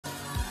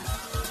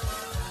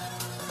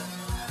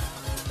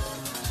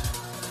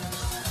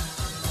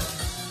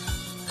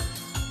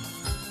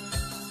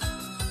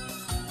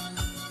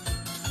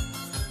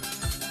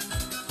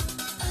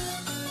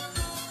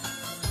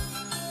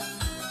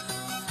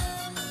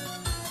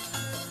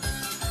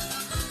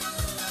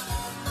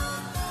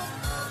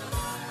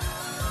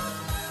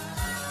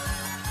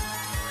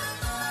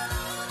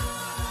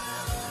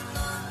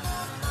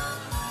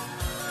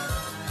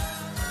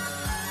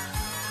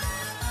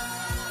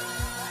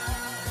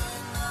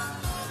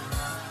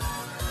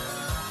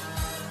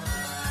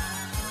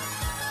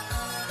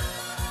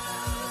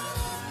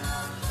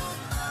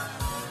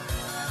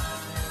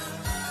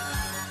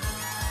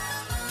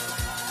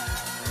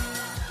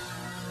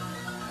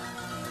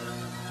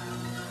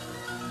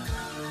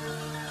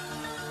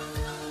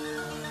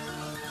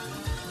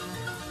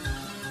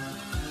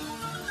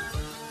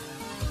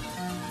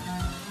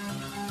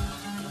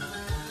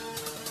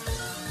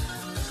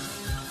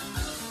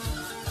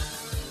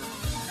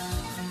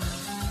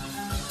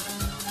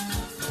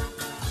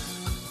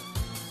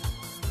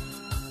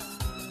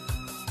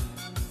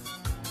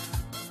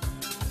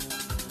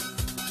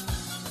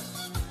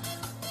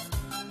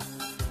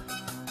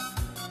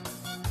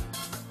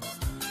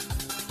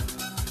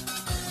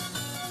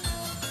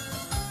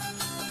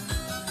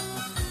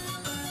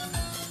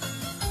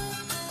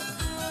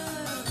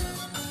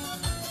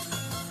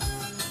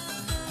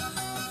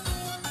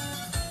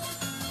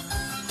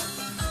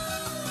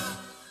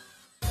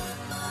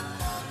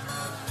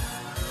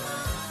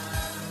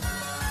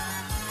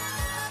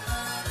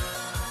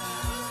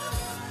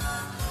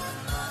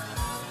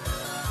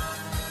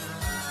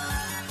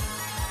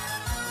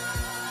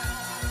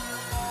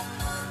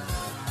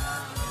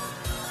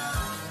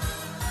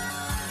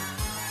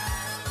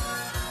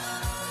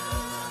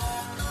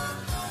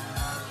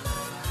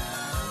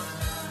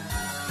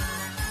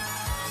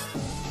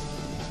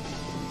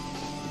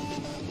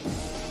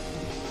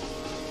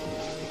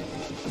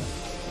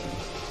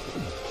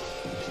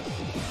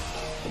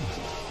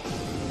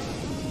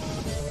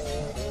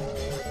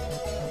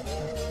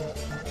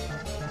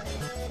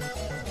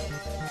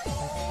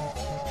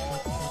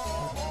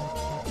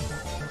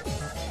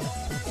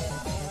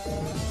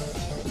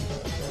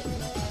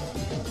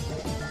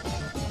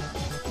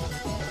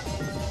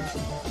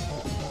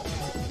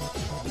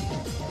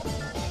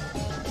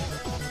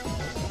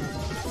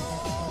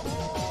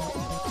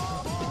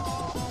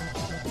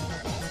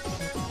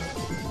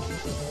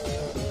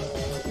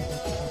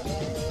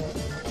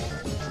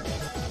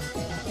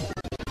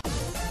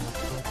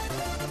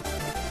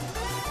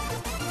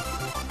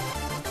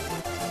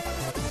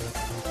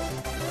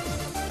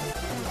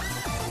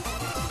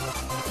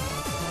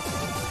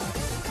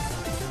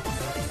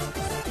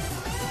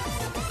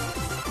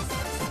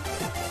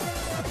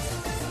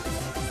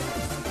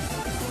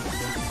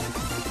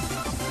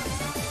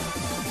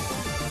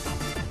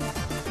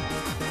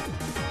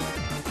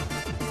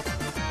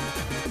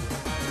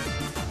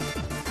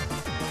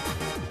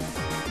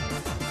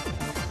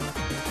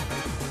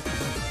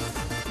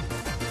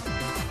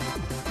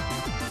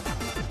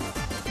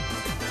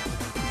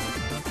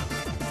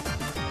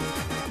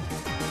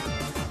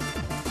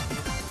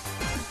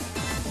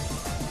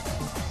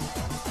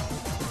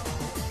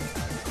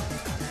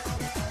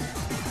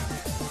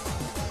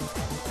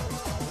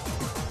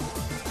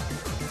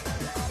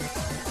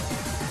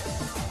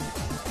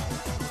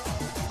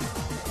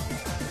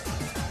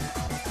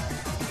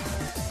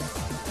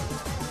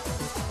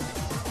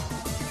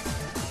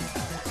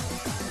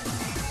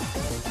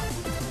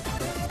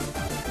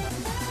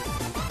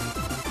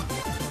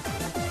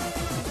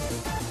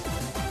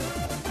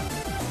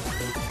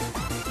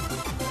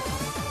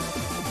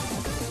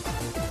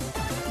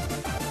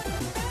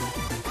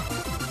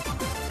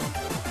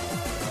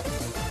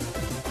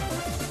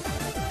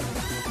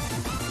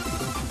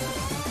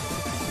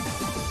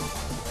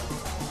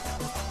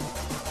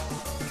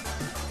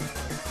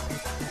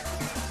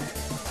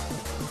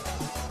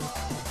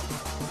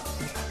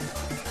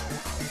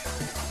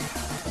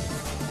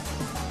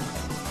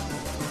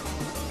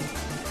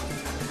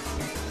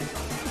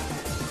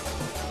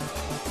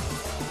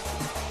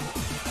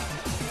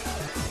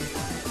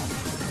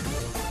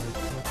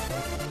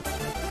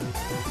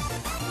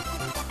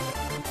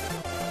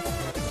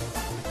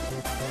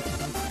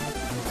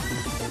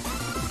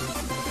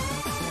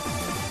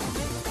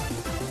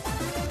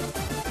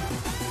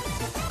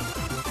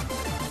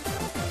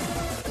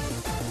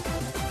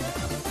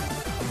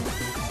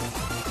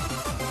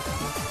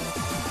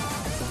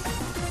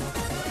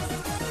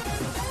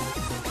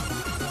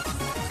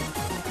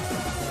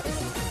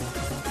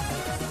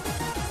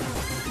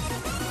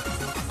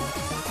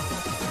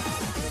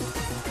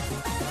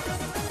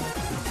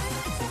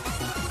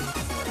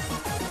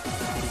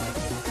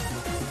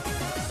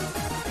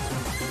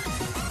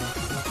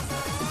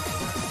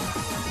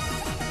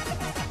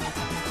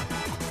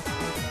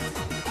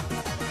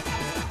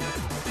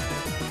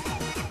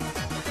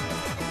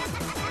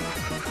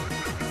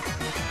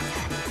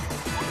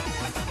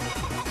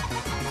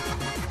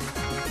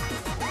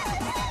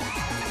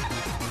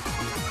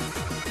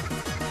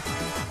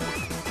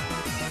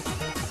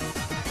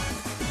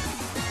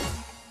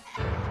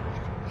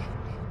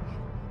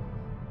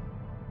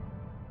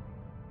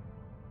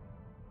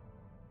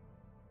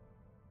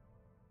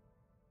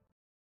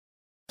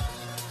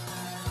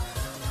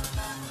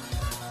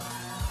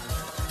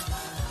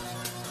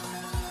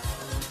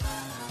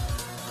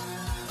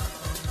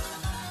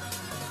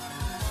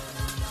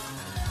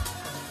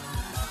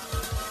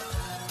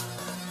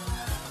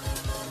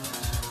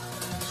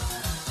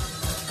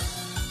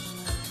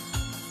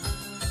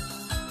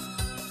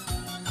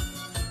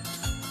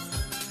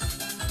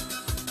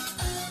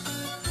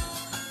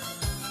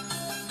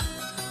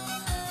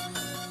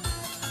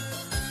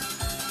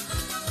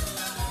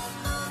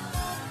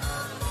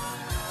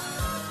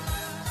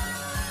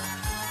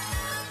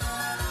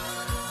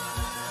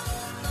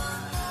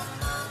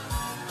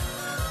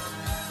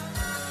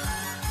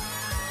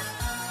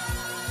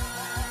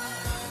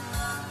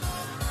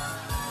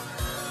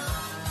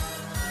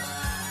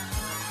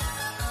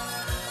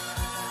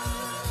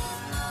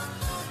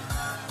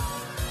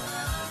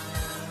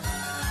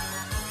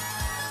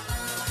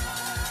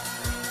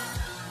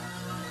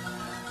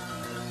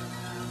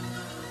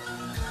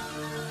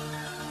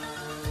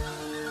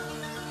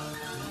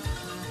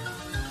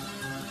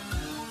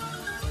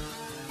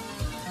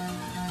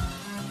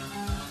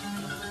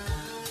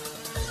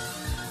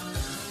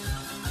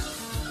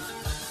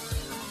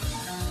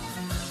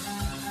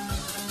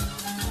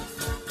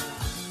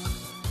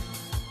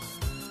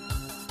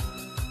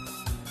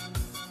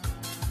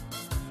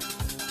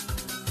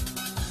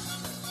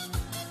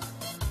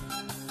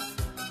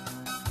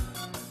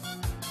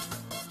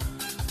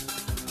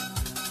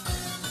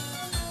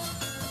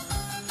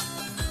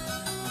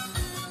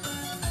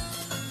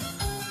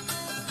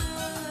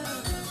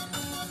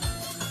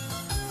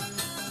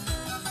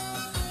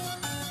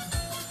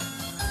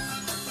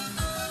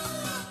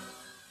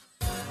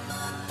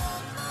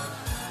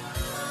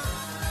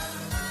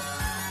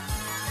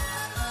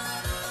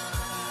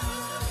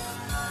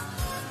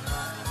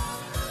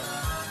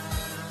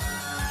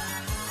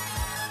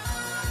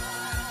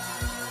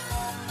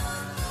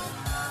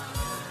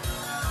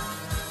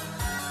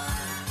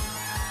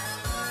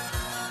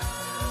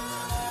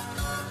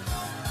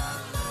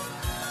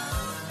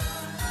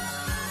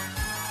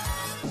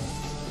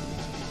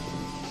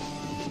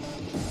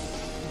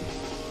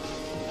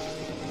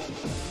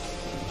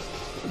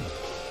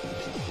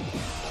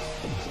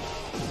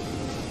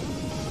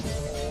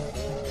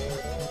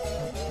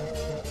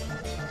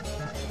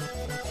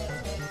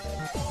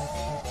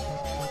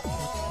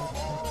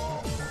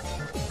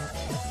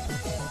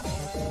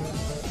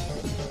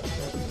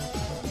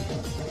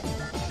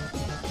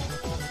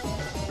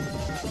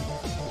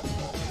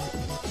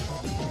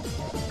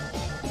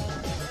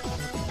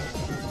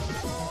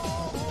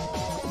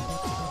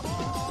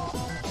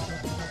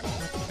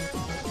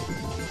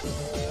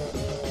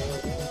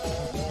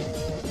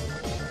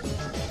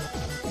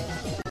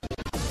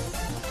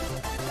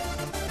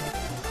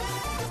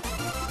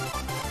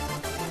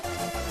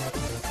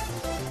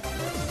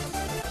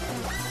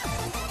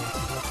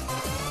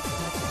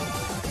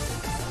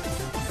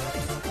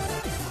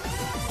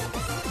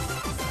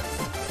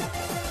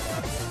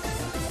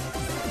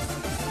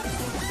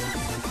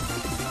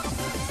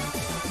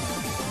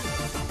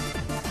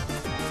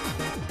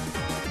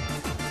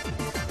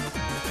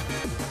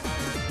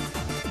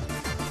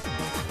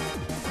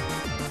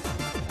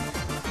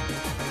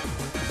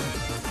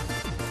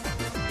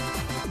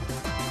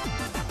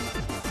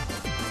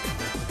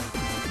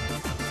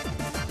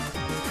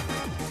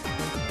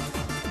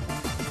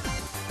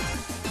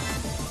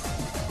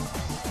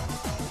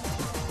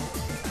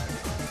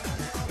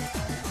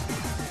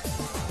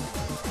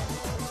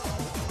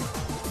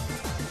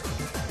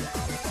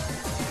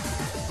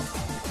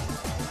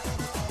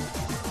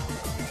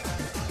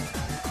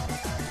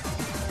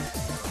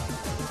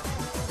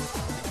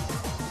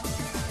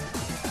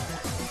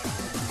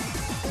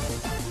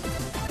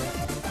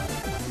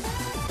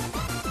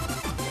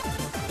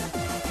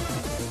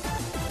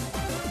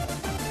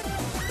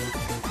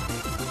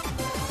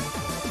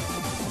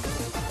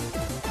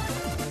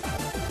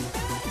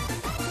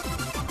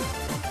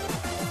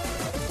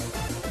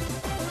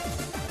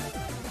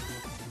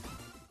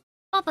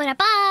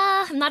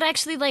I'm not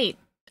actually late.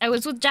 I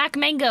was with Jack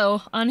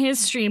Mango on his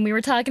stream. We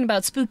were talking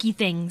about spooky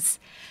things.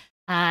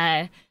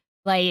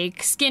 Like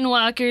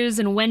skinwalkers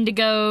and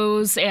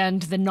wendigos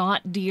and the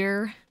not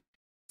deer.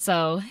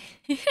 So,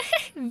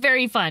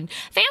 very fun.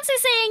 Fancy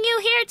seeing you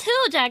here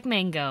too, Jack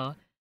Mango.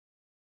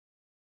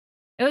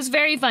 It was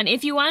very fun.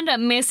 If you wound up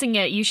missing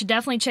it, you should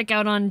definitely check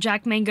out on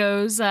Jack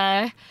Mango's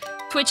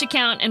Twitch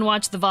account and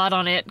watch the VOD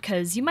on it,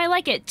 because you might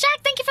like it.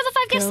 Jack, thank you for the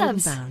 5 gift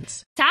subs.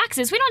 Bounce.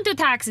 Taxes? We don't do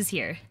taxes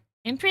here.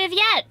 In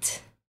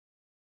Privyet.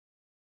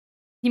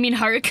 You mean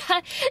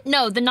Haruka?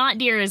 No, the not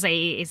deer is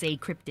a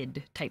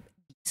cryptid type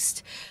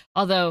beast.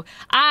 Although,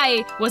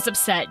 I was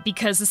upset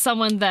because of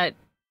someone that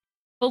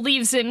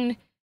believes in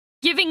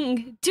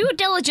giving due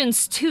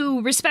diligence to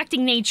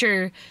respecting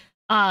nature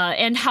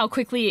and how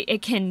quickly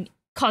it can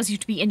cause you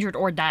to be injured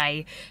or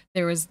die.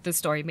 The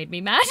story made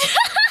me mad.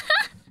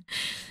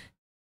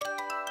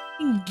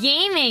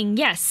 Gaming,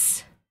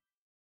 yes.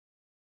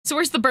 So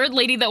where's the bird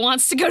lady that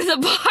wants to go to the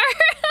bar?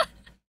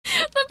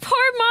 The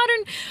poor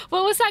modern,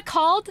 what was that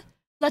called?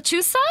 La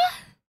Chusa?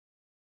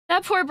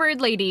 That poor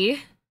bird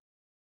lady.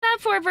 That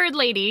poor bird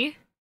lady.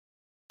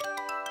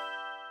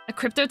 A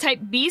crypto-type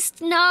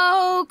beast?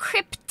 No,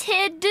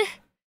 cryptid.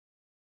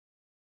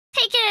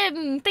 Take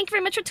him! Thank you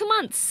very much for 2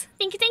 months.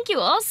 Thank you, thank you.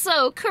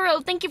 Also, Kuro,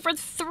 thank you for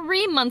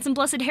 3 months, and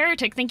Blessed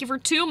Heretic, thank you for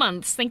 2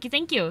 months. Thank you,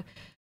 thank you.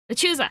 The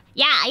Chusa.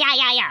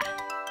 Yeah.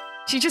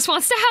 She just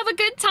wants to have a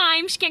good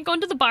time. She can't go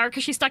into the bar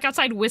because she's stuck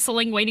outside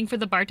whistling, waiting for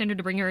the bartender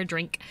to bring her a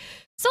drink.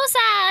 So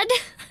sad!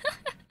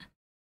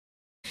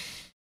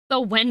 The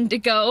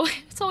Wendigo.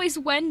 It's always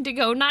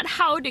Wendigo, not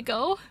how to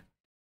go.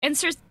 And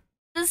Sir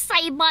the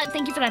Saibot,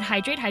 thank you for that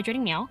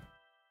hydrating meow.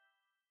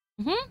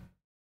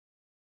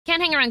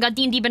 Can't hang around, got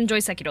D&D but enjoy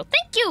Sekiro.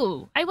 Thank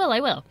you! I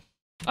will.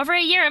 Over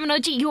a year, I'm an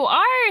OG. You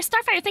are!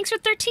 Starfire, thanks for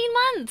 13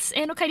 months!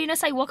 And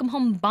Okarinasai, welcome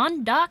home,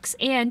 Bondox,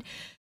 and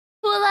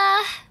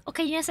Hula.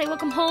 Okarinasai,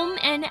 welcome home,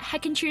 and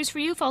heck and cheers for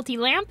you, Faulty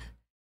Lamp.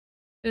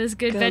 It was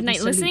good bed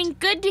night listening.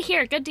 Good to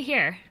hear, good to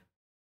hear.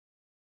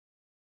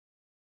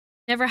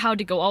 Never how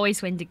to go,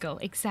 always when to go.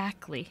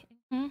 Exactly.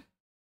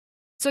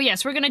 So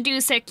yes, we're gonna do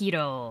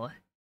Sekiro.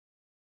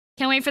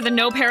 Can't wait for the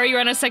no parry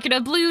run of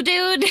Sekiro Blue,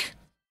 dude!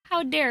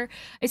 How dare.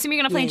 I assume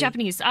you're gonna play in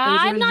Japanese.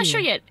 I'm not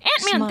sure yet.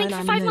 Ant-Man, thank you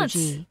for 5 months.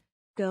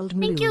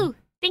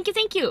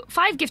 Thank you.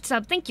 5 gift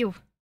sub, thank you.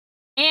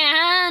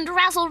 And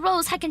Razzle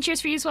Rose, heck and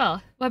cheers for you as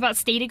well. What about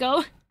Stay to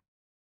Go?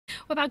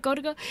 What about Go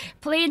to Go?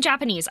 Play in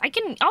Japanese.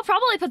 I'll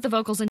probably put the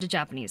vocals into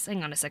Japanese.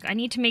 Hang on a sec. I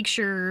need to make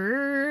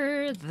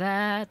sure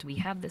that we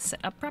have this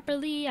set up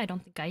properly. I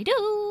don't think I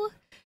do.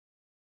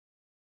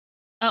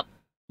 Oh,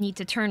 need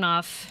to turn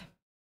off.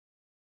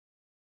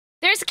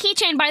 There's a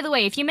keychain, by the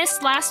way. If you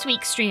missed last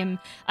week's stream,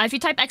 if you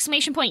type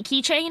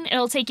 !keychain,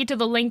 it'll take you to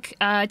the link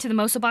to the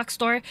Mosa Box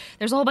store.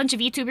 There's a whole bunch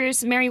of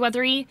YouTubers, Mary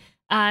Weathery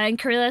and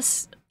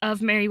Karillis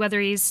of Mary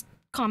Weathery's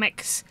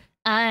comics,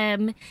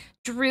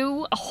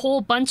 drew a whole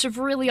bunch of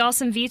really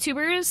awesome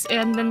VTubers,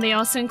 and then they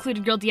also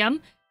included Girl DM.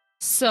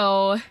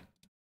 So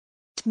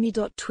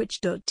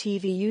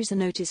me.twitch.tv user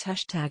notice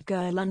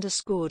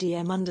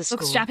 #girl_dm_.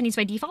 Looks Japanese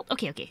by default?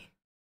 Okay.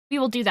 We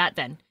will do that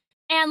then.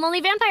 And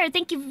Lonely Vampire,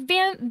 thank you,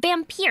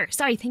 Vampire.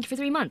 Sorry, thank you for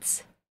 3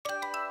 months.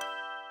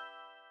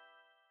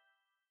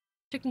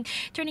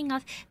 Turning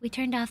off, we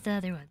turned off the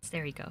other ones.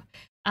 There we go.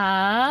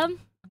 I'm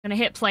gonna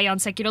hit play on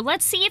Sekiro.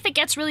 Let's see if it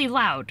gets really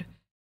loud.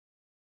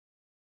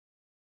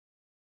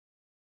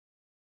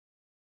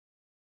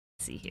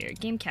 Let's see here,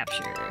 game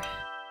capture.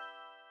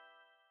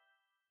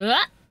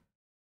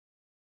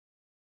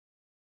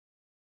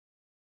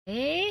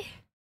 Okay.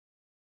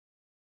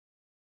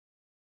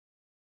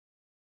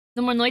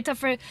 No more Noita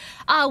for...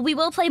 we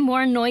will play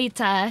more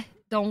Noita.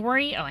 Don't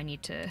worry. Oh, I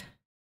need to...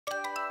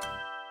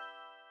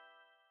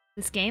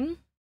 This game?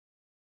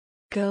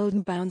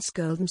 Golden bounce,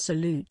 golden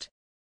salute.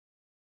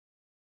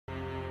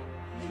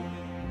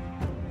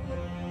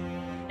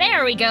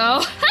 There we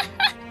go!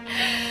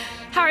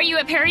 How are you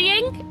at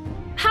parrying?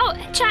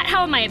 Chat,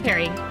 how am I at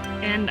parrying?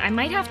 And I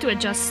might have to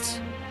adjust...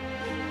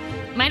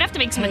 Might have to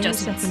make some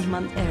adjustments. Second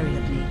month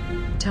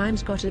aerially.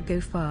 Time's gotta go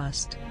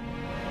fast.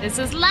 This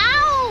is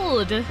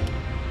loud!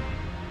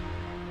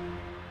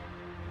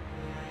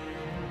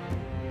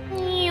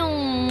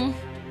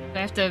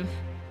 I have to...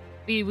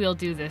 We will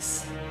do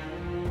this.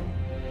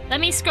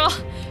 Let me scroll.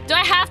 Do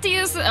I have to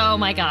use... Oh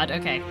my god,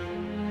 okay.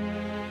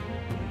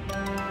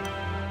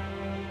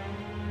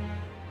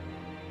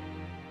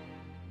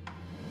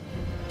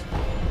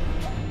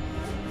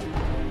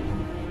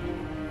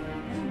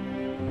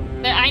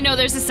 I know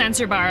there's a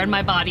sensor bar on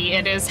my body.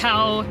 It is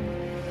how...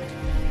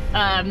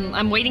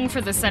 I'm waiting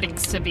for the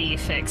settings to be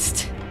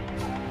fixed.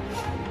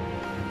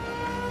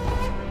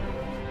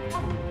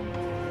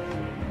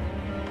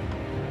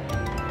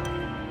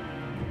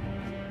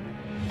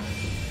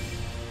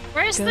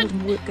 Where's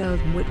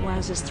Golden Wood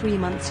wowzers 3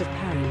 months of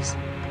parries.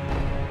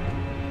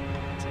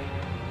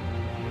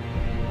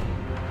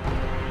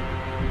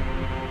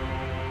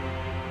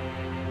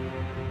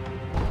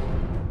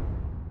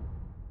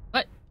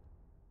 What?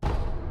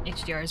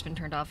 HDR has been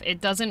turned off. It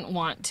doesn't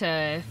want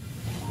to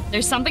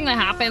There's something that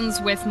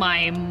happens with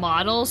my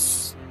model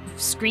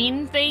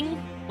screen thing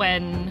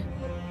when...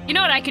 You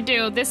know what I could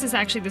do? This is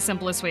actually the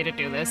simplest way to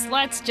do this.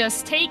 Let's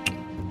just take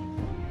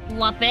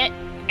Luppet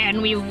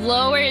and we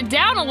lower it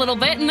down a little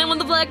bit, and then when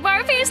the black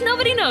bar appears,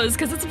 nobody knows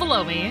because it's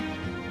below me.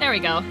 There we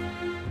go.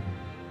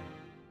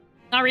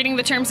 Not reading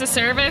the terms of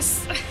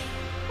service.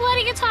 What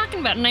are you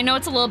talking about? And I know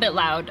it's a little bit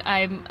loud.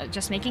 I'm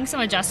just making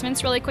some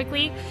adjustments really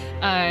quickly,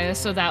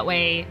 so that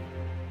way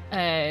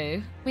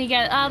we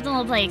get the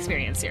little play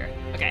experience here.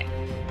 Okay,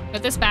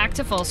 put this back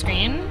to full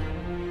screen.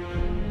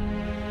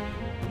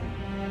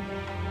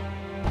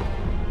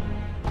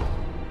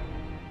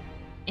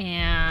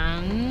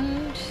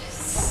 And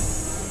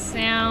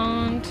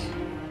sound.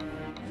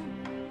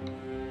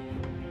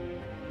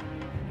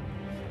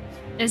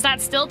 Is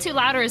that still too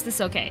loud or is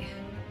this okay?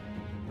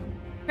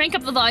 Crank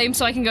up the volume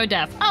so I can go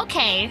deaf.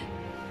 Okay.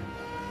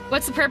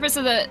 What's the purpose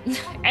of the...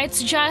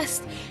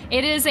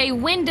 It is a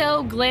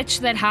window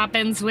glitch that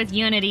happens with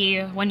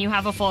Unity when you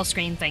have a full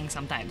screen thing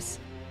sometimes.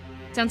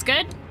 Sounds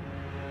good?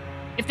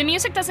 If the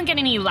music doesn't get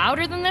any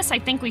louder than this, I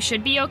think we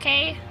should be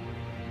okay.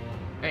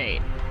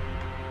 Right.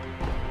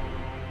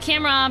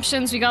 Camera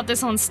options, we got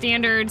this on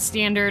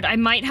standard. I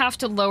might have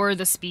to lower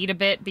the speed a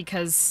bit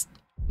because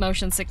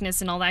motion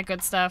sickness and all that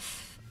good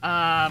stuff.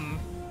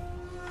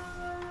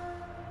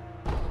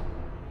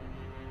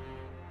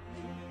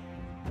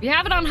 We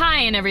have it on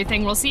high and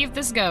everything. We'll see if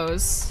this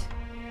goes.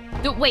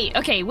 Wait,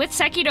 okay, with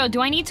Sekiro,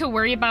 do I need to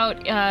worry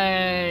about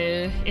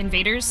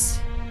invaders?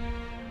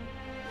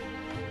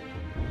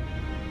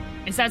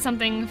 Is that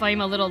something if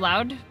I'm a little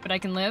loud, but I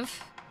can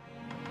live?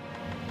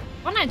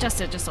 I want to adjust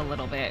it just a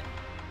little bit.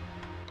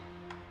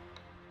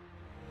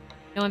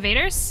 No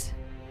invaders?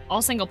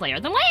 All single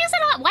player. Then why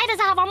does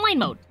it have online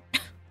mode?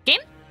 Game?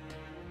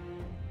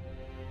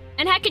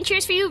 And Hack and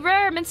cheers for you,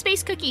 Rurm and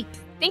Space Cookie.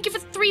 Thank you for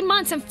 3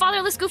 months, and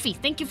Fatherless Goofy.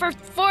 Thank you for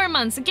 4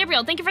 months, and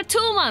Gabriel, thank you for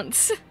 2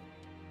 months.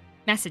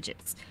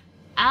 Messages.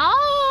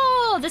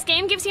 Oh, this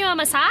game gives you a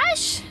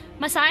massage?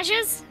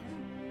 Massages?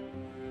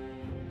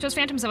 Shows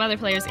phantoms of other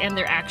players and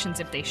their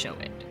actions if they show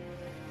it.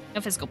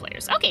 No physical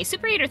players. Okay,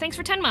 Super Eater, thanks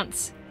for 10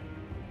 months.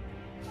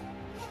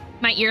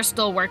 My ears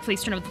still work,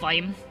 please turn up the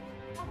volume.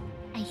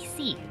 I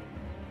see.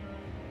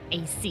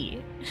 I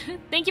see.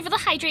 Thank you for the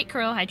hydrate,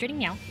 Kuro. Hydrating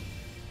now.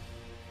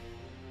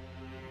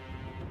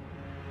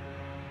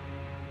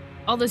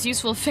 All those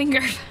useful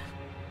finger...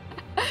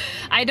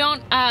 I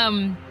don't,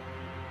 I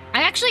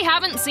actually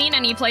haven't seen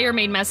any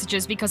player-made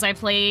messages because I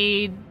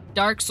played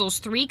Dark Souls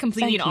 3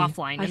 completely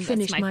offline, and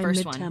that's my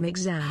first one. I finished my midterm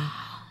exam.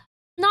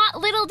 Not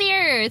Little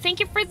Dear! Thank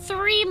you for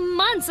 3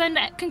 months, and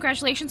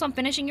congratulations on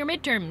finishing your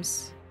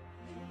midterms.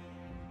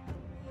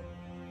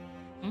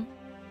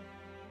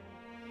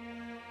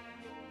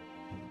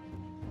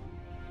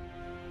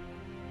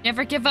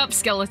 Never give up,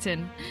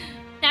 skeleton.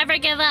 Never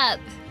give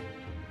up.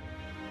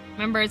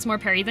 Remember, it's more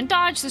parry than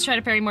dodge. Just try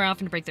to parry more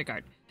often to break their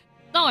guard.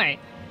 Don't worry.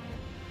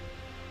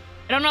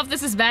 I don't know if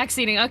this is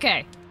backseating.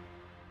 Okay.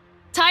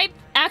 Type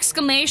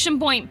exclamation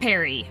point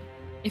parry.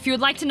 If you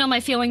would like to know my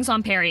feelings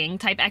on parrying,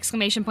 type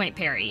exclamation point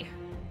parry.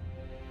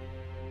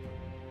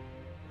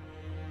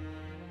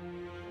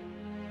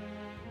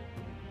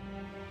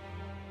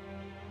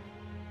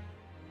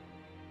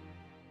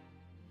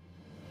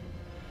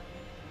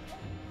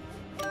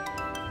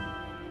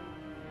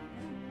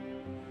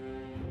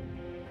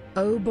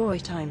 Oh boy,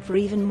 time for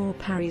even more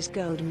parries,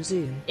 golden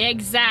zoom.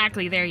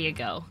 Exactly, there you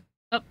go.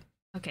 Oh,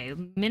 okay,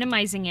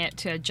 minimizing it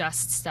to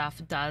adjust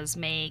stuff does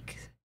make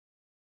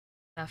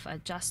stuff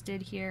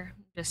adjusted here.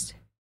 Just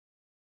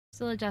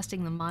still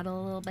adjusting the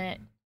model a little bit.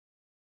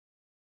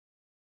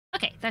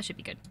 Okay, that should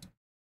be good.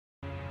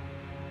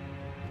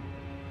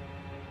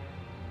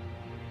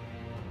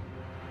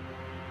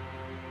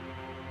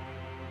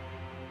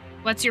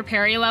 What's your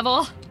parry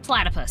level?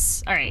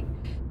 Platypus. All right.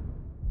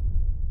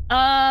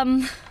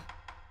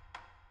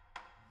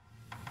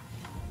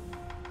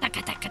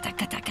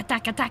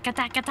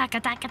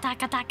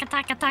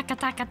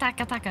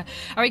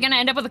 Are we gonna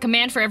end up with a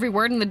command for every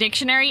word in the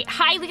dictionary?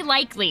 Highly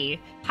likely.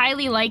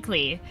 Highly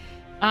likely.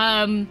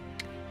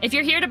 If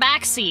you're here to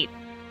backseat,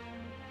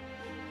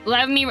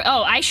 let me...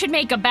 Oh, I should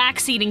make a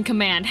backseating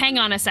command. Hang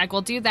on a sec,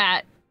 we'll do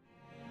that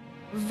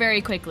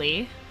very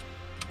quickly.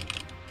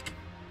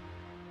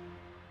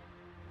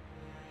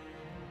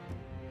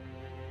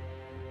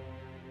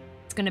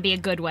 It's gonna be a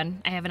good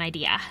one. I have an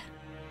idea.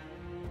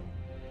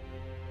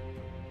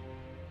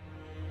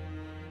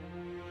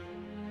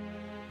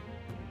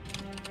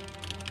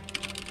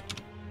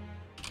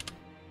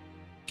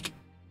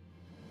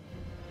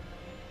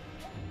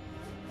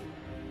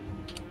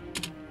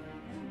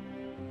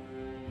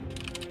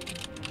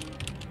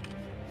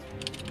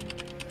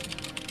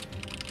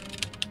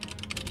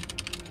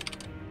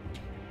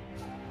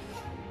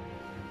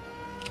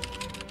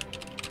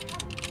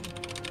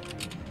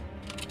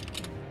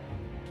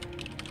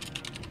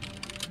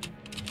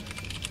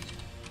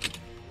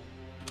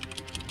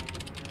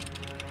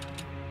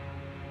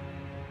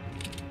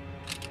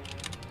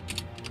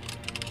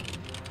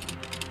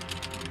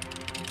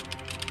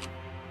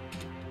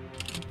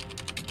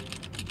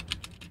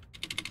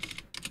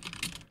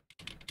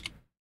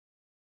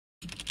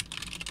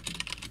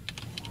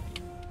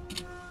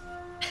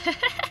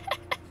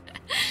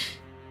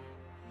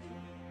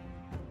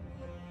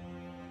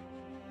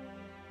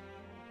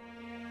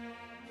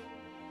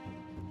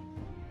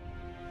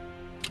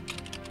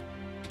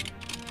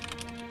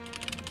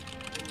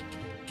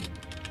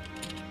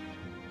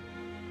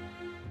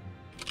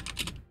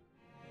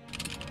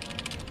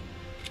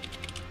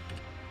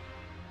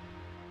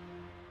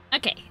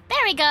 Okay, there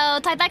we go.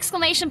 Type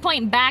exclamation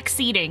point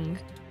backseating.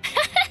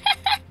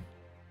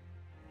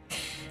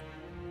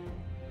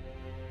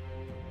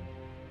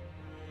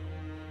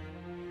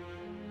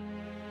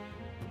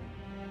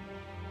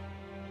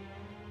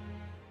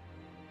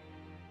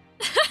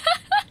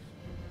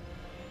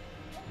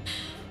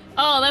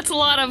 Oh, that's a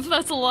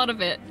lot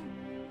of it.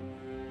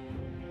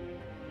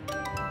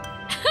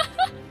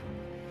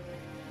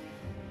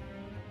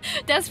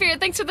 Death Spirit,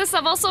 thanks for the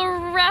sub. Also,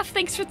 Ref,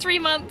 thanks for 3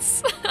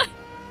 months.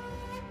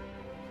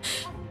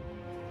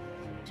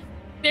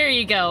 There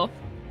you go.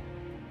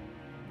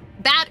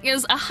 That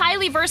is a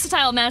highly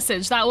versatile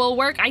message that will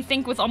work, I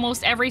think, with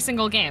almost every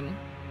single game.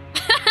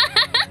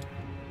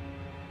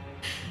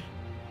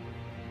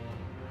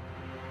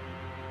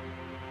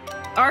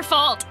 Our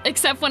fault,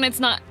 except when it's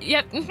not.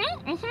 Yep,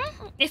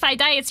 If I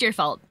die, it's your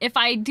fault. If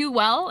I do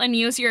well and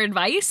use your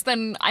advice,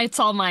 then it's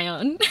all my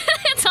own.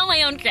 It's all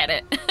my own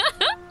credit.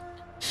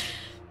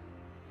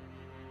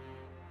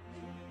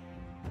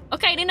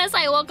 Okay,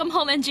 Ninasai, welcome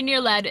home, engineer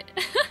lad.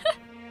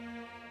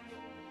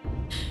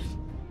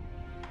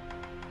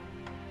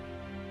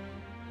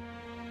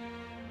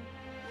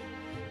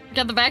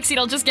 Got the backseat,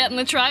 I'll just get in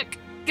the truck.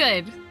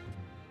 Good.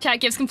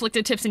 Chat gives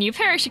conflicted tips and you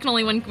perish, you can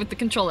only win with the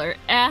controller.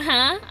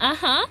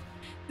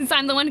 Since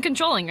I'm the one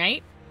controlling,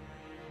 right?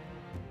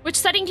 Which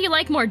setting do you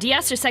like more,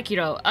 DS or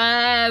Sekiro?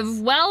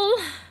 Well...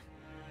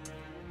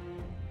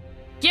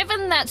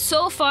 Given that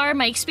so far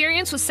my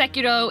experience with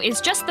Sekiro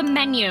is just the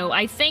menu,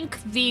 I think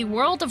the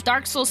world of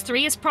Dark Souls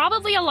 3 is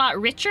probably a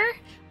lot richer,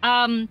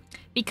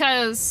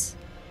 because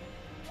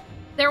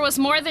there was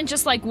more than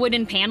just like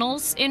wooden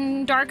panels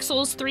in Dark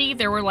Souls 3.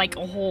 There were like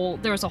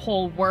there was a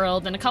whole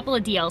world and a couple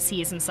of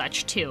DLCs and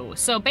such too.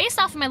 So based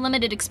off of my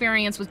limited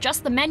experience with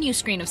just the menu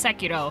screen of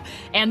Sekiro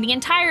and the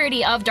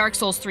entirety of Dark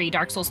Souls 3,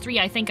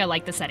 I think I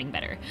like the setting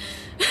better.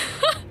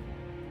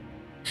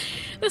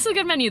 This is a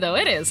good menu though,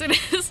 it is.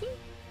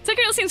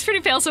 Sekiro seems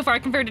pretty pale so far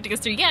compared to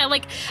DS3. Yeah,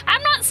 like,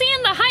 I'm not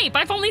seeing the hype.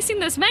 I've only seen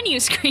this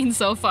menu screen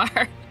so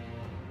far.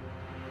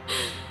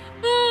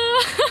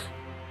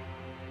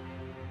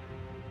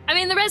 I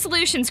mean, the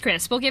resolution's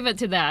crisp. We'll give it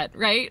to that,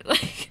 right?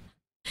 Like,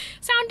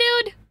 sound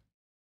dude?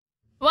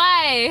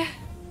 Why?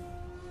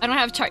 I don't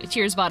have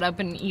Tears bot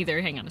up in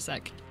either. Hang on a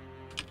sec.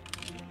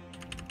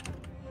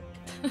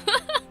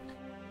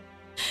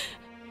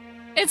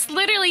 It's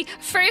literally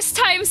first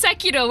time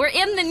Sekiro. We're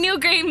in the new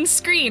game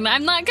screen.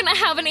 I'm not gonna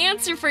have an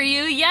answer for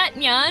you yet,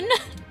 Nyan.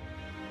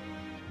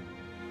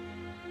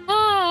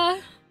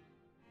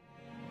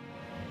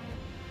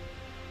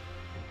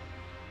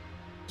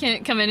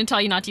 Can't come in and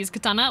tell you not to use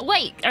katana.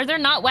 Wait, are there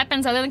not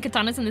weapons other than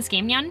katanas in this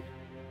game, Nyan?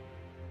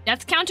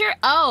 Death counter?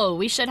 Oh,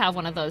 we should have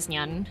one of those,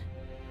 Nyan.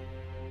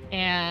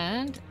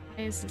 And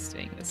why is this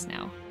doing this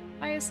now?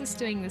 Why is this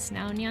doing this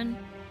now, Nyan?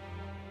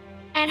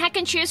 And heck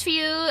and cheers for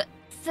you,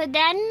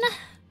 Theden.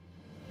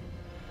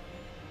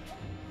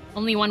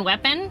 Only one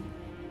weapon?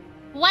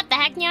 What the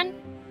heck, Nyan?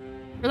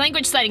 For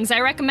language settings, I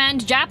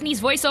recommend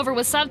Japanese voiceover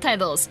with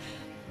subtitles.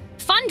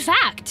 Fun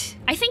fact,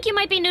 I think you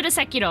might be new to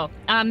Sekiro,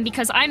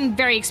 because I'm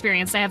very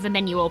experienced. I have the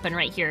menu open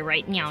right here,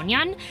 right,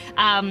 Nyan.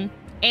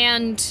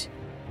 And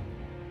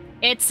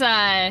it's,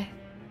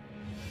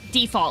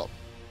 default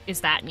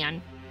is that,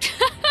 Nyan.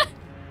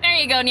 There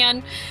you go,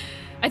 Nyan.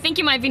 I think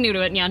you might be new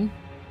to it, Nyan.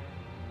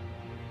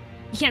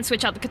 You can't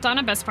switch out the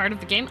katana, best part of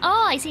the game.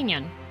 Oh, I see,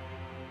 Nyan.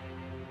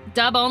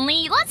 Dub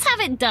only? Let's have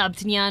it dubbed,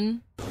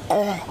 Nyan.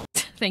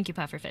 Thank you,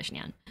 Pufferfish,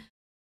 Nyan.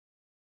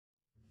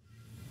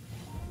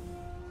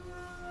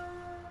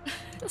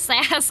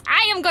 Sass,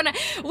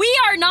 we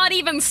are not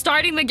even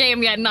starting the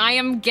game yet, and I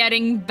am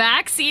getting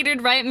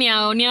backseated right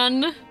meow,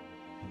 Nyan.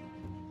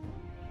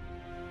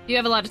 You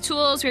have a lot of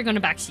tools, we're gonna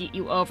backseat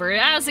you over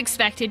as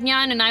expected,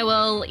 Nyan, and I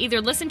will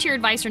either listen to your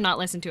advice or not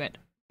listen to it.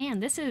 Man,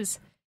 this is...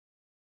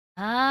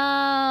 Oh,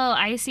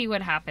 I see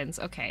what happens.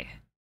 Okay.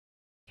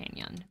 Okay,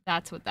 Nyan.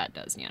 That's what that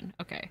does, Nyan.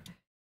 Okay.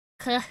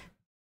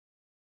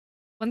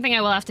 One thing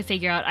I will have to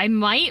figure out, I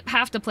might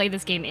have to play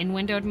this game in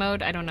windowed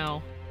mode. I don't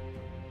know.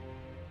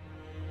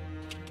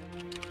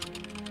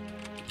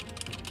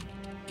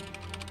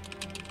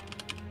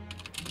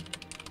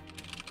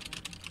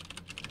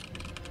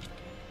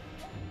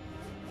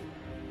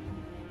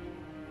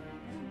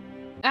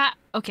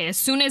 Okay, as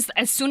soon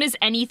as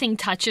anything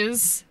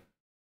touches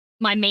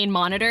my main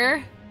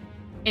monitor,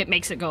 it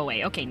makes it go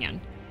away. Okay, Nyan.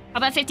 How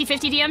about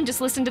 50-50 DM?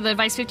 Just listen to the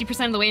advice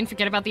 50% of the way and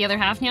forget about the other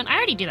half, Nyan? I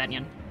already do that,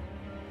 Nyan.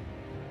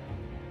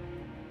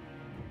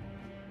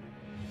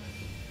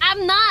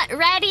 I'm not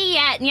ready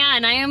yet,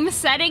 Nyan. I am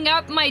setting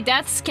up my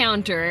deaths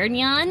counter,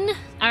 Nyan.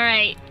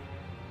 Alright.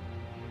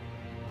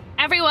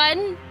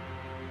 Everyone,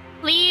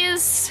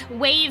 please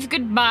wave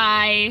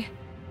goodbye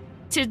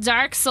to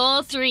Dark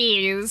Souls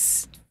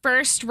 3's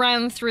first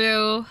run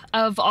through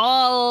of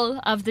all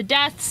of the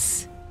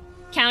deaths.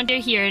 Counter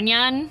here,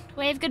 Nyan.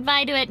 Wave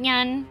goodbye to it,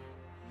 Nyan.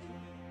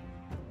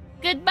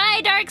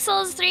 Goodbye, Dark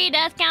Souls 3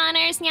 death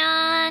counters,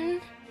 Nyan.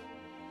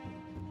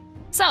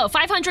 So,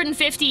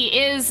 550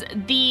 is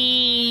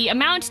the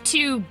amount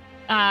to,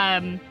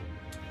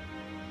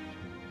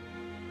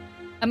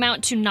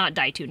 amount to not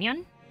die to,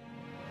 Nyan?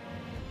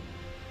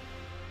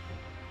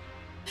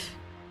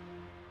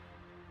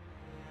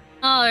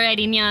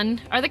 Alrighty, Nyan.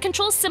 Are the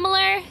controls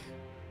similar?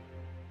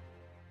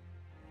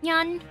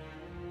 Nyan?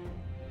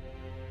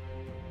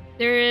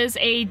 There is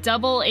a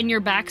double in your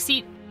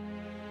backseat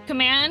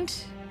command.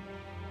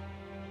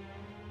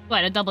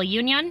 What, a double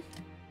union?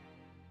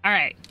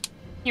 Alright,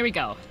 here we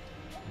go.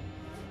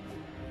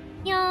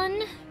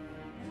 Nyan.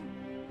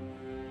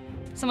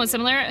 Somewhat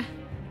similar.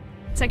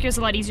 Sekiro's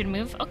a lot easier to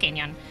move. Okay,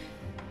 Nyan.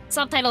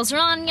 Subtitles are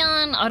on,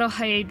 Nyan. Auto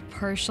hide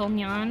partial,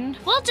 Nyan.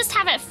 We'll just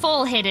have it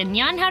full hidden,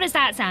 Nyan. How does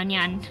that sound,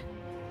 Nyan?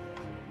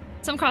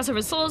 Some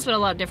crossover souls, but a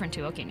lot different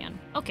too. Okay, Nyan.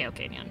 Okay,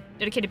 Nyan.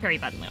 Dedicated parry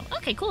button wheel.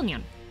 Okay, cool,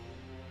 Nyan.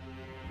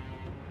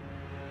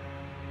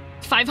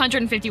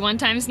 551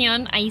 times,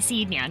 Nyan. I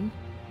see, Nyan.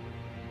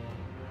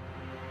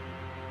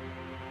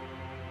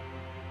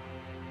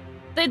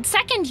 The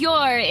second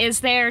your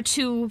is there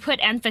to put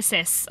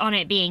emphasis on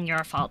it being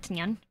your fault,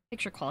 Nyan.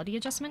 Picture quality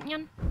adjustment,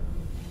 Nyan.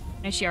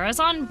 Nishiara's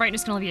on.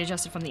 Brightness can only be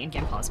adjusted from the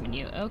in-game pause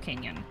menu. Okay,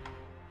 Nyan.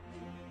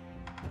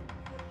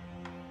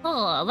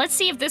 Oh, let's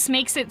see if this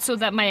makes it so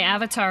that my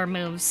avatar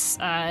moves,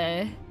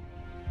 in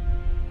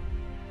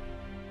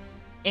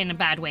a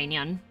bad way,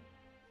 Nyan.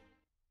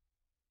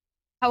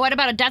 What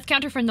about a death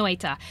counter for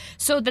Noita?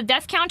 So the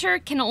death counter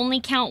can only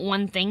count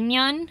one thing,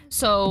 Nyan.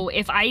 So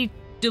if I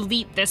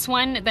delete this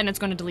one, then it's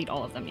going to delete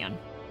all of them, Nyan.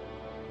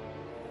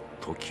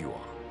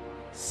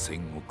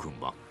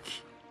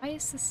 Why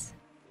is this?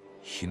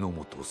 日の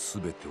本す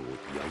べてを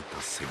焼い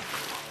た戦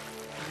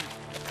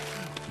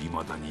火は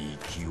未だに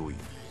勢い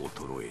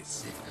衰え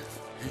ず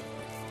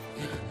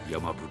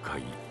山深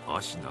い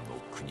アシナの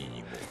国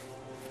にも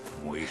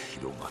燃え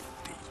広がっ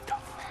ていた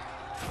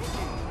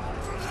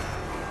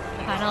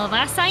Battle of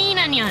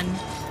Asaina, Nyan.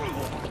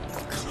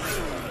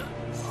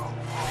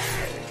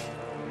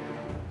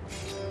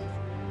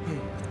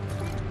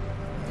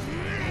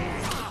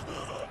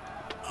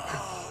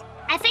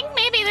 I think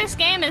maybe this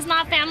game is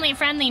not family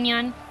friendly,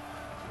 Nyan.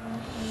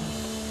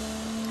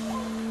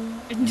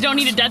 You don't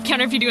need a death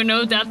counter if you do a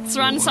no deaths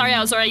run. Sorry,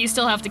 Azora, you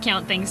still have to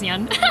count things,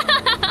 Nyan.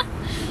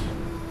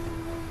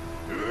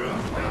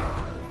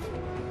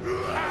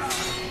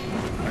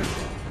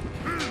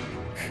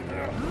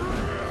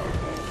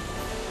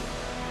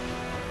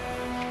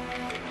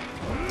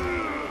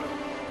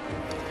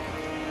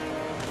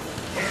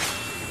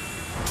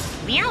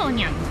 Meow,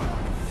 Nyan.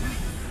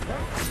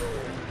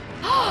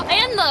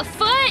 And the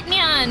foot,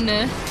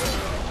 Nyan.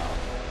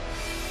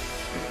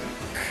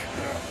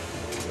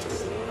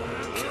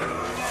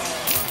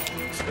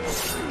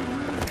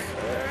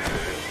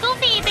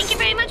 Goofy, thank you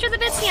very much for the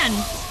bits, Nyan.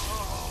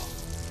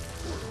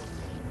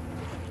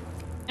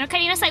 And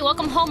Ocarina say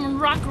welcome home,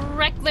 Rock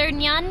Reckler,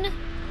 Nyan.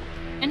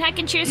 And heck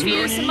and cheers for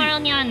you tomorrow,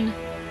 Nyan.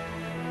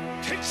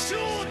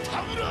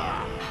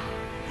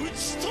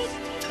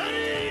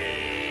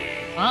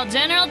 Well,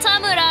 General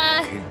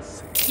Tamura,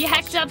 you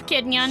hacked up,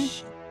 kid,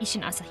 Nyan.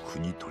 Ishin Asahi.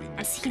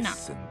 Asahina.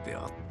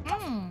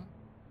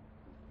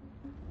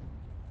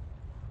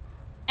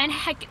 And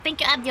heck,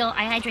 thank you, Abdul.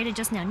 I hydrated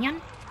just now, Nyan.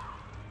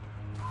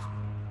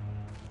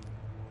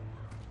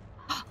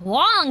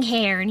 Long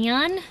hair,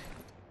 Nyan.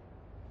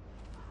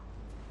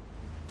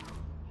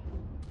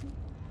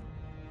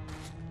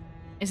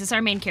 Is this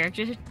our main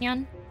character,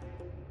 Nyan?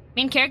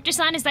 Main character,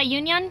 son? Is that you,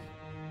 Nyan?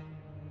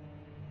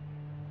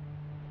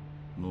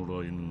 野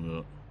良犬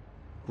が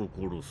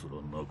心す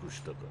らなく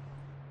したか。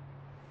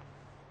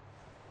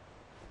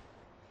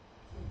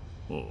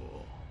ああ、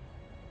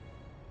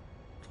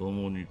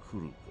共に来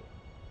るか。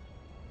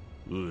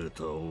飢え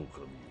た狼。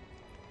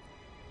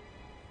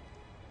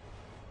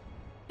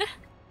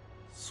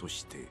そ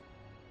して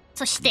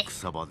そして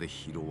戦場で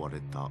拾われ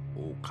た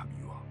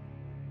狼は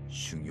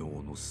修行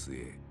の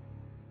末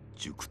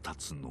熟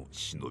達の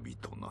忍び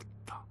となっ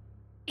た。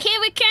He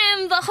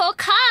became the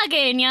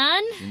Hokage,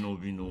 Nyan. 忍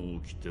びの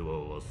掟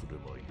は忘れ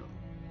まいな。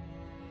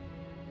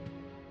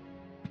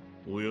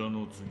親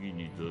の次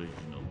に大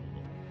事なもの。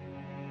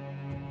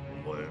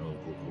お前の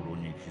心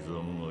に刻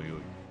むがよい。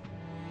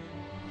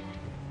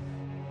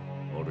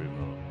あれが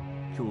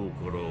今日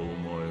からお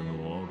前の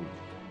主だ。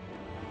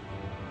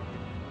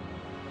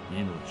命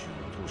を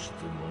賭して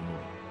守る。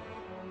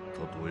た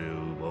とえ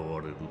奪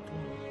われるとも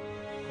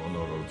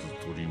必ず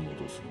取り戻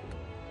すのだ。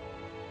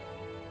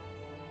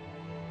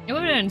It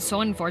would have been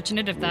so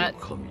unfortunate if that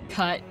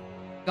cut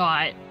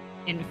got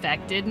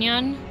infected,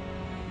 Nyan.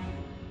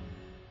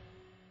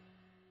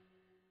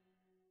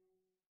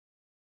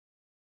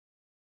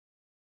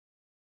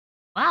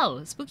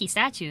 Wow, spooky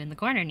statue in the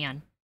corner,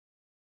 Nyan.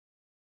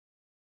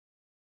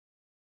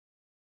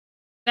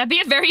 That'd be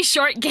a very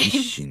short game.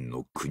 一心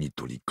の国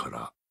取りか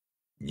ら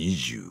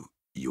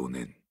24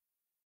年。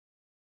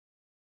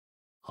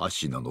ア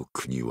シナの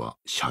国は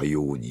斜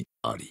陽に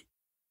あり。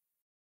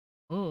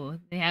Oh,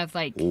 they have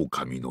like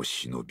狼の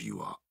忍び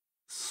は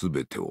す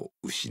べてを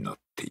失っ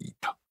てい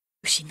た。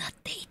失っ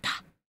てい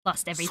た。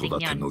Lost everything, 育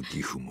て Nyan. の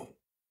義父も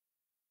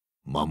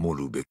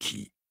守るべ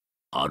き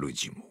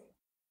主も。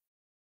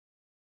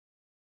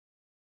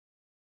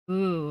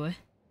Ooh.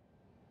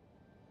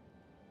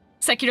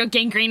 Sekiro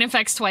gangrene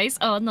effects twice.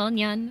 Oh no,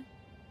 nyan.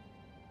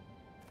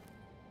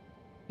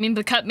 I mean,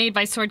 the cut made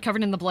by sword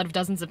covered in the blood of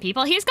dozens of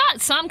people. He's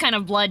got some kind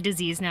of blood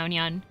disease now,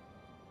 nyan.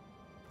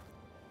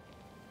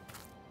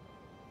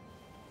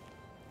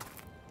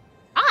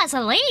 Ah, it's a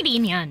lady,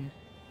 nyan.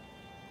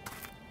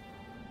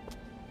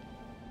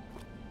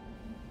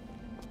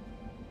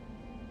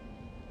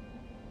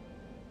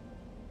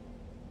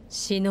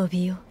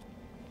 Shinobi yo.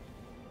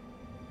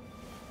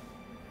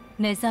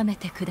 目覚め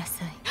てくだ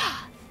さい。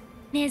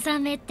目覚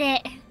め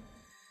て。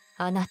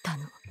あなた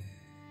の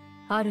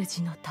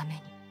主のため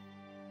に。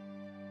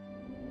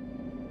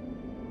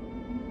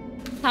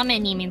ため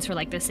に means for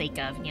like the sake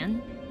of,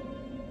 nyan.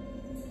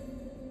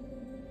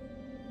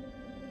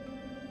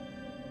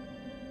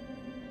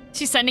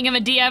 She's sending him a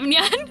DM,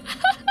 nyan.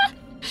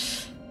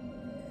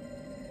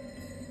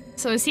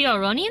 So is he a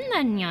Ronin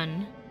then,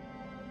 nyan?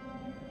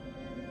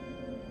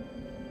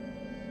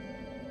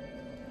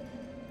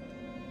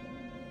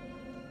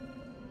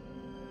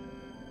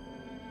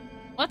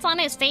 What's on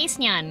his face,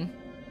 nyan?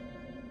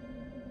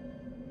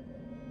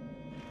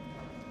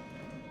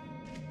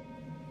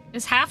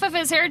 Is half of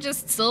his hair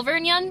just silver,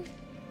 nyan?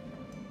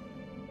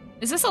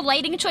 Is this a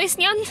lighting choice,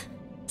 nyan?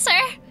 Sir?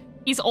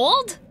 He's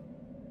old?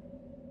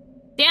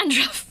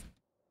 Dandruff.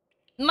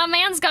 My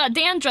man's got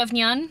dandruff,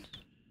 nyan.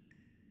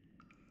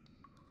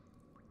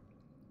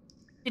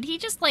 Did he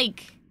just,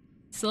 like,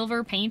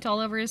 silver paint all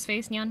over his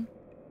face, nyan?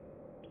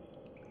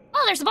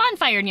 Oh, there's a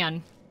bonfire,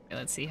 nyan. Okay,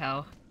 let's see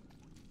how...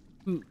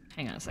 Ooh,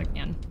 hang on a sec,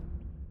 nyan.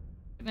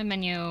 Event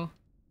menu.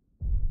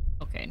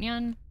 Okay,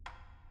 nyan.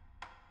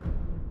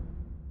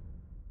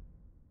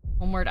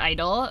 Homeward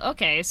idol.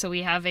 Okay, so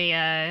we have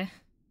a,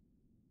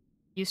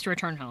 used to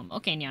return home.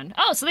 Okay, nyan.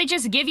 Oh, so they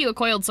just give you a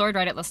coiled sword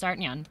right at the start,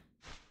 nyan.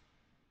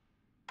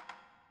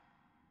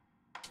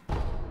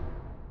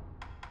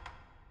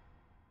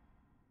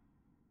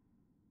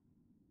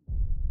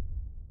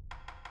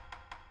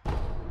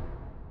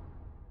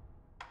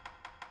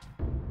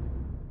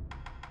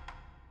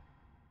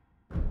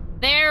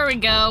 There we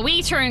go.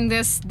 We turned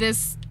this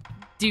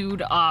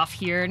dude off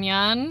here,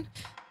 nyan.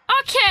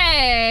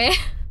 Okay.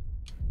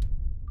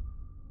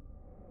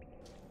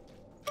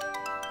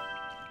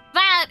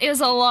 That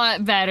is a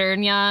lot better,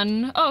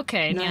 nyan.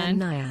 Okay,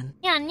 nyan.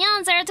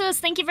 Nyan, Zarathos,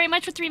 thank you very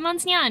much for 3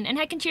 months, nyan. And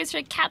heck and cheers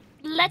for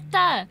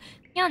Catletta.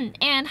 Nyan.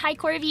 And hi,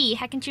 Corvi.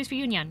 Heck and cheers for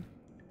you, nyan.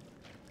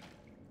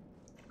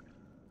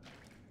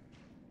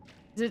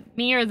 Is it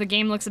me or the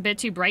game looks a bit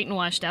too bright and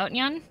washed out,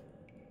 nyan?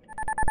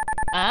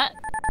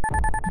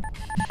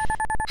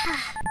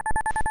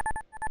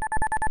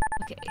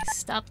 Okay,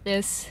 stop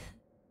this.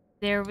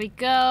 There we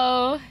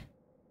go.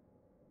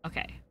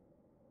 Okay.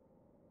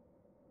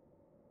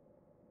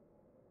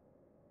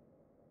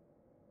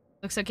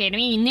 Looks okay to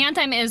me. Nyan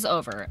time is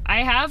over.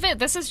 I have it.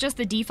 This is just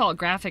the default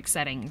graphic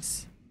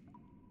settings.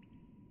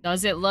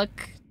 Does it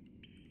look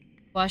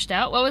washed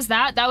out? What was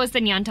that? That was the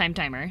Nyan time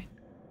timer.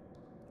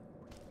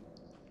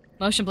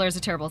 Motion blur is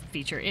a terrible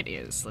feature. It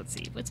is. Let's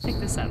see. Let's pick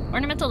this up.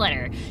 Ornamental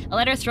letter. A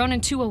letter thrown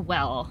into a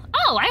well.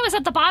 Oh, I was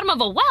at the bottom of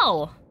a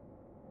well!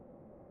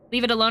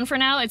 Leave it alone for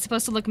now. It's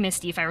supposed to look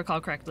misty, if I recall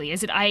correctly.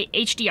 Is it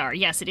HDR?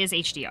 Yes, it is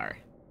HDR.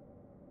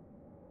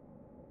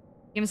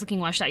 Game is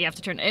looking washed out. You have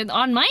to turn it.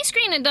 On my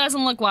screen, it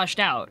doesn't look washed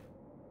out.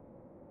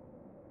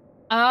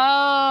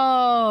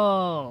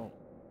 Oh.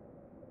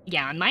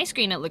 Yeah, on my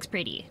screen, it looks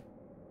pretty.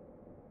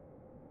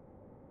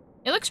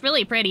 It looks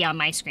really pretty on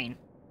my screen.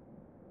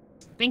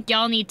 I think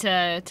y'all need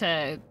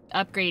to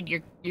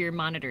upgrade your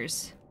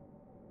monitors.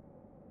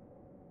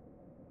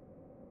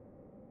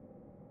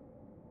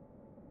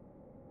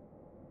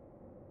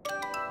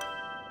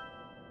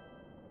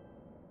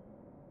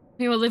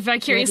 We will live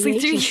vicariously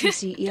through you.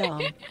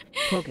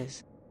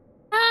 Poggers.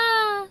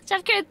 Ah,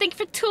 Jeff Carrot, thank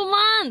you for 2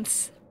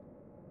 months.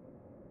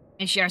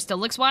 HDR still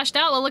looks washed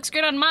out. Well, it looks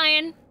good on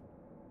mine.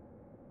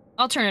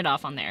 I'll turn it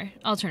off on there.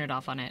 I'll turn it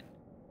off on it.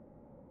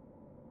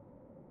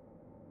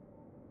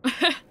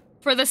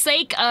 For the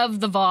sake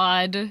of the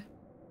VOD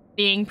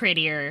being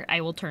prettier,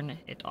 I will turn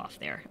it off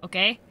there,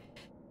 okay?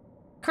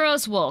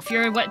 Kuro's Wolf,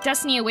 your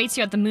destiny awaits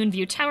you at the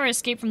Moonview Tower.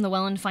 Escape from the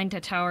well and find a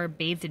tower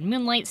bathed in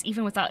moonlights.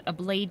 Even without a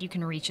blade, you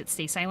can reach it.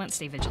 Stay silent,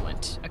 stay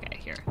vigilant. Okay,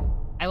 here.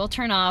 I will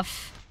turn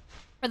off.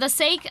 For the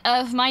sake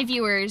of my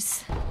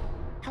viewers,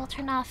 I will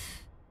turn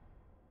off.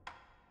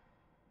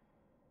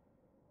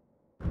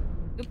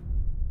 Oop.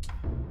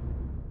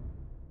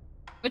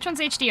 Which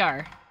one's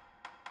HDR?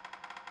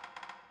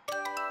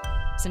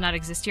 Does it not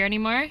exist here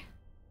anymore?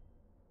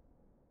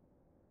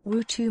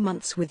 Woo 2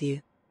 months with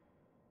you.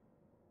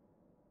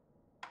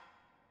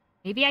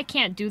 Maybe I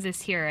can't do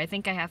this here. I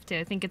think I have to.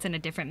 I think it's in a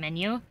different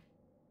menu.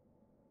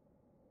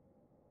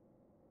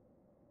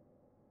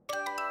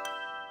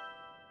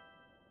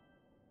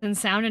 Then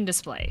sound and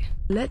display.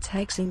 Let's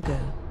hex and go.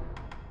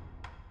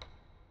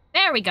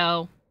 There we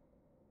go.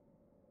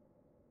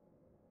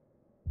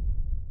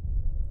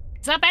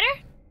 Is that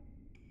better?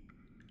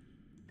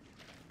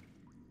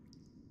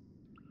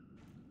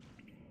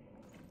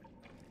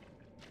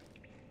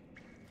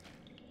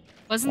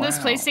 Wasn't this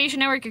PlayStation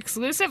Network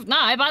exclusive? No,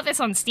 I bought this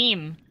on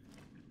Steam.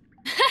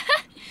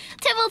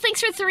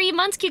 thanks for 3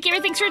 months. Cute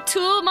Gamer, thanks for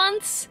 2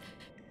 months.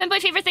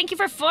 Fanboy Favor, thank you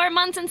for 4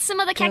 months. And some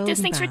of the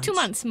Cactus, thanks for 2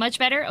 months. Much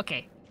better?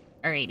 Okay.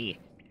 Alrighty.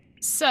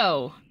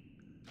 So,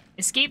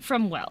 escape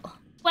from well.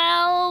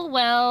 Well.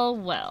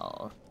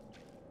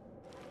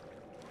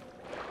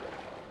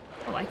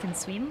 Oh, I can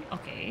swim?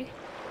 Okay.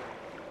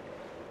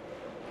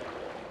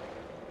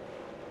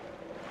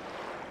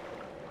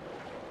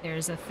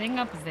 There's a thing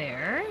up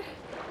there.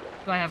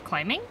 Do I have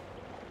climbing?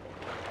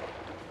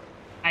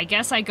 I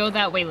guess I go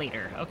that way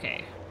later.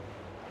 Okay.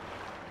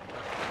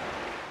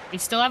 We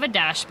still have a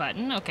dash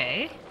button.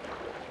 Okay.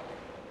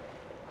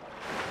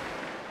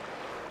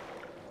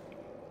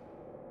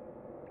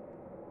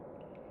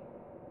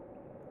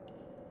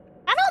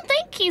 I don't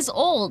think he's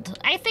old.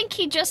 I think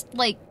he just,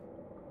 like,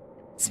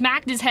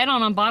 smacked his head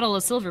on a bottle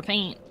of silver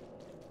paint.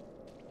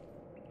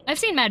 I've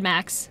seen Mad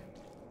Max.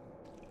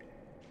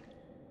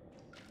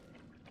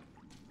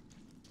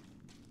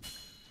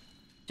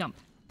 Jump.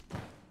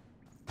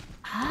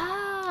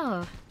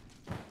 Oh.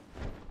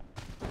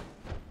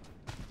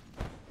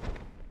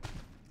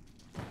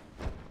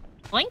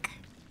 Blink?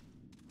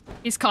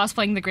 He's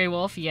cosplaying the Grey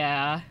Wolf?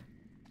 Yeah.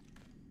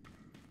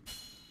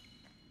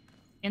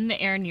 In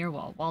the air near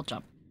wall. Wall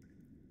jump.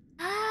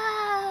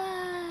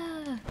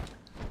 Ah.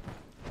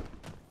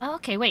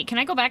 Okay, wait. Can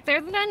I go back there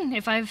then?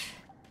 If I've...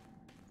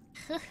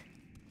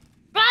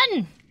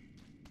 Run!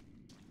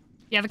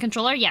 You have a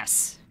controller?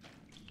 Yes.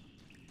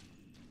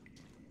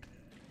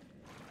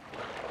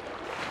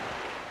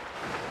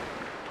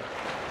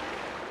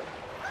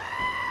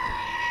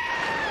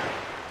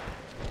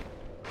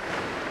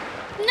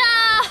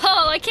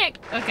 I can't.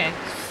 Okay.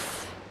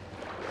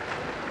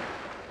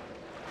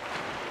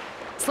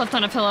 Slept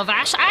on a pillow of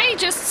ash. I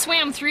just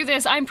swam through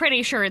this. I'm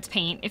pretty sure it's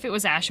paint. If it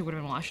was ash, it would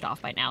have been washed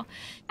off by now.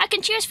 I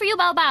can cheers for you,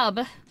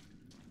 Baobab.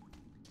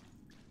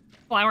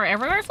 Flower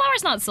everywhere.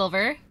 Flower's not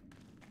silver.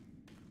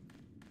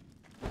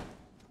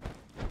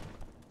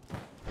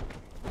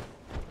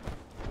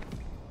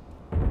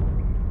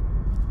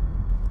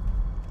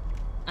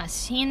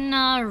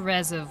 Asina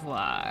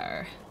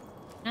Reservoir.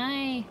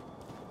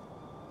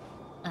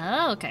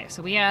 Oh, okay,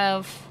 so we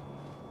have...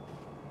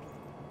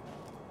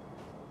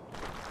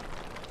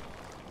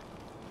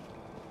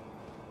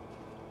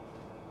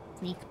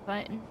 Sneak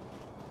button.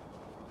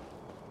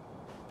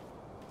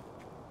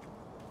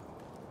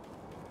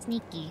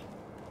 Sneaky.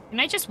 Can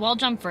I just wall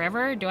jump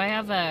forever? Do I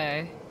have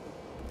a...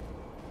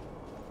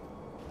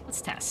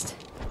 Let's test.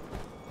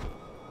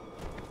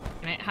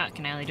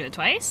 Can I only do it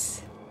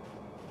twice?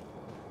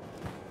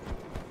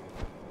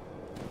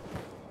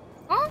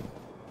 Huh?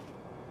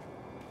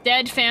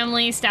 Dead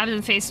family, stabbed in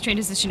the face, trained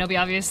as a shinobi,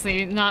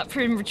 obviously not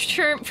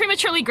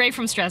prematurely gray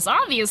from stress.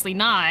 Obviously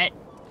not.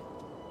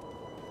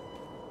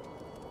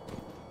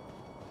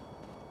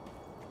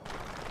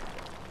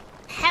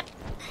 Hep.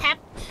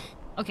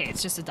 Okay,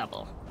 it's just a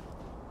double.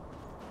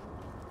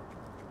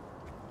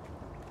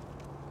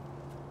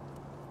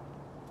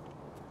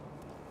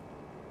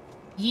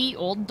 Ye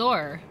old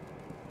door.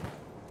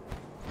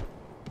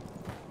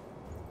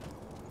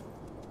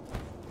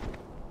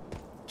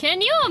 Can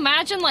you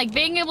imagine, like,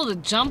 being able to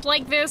jump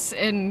like this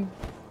and...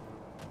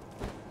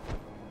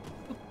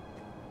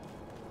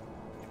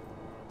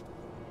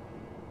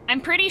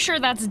 I'm pretty sure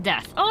that's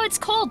death. Oh, it's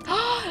cold.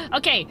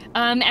 Okay,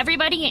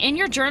 everybody in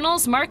your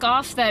journals, mark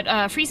off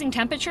that freezing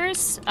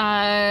temperatures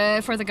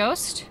for the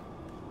ghost.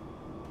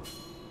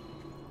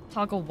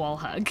 Toggle wall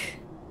hug.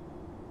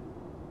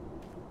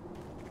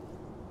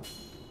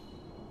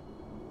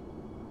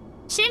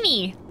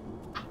 Shimmy!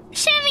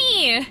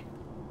 Shimmy!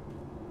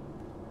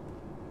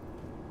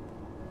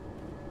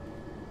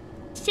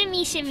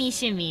 Shimmy, shimmy,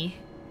 shimmy.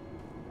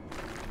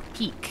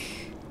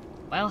 Peek.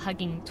 While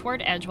hugging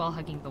toward edge while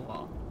hugging the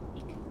wall.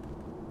 Peek.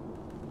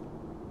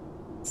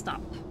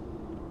 Stop.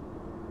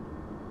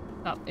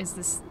 Stop. Is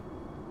this...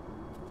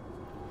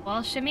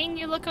 While shimmying,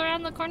 you look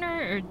around the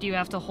corner, or do you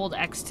have to hold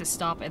X to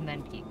stop and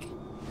then peek?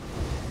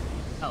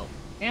 Oh.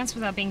 Advance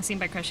without being seen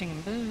by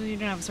crushing. You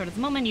don't have a sword at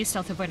the moment. Use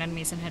stealth to avoid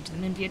enemies and head to the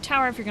Ninvia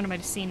Tower if you're going to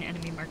be seen.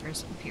 Enemy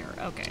markers appear.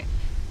 Okay.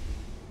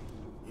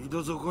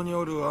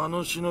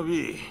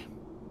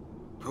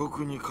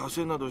 特に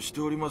稼などして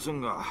おりません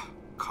が、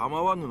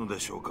構わぬので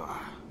しょう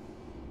か。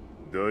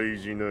大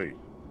事ない。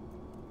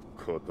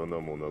刀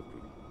もなく、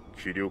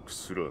気力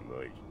すらない。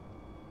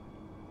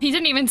He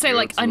didn't even say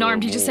like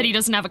unarmed, he just said he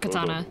doesn't have a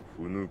katana.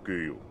 You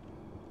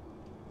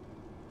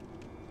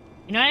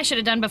know what I should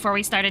have done before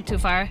we started too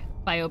far?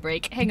 Bio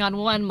break. Hang on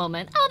one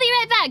moment. I'll be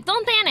right back.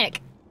 Don't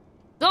panic.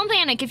 Don't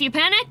panic. If you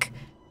panic,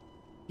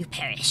 you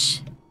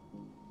perish.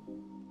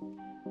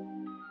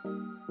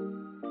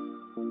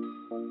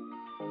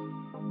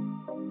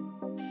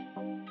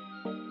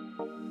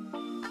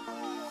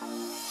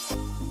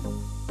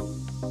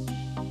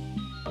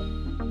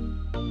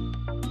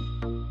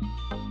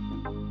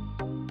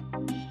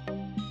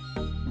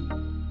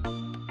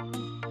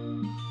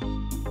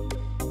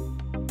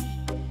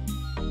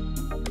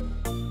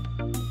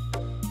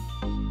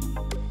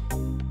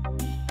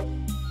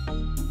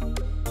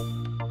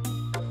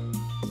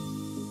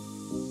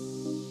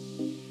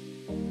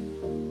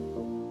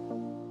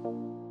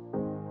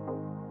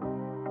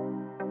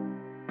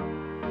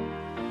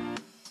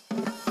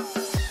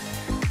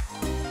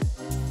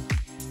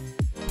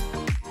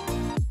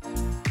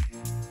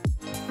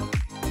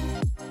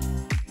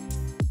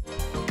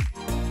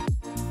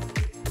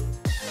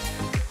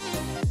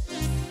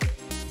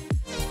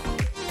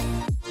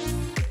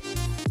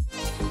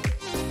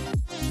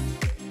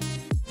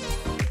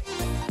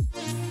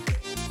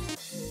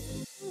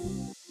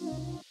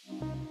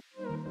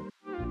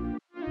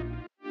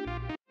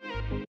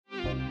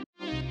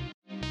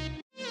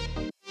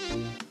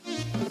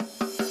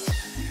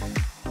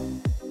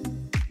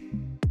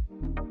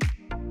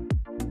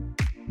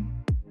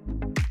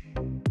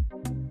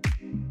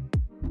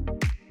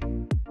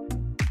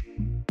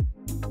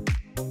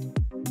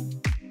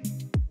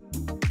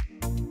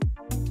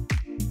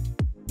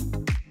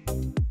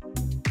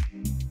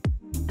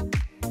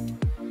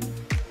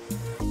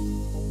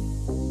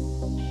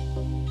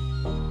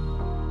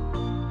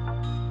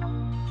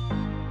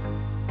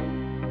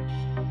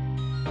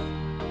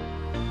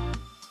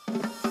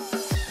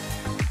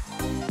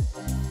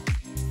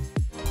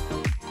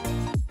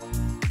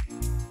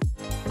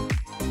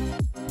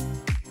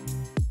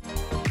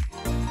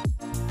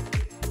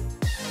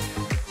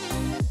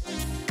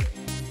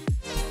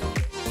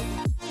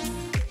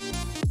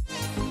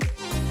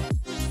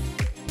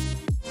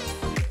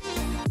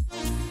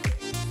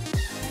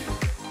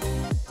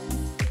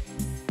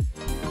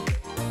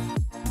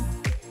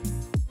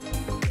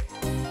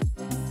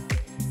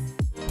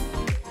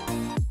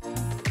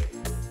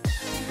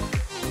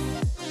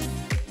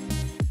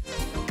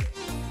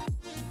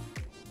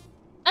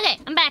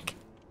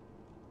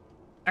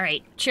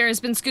 Alright, chair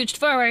has been scooched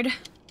forward.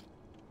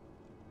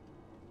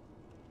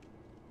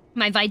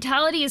 My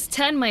vitality is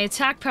 10, my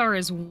attack power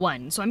is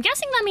 1. So I'm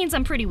guessing that means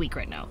I'm pretty weak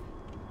right now.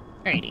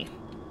 Alrighty.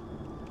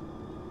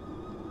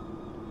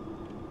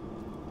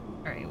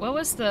 Alright, what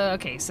was the...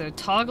 Okay, so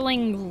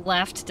toggling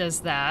left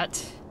does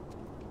that.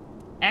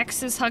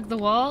 X is hug the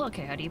wall.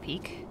 Okay, how do you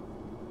peek?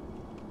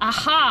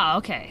 Aha,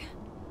 okay.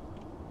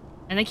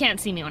 And they can't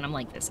see me when I'm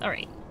like this.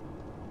 Alright.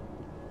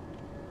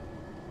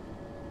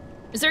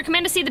 Is there a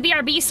command to see the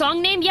BRB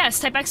song name?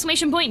 Yes, type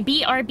exclamation point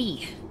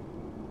BRB.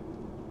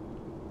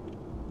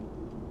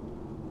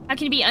 How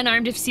can you be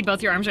unarmed if you see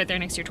both your arms right there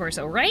next to your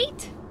torso,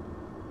 right?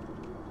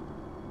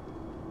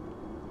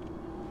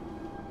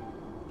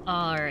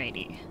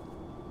 Alrighty.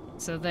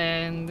 So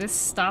then this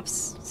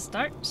stops,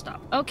 start,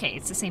 stop. Okay,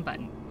 it's the same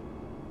button.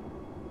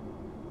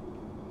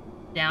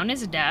 Down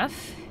is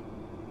deaf.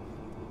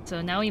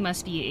 So now he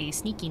must be a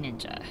sneaky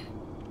ninja.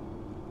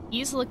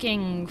 He's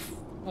looking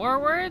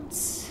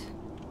forwards.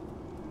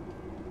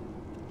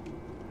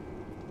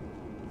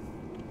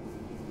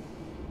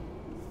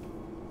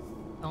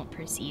 Don't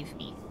perceive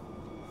me.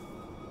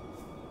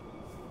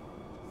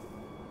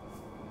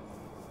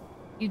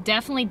 You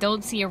definitely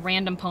don't see a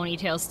random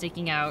ponytail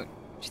sticking out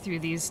through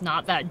these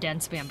not that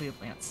dense bamboo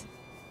plants.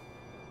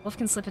 Wolf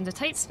can slip into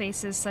tight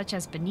spaces, such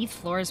as beneath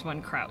floors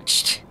when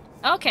crouched.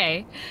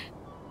 Okay.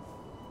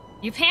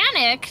 You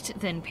panicked,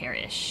 then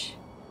perish.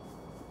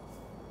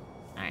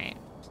 Alright,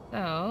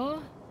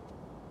 so...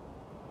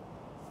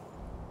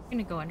 I'm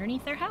gonna go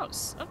underneath their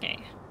house. Okay.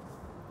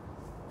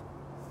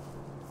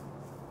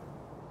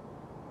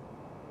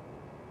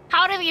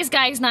 How do these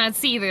guys not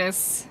see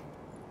this?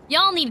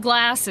 Y'all need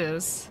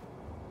glasses.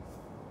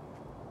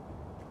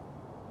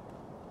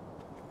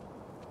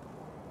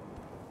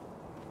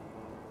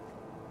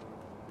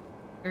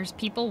 There's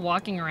people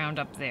walking around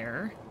up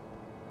there.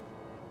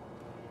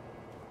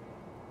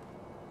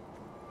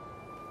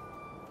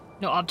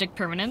 No object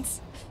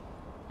permanence?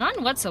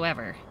 None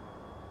whatsoever.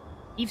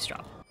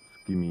 Eavesdrop.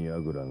 月見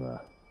櫓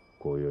が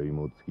今宵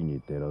も月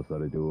に照ら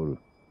されておる。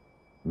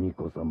巫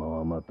女様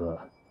はまた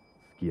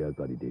月明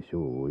かりで書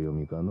をお読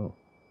みかの。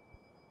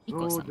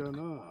そうじゃな。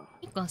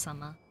巫女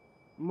様。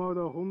ま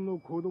だほんの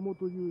子供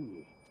という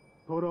に、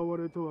囚わ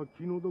れとは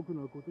気の毒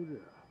なことじ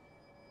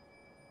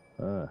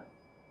ゃ。ああ、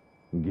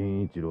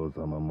源一郎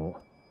様も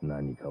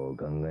何かお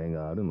考え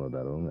があるの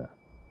だろうが。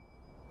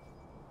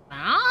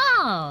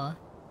Wow!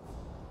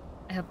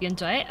 I hope you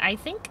enjoy it. I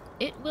think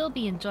it will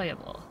be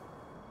enjoyable.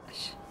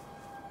 Gosh.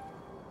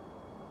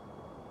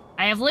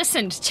 I have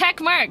listened.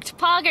 Checkmarked.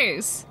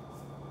 Poggers.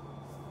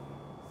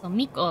 So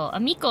Miko. A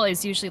Miko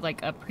is usually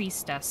like a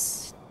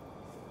priestess.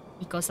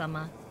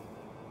 Miko-sama.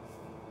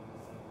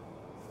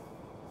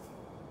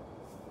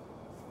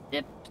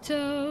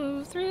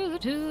 Tiptoe through the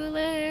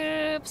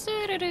tulips.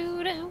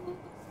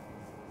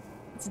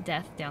 It's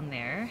death down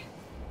there.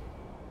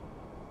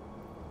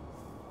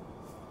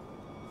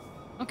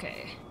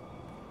 Okay.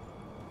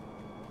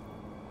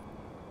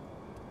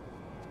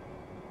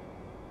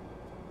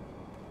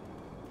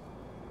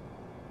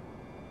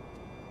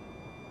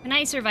 Can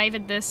I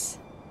survive this?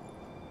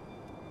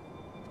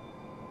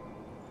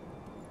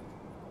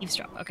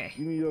 Eavesdrop, okay.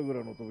 君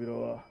櫓の扉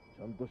は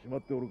ちゃんと閉ま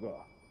っておるか。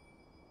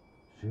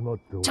閉まっ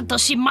ておる。ちゃんと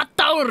閉まっ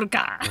たおる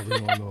か。壁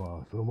の穴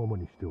はそのまま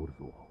にしておる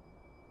ぞ。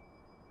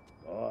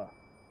ああ、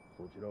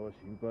そちらは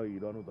心配い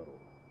らぬだろ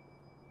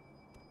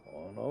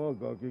う。穴は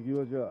崖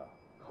際じゃ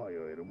通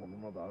えるもの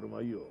などある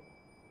まいよ。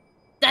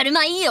だる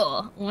まい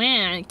よ。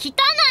ねえ、汚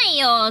い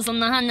よ、そん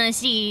な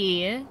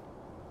話。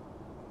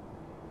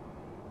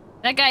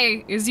That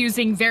guy is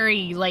using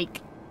very,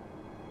 like,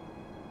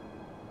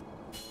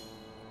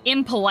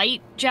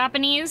 impolite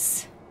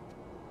Japanese.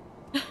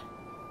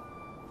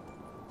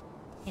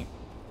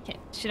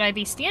 Should I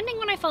be standing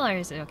when I fall, or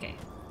is it okay?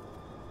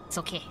 It's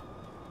okay.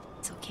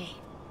 It's okay.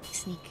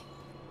 Sneak.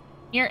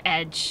 Near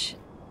edge.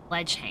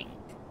 Ledge hang.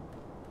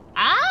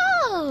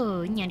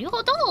 Oh! なる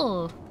ほ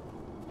ど.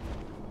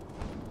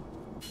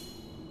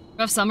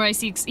 Rough samurai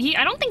seeks.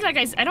 I don't think that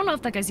guy's. I don't know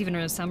if that guy's even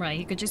a samurai.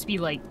 He could just be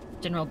like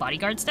general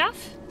bodyguard staff.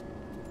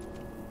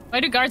 Why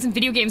do guards in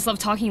video games love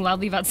talking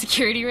loudly about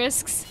security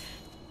risks?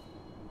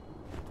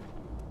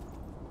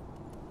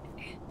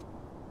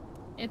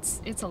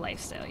 It's a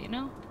lifestyle, you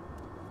know?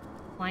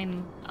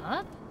 Climb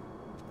up?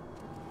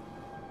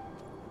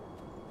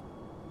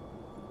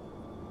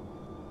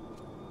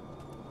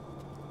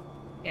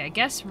 Yeah, I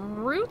guess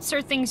roots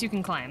are things you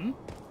can climb.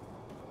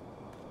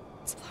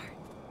 Explore.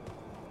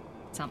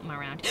 Something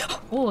around.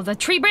 Oh, the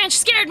tree branch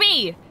scared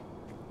me!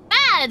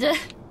 Bad!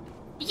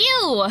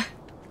 You!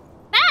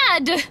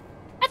 Bad!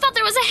 I thought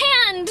there was a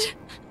hand!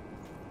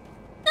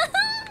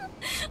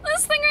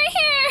 This thing right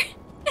here!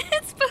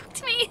 It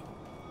spooked me!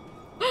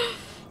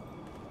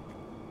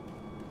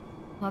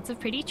 Lots of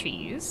pretty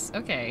trees.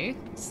 Okay.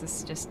 Is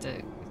this just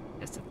a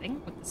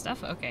thing with the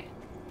stuff? Okay.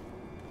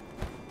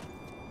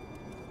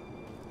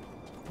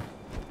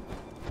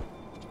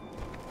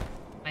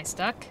 Am I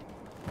stuck?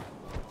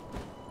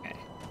 Okay.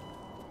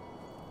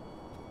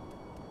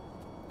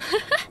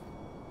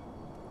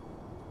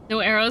 No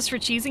No arrows for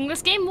cheesing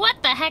this game?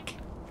 What the heck?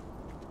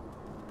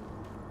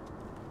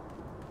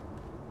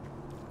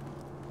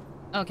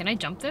 Oh, can I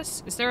jump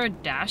this? Is there a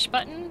dash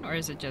button, or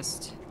is it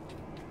just...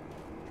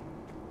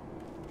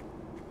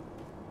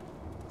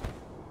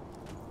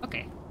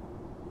 Okay.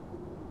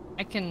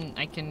 I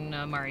can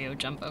Mario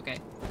jump, okay.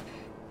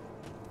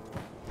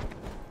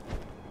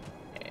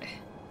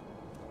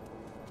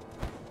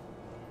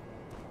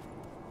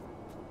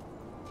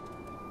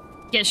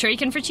 Get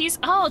shuriken for cheese?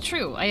 Oh,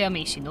 true. I am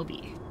a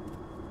shinobi.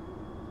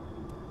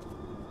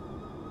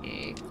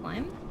 Okay,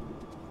 climb.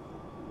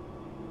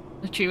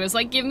 The tree was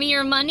like, give me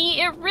your money?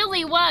 It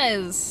really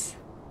was!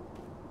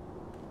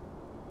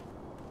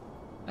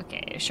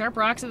 Okay, sharp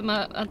rocks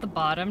at the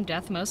bottom.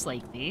 Death most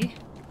likely.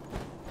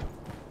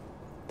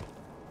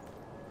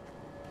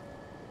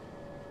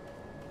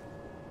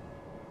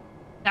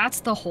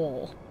 That's the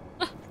hole.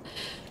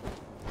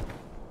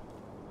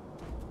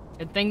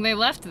 Good thing they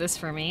left this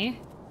for me.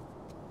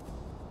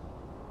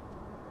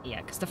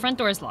 Yeah, because the front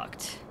door is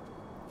locked.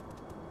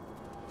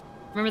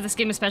 Remember, this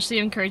game especially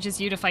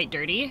encourages you to fight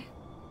dirty.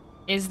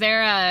 Is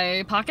there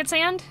a pocket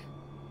sand?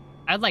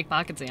 I'd like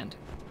pocket sand.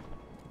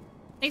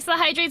 Thanks to the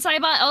hydrate,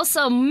 Saibot.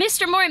 Also,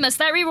 Mr. Morimus,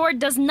 that reward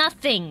does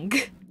nothing.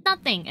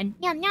 Nothing. And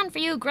nyan nyan for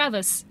you,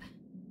 Gravis.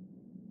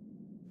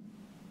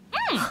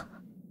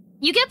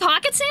 You get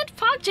pocket sand?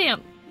 Pog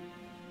jam.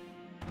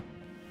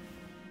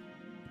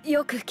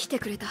 よく来て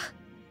くれた。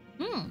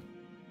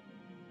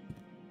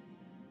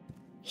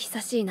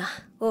久しいな、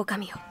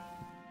狼よ。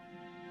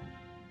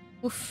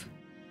Oof.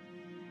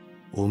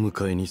 お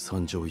迎えに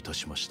参上いた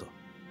しました。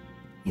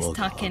 He's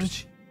talking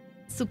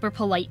super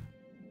polite.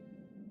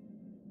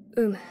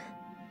 Oof.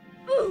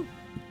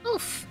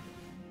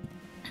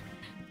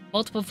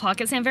 Multiple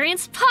pocket sand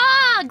variants.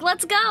 Pog!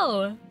 Let's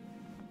go!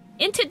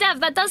 Into depth,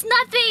 that does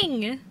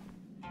nothing!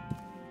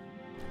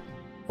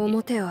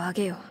 表を上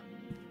げよ。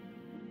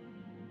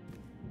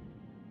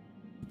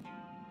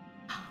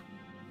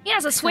 He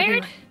has a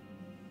sword?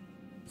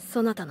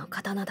 そなたの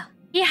刀だ。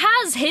 He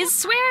has his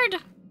sword?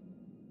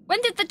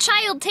 When did the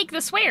child take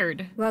the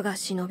sword? 我が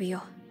忍び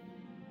よ。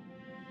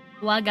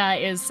 Waga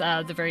is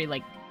the very,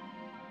 like,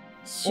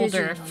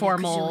 older,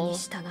 formal,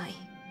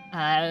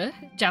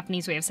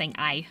 Japanese way of saying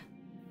I.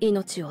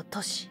 命を落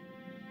とし、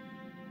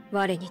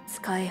我に仕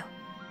えよ。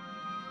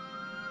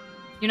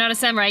 You're not a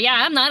samurai.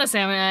 Yeah, I'm not a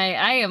samurai.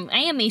 I am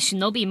a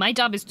shinobi. My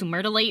job is to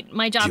mutilate.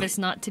 My job is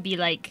not to be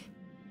like...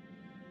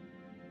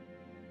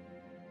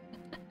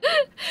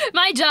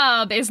 My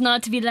job is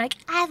not to be like,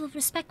 I will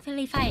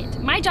respectfully fight.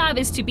 My job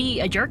is to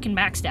be a jerk and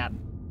backstab.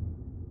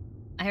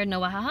 I heard no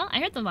wahaha. I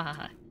heard the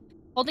wahaha.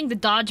 Holding the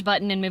dodge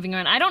button and moving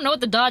around. I don't know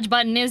what the dodge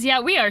button is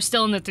yet. We are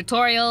still in the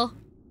tutorial.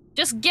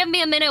 Just give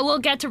me a minute. We'll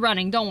get to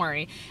running. Don't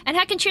worry. And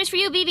heck and cheers for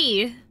you,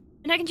 BB.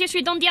 And heck and cheers for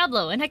you, Don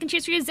Diablo. And heck and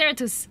cheers for you,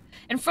 Zeratus.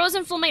 And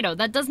Frozen Flameto.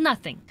 That does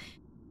nothing.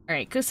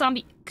 Alright,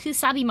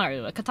 Kusabi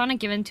Maru, a katana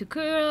given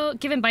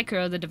by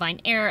Kuro, the divine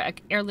heir, an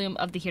heirloom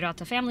of the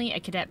Hirata family, a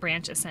cadet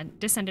branch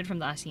descended from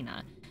the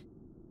Asina.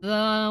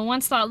 The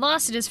once thought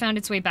lost, it has found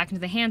its way back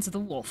into the hands of the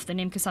wolf. The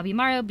name Kusabi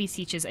Maru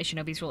beseeches a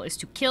shinobi's role is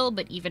to kill,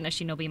 but even a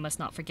shinobi must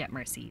not forget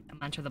mercy. The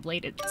mantra of the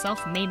blade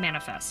itself may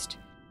manifest.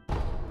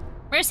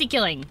 Mercy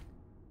killing.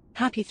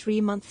 Happy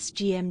 3 months,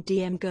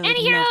 GMDM Golden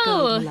Anihiro! Love,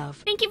 Golden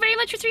Love. Thank you very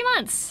much for 3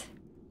 months.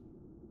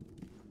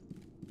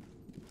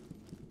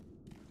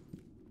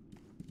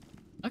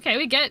 Okay,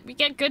 we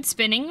get good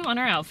spinning on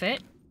our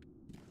outfit.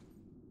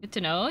 Good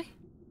to know.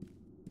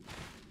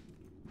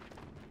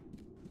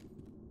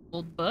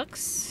 Old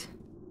books.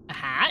 A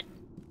hat.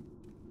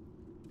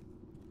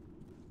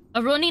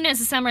 A Ronin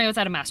is a samurai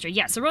without a master.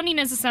 Yes, a Ronin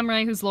is a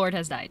samurai whose lord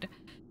has died.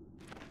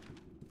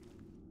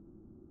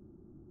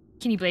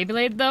 Can you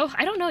blade though?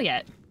 I don't know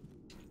yet.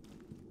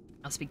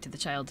 I'll speak to the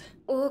child.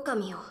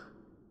 狼よ、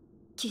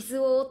傷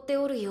を負って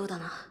おるようだ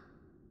な。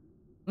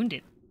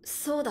 Wounded.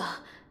 そう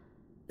だ。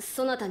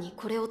そなたに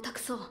これを託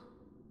そう。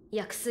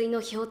薬水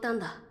のひょうたん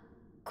だ。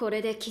こ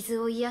れで傷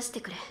を癒し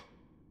てくれ。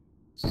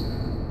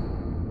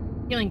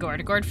 Healing gourd.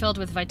 A gourd filled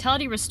with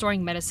vitality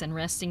restoring medicine.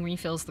 Resting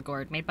refills the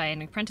gourd. Made by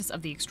an apprentice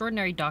of the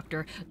extraordinary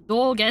doctor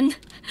Dogen.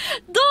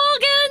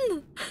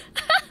 Dogen!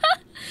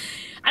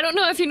 I don't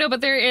know if you know,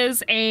 but there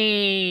is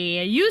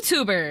a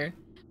YouTuber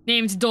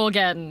named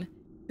Dogen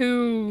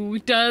who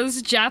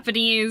does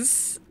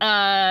Japanese,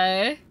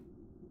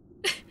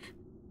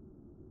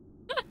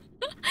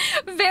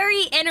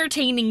 very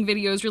entertaining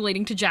videos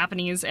relating to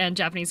Japanese and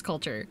Japanese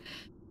culture.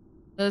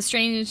 It's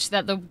strange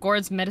that the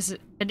gourd's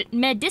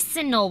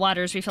medicinal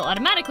waters refill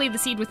automatically. The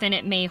seed within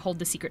it may hold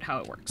the secret how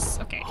it works.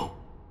 Okay.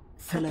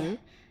 Hello?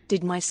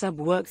 Did my sub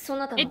work?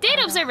 It did,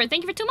 Observer.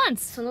 Thank you for 2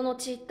 months. その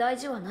後大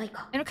事はない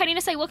か。 And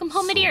Ocarina-sai, welcome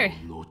home, my dear.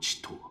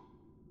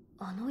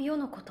 あの世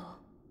のこと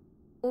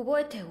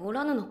覚えてお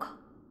らぬのか。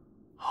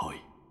は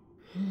い。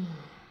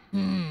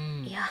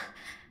いや、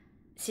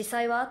司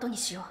祭は後に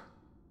しよう。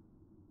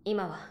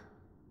今は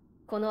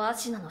このア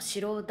シナの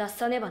城を脱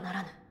さねばな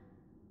らぬ。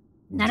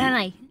なら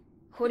ない。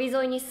堀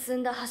沿いに進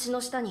んだ橋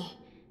の下に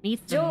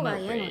場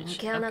外への抜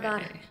け穴があ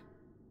る。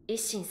一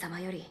心様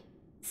より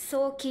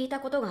そう聞いた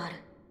ことがある。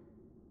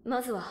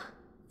まずは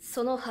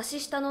その橋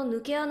下の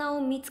抜け穴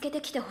を見つけ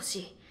てきてほし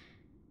い。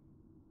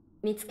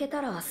見つけ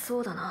たら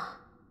そうだな、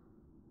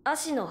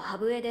足の歯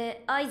笛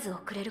で合図を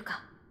くれる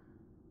か。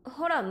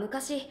ほら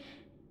昔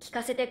聞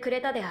かせてく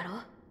れたであろ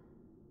う。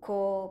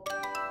こう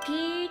ピ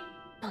ーッ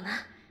とな。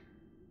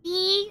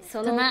ピー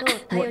その音を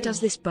What 頼り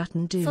does this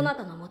button に do? そな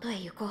たの元へ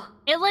行こう。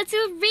 It lets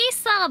you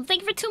resub!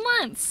 Thank you for 2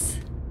 months!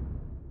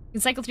 You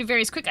can cycle through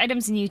various quick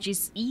items and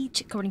use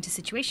each according to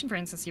situation. For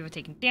instance, you have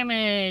taken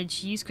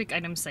damage. Use quick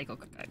items, cycle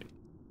quick item.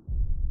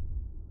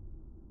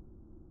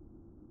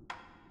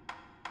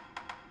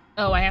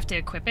 Oh, I have to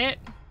equip it?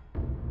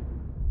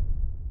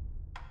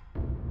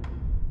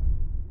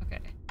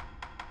 Okay.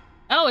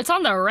 Oh, it's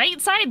on the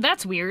right side?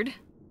 That's weird.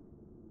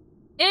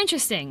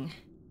 Interesting.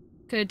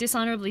 Could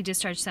dishonorably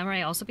discharged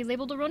samurai also be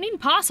labeled a Ronin?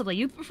 Possibly.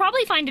 You'd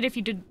probably find it if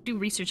you did do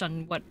research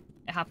on what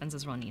happens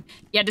as Ronin.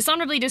 Yeah,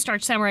 dishonorably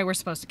discharged samurai were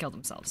supposed to kill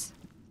themselves.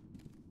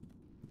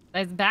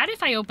 It's bad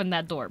if I open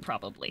that door,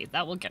 probably.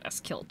 That will get us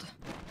killed.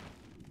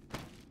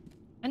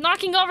 I'm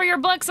knocking over your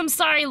books, I'm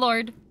sorry,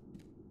 Lord.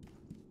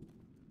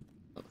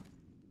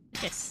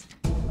 Yes.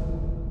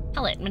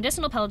 Pellet.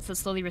 Medicinal pellets that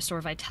slowly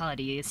restore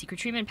vitality. A secret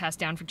treatment passed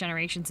down for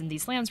generations in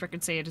these lands.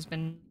 Records say it has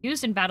been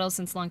used in battles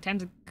since long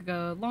times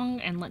ago,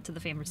 and lent to the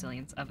famed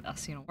resilience of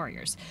Asuna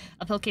warriors.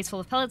 A pill case full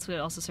of pellets would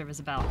also serve as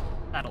a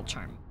battle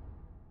charm.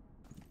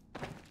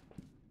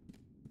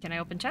 Can I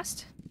open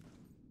chest?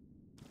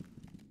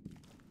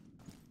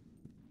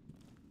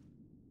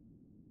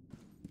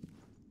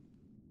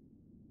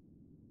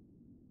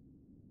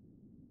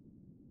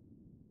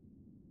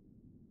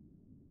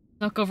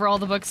 Knock over all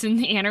the books in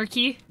the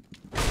anarchy.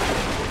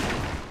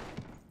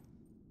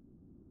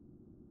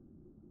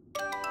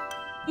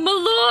 My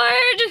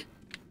lord!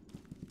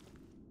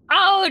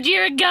 Oh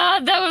dear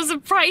god, that was a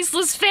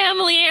priceless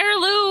family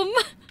heirloom!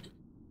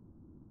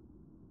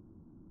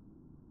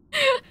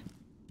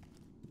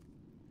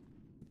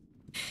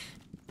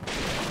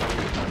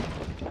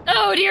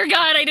 Oh dear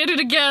god, I did it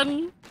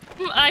again!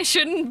 I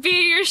shouldn't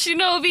be your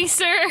shinobi,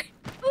 sir!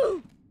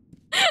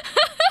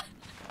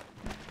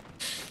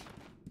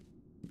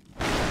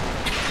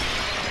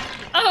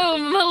 Oh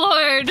my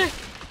lord!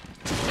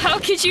 How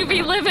could you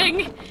be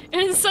living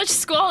in such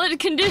squalid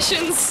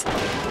conditions,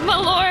 my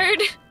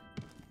lord?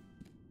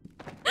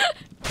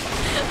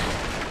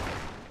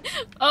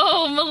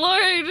 Oh my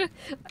lord!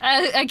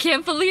 I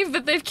can't believe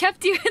that they've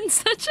kept you in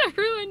such a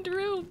ruined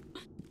room.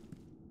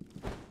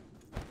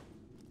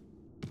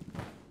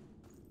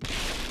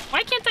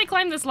 Why can't I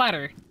climb this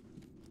ladder?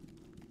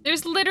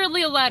 There's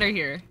literally a ladder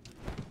here.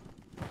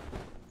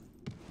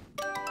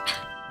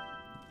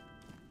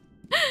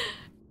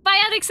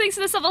 Biotics, thanks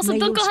to the sub. Also, May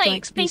your Dunkelheit,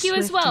 strikes be thank you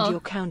as swift and well. your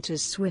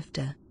counters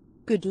swifter.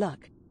 Good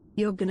luck.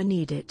 You're gonna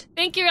need it.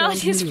 Thank you, Well,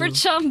 Alex, for you.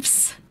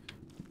 chumps.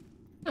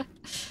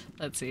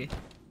 Let's see.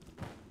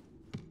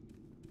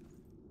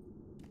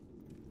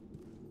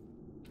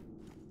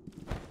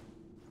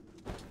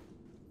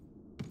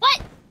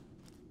 What?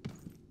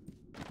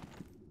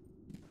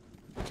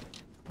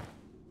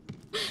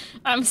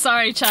 I'm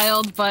sorry,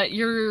 child, but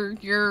your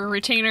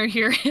retainer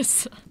here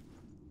is...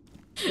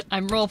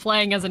 I'm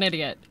role-playing as an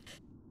idiot.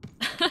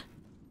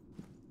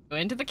 Go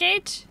into the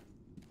cage?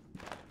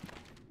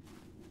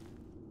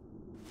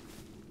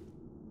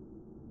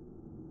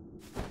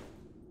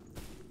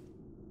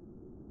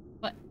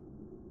 What?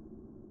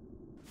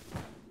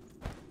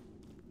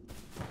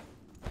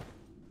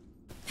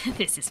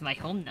 This is my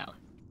home now.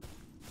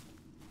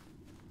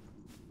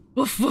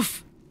 Woof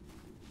woof.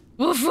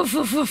 Woof woof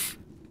woof woof.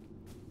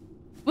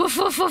 Woof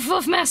woof woof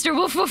woof, master,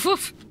 woof woof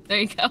woof. There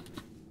you go.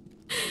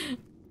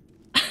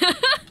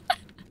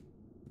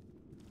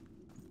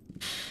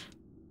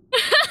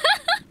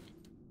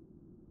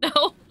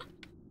 No.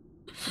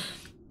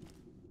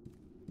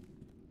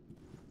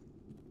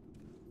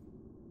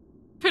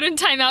 Put in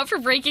timeout for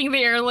breaking the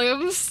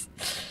heirlooms.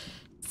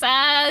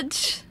 Sag.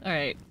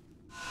 Alright.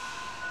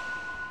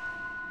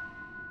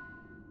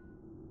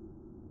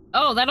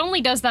 Oh, that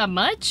only does that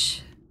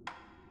much?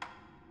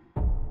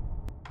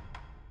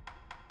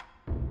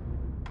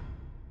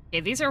 Okay,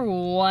 these are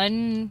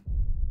one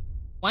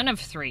of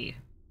 3.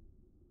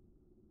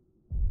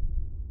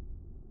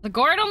 The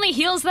gourd only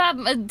heals that,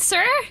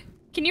 sir?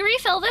 Can you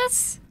refill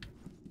this?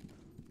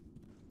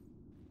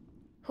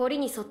 堀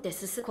に沿って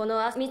進むこ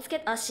の見つ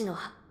け足の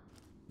葉。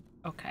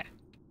 Okay.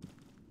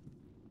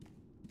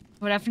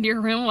 What happened to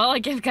your room? Well, I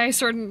gave Guy a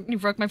sword and you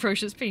broke my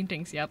precious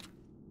paintings, yep.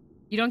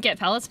 You don't get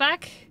pellets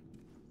back?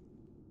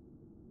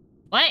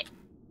 What?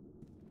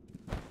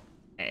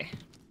 Okay.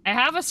 I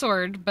have a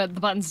sword, but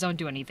the buttons don't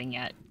do anything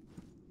yet.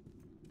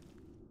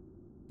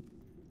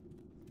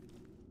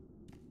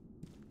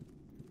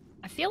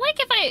 I feel like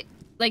if I...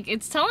 like,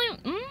 it's telling...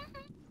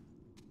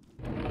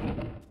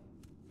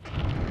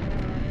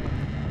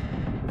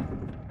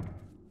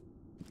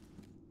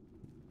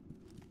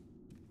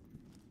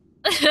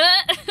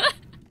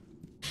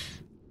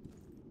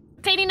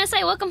 Katie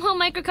Nasai, welcome home,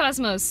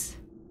 Microcosmos.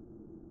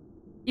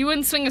 You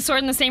wouldn't swing a sword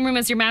in the same room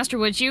as your master,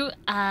 would you?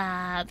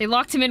 They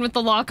locked him in with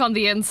the lock on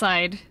the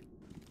inside.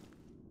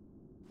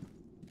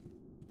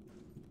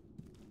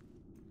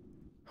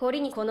 堀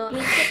にこの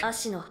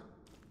足の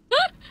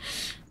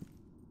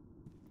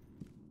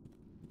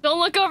Don't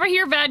look over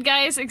here, bad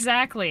guys.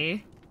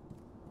 Exactly.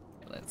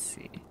 Let's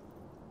see.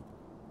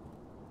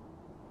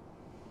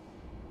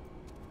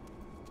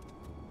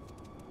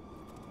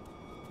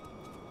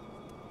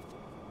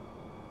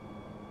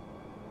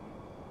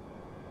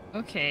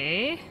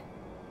 Okay.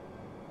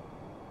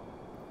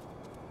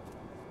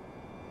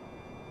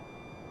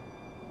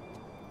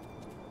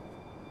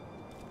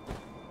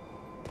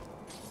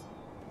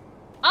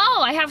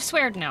 Oh, I have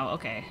sweared now.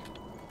 Okay.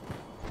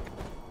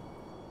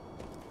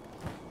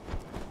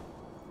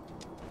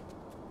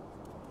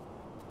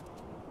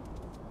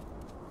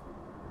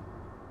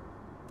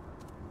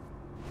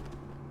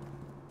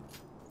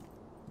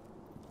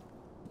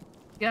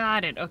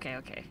 Got it. Okay,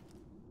 okay.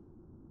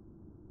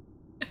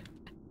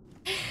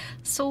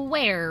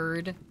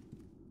 Sweared.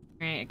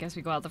 Alright, I guess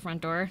we go out the front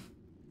door.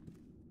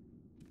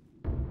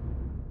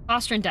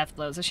 Posture and death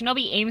blows. A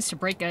shinobi aims to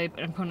break an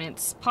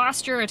opponent's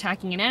posture.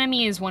 Attacking an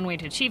enemy is one way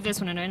to achieve this.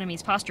 When an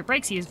enemy's posture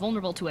breaks, he is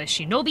vulnerable to a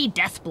shinobi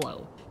death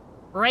blow.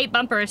 Right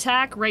bumper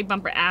attack, right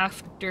bumper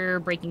after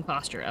breaking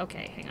posture.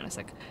 Okay, hang on a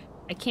sec.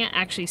 I can't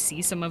actually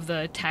see some of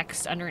the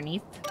text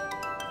underneath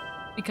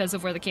because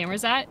of where the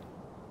camera's at.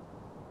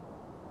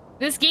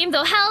 This game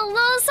though,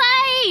 hello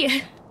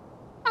Sai!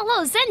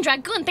 Hello Zen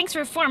Dragoon, thanks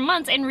for 4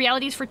 months, and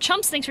Realities for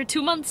Chumps, thanks for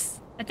 2 months.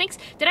 Did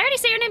I already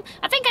say your name?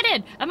 I think I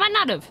did. I might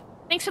not have.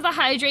 Thanks for the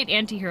hydrate,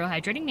 anti-hero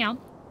hydrating now.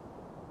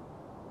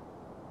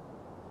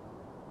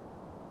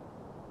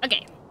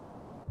 Okay.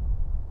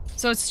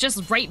 So it's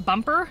just right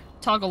bumper,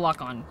 toggle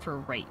lock on for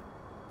right.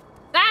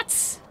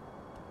 That's...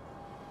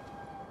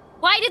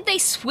 Why did they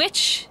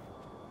switch?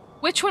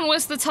 Which one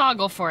was the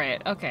toggle for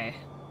it? Okay.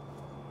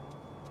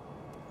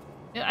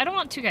 I don't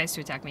want two guys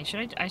to attack me.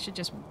 I should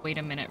just wait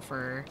a minute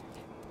for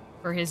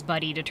his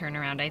buddy to turn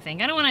around, I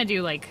think. I don't want to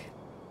do, like...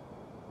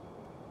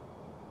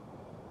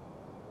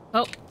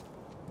 Oh.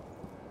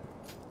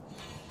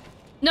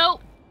 No!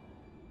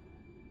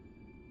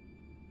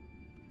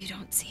 You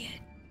don't see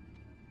it.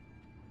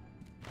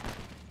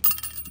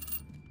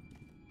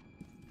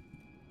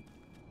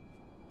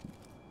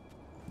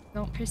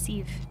 Don't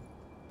perceive.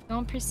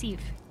 Don't perceive.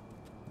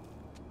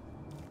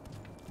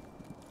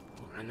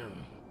 I know.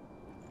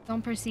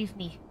 Don't perceive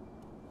me.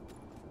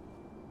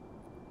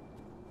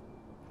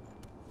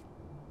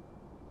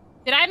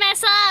 Did I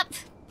mess up?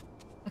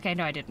 Okay,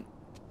 no I didn't.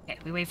 Okay,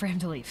 we wait for him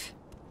to leave.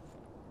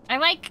 I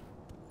like...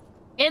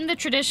 In the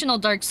traditional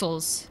Dark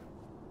Souls,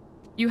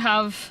 you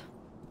have...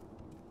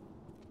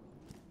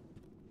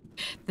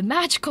 the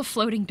magical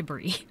floating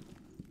debris.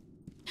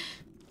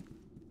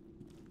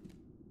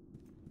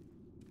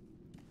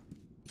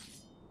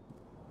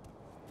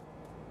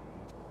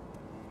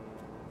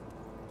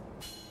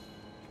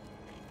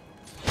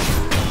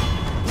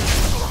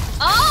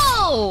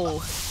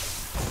 Oh!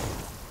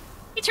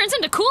 He turns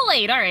into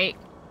Kool-Aid, alright.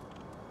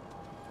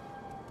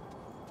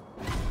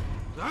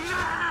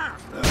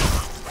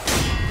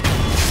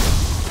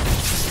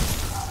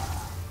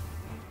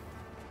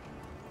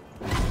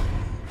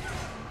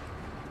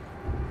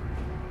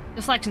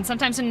 Deflection.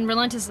 Sometimes an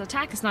relentless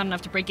attack is not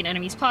enough to break an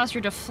enemy's posture.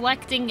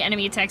 Deflecting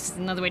enemy attacks is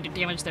another way to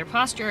damage their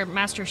posture.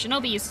 Master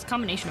Shinobi uses a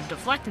combination of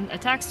deflect and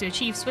attacks to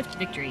achieve swift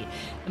victory.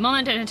 The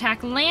moment an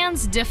attack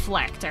lands,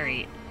 deflect.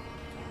 Alright.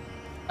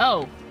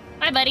 Oh.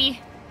 Hi, buddy.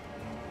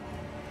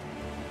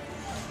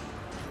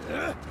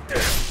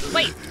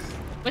 Wait.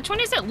 Which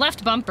one is it?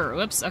 Left bumper.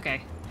 Whoops.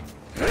 Okay.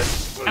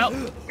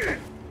 Oh.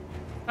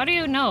 How do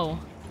you know?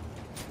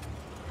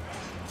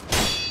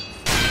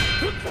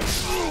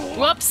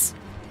 Whoops.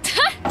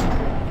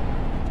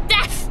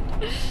 Death!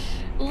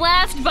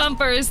 Left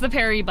bumper is the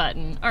parry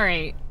button.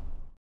 Alright.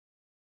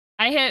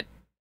 I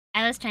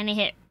was trying to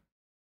hit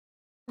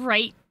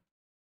right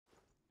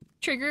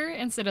trigger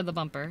instead of the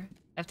bumper.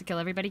 I have to kill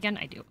everybody again?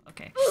 I do.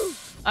 Okay.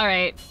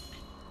 Alright.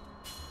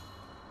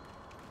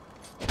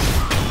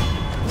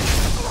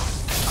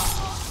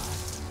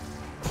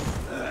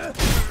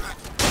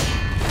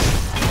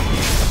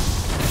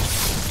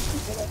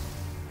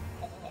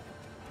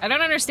 I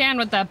don't understand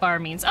what that bar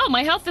means. Oh,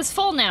 my health is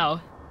full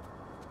now.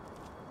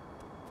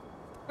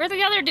 Where's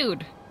the other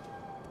dude?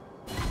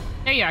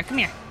 There you are. Come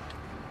here.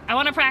 I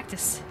want to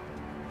practice.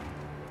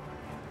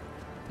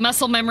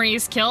 Muscle memory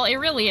is kill. It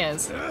really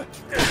is.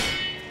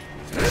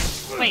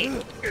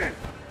 Wait.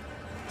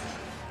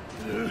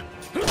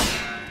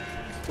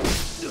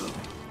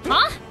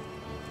 Huh?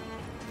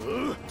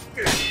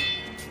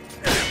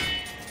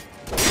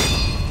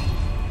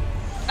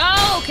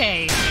 Oh,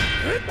 okay.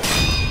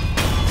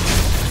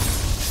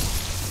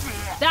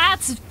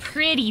 That's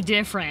pretty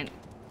different.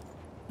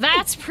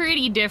 That's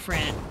pretty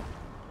different.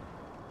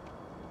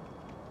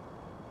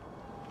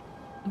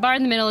 The bar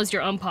in the middle is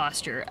your own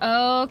posture.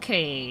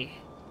 Okay.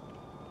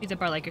 Use the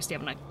bar like your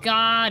stamina.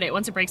 Got it.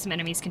 Once it breaks, some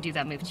enemies can do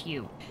that move to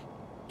you.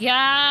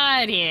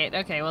 Got it.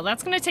 Okay, well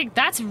that's gonna take...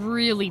 That's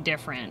really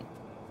different.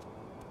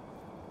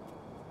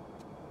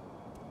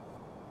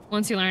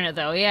 Once you learn it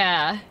though,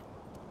 yeah.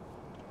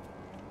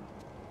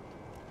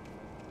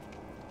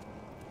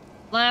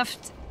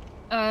 Left.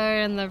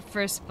 And the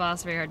first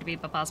boss very hard to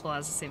beat, but possible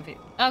has the same fate.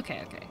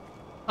 Okay, okay.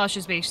 Posture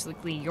is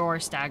basically your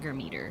stagger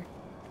meter.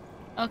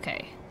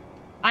 Okay.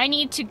 I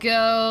need to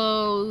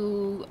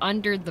go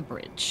under the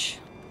bridge.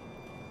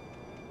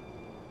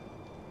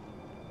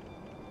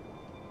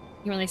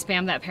 You really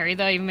spam that parry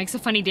though, even makes a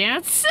funny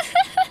dance.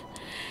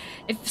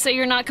 So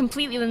you're not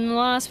completely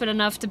lost, but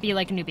enough to be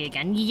like a newbie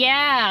again.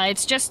 Yeah,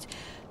 it's just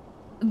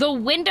the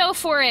window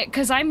for it,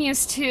 because I'm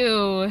used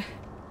to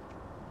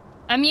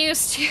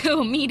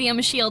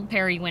medium shield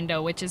parry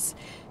window, which is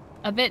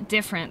a bit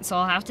different, so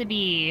I'll have to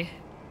be...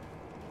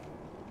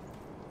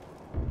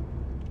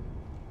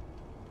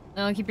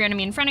 keep your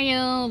enemy in front of you,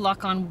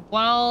 lock on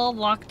while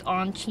locked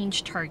on,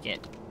 change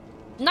target.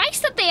 Nice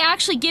that they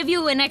actually give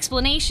you an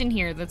explanation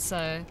here that's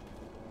a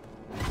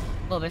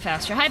little bit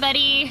faster. Hi,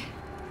 buddy.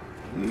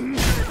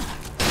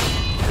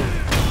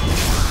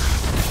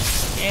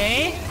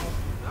 Okay.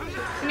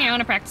 Come here, I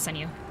want to practice on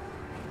you.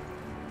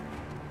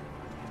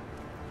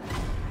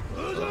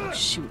 Oh,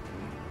 shoot.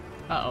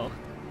 Uh-oh.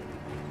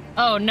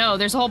 Oh, no,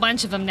 there's a whole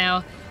bunch of them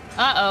now.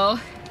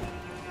 Uh-oh.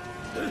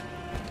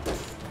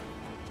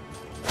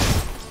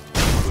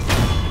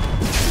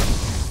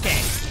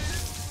 Okay.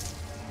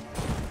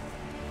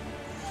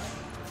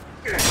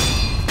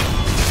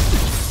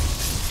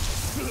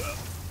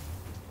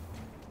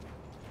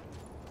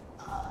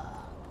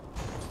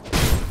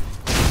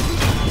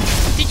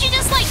 Did you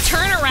just, like,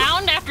 turn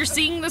around after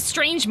seeing this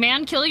strange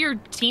man kill your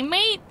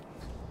teammate?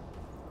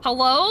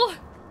 Hello?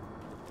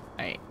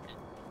 Alright.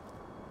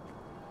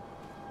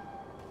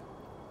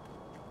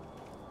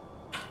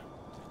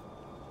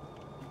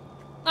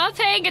 Not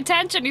paying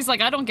attention. He's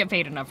like, I don't get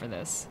paid enough for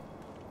this.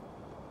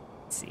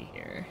 Let's see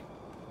here.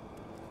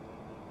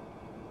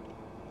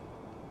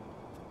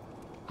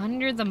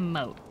 Under the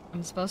moat.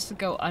 I'm supposed to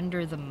go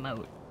under the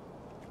moat.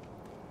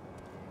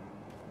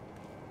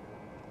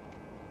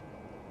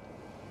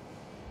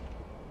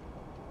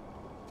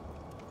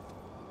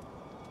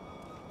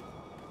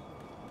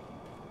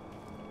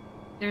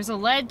 There's a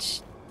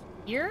ledge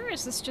here?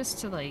 Is this just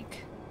to, like...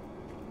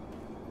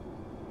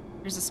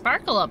 There's a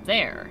sparkle up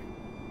there.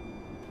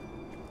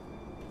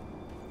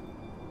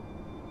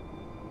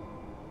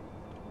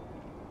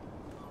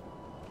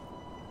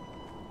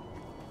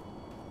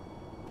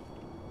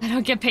 I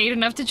don't get paid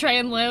enough to try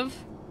and live.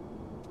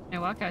 Can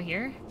I walk out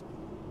here?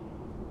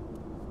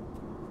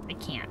 I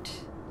can't.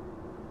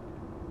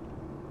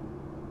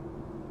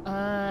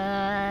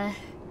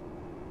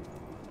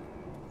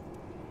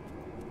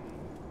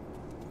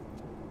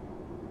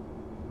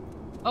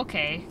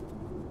 Okay.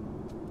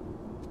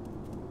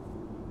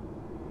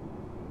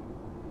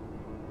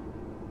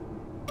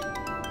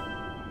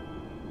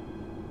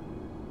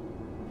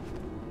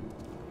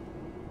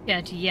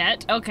 Can't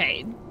yet.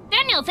 Okay.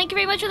 Daniel, thank you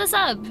very much for the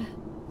sub.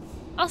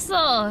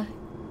 Also,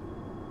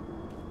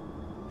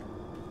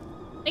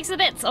 thanks for the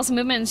bits. Also,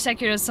 movement in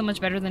Sekiro is so much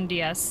better than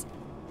DS.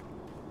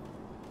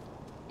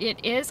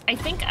 It is. I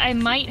think I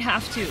might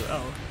have to.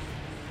 Oh.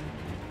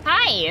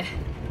 Hi!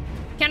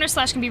 Counter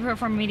slash can be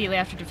performed immediately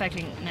after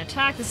defecting an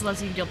attack. This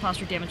allows you to deal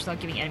posture damage without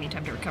giving enemy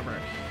time to recover.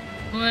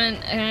 When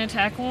an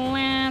attack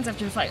lands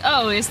after deflect.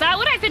 Oh, is that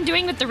what I've been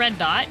doing with the red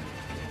dot?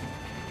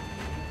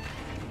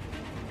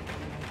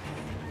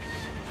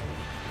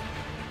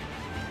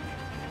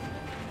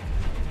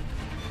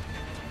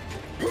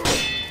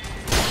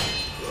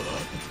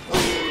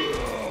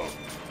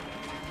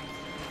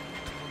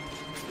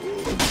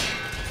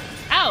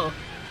 Ow!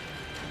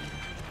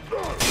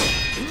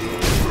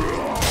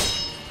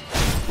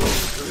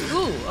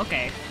 Ooh,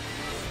 okay.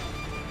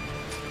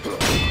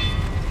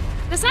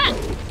 What's that?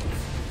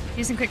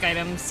 Using quick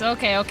items.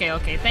 Okay, okay,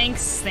 okay.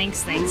 Thanks,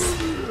 thanks, thanks.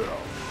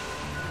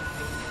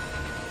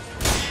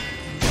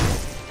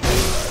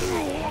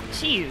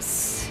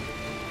 Jeez.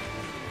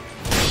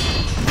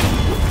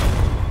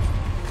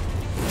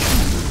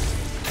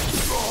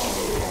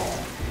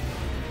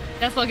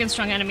 Deathblow against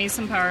strong enemies.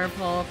 Some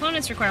powerful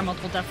opponents require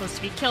multiple deathblows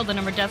to be killed. The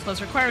number of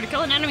deathblows required to kill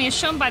an enemy is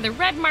shown by the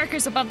red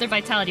markers above their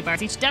vitality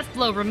bars. Each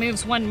deathblow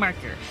removes one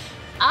marker.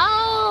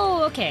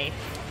 Oh, okay.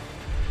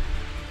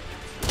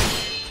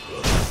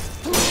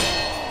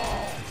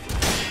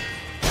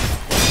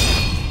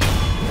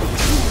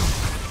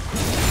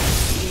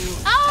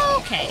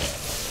 Okay.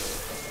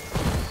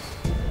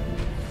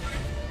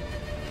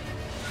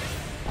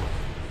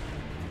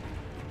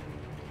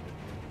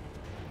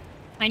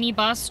 Tiny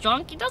boss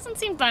strong? He doesn't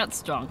seem that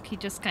strong. He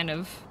just kind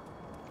of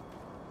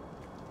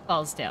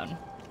falls down.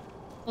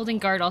 Holding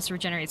guard also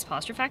regenerates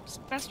posture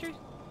faster?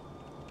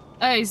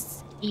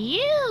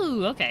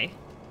 Ew, okay.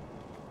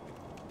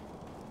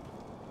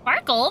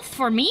 Sparkle?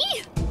 For me?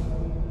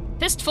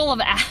 Fistful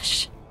of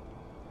ash.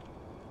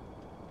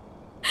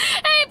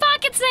 Hey,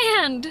 pocket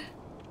sand!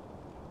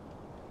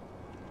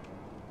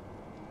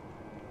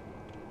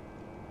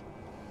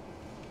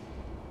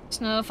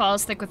 Snow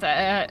falls thick with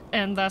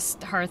and thus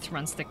hearth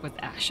runs thick with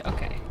ash.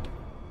 Okay.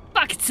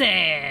 Pocket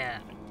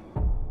sand!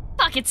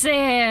 Pocket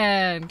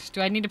sand!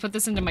 Do I need to put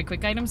this into my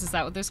quick items? Is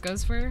that what this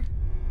goes for?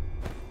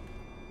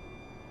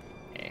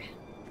 Okay.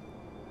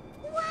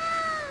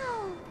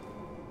 Wow!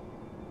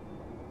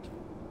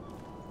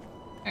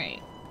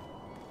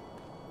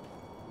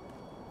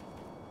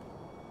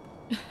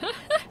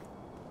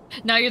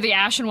 Now you're the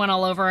ashen one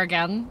all over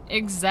again.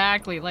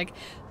 Exactly. Like,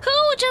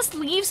 who just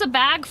leaves a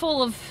bag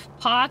full of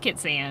pocket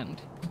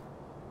sand?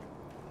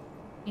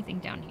 Anything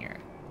down here?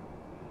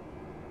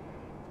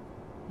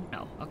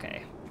 No.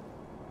 Okay.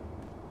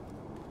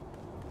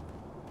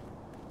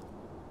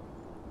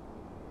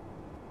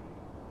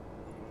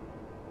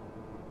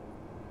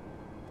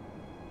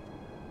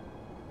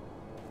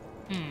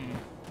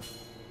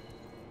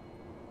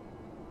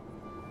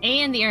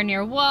 A in the air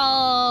near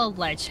wall,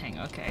 ledge hang,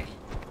 okay.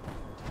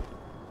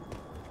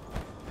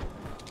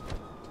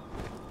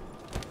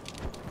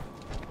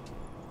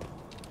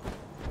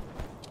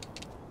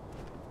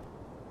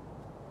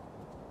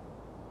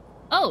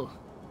 Oh!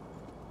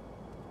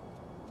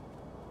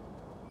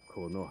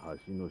 この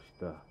橋の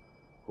下、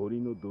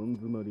堀のどん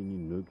詰まり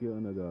に抜け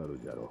穴がある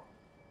じゃろ。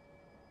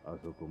あ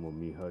そこも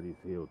見張り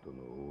せよとの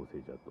仰せ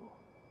じゃと。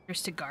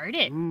There's to guard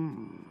it.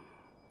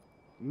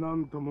 な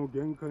んとも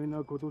限界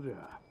なことじゃ。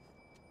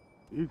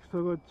戦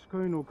が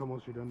近いのかも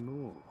しれん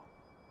の。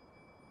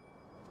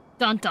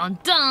Dun dun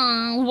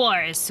dun!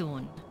 War is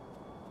soon.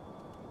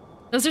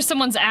 Those are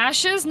someone's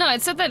ashes? No,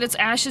 it said that it's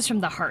ashes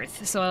from the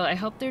hearth, so I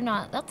hope they're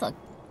not. That's a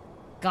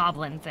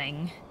goblin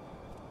thing.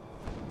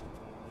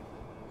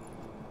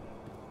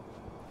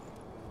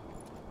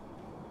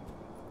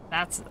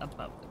 That's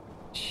above the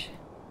bridge.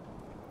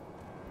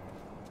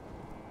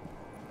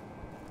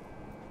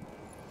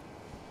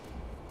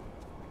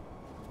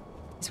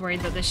 He's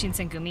worried that the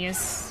Shinsengumi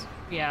is...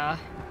 Yeah.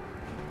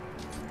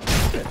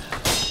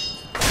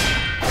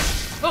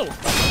 Oh!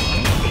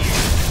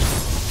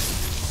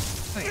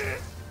 Okay.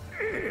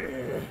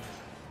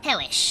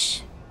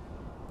 Hellish.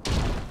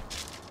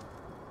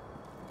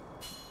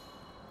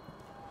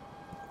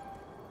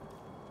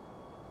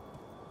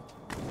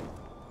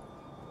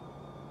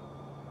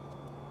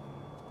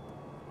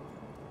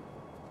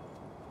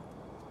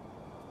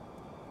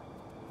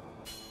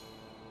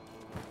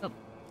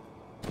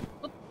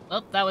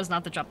 Oh, that was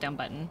not the drop down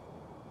button.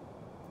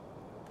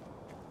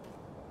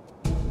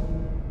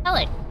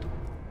 Hello.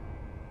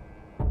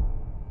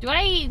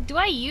 Do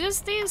I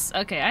use these?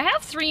 Okay, I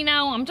have 3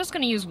 now. I'm just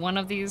gonna use one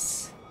of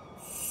these.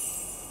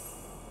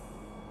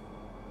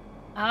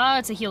 Ah,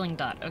 it's a healing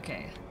dot.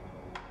 Okay.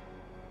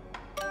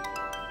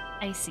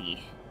 I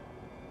see.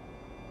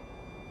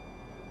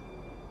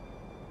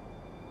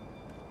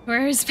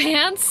 Where are his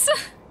pants?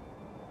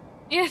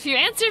 If you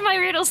answered my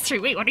riddles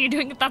through. Wait, what are you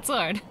doing with that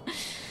sword?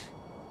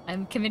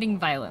 I'm committing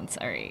violence.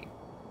 Alright.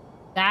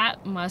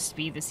 That must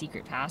be the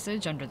secret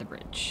passage under the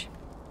bridge.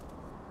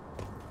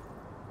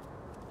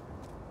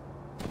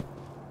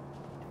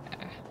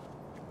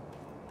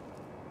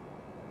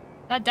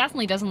 That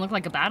definitely doesn't look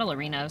like a battle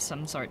arena of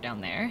some sort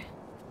down there.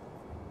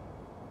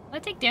 Will I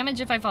take damage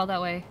if I fall that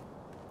way?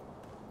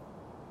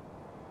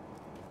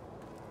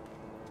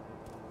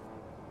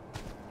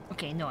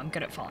 Okay, no, I'm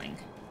good at falling.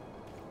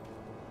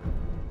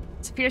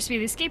 This appears to be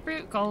the escape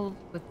route. Call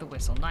with the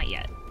whistle. Not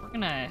yet. We're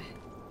gonna...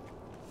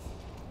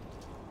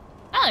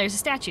 Oh, there's a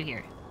statue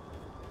here.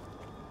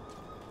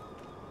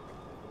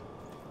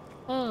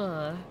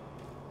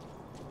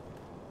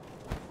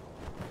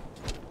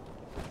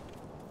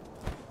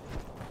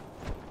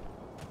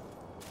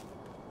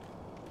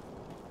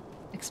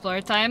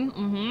 Explore time?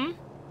 Mm-hmm.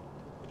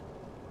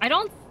 I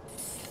don't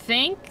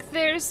think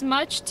there's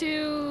much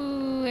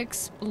to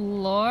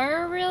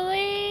explore,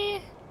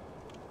 really.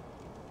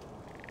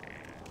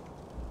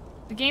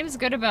 The game's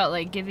good about,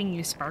 like, giving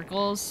you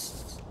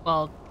sparkles.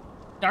 Well,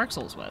 Dark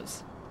Souls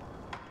was.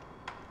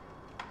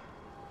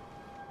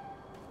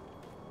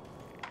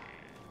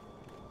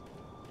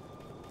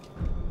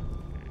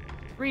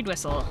 Reed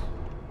whistle.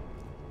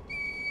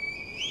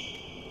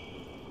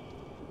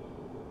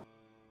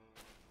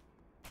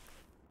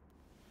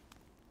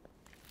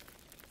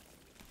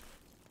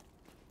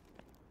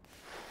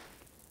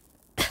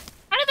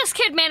 How did this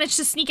kid manage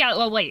to sneak out?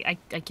 Well, wait, I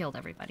killed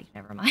everybody.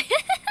 Never mind.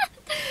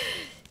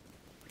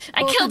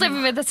 I killed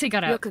everybody that he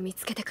got out. よく見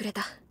つけてくれ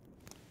た。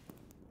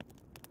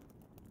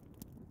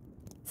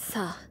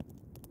さあ、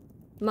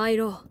参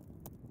ろ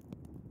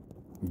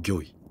う。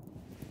御意。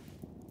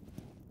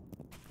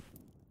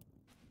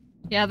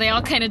Yeah, they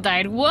all kind of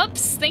died.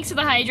 Whoops! Thanks to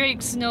the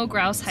hydrate, snow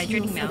grouse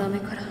hydrating now.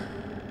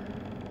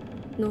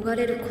 逃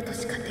れること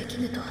しかでき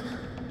ぬとはな。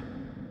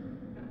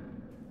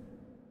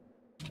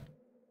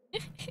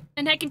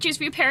And I can choose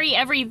for you parry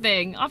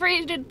everything.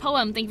 Operated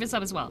poem, thank you for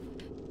sub as well.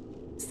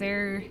 Is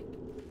there...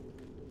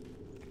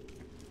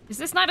 Is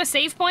this not a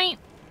save point?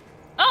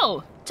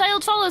 Oh!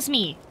 Child follows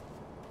me!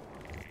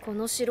 こ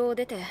の城を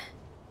出て、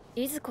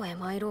いずこへ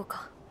参ろう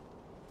か。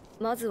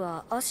まず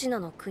はアシナ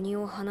の国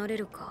を離れ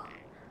るか。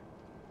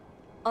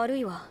ある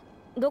いは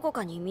どこ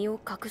かに身を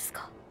隠す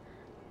か。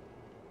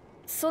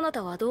そな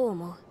たはどう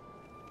思う？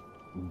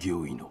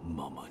御意の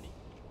ままに。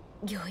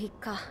御意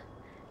か。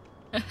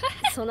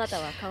そなた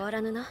は変わ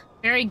らぬな。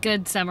Very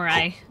good,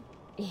 samurai.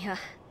 いや、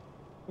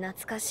懐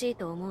かしい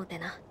と思うて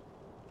な。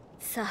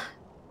さあ、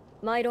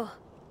参ろう。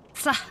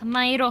さあ、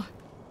参ろう。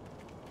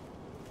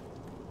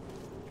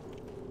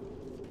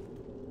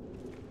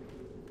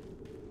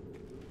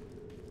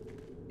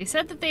They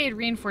said that they had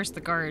reinforced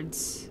the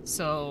guards,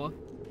 so...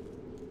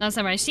 Not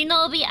samurai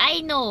shinobi,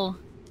 I know!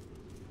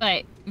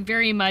 But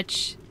very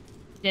much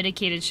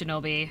dedicated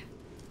shinobi.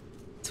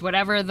 It's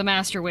whatever the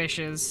master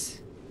wishes.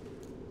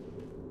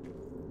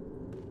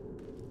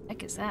 What the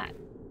heck is that?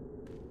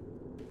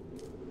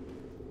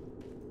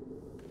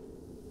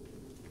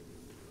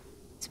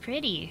 It's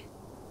pretty.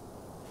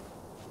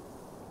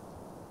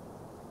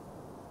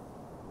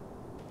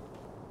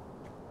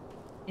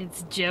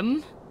 It's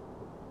gym.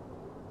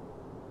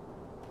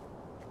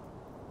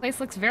 Place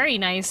looks very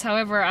nice,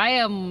 however, I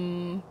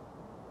am...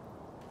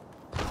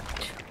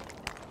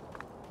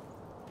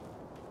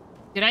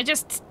 Did I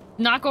just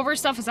knock over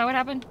stuff? Is that what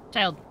happened?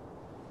 Child.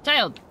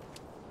 Child!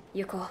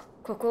 Yuko,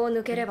 ここを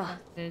抜ければ、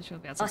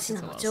足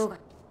の上が。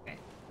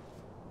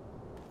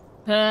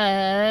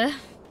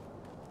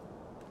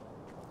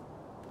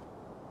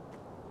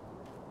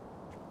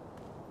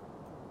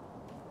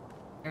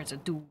There's a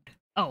dude.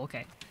 Oh,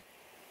 okay.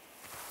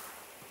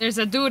 There's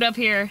a dude up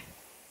here.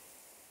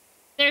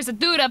 There's a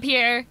dude up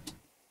here.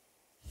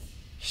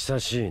 久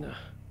しいな、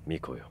ミ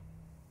コよ。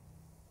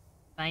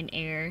Fine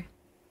air.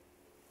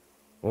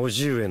 お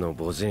じ上の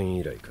墓前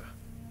以来か。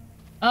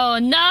Oh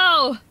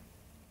no!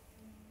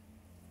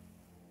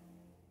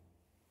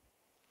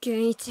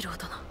 源一郎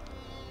殿。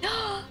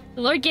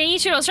Lord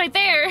Genichiro's right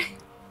there!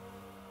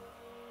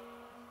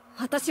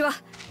 私は。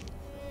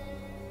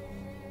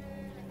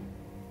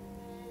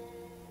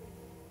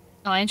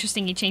Oh,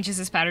 interesting. He changes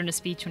his pattern of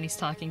speech when he's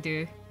talking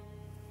to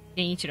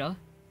Genichiro.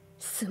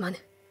 すまぬ。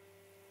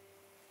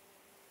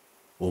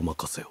お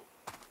任せを。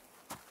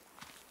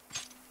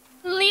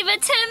Leave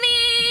it to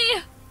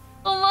me!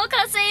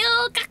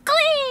 Omakase-yo! かっこ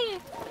いい!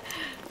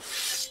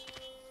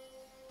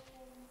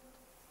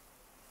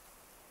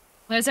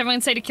 What does everyone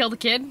say to kill the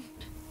kid?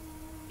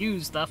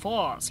 Use the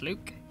force,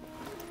 Luke.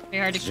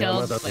 Very hard to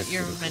kill, but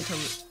you're meant to...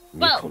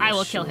 Well, I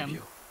will kill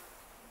him.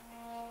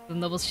 The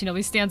noble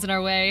shinobi stands in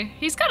our way.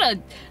 He's got a...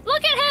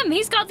 Look at him!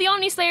 He's got the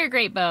Oni Slayer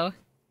great bow.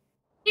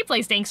 He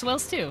plays Dank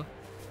Swells too.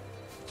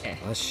 Okay.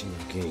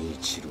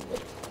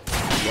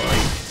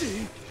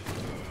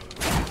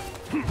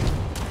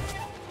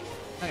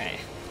 Okay.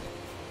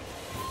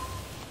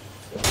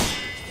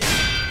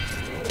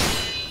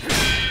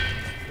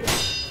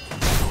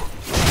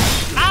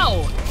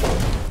 Ow!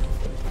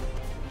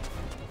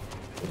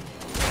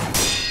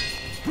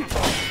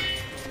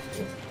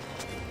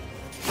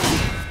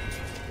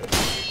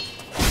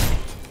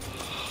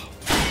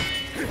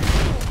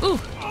 Ooh!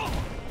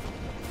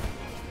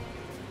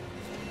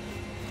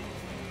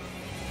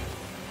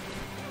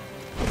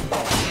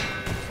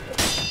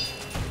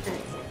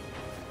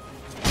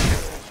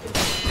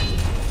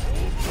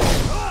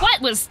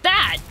 What was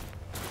that?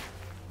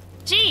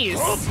 Jeez.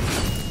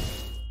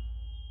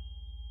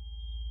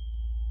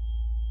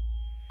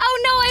 Oh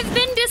no, I've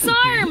been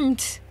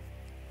disarmed.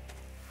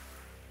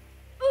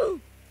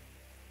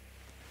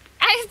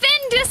 I've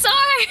been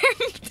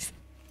disarmed.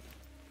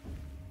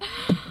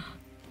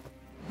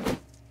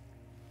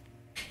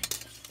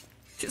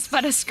 Just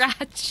but a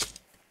scratch.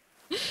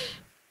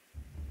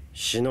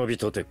 忍び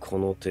とてこ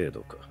の程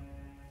度か。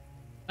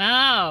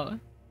Wow.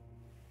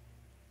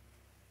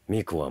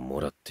 ミコはも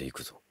らってい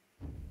くぞ。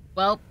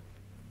Well,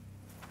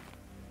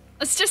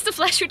 it's just a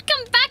flesh wound.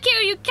 Come back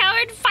here, you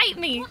coward! Fight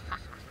me!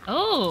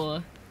 Oh.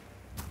 Is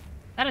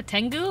that a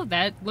Tengu?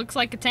 That looks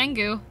like a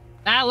Tengu.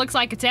 That looks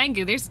like a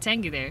Tengu. There's a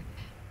Tengu there.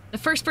 The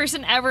first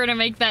person ever to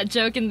make that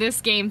joke in this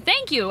game.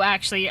 Thank you,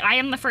 actually. I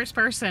am the first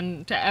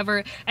person to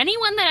ever...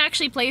 Anyone that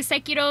actually plays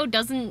Sekiro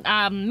doesn't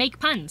make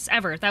puns,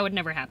 ever. That would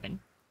never happen.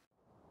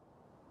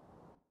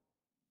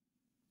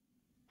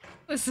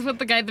 This is what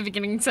the guy at the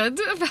beginning said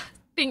about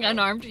being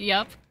unarmed.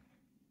 Yup.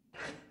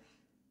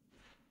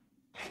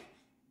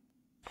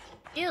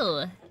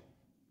 Ew.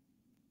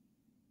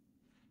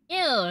 Ew.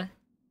 I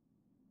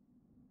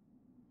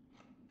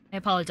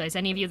apologize.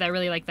 Any of you that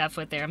really like that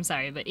foot there, I'm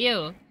sorry, but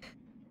ew.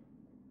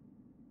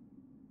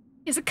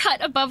 Is a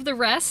cut above the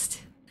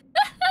rest.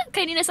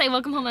 Kainina-sai,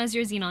 welcome home as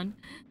your Xenon.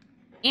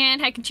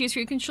 And I can choose for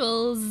your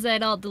controls Z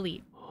Alt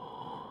Delete.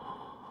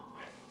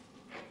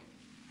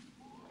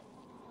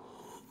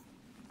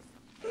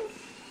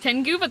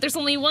 Tengu, but there's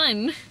only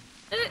one.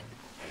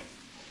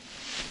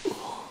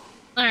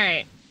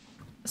 Alright.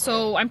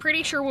 So I'm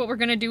pretty sure what we're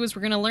gonna do is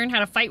we're gonna learn how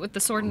to fight with the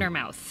sword in our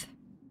mouth.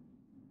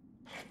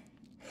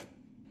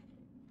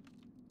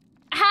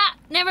 Ha!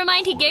 Never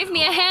mind, he gave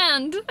me a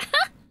hand!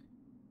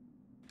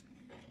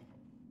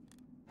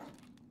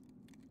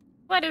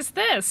 What is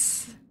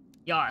this?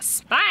 Your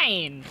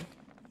spine!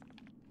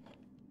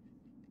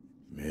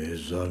 目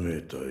覚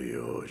めた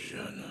ようじゃ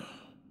な。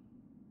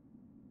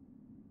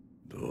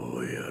ど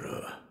うや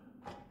ら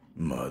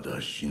まだ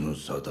死の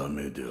定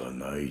めでは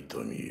ない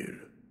と見え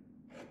る。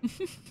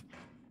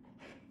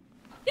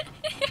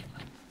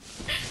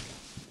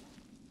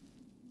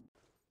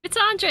It's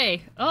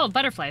Andre! Oh,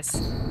 butterflies.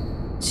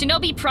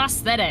 Shinobi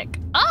prosthetic.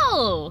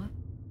 Oh!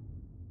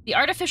 The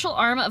artificial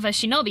arm of a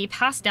shinobi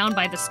passed down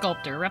by the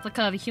sculptor.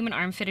 Replica of a human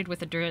arm fitted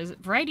with a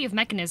variety of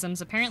mechanisms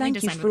apparently Thank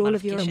you designed for with all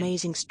of your modification.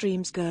 amazing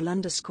streams,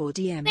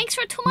 girl_DM. Thanks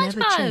for too much,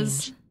 Never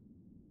Buzz. change.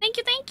 Thank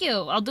you, thank you.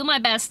 I'll do my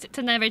best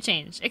to never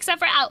change. Except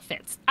for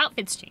outfits.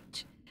 Outfits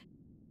change.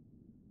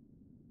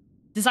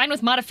 Designed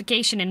with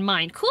modification in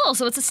mind. Cool,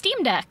 so it's a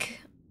Steam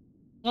Deck.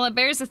 While it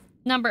bears a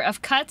number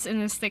of cuts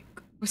and is thick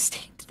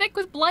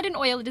with blood and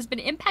oil, it has been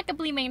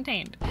impeccably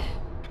maintained.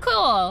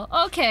 Cool,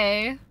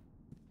 okay.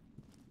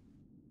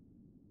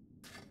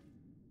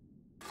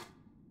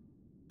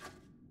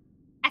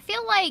 I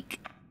feel like,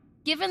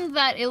 given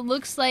that it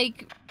looks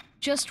like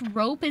just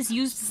rope is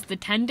used as the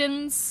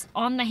tendons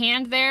on the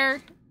hand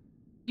there,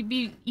 it'd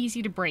be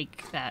easy to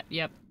break that,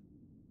 yep.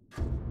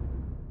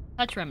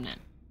 Touch remnant.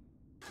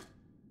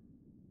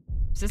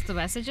 Is this the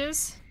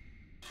messages?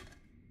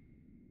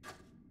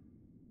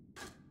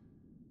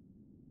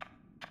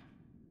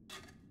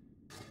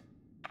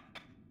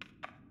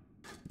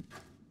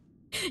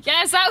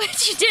 Yeah, is that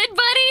what you did,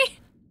 buddy?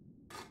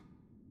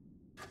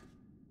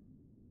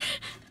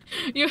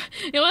 You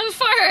went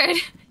forward.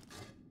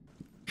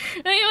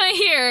 And you went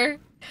here.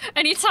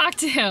 And you talked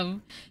to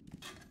him.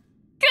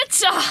 Good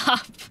job!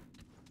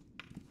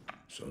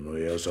 その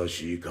優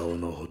しい顔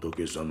の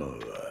仏様は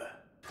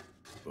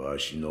わ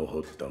しの彫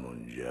ったも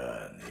んじゃ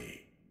ね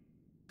え。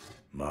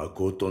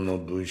誠の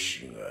仏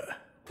師が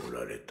彫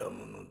られた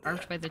ものだ。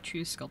 Arched by the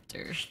true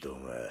sculptor. 人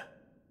が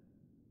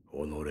己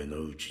の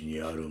内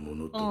にあるも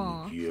のと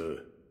向き合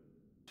う。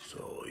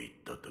そういっ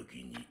た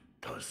時に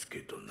助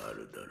けとな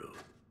るだろう。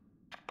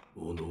己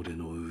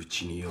の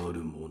内にあ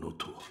るもの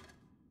とは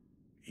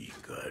怒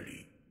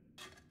り、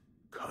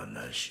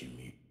悲し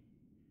み、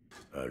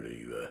ある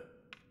いは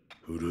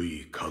古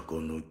い過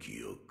去の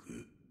記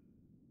憶、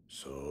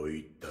そう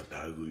いった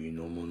類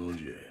のもの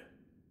じゃ。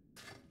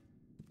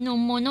No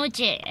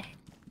monoje.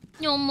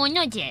 No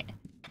monoje.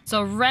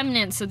 So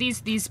remnants, so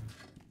these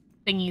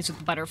thingies with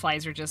the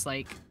butterflies are just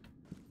like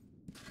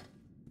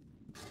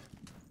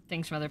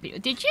things from other people.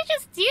 Do you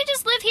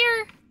just live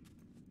here?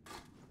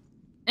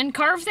 And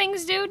carve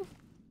things, dude?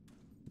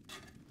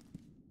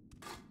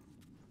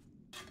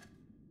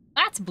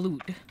 That's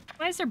blood.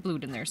 Why is there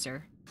blood in there,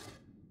 sir?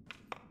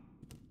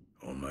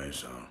 お前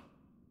さん、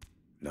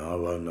名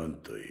は何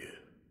という？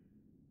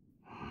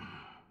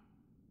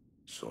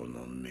そ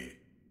の目、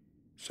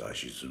さ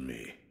しず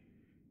め、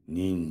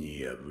任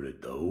に敗れ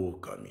た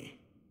狼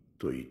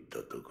といった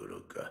ところ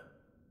か。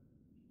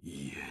言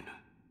え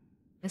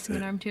ぬ。 Missing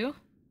an arm too?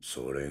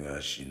 それ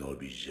が忍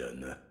びじゃ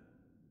な。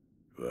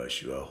わ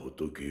しは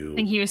仏を I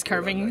think he was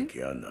carving 彫らな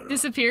きゃならん。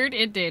 disappeared?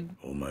 It did.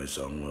 お前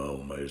さんは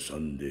お前さ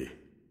んで好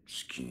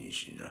きに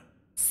しな。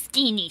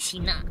 Skinny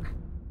Shina.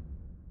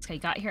 That's how you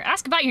got here.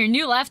 Ask about your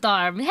new left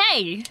arm.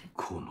 Hey!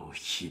 この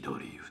左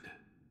腕、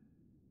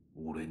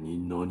俺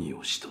に何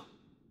をした？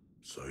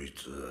そい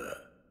つは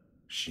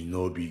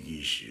忍び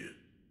義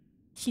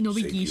手。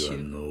 Shinobi 石 Gishu.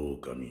 腕の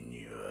狼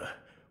には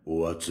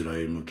おあつら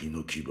え向き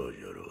の牙じゃ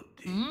ろうっ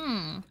て。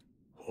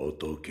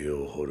仏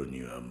を掘る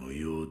には無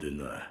用で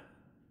な。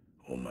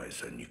お前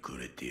さんにく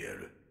れてや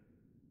る。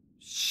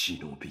忍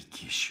び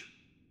義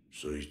手。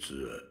そいつ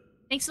は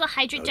Thanks to the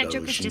hydrate, た Jack だ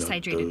Joker's 失った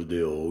dehydrated.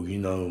 腕を補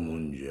うも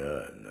んじゃ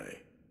な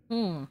い。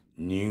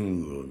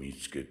任務を見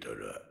つけたら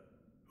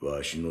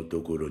わしの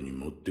ところに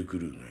持ってく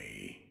るがい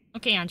い。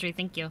 Okay, Andre,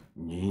 thank you.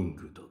 任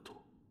務だ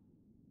と。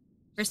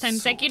 First time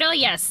Sekiro?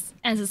 Yes,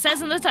 as it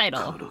says in the title.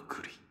 から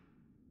くり。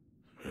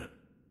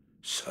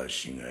察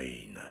しが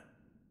いいな。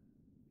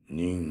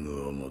任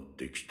務を持っ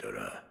てきた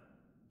ら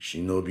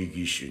忍び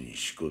義手に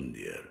仕込ん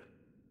でやる。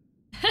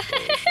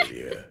そ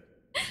りゃ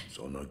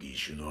その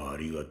義手のあ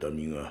りがた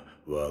みが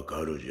わか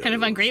るじゃろうさ。 Kind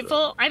of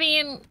ungrateful? I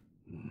mean,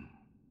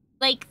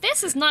 like,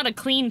 this is not a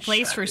clean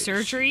place for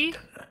surgery.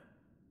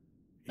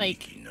 いい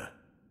きな。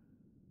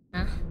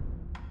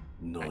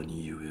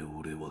何故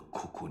俺は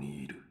ここ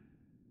にいる？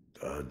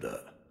ただ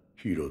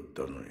拾っ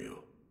たの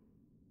よ。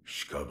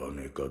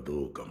屍か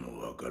どうかも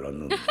わから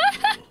ぬのよ。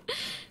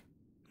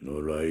野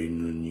良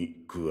犬に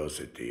食わ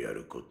せてや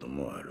ること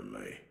もあるま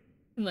い。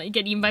 Like,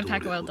 get eaten by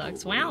pack of wild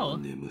dogs. Wow.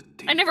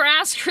 I never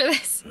asked for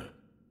this.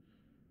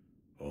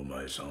 お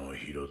前さんを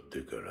拾っ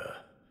てか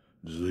ら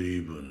ず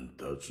いぶん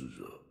経つ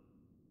ぞ。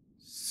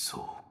そ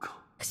うか。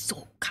そ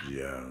うか。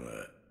じゃが、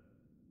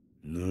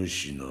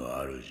主の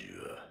主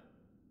は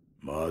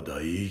まだ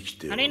生き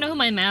てお How る。 do you know who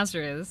my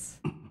master is?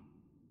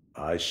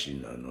 アシ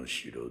ナの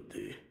城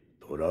で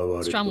囚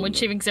われ Strong た wood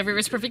shavings everywhere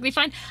is perfectly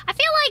fine. I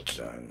feel like,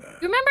 だが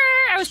remember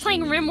I was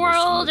playing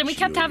RimWorld and we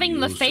kept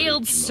having the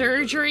failed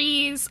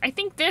surgeries? I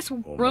think this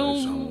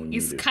room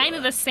is kind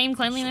of the same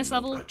cleanliness そ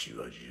の level. 価値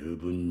は十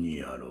分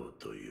にあろう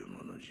という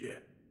ものじゃ。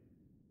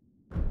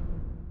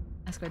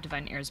 Ask about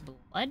Divine Heir's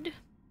blood?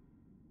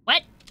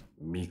 What?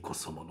 巫女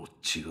様の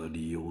血が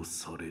利用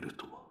される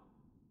とは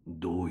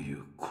どうい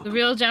うこと？ The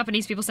real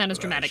Japanese people sound as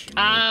dramatic.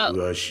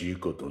 詳しい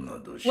ことな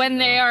ど知ら When ん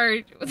they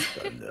are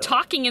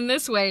talking in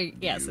this way,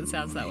 yes, it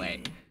sounds that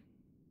way.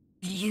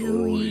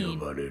 そう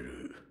呼ばれ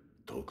る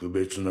特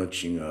別な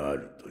血があ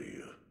ると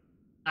いう。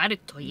ある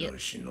という。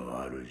主の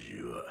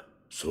主は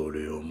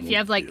If you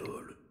have like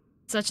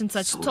such and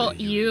such told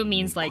you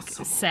means like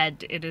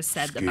said, it is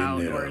said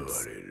about, or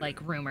it's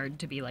like rumored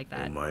to be like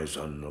that. Am I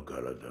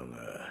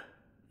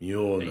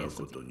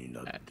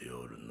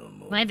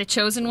the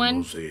chosen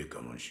one?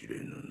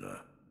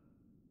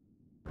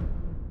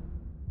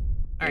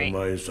 Alright.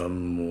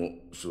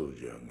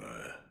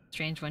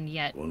 Strange one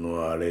yet. I'm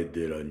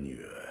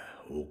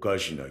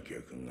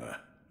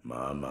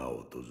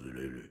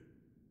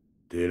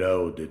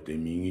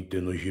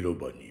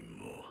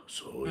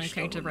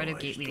trying to write a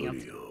gate leading up.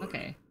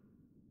 Okay.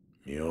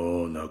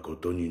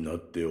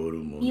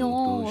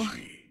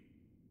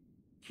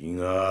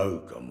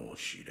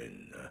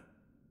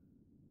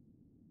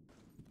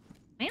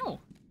 Oh.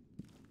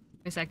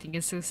 Voice acting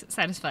is so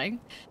satisfying.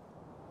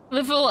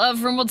 Level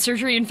of rumbled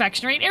surgery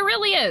infection rate. It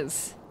really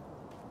is.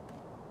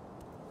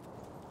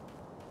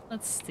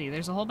 Let's see.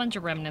 There's a whole bunch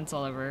of remnants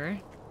all over.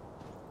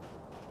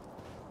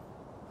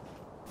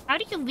 How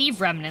do you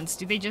leave remnants?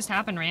 Do they just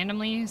happen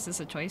randomly? Is this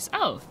a choice?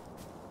 Oh.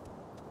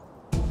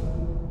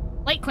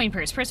 Light coin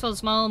purse. Purse full of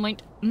small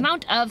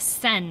amount of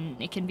sen.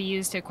 It can be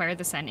used to acquire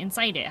the sen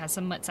inside it. It has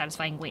somewhat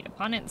satisfying weight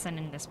upon it. The sen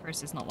in this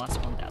purse is not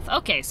lost in death.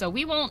 Okay, so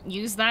we won't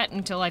use that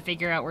until I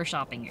figure out where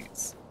shopping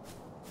is.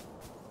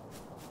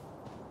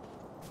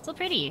 So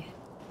pretty.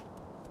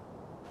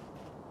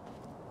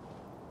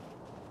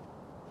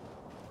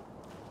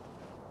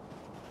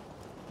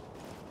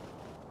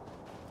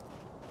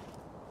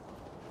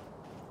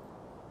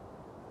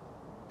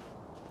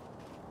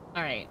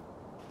 All right.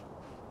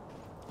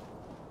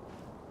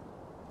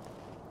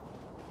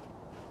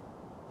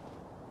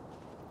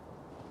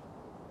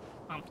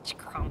 Crunch,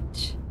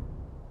 crunch.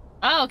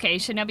 Oh, okay.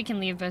 Shinobi can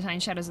leave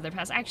behind shadows of their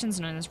past actions,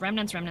 known as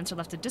remnants. Remnants are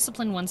left to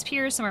discipline one's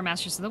peers. Some are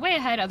masters of the way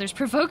ahead. Others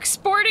provoke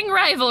sporting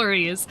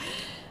rivalries.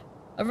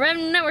 A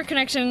remnant network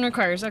connection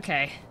requires.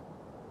 Okay.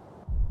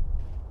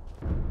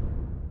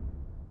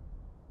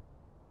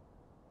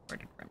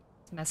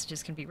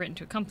 Messages can be written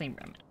to accompany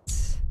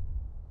remnants.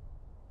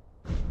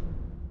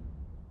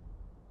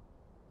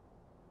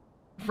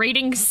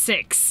 Rating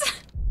 6.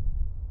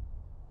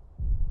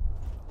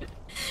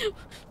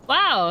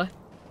 Wow.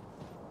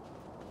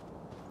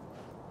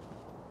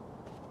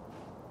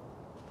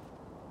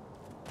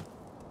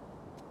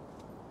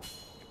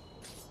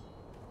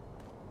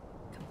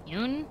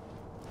 Commune.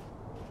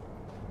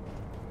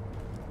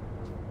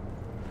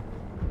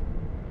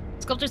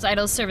 Sculptor's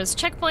idols serve as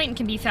checkpoint and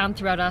can be found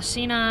throughout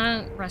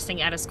Ashina.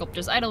 Resting at a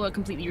sculptor's idol will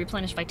completely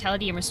replenish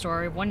vitality and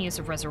restore one use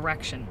of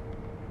resurrection.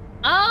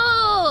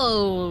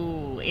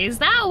 Oh, is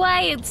that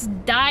why it's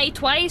die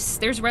twice?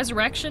 There's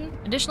resurrection.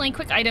 Additionally,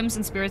 quick items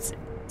and spirit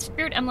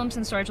emblems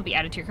and storage will be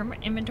added to your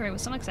current inventory with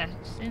some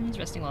exceptions.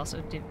 Resting will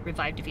also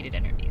revive defeated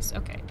enemies.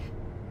 Okay.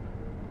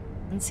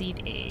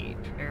 Unseed a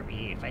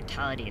Kirby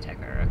vitality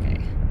attacker.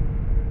 Okay.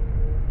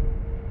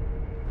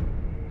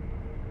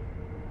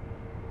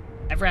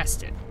 I've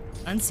rested.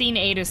 Unseen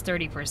aid is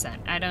 30%.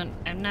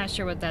 I'm not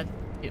sure what that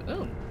do.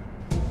 Ooh.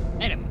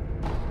 Item.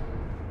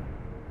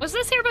 Was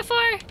this here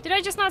before? Did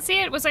I just not see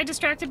it? Was I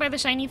distracted by the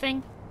shiny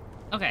thing?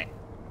 Okay.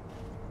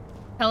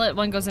 Pellet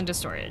 1 goes into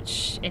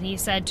storage, and he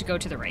said to go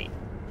to the right.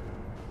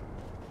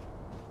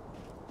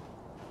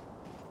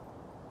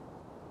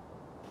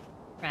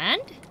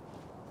 Friend?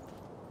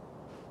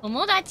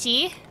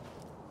 Tomodachi?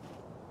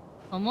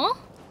 Tomo?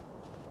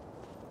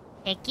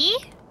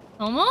 Teki?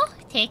 Tomo?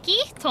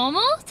 Teki?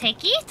 Tomo?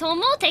 Teki?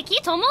 Tomo?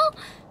 Teki? Tomo?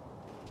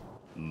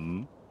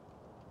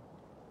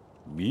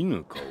 見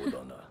ぬ顔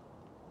だな。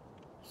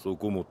そ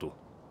こもと、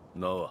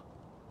名は。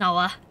名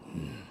は。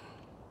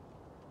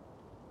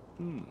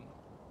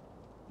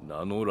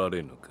名乗ら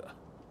れぬか。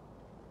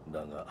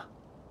だが、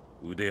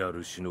腕あ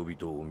る忍び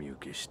とお見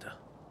受けした。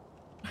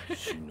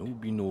忍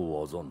び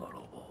の技ならば、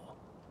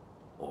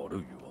ある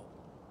いは。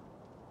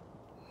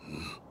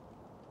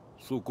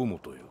そこも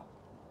とよ。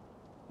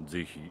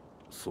ぜひ、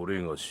そ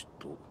れがし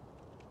と、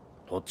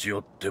立ち会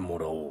っても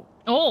らおう。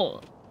お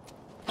う。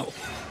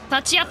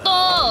立ち会っと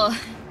ー。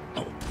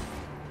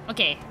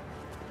OK。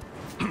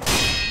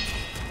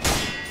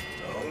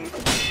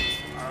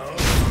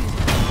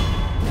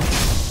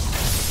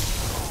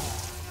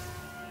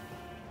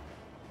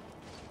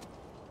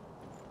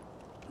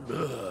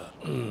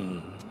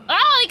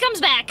Oh, he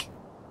comes back.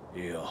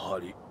 やは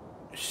り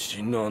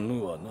死な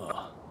ぬわ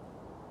な。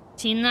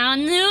死な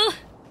ぬ。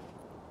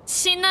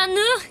死なぬ。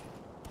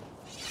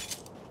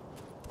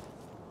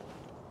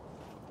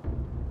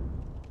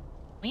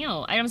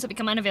Wow, items that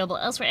become unavailable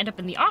elsewhere end up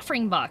in the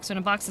offering box. When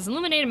a box is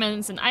illuminated,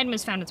 an item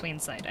is found its way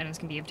inside. Items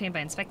can be obtained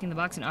by inspecting the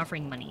box and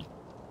offering money.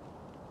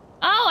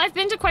 Oh, I've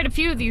been to quite a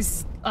few of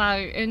these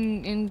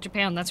in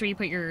Japan. That's where you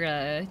put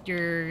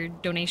your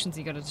donations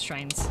you go to the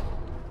shrines.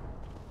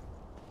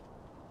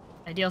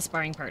 Ideal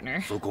sparring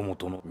partner. そこも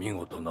との見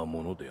事な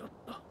ものであっ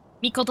た。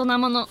見事な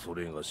もの。そ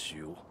れがし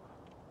を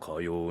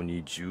かよう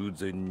に従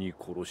前に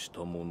殺し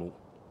た者、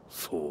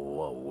そう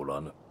はお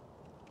らぬ。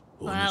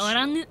お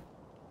らぬ。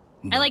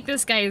I like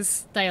this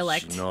guy's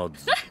dialect.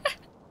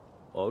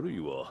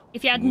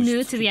 If you add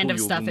nu to the end of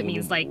stuff, it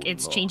means like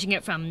it's changing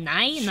it from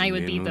nai. Nai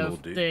would be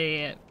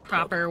the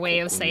proper way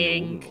of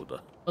saying,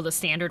 well, the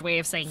standard way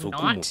of saying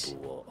not.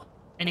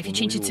 And if you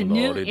change it to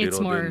nu, it's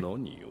more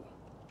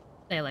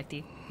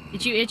dialecty.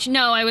 Did you itch?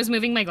 No, I was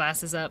moving my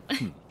glasses up.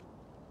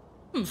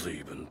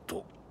 随分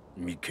と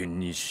眉間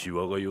にシ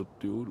ワが寄っ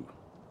ておる。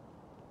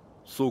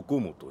そこ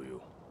もと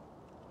よ。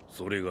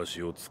それが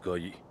しを使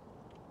い、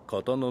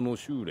刀の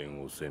修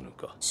練をせぬ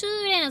か。修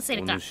練をせ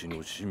ぬか。お主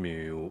の使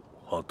命を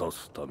果た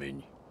すため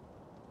に、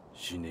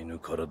死ねぬ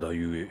体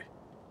ゆえ、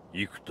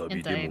幾度で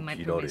も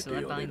切られて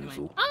やれる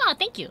ぞ。Ah,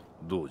 thank you.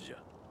 どうじゃ。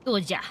ど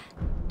うじゃ。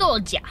ど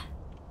うじゃ。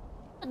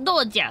ど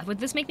うじゃ。Would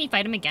this make me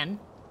fight him again?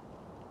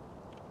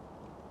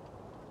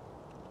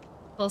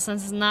 Full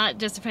sense is not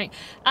just a prank.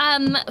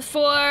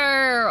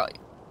 For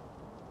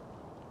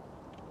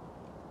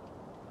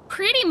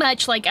pretty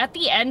much like at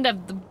the end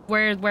of the,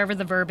 wherever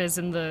the verb is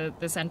in the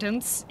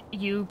sentence,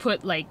 you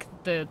put like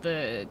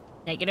the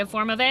negative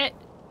form of it.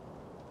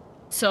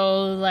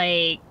 So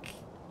like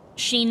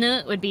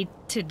shinu would be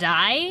to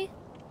die.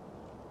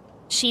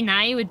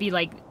 Shinai would be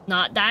like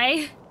not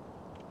die.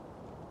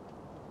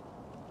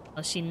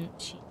 Oh,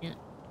 shinanai.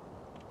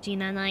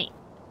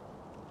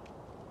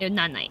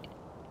 Nanai.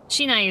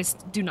 Shinai is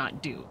do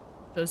not do.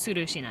 So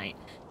suru shinai.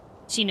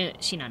 Shinu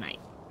shinanai,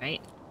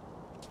 right?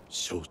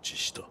 承知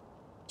した。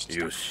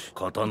よし、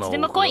刀を振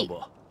ら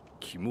ば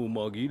気も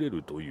紛れ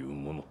るという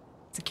もの。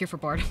It's a cure for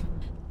boredom.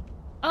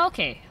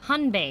 Okay,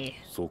 Hanbei.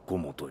 そこ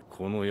もと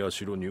この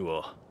社に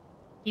は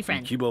Be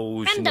friend. 行き場を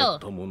失っ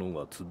た者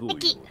が集うよう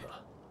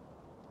だ。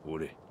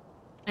俺。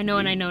I know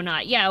and I know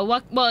not. Yeah,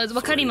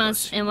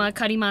 wakarimasu and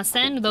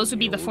wakarimasen, those would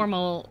be the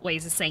formal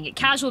ways of saying it.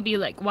 Casual would be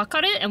like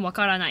wakaru and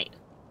wakaranai.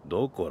 だ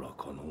から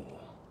かの。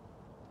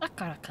だ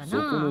からかな。そ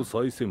この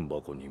賽銭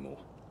箱にも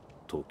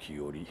時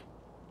折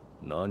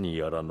何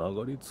やら流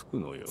れ着く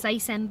のよ。賽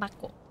銭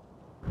箱。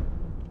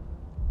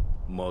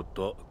ま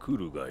た来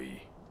るがい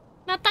い。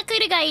また来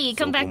るがいい。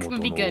Come back would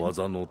be good.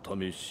 技の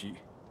試し、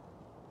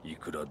い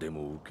くらで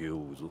も受け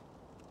負うぞ。受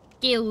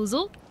け負う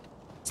ぞ。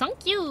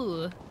Thank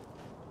you.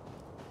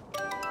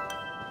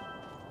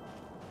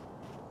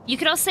 You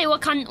could also say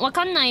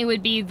wakannai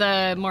would be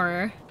the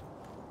more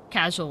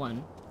casual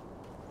one.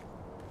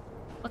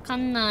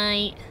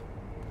 Wakannai.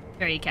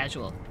 Very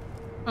casual.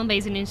 Hanbei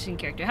is an interesting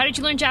character. How did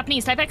you learn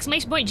Japanese? Type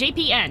exclamation point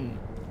JPN.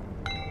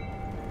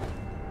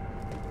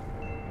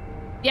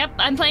 Yep,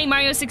 I'm playing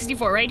Mario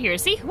 64 right here.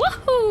 See?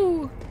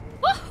 Woohoo!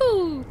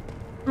 Woohoo!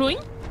 Ruing?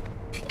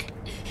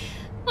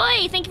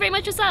 Boy, thank you very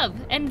much for sub.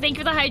 And thank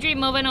you for the hydrate,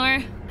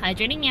 Movanor.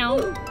 Hydrating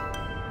meow.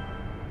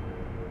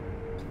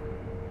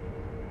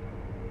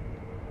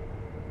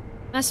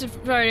 Master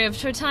priority of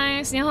short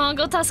times.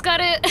 Nihongo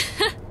tasukaru.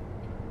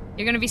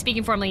 You're gonna be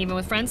speaking formally even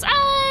with friends?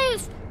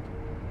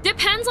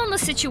 Depends on the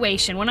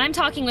situation. When I'm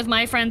talking with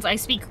my friends, I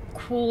speak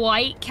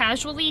quite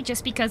casually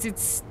just because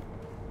it's...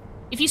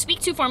 If you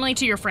speak too formally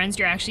to your friends,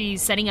 you're actually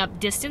setting up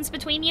distance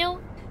between you.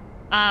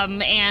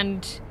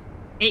 And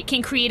it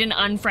can create an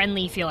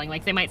unfriendly feeling,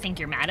 like they might think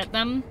you're mad at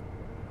them.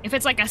 If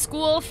it's like a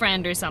school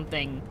friend or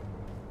something,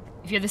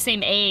 if you're the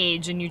same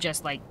age and you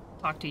just like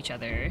talk to each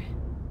other,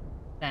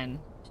 then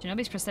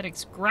Shinobi's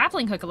prosthetics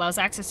grappling hook allows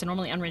access to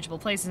normally unreachable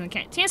places and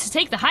a chance to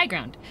take the high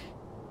ground.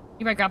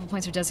 Nearby grapple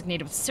points are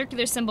designated with a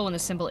circular symbol. When the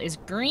symbol is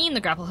green,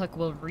 the grapple hook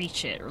will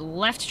reach it.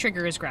 Left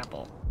trigger is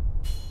grapple.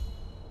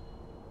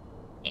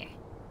 Yeah.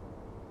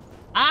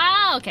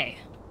 Ah, okay.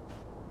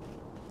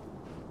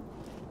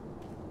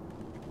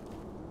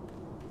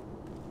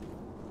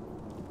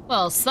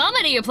 Well,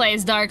 somebody who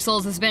plays Dark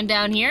Souls has been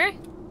down here.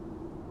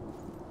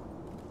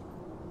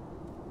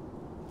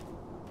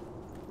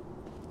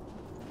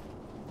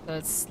 So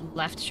it's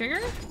left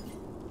trigger?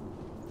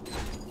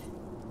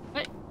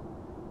 What?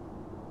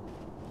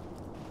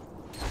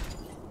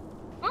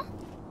 Huh?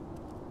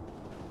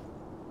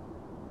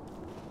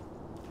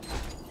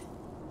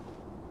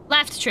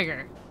 Left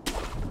trigger.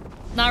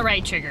 Not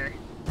right trigger.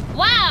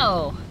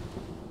 Wow!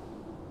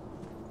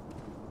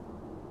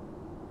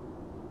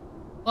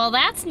 Well,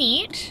 that's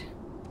neat.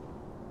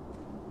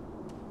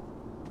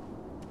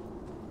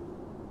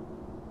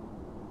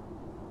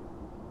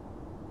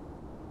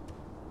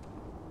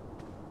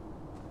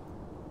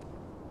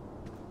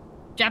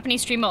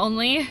 Japanese streamer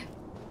only.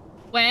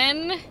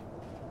 When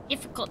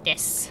difficult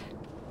this.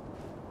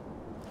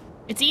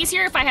 It's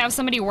easier if I have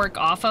somebody work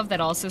off of that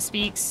also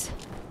speaks.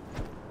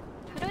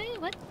 How do I,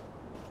 what?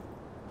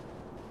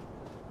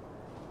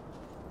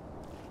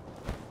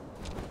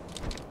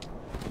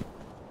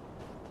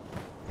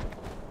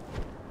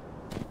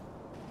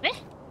 Eh?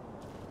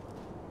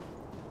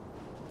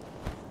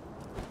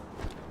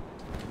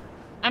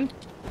 I'm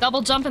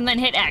double jump and then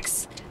hit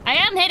X. I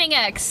am hitting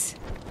X.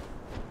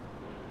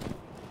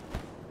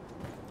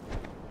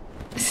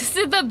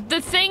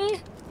 The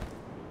thing.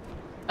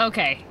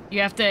 Okay,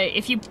 you have to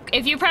if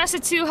you press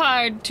it too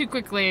hard too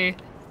quickly,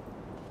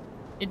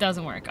 it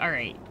doesn't work. All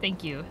right,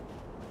 thank you,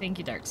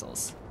 Dark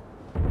Souls.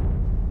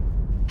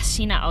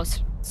 Ashina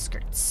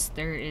outskirts.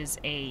 There is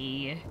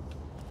a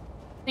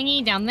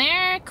thingy down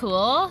there.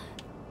 Cool.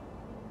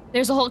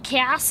 There's a whole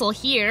castle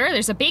here.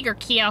 There's a bigger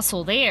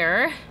castle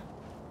there.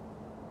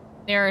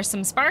 There are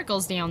some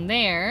sparkles down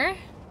there.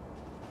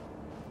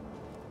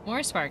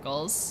 More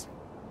sparkles.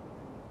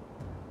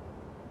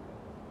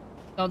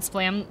 Don't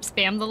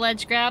spam the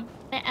ledge grab.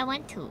 But I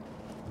want to.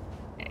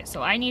 Okay,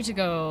 so I need to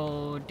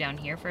go down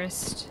here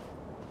first.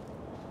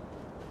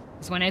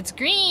 Because when it's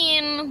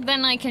green,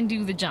 then I can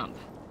do the jump.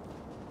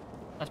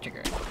 Left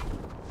trigger.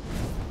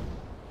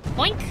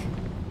 Boink!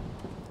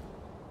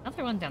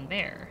 Another one down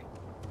there.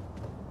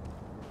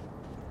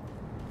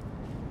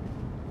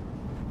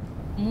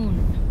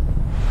 Moon.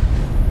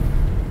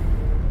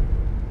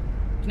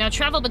 Now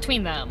travel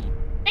between them.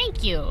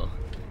 Thank you.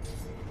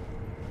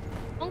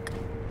 Bonk.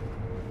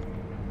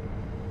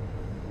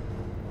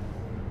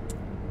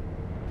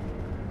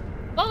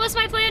 What was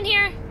my plan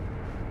here?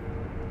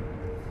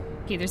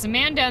 Okay, there's a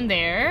man down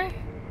there.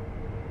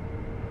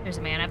 There's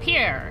a man up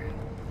here.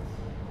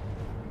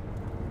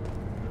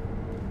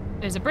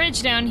 There's a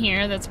bridge down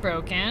here that's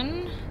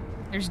broken.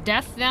 There's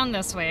death down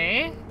this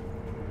way.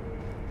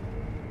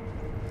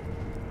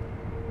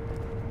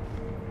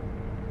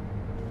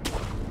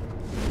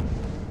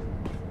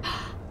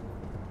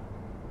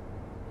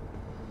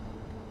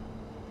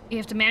 You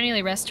have to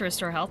manually rest to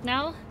restore health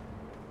now?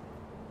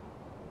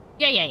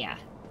 Yeah.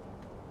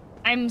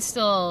 I'm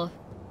still...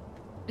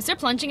 Is there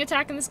plunging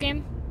attack in this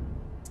game?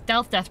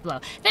 Stealth death blow.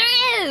 There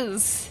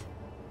is!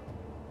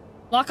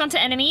 Lock onto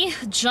enemy,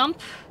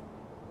 jump.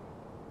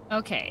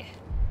 Okay.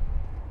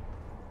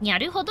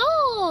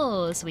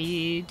 Naruhodo! So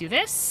we do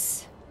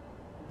this.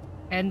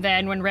 And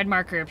then when red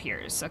marker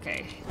appears.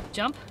 Okay.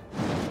 Jump.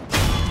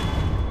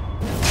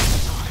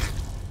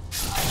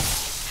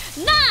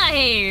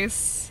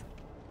 Nice!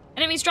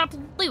 Enemies drop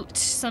loot.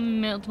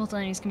 Some multiple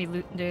enemies can be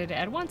looted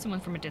at once, and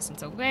one from a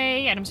distance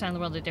away. Items found in the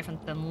world are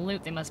different than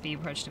loot. They must be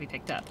approached to be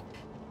picked up.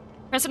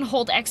 Press and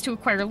hold X to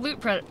acquire loot.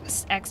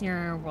 Press X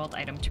near your world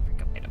item to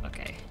pick up item.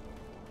 Okay.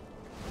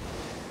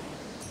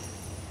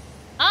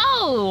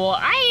 Oh,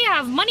 I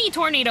have money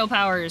tornado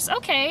powers.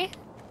 Okay.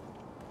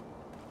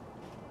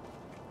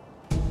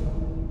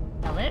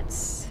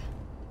 Pellets.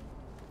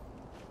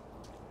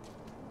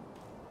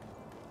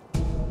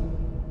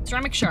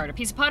 Ceramic shard, a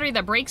piece of pottery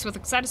that breaks with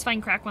a satisfying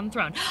crack when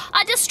thrown.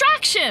 A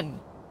distraction!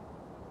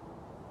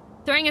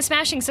 Throwing and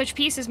smashing such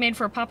pieces made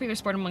for a popular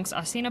sport amongst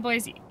Asina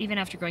boys. Even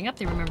after growing up,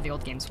 they remember the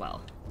old games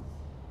well.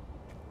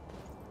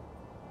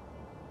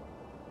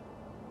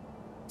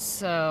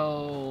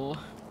 So...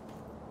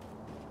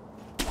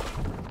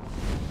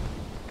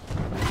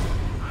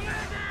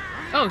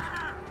 Oh.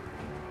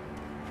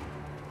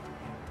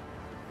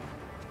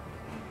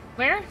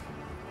 Where?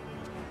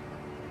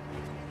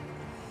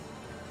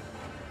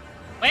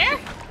 Where?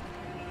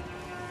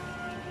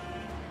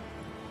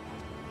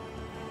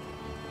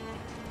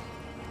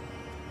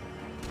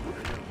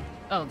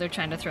 Oh, they're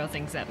trying to throw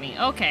things at me.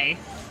 Okay.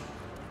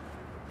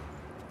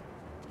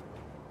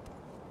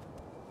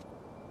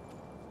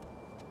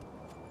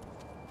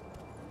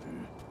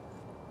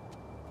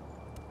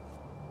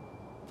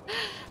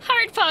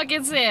 Hard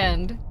pockets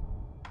end.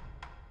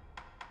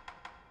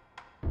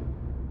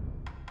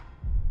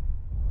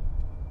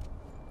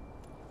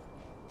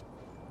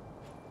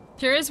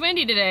 Sure is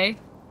windy today.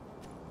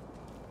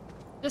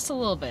 Just a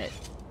little bit.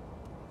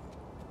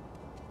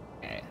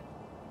 Okay.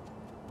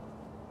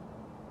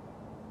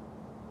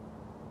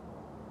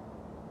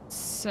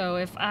 So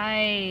if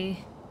I...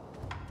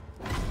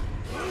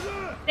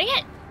 Dang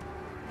it!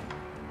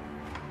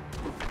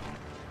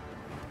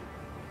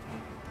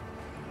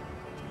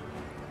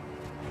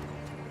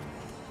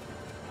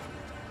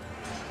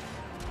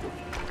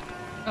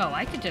 Oh,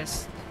 I could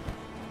just...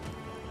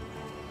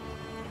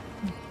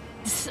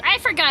 I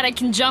forgot I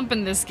can jump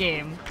in this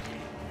game.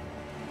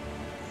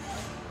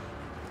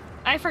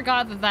 I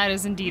forgot that that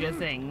is indeed a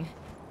thing.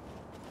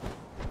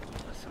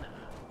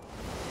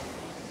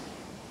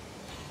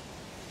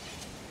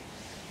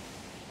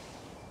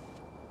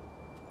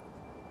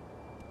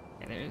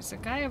 Okay, there's a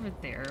guy over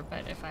there,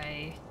 but if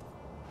I...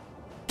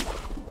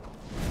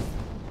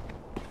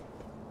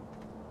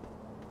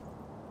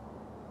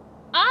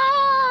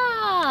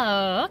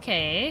 Oh,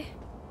 okay.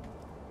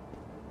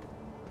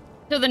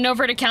 So the no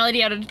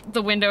verticality out of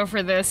the window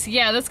for this.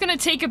 Yeah, that's gonna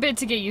take a bit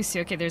to get used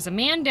to. Okay, there's a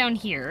man down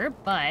here,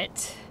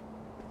 but...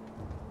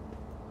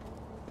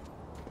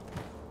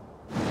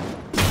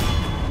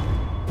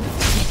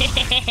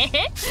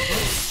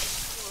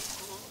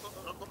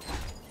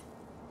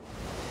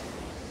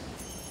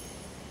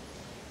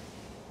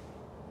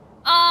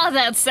 Oh,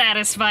 that's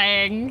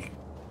satisfying.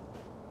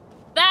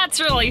 That's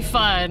really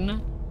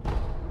fun.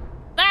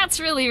 That's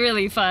really,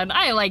 really fun.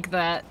 I like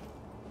that.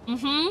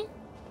 Mm-hmm.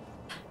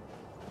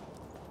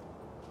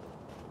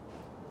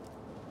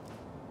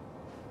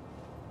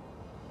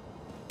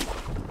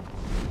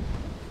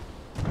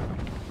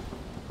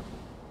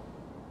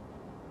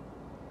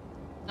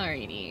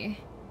 Alrighty.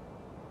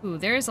 Ooh,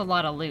 there's a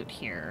lot of loot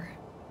here.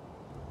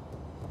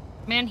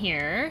 Man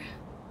here.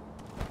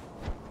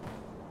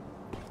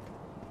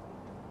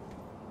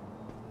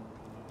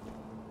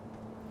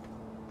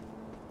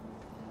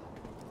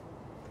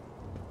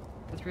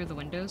 Go through the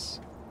windows.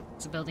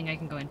 It's a building I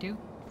can go into.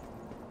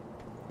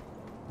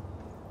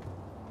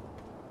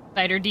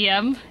 Spider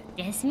DM.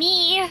 Yes,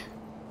 me.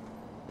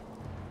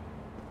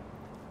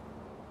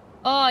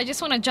 Oh, I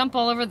just want to jump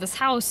all over this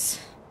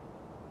house.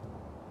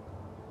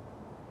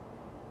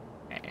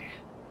 Okay.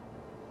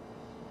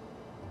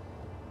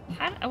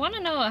 I want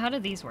to know, how do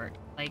these work?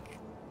 Like,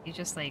 you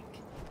just like...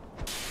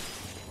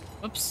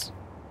 Whoops.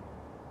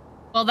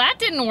 Well, that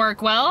didn't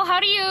work well. How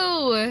do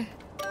you...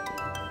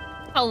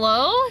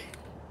 Hello?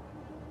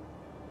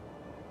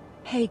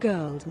 Hey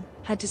Golden,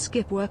 had to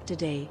skip work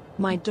today.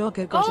 My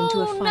doggo got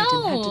into a fight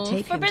and had to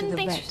take him to the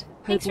vet.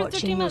 Hope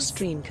watching your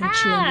stream can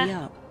cheer me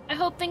up. I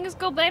hope things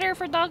go better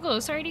for Doggo.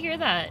 Sorry to hear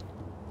that.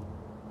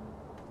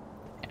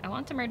 I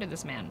want to murder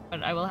this man,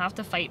 but I will have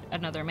to fight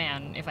another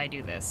man if I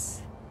do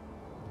this.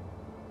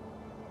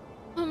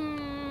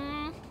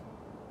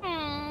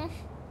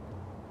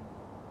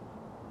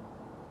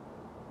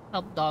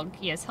 Help dog.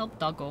 Yes, help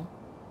Doggo.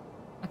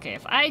 Okay,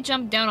 if I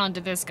jump down onto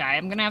this guy,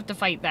 I'm gonna have to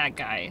fight that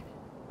guy.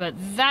 But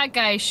that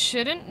guy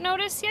shouldn't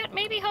notice yet,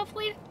 maybe,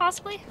 hopefully,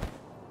 possibly.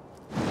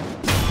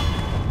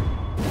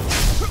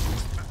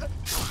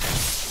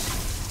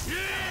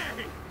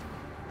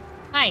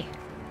 Hi.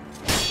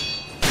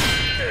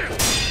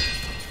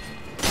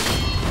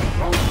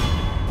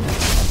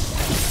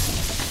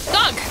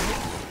 Dog!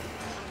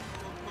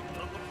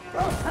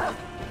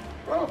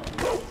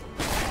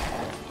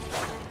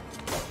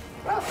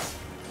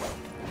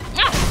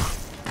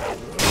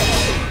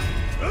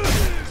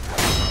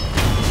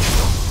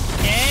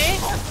 Okay.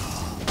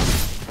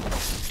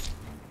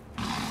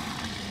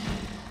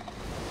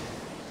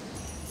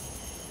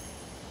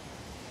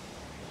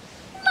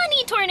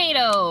 Money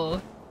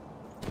tornado!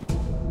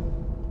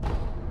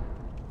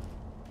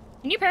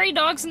 Can you parry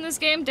dogs in this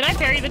game? Did I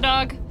parry the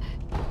dog?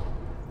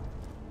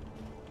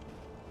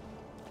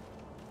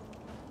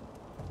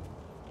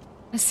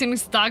 As soon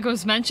as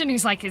Doggo's mentioned,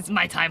 he's like,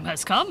 my time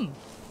has come.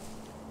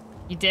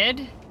 You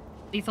did?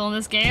 Lethal in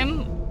this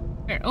game?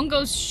 Here,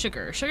 Ungo's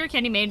sugar. Sugar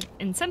candy made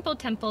in Senpo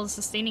temples,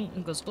 sustaining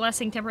Ungo's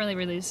blessing, temporarily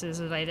releases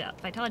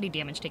vitality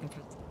damage taken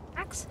from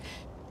attacks.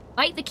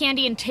 Bite the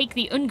candy and take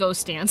the Ungo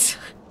stance.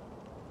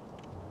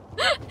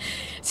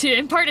 To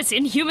impart its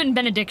inhuman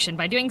benediction.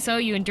 By doing so,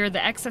 you endure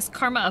the excess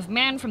karma of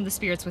man from the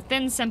spirits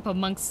within. Senpo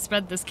monks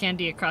spread this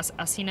candy across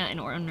Asina in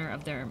honor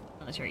of their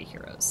military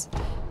heroes.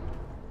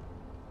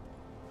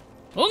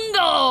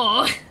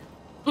 Ungo!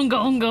 Ungo,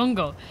 ungo,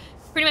 ungo.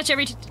 Pretty much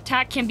every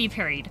attack can be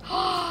parried.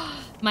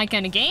 My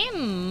kind of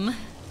game.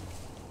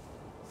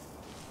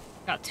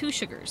 Got 2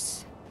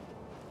 sugars.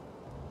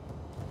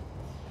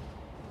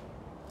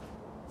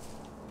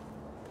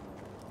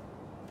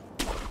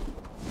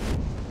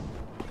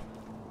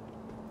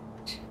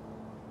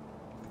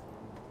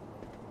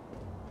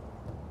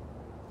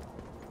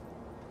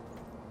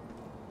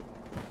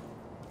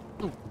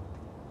 Ooh.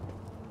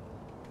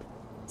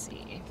 Let's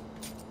see.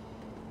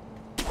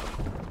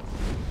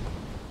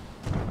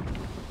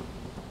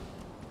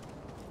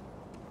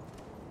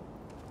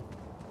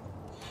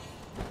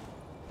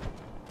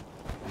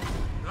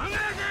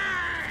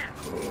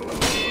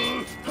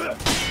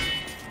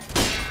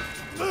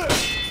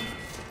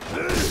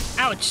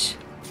 Ouch.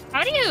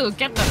 How do you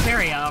get the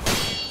parry off?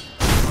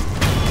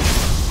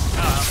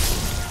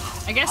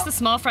 Oh. I guess the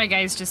small fry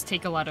guys just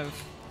take a lot of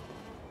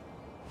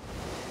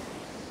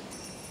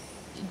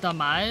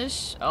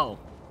damage. Oh.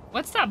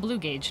 What's that blue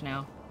gauge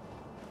now?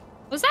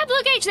 Was that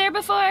blue gauge there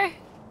before?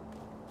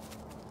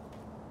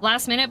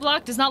 Last minute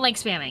block does not like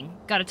spamming.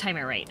 Gotta time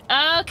it right.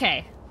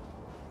 Okay.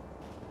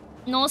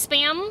 No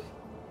spam?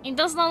 It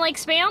does not like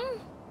spam?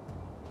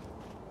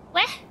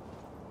 What?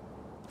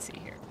 Let's see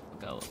here.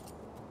 We'll go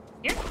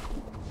here.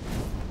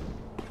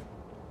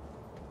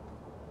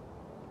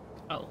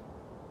 Oh.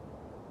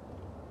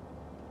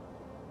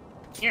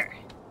 Here.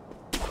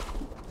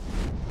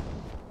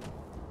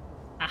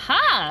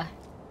 Aha!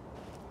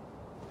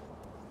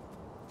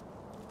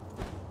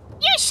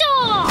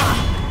 Yeshaw!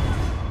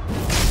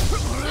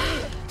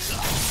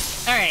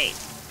 Alright.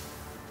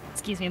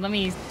 Excuse me, let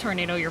me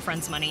tornado your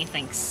friend's money,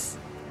 thanks.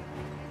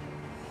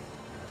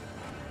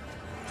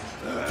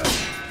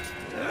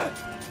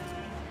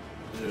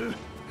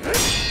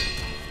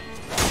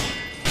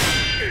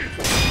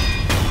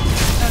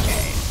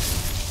 Okay.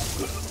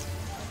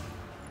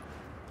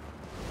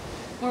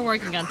 We're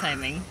working on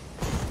timing.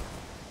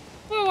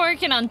 We're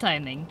working on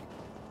timing.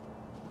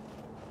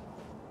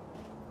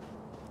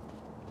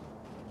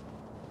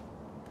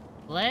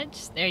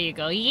 Ledge? There you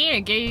go. Yeah,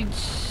 gauge.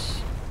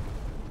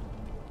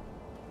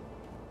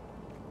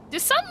 Do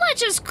some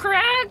ledges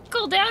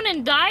crackle down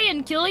and die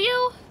and kill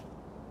you?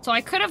 So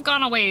I could have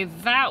gone away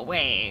that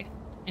way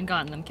and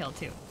gotten them killed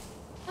too.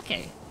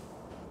 Okay.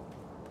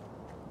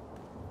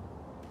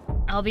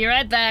 I'll be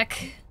right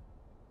back.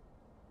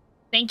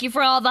 Thank you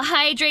for all the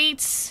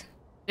hydrates.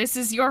 This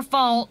is your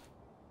fault.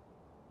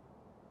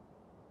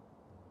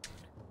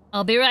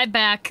 I'll be right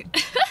back.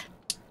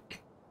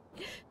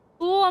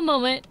 One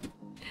moment.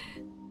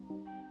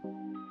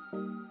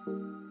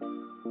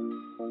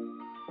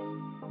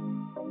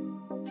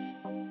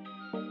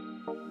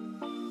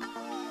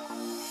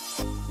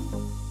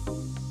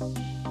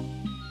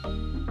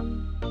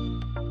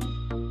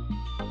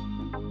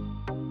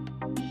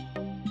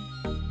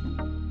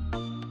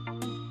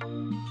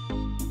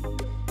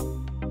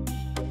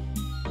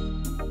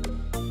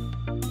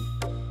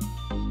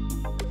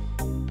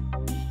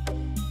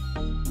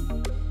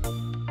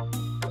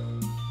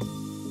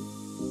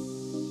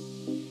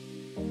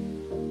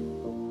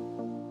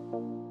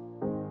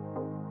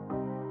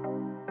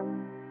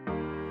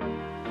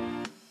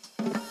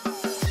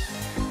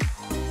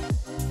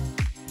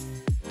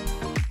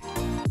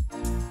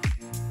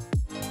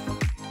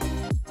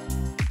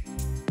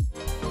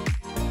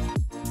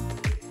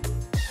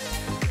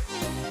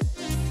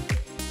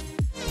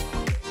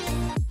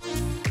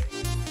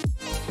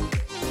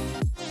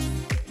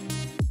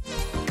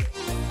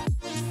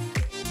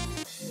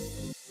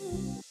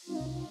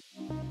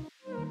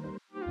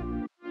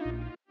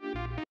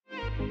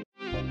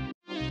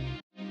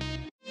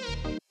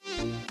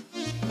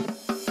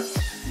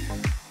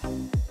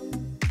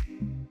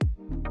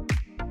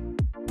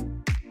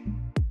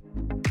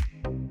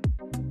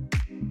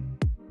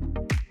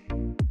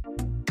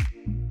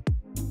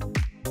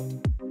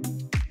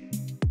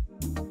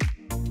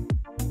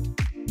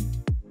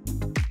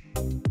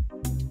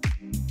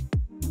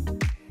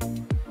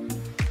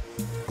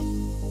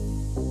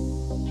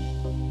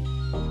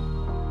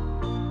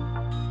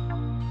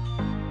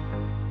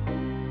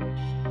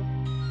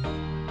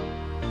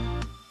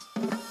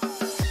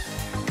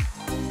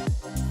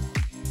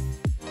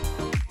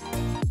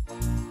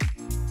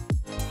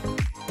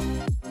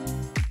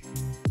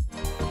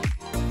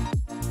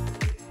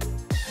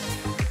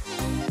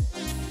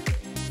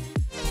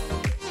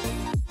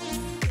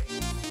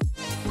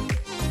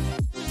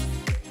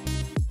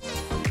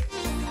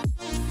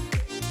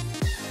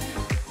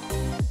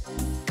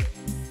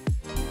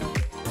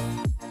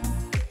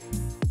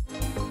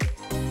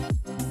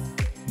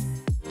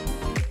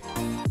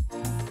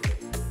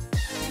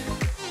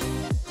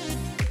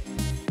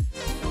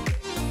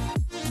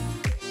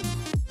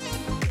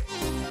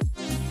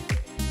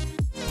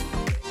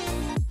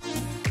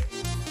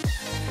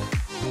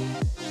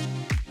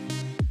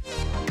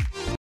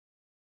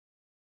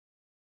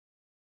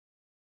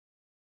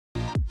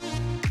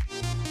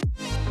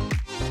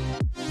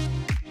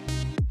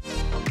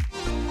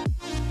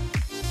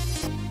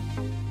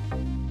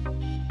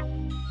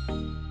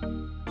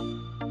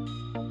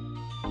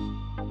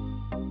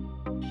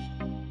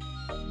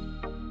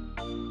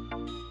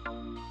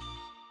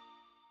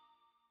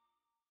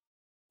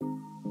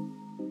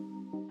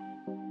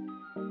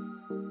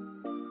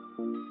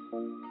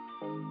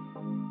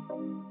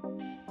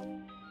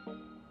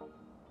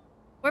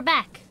 We're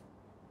back.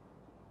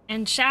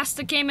 And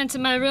Shasta came into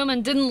my room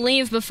and didn't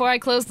leave before I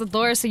closed the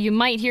door, so you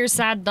might hear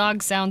sad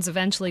dog sounds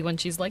eventually when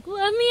she's like,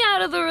 let me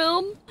out of the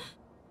room.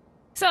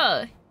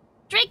 So,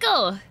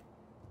 Draco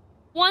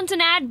wants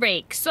an ad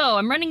break, so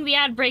I'm running the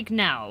ad break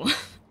now.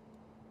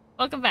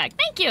 Welcome back.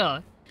 Thank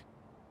you.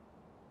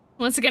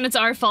 Once again, it's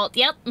our fault.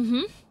 Yep.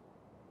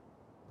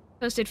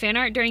 Posted fan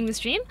art during the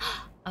stream.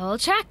 I'll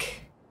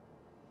check.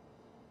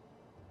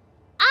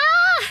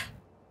 Ah!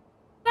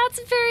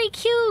 That's very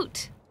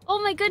cute.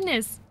 Oh my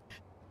goodness.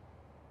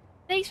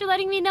 Thanks for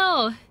letting me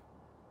know.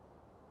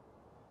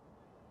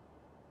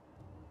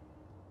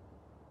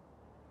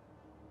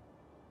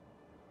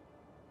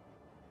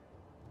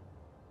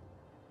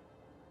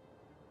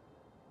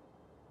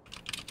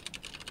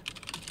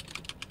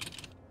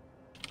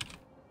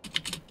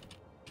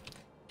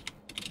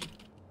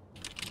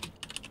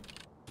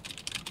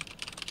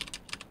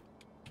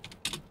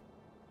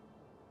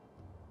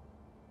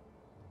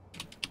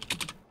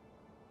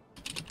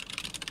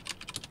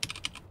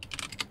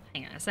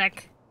 Hang on a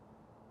sec.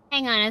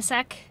 Hang on a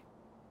sec.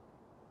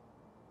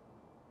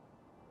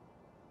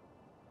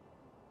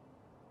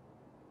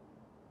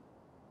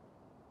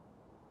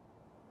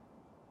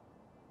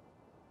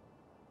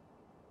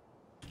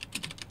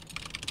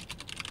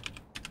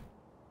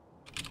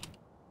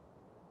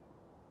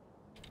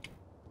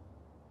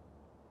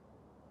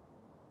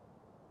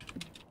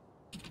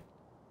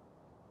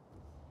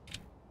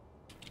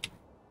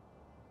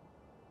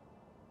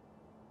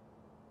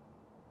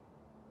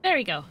 There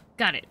we go.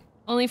 Got it.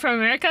 Only from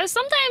America?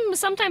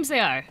 Sometimes they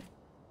are.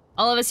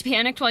 All of us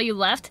panicked while you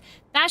left?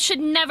 That should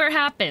never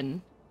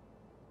happen.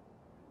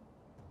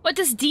 What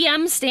does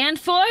DM stand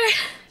for?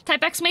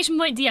 Type exclamation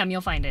point DM, you'll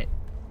find it.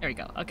 There we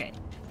go, okay.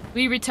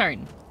 We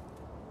return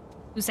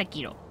to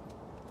Sekiro.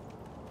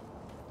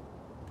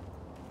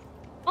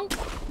 Bonk.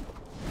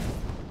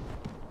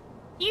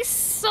 He's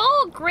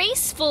so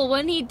graceful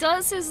when he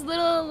does his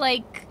little,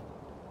 like,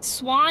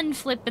 swan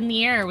flip in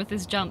the air with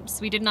his jumps.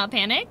 We did not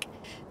panic?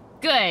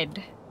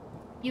 Good.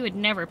 You would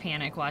never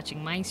panic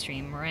watching my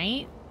stream,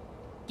 right?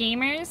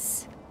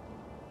 Gamers?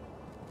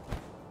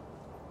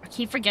 I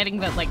keep forgetting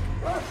that, like...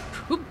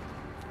 Whoop.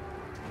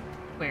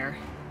 Where?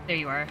 There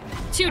you are.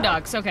 2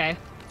 dogs, okay.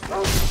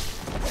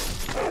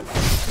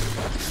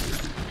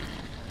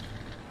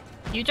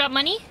 You drop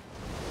money?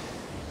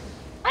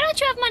 Why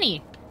don't you have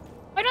money?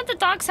 Why don't the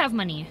dogs have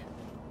money?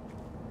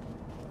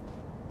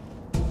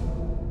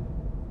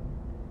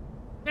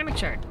 Ceramic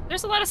shard.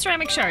 There's a lot of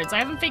ceramic shards. I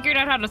haven't figured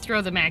out how to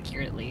throw them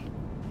accurately.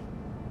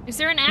 Is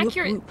there an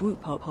accurate... Whoop,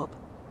 whoop, hop, hop.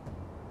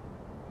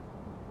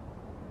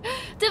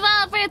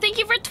 Developer, thank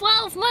you for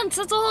 12 months!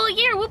 That's a whole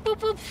year! Whoop,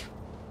 whoop, whoop!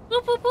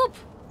 Whoop, whoop, whoop!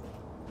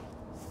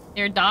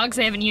 They're dogs,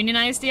 they haven't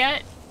unionized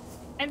yet?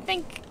 I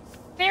think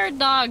fair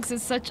dogs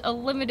is such a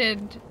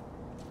limited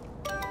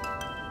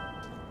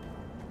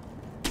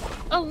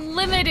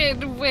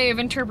way of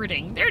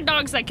interpreting. There are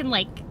dogs that can,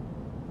 like,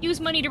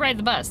 use money to ride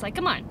the bus. Like,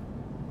 come on.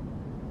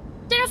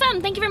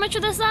 JFM, thank you very much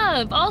for the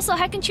sub! Also,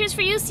 hack and cheers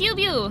for you,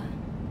 Silvio!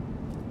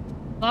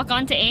 Lock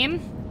on to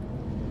aim?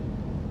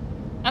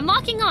 I'm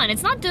locking on,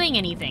 it's not doing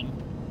anything.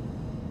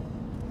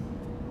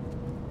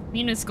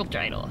 Need a sculpture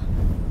idol.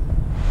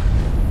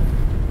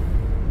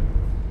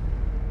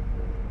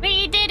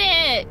 We did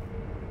it!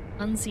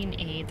 Unseen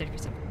aid,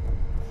 30%.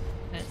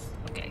 That's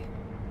okay.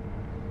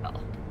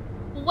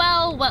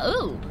 Well,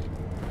 ooh.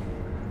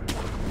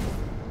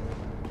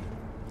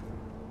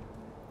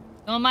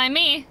 Don't mind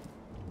me.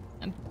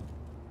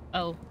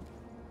 Oh.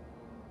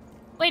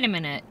 Wait a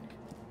minute.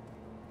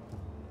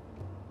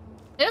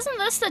 Isn't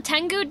this the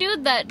Tengu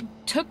dude that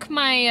took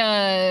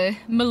my,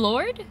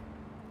 Milord?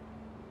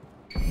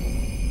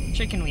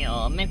 Chicken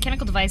wheel.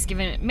 Mechanical device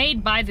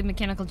made by the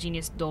mechanical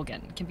genius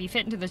Dogen. Can be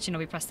fit into the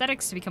shinobi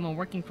prosthetics to become a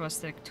working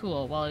prosthetic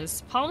tool. While its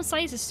palm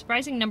size, a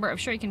surprising number of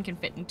shuriken can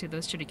fit into the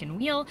shuriken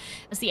wheel,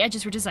 as the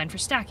edges were designed for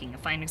stacking. A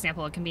fine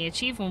example it can be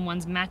achieved when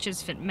one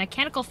matches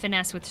mechanical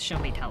finesse with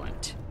shinobi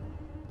talent.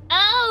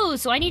 Oh,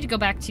 so I need to go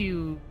back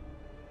to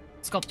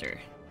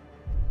sculptor.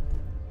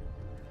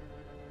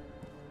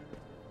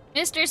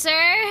 Mr.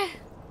 Sir?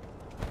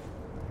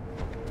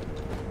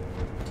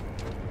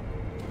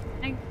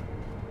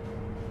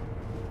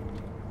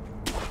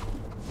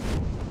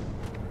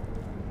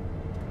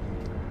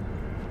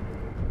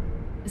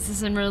 This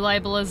isn't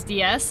reliable as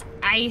DS?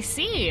 I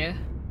see.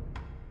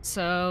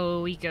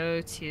 So we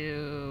go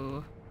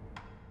to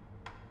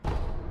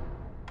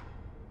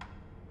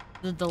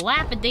the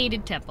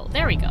dilapidated temple.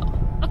 There we go.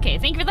 Okay,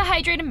 thank you for the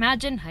hydrate.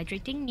 Imagine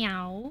hydrating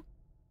meow.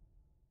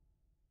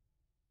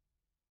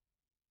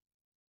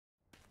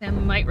 That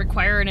might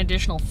require an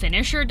additional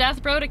finisher,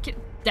 Death Bro, to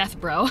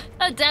Death Bro.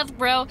 A Death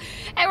Bro.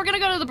 Hey, we're gonna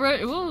go to the bro.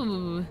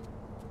 Ooh.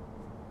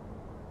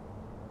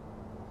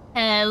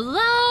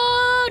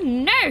 Hello,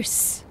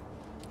 nurse.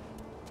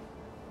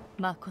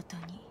 誠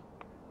に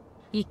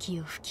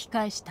息を吹き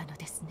返したの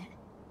ですね。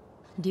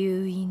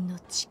流因の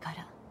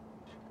力、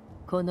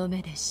この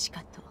目でし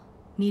かと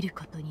見る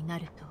ことにな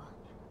るとは。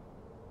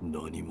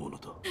何者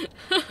だ？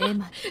エ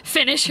マ。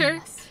Finish her.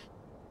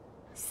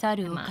 去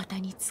るお方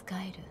に仕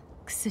える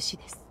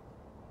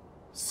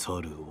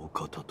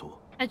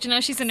How'd you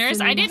know she's a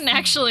nurse? I didn't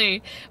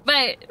actually,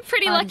 but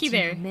pretty lucky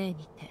there.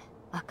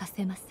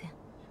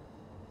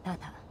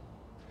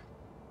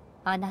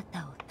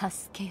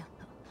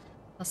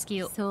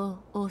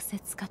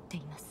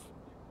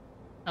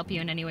 Help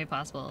you in any way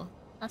possible.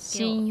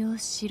 信用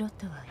しろ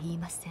とは言い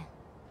ません。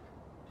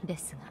で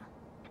すが、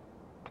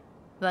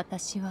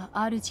私は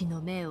主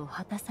の命を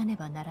果たさね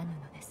ばならぬ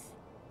のです。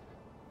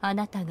あ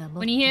なたが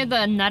持っている When you hear the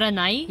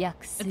naranai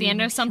at the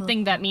end of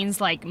something, that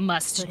means like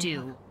must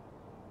do.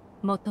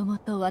 もとも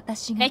と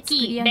私が作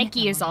り上げたものです。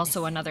 Beki is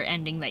also another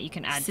ending that you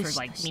can add for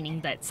like meaning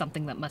that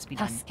something that must be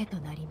done. 助けと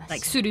なりました。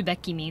 Like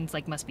surubeki means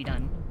like must be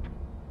done.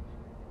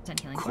 Is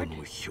that healing cord?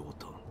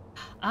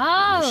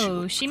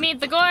 Oh, she made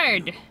the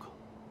gourd.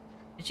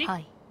 Did she? は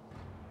い。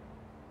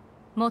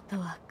元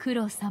はク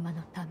ロ様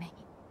のために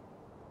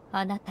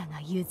あなたが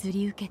譲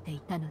り受けてい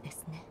たので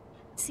すね。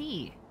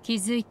See. 気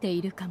づいて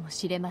いるかも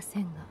しれま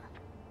せんが、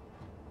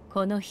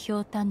このひょ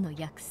うたんの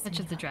薬水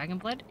は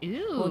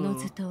おの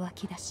ずと湧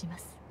き出しま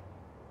す。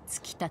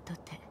尽きたと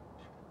て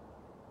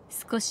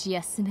少し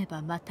休め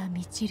ばまた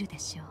満ちるで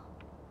しょう。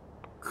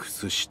ク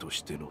スシと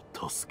しての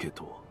助け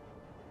とは。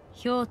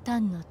ひょうた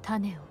んの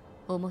種を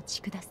お持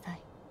ちくださ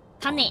い。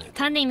種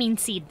means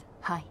seed.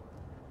 はい。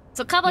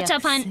So kabocha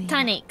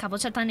tane.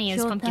 Kabocha tane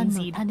is pumpkin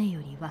seed. 種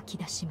より湧き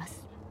出しま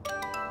す。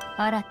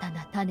新た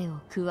な種を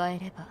加え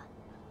れば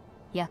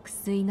薬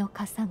水の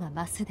傘が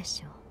増すで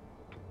しょ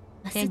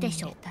う。増すで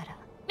しょう。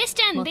Miss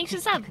Jen, thanks for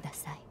sub.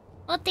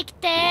 持ってき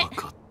て。わ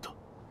かった。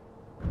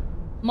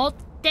持っ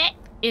て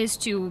is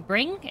to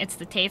bring. It's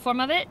the te form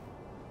of it.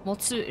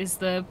 Motsu is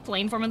the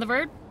plain form of the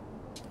verb.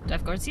 Do I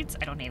have gourd seeds?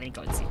 I don't have any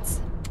gourd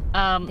seeds.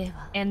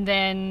 And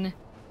then,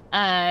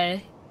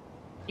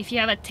 if you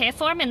have a te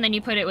form and then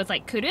you put it with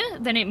like kuru,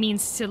 then it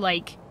means to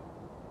like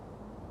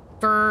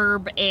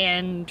verb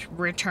and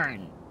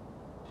return.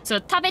 So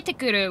tabete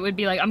kuru would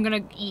be like I'm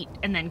gonna eat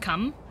and then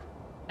come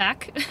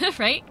back,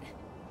 right?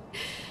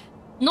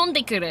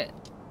 Nonde kuru.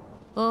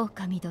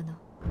 狼殿。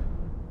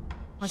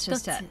What's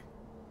just that?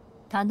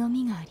 頼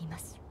みがありま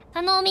す。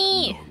頼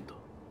み。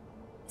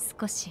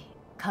少し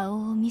顔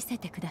を見せ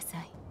てくださ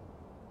い。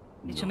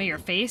Show me your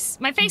face.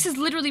 My face is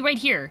literally right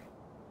here.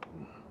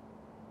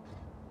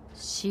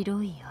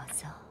 白いあ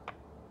ざ。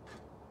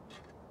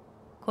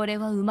これ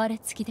は生まれ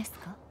つきです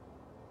か？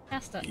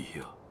い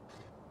や。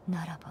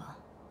ならば、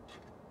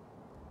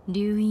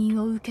留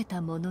飲を受け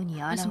たものに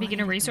現れる。Some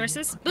beginner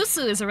resources.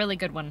 Busu is a really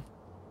good one.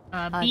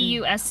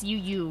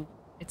 Busuu.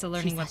 It's a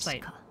learning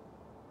website.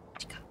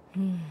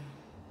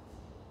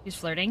 He's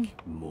flirting.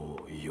 も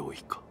う良い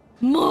か。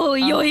もう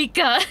良い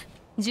か。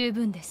十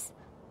分です。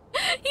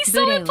He's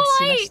so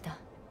impolite.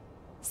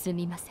 す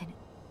みません。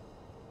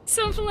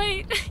So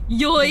polite.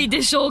 良い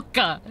でしょう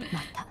か。ま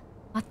た。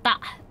また。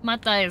ま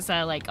た is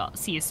like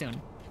see you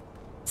soon.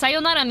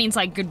 Sayonara means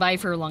like goodbye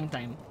for a long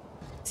time.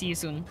 See you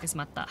soon is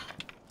また。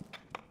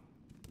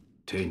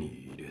手に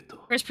入れた。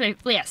First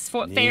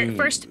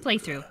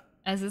playthrough,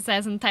 as it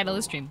says in the title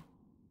of the stream.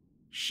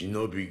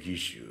 忍び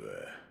義手は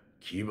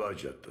牙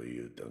じゃと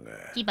言うた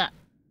が、牙。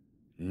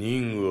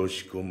任具を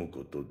仕込む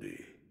ことで、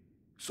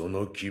そ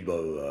の牙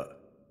は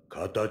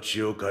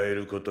形を変え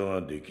ること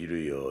ができ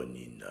るよう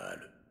にな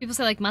る。People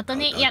say like また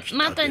ね。Yeah,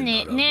 また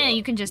ね. Ne,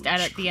 you can just add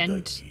at the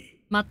end.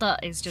 Mata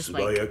is just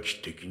like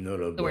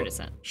the word is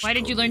sent. Why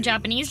did you learn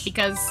Japanese?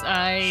 Because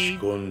I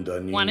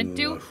wanted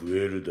to.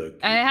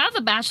 I have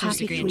a bachelor's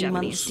degree in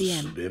Japanese.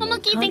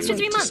 Momoki, thanks for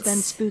 3 months.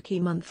 Spend spooky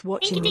month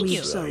watching thank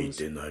you.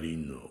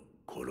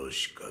 殺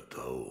し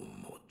方を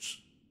持つ。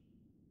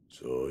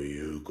そうい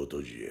うこ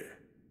とじゃ。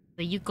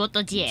そういうこ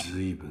とじゃ。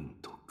随分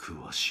と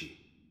詳し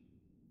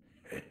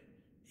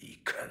い。い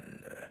かんな。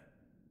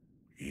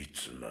い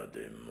つま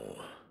でも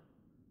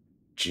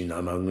血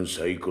生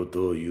臭いこ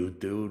とを言う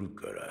ておる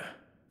から、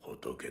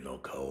仏の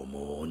顔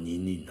も鬼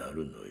にな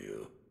るの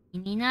よ。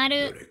にな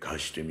る。どれ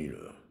貸してみろ。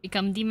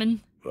Become demon.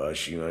 わ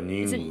しが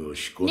任務を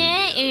仕込んで。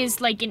Ne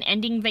is like an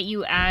ending that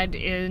you add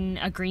in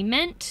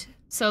agreement.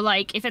 So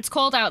like if it's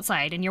cold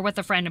outside and you're with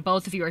a friend and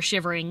both of you are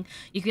shivering,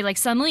 you could be like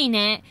samui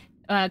ne,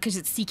 because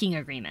it's seeking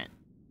agreement.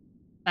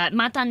 But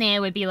mata ne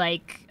would be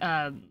like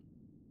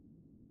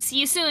see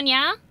you soon,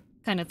 yeah?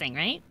 Kind of thing,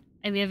 right?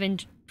 I live in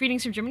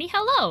greetings from Germany.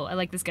 Hello. I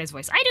like this guy's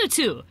voice. I do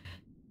too.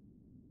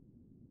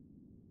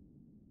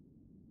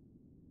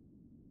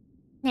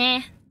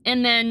 Nah.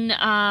 And then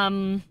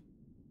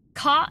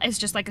ka is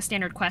just like a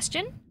standard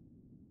question.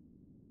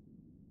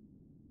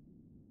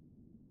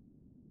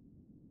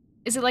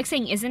 Is it like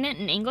saying isn't it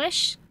in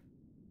English?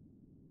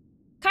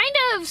 Kind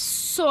of,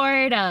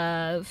 sort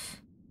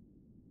of.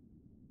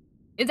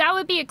 That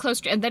would be a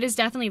close, that is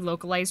definitely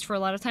localized for a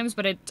lot of times,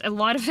 but a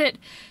lot of it,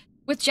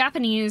 with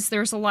Japanese,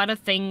 there's a lot of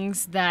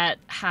things that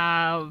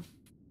have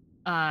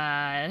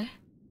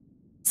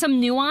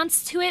some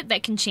nuance to it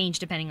that can change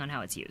depending on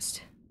how it's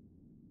used.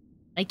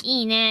 Like,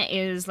 ine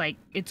is like,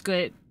 it's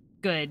good,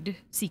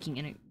 seeking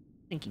and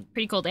thinking.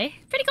 Pretty cool day,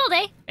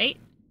 right?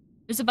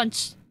 There's a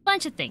bunch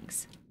of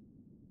things.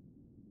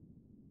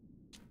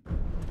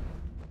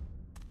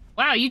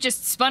 Wow, you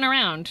just spun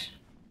around.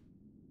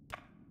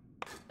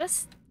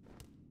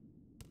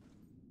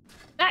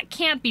 That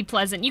can't be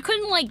pleasant. You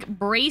couldn't, like,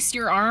 brace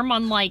your arm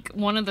on, like,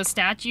 one of the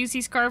statues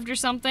he's carved or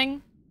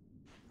something?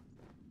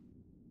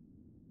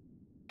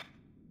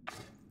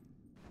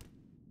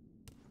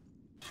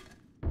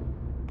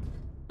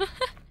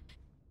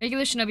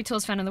 Regular shinobi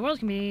tools found in the world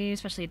can be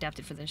especially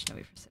adapted for the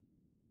shinobi for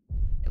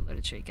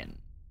loaded shuriken.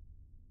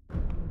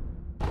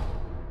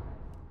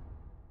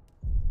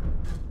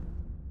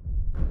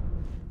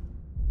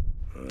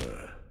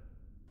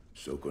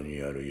 そこ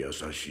にある優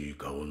しい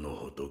顔の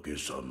仏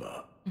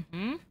様。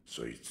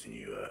そいつ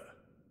には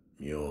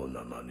妙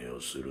な真似を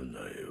するな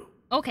よ。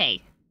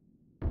Okay.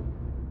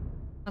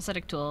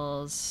 Prosthetic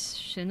tools.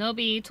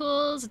 Shinobi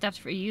tools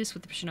adapted for use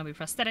with the shinobi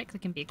prosthetic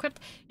that can be equipped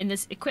in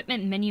this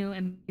equipment menu,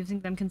 and using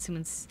them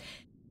consumes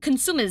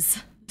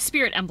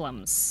spirit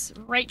emblems.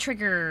 Right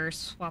trigger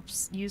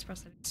swaps use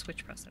prosthetic,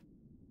 switch prosthetic.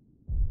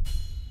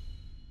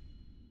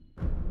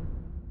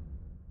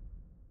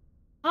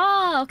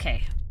 Ah,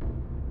 okay.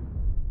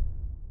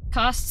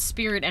 Costs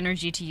spirit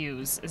energy to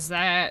use. Is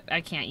that... I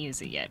can't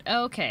use it yet.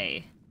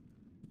 Okay.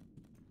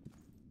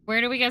 Where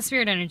do we get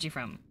spirit energy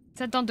from? It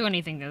said don't do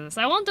anything to this.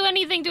 I won't do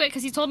anything to it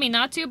because he told me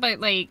not to, but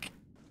like...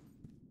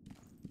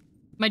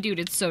 My dude,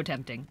 it's so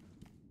tempting.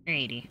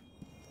 80.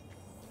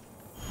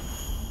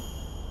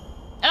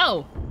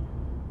 Oh!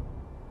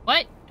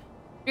 What?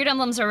 Spirit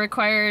emblems are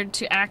required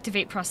to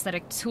activate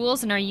prosthetic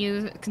tools and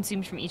are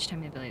consumed from each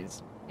time the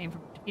abilities. Same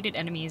from defeated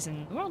enemies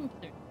in the world.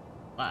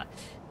 Blah.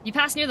 If you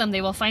pass near them,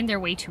 they will find their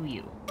way to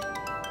you.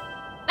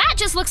 That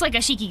just looks like a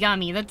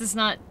Shikigami. That does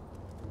not...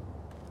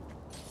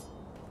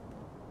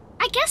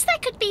 I guess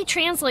that could be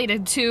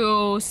translated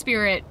to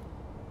spirit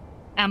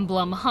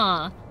emblem,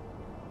 huh?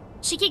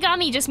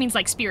 Shikigami just means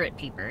like spirit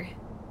paper.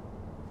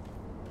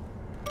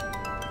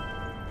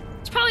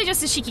 It's probably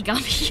just a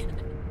Shikigami.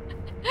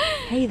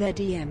 Hey there,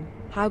 DM.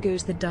 How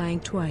goes the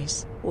dying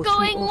twice? Or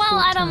going 3 or 4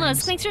 well, Adamus.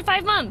 times? Thanks for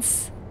 5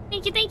 months.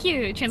 Thank you, thank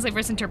you. Translate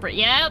versus interpret.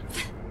 Yep.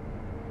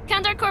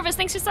 Kandar Corvus,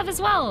 thanks for stuff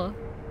as well.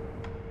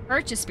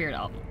 Purchase spirit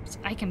albums.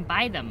 I can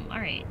buy them.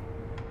 Alright.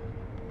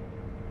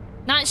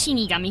 Not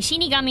Shinigami.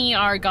 Shinigami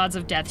are gods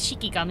of death.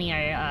 Shikigami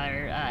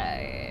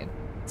are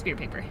spirit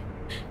paper.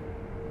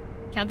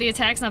 Count the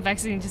attacks, not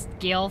vexing, just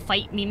Gale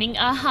fight memeing.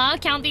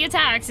 Count the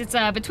attacks. It's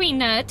between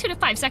 2 to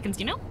 5 seconds,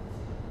 you know?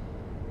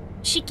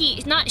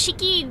 Shiki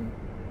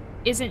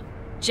isn't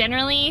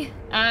generally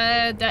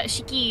that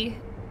Shiki.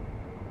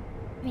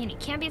 I mean, it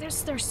can be.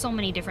 There's so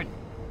many different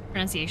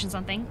pronunciations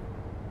on things.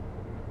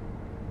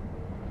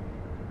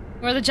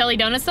 Where are the jelly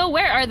donuts though?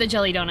 Where are the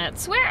jelly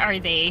donuts? Where are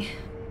they?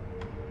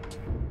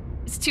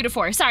 It's 2 to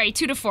 4. Sorry,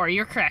 2 to 4.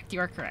 You're correct. You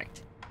are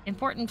correct.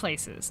 Important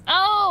places.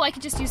 Oh, I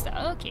could just use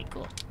that. Okay,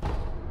 cool.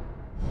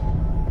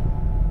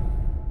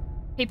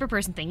 Paper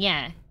person thing,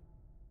 yeah.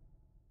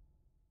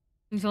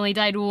 We've only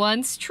died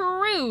once.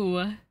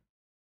 True.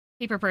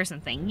 Paper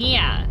person thing,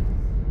 yeah.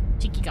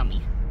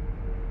 Shikigami.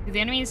 Do the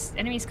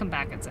enemies come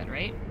back, it said,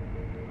 right?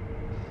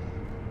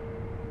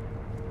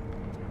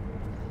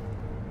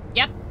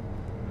 Yep.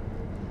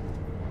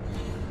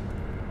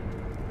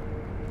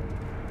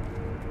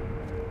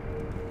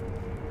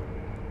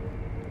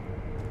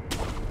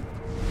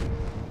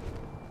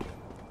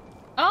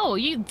 Oh,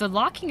 the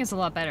locking is a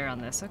lot better on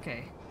this,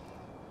 okay.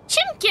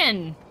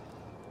 Chimkin!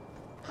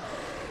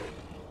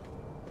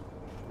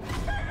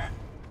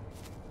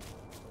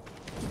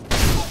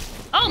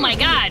 Oh my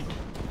god!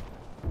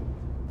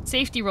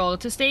 Safety roll.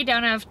 To stay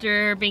down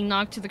after being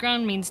knocked to the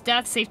ground means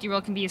death. Safety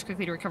roll can be used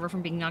quickly to recover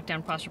from being knocked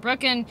down, posture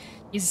broken.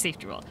 Use a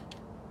safety roll.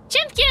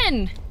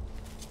 Chimkin!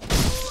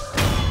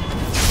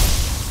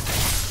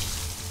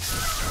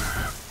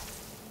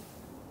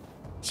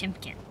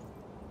 Chimkin.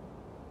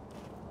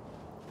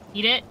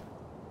 Eat it.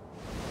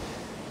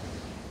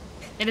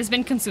 It has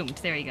been consumed.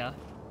 There you go.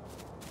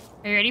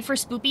 Are you ready for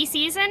spoopy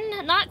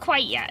season? Not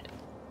quite yet.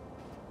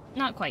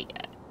 Not quite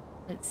yet.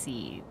 Let's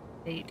see.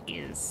 It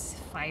is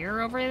fire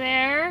over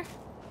there.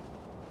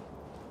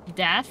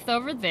 Death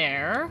over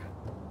there.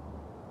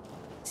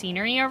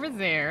 Scenery over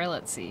there.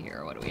 Let's see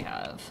here. What do we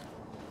have?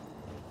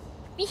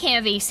 We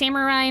have a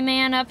samurai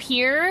man up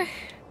here.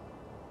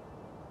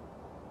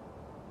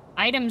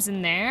 Items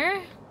in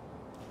there.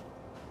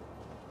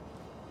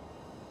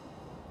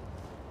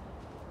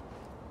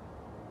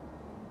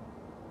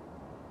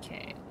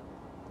 Okay.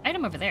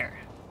 Item over there.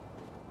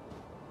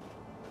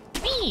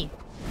 Me!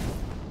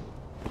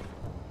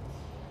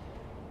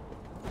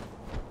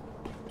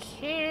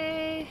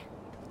 Okay.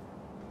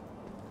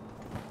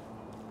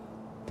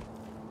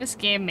 This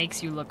game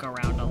makes you look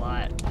around a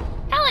lot.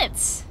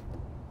 Pellets!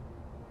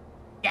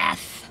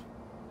 Death!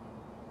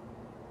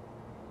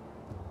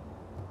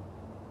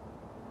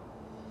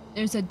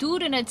 There's a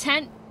dude in a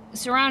tent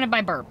surrounded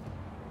by burp.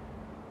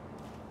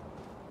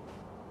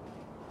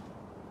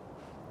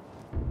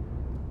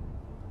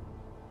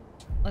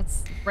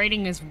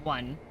 Rating is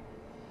 1.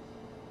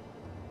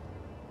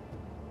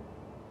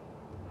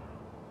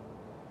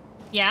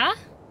 Yeah?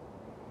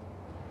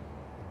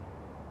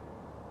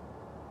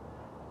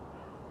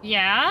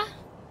 Yeah?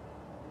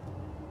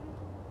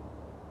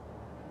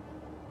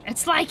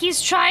 It's like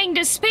he's trying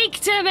to speak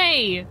to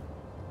me!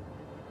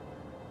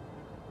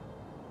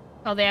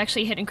 Oh, they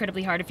actually hit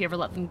incredibly hard if you ever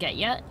let them get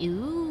you.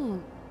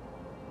 Ooh.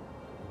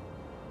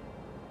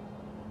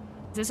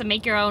 Is this a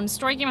make-your-own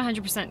story game?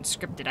 100%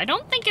 scripted. I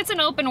don't think it's an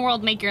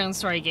open-world make-your-own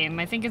story game.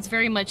 I think it's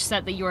very much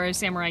set that you are a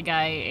samurai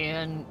guy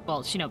and,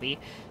 well, shinobi.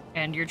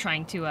 And you're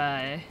trying to,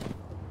 How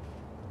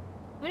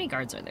many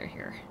guards are there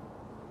here?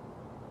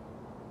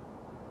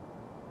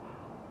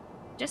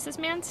 Just this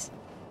man's?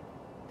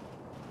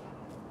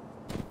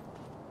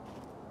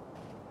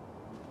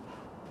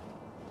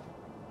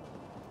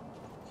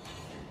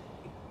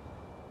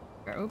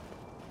 Oh.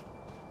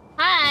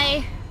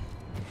 Hi!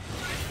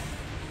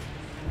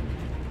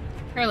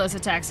 Perilous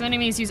attack. Some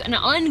enemies use an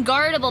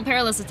unguardable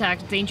perilous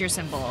attack danger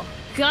symbol.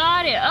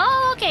 Got it.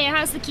 Oh, okay. It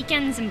has the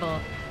keychain symbol.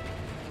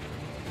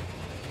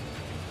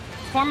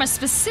 Form a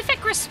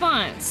specific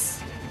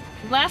response.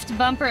 Left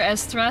bumper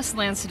as thrust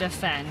lands to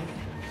defend.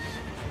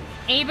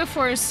 A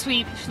before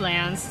sweep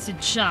lands to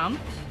jump.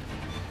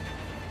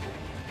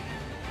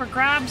 For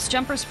grabs,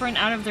 jump or sprint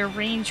out of their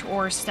range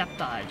or step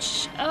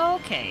dodge.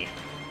 Okay.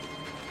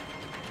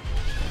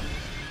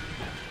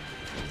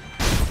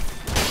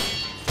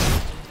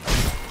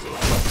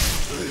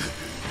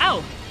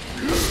 Ow!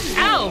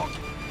 Ow!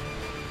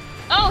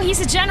 Oh,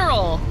 he's a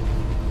general!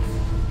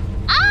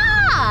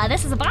 Ah!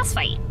 This is a boss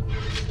fight.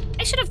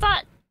 I should have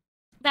thought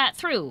that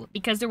through,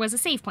 because there was a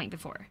save point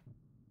before.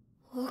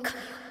 Ooh,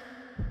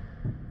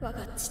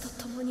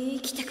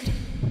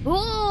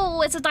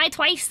 it's a die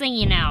twice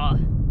thingy now.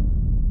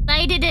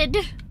 I did it.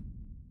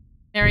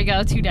 There we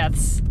go, 2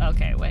 deaths.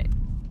 Okay, wait.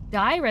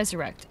 Die,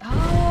 resurrect.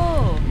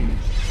 Oh.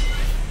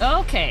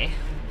 Okay.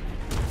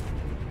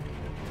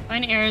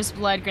 Find Air's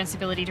blood grants the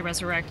ability to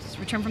resurrect.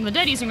 Return from the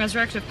dead using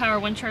resurrective power.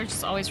 1 charge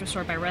is always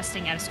restored by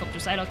resting at a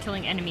sculptor's idol.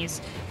 Killing enemies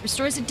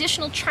restores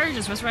additional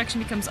charges.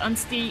 Resurrection becomes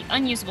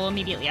unusable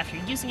immediately after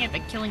using it,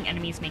 but killing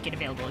enemies make it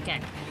available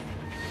again.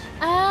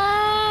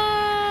 Ow!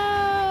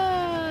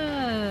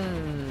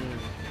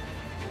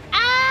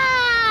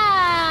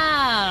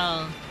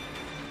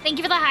 Thank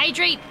you for the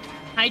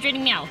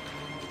hydrating meow.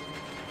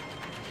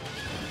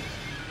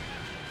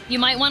 You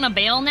might want to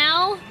bail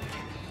now?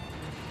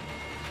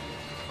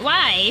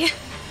 Why?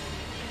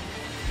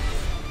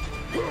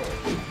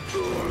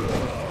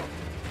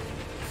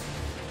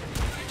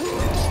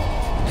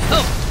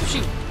 Oh,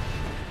 shoot.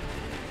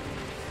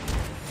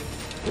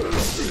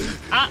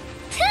 Ah.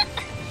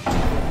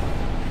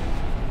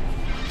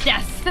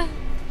 Death.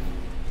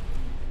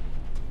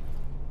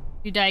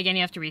 You die again,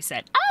 you have to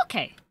reset. Oh,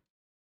 okay.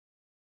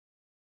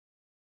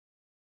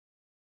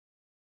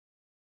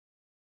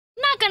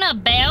 Not gonna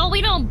bail.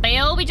 We don't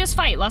bail. We just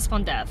fight. Lost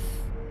upon death.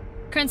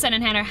 Current set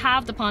and hand are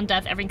halved upon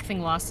death.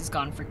 Everything lost is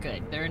gone for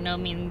good. There are no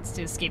means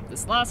to escape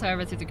this loss.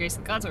 However, through the grace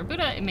of the gods or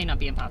Buddha, it may not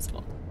be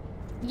impossible.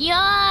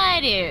 Yeah,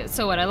 it is.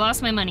 So what? I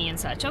lost my money and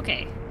such.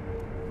 Okay.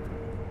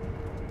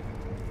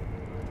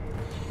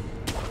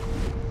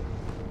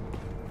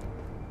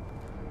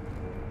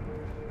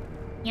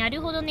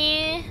 Naruhodo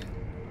ne.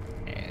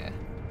 Okay.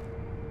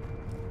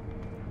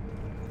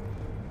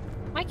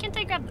 Why can't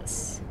I grab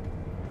this?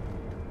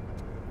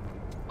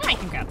 I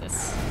can grab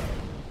this.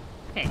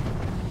 Okay.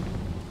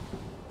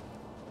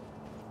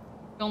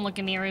 Don't look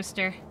at me,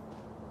 Rooster.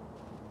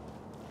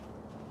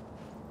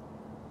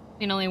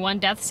 Seen only 1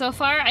 death so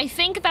far? I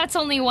think that's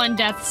only 1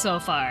 death so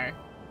far.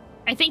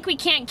 I think we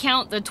can't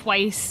count the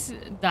twice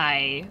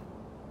die.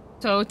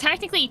 So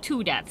technically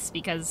 2 deaths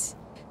because...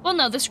 Well,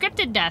 no, the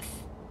scripted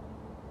death.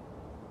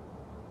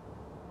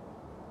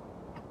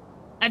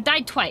 I've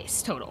died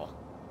twice total.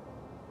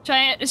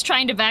 Is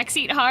trying to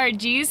backseat hard,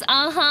 geez.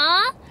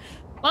 Uh-huh.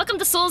 Welcome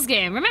to Souls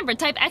game. Remember,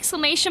 type !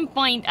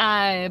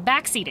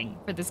 Backseating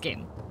for this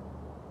game.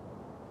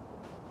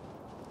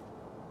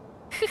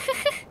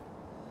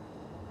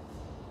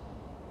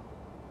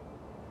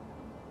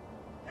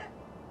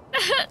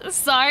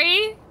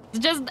 Sorry.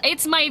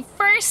 It's my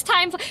first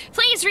time.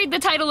 Please read the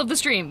title of the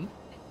stream.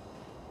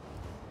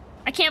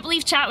 I can't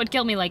believe chat would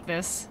kill me like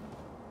this.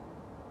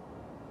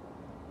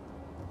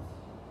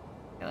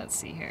 Okay, let's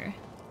see here.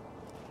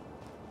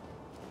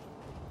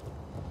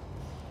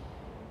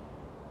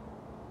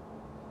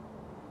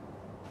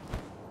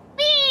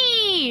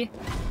 Whee!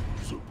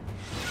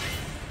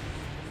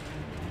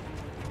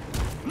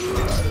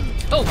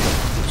 Oh,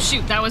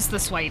 shoot, that was the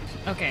swipe.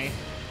 Okay.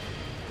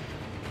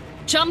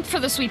 Jump for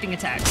the sweeping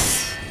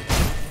attacks.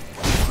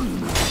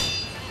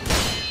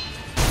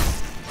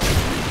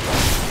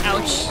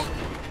 Ouch.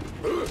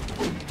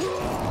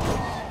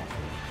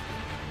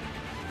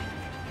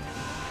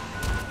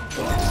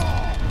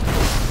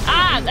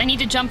 Ah, I need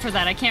to jump for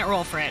that. I can't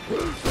roll for it.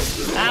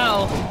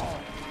 Ow.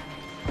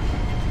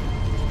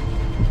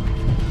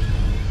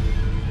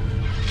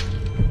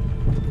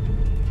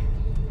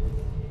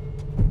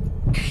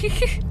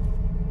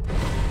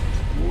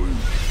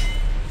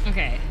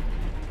 Okay.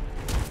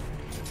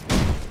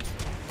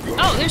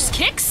 Oh, there's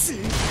kicks?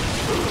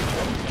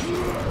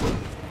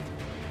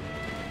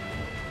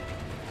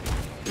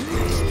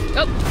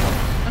 Oh,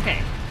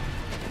 okay.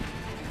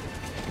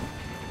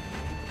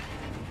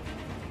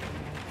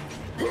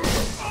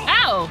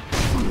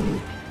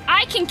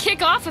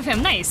 back off of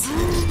him. Nice.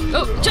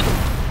 Oh, jump.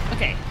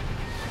 Okay.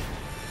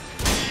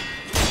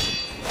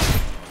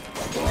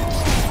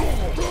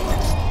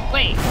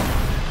 Wait.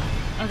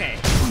 Okay.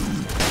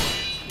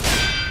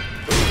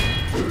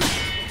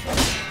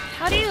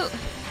 How do you...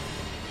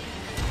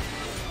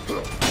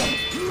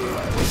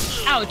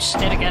 Ouch,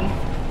 did again.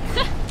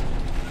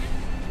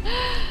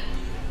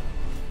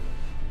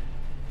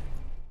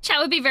 Chat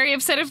would be very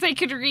upset if they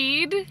could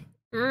read,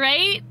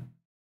 right?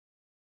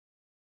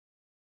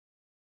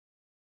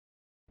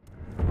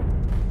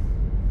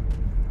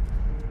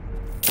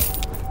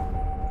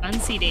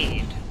 Unseat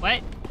aid.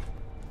 What?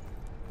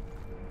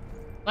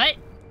 What?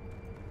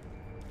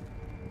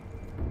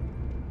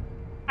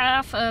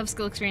 Half of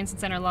skill experience and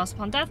center lost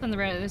upon death, and the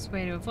rest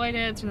way to avoid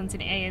it through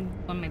unseen aid.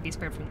 One may be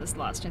spared from this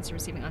loss. Chance of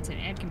receiving unseen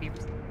aid can be.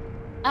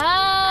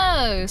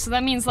 Oh, so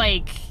that means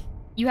like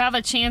you have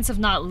a chance of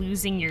not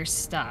losing your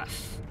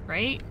stuff,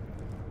 right?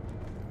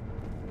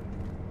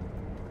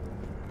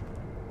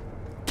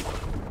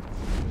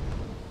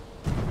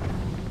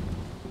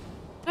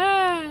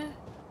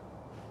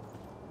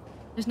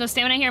 There's no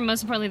stamina here.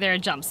 Most importantly, there are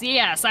jumps.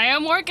 Yes, I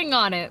am working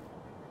on it.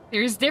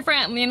 There's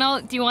different, you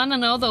know, do you want to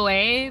know the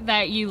way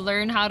that you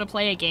learn how to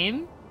play a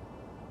game?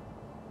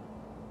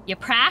 You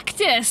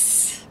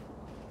practice.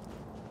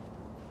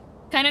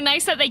 Kind of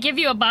nice that they give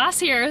you a boss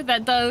here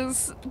that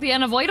does the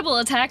unavoidable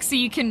attack so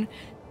you can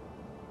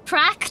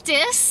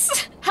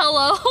practice.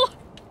 Hello?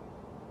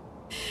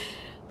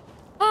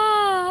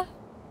 Ah.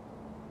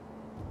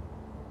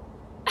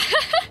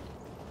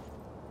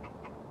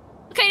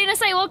 Okay, Dina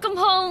say welcome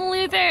home,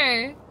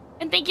 Luther.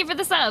 And thank you for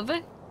the sub.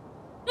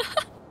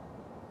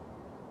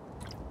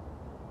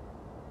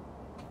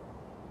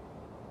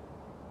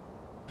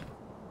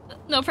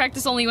 No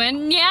practice, only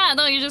win. Yeah,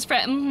 no, you just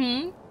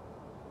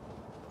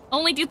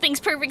only do things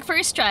perfect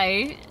first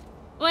try.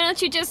 Why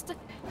don't you just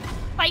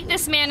fight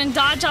this man and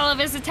dodge all of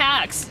his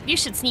attacks? You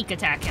should sneak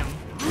attack him.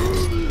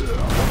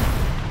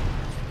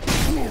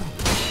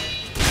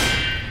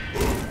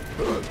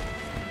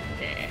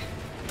 There.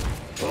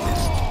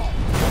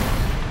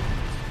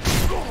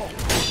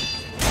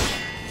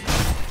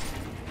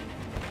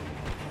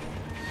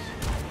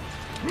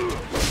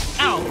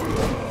 Ow.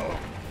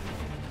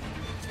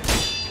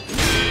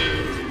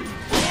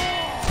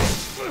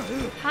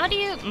 How do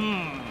you...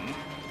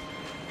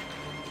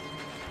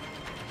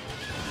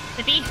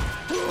 Zippy?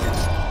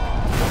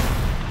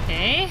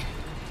 Okay.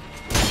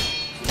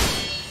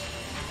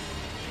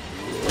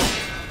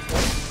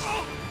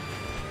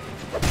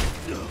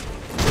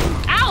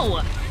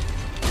 Ow!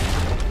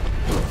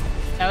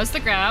 That was the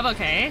grab,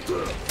 okay.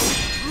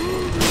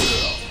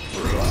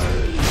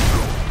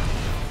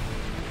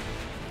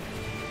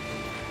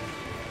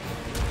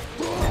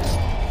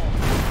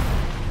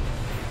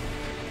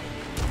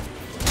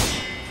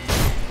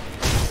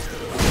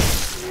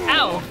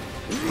 Ow!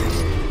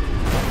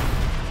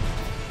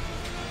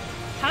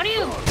 How do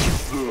you...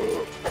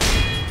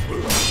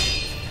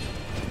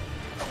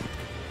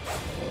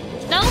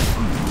 No?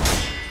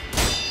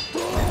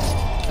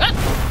 Ah!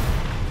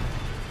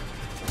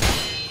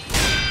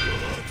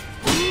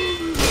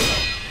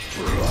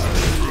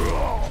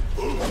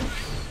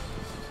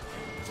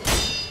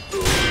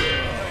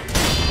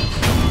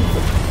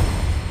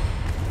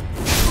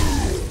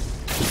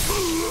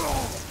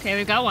 Okay,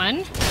 we've got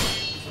one.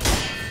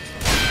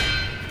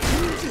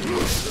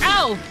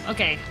 Ow!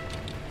 Okay.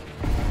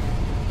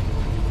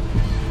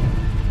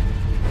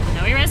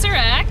 Now we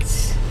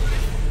resurrect.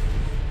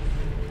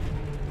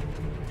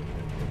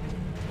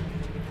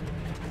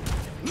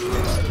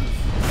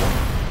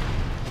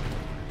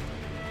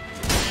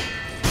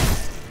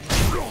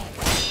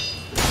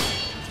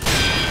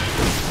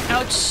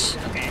 Ouch.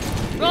 Okay.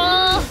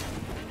 Roll!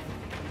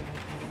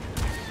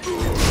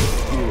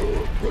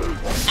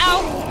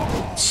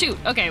 Ow! Shoot.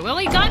 Okay, well,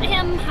 we got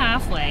him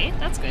halfway.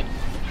 That's good.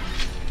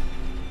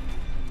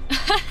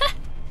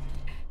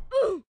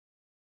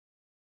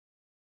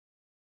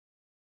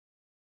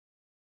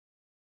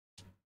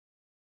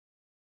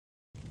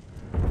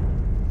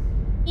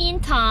 In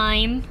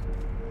time.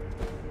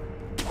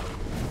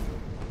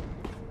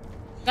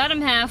 Got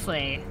him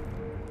halfway.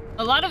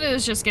 A lot of it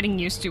was just getting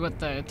used to what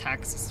the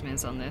attack system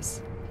is on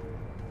this.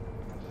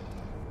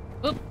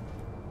 Oop.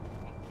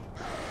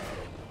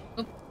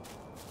 Oop.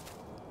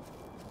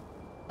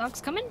 Dogs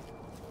coming?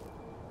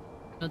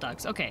 No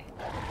dogs, okay.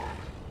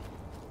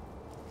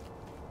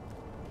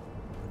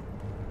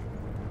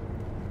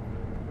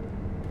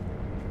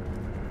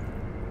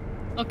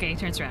 Okay, he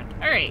turns around.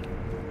 Alright.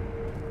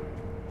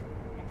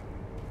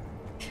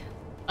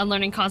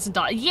 Unlearning constant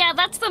dodge. Yeah,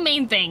 that's the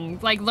main thing.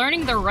 Like,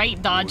 learning the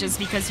right dodges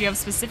because you have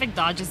specific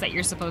dodges that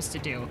you're supposed to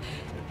do.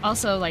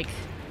 Also, like...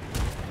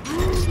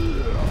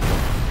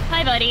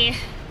 Hi, buddy.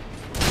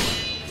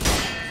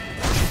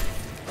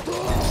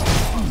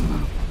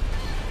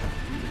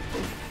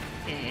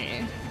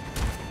 Okay.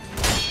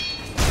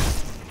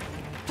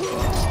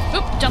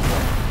 Oop, jump.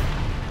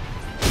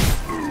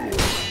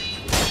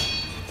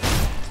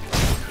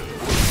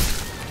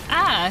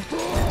 Ah.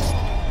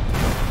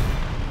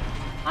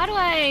 How do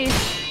I...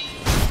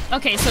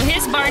 Okay, so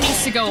his bar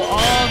needs to go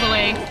all the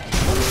way.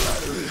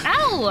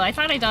 Ow! I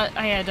thought I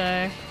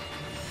had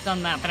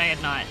done that, but I had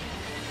not.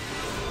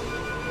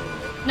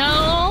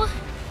 No!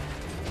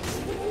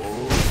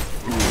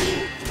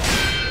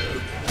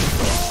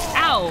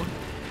 Ow!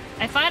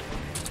 I thought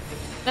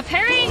the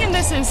parrying in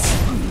this is...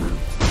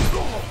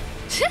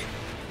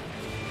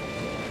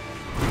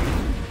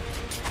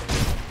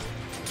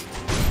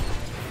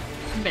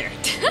 There.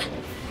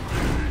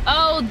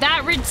 Oh,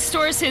 that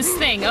restores his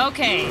thing.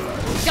 Okay.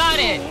 Got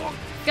it.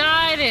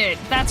 Got it.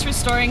 That's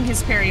restoring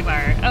his parry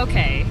bar.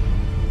 Okay.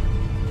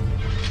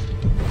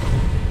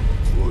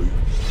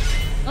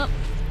 Oh.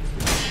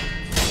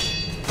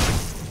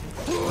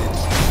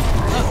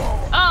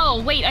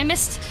 Oh, wait, I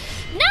missed.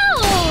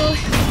 No!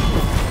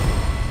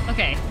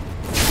 Okay.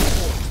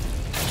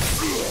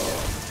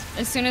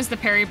 As soon as the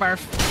parry bar,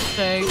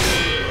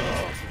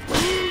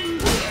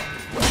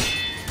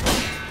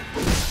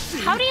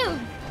 how do you...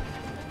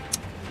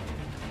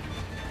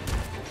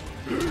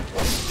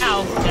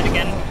 Ow, dead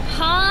again.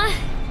 Huh?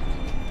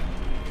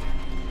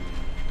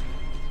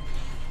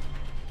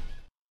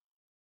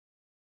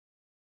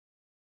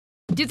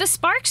 Do the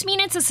sparks mean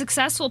it's a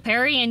successful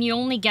parry and you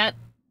only get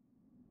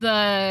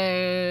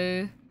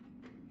the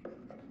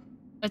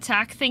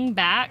attack thing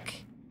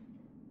back?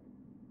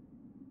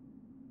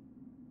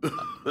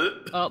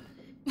 Oh.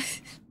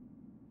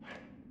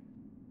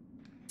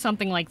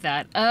 Something like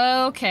that.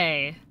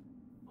 Okay.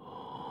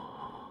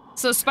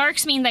 So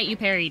sparks mean that you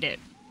parried it.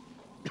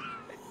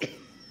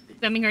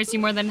 Something hurts you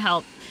more than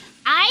help.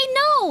 I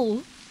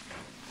know!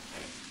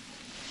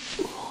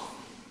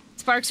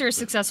 Sparks are a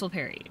successful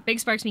parry. Big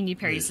sparks mean you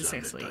parry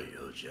successfully.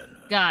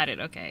 Got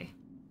it, okay.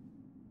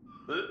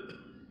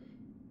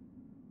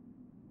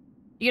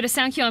 You get a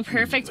sound cue on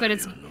perfect, but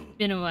it's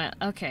been a while.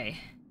 Okay.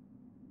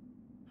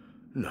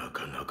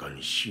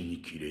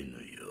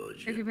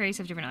 Every parries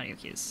have different audio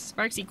cues.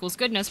 Sparks equals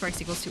good, no sparks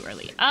equals too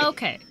early.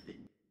 Okay.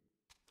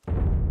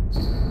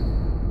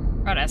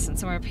 Rod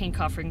essence, some more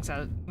paint offerings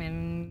out.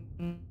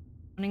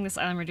 Running this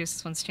island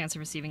reduces one's chance of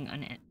receiving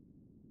it.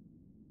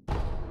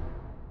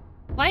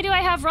 Why do I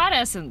have rod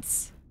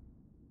essence?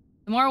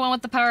 The more one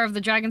with the power of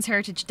the dragon's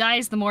heritage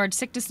dies, the more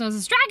sickness knows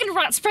as dragon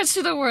rot spreads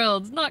to the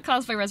world. Not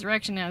caused by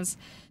resurrection, as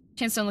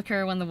chance to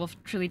occur when the wolf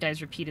truly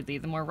dies repeatedly.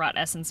 The more rot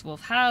essence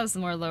wolf has, the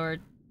more lower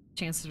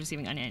chances of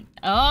receiving unit.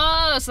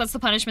 Oh, so that's the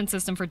punishment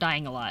system for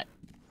dying a lot.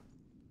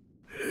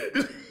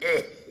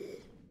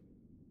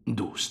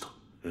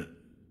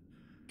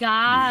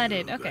 Got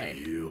it,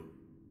 okay.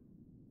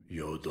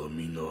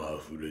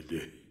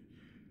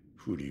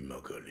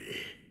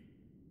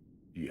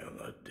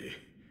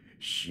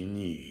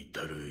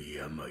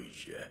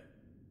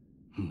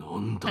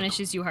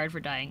 Punishes you hard for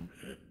dying.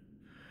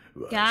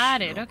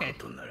 Got it, okay.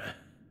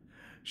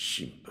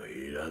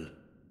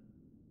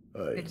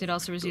 It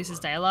also reduces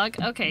dialogue.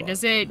 Okay,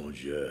 does it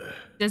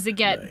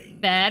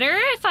get better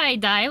if I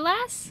die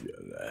less?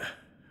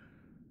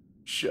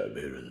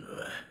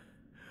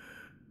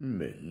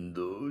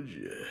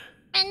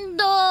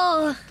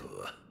 Mendo.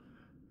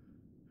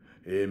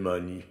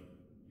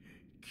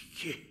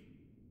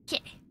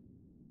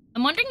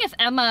 I'm wondering if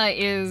Emma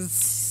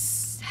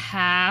is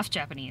half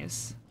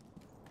Japanese.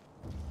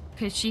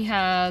 Because she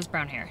has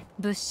brown hair.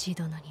 Here,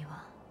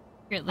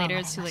 later,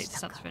 it's too late to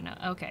stop for now.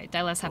 Okay,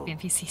 die less happy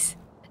NPCs.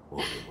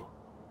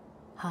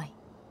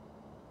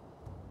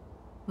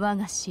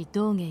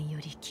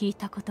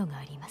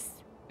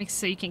 Makes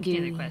so you can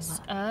continue the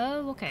quest.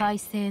 Oh, okay.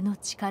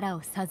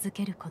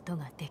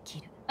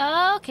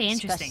 Oh, okay,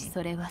 interesting.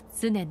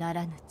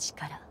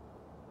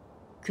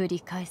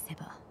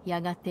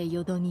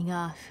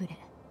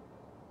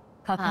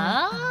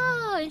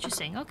 Oh,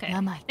 interesting, okay.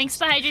 Thanks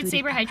for the hydrate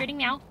saber, hydrating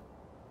now.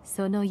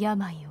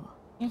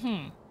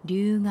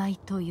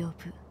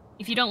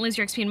 If you don't lose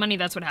your XP and money,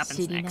 that's what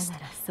happens next.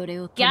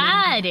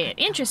 Got it,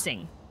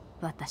 interesting.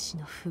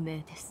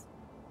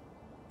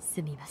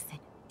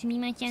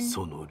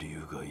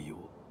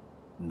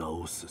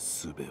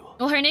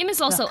 Well, her name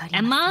is also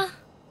Emma,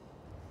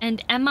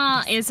 and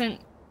Emma isn't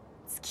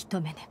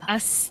a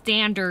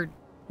standard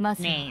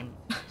name.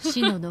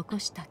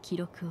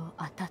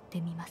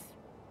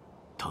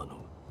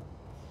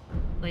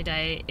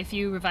 If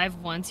you revive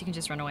once, you can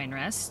just run away and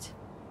rest.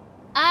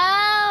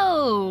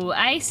 Oh,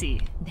 I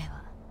see.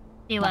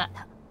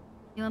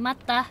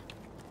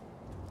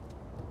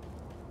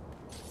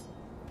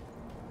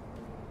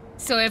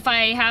 So if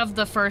I have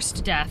the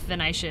first death,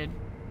 then I should...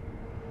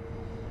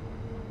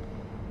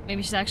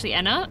 Maybe she's actually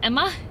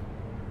Emma?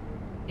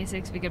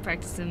 Basics be good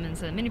practice them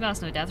into the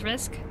mini-boss, no death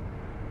risk.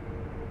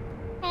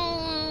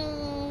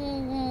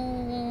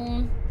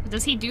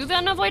 Does he do the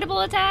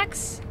unavoidable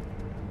attacks?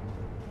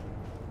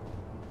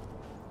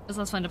 It's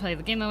less fun to play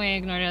the game that way,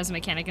 ignored it as a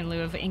mechanic in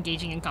lieu of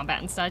engaging in combat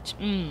and such.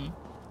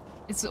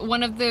 It's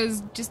one of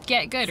those just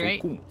get good,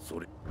 right?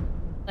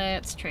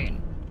 Let's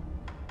train.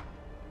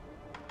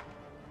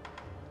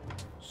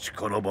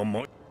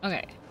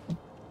 Okay.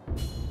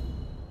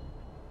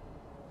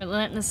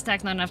 Relentless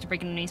attack not enough to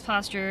break an enemy's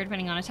posture.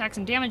 Depending on attacks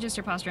and damages,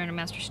 your posture and a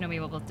master shinobi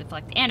will both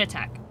deflect and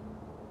attack.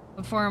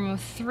 Perform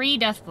 3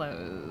 death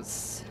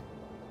blows.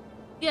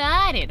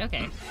 Got it,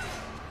 okay.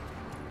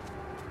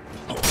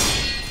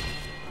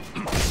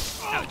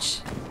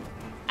 Ouch.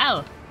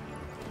 Ow.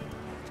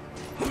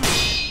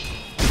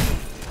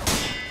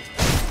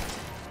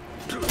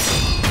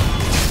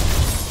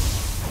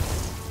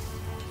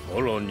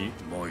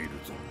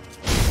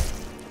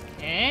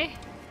 Okay.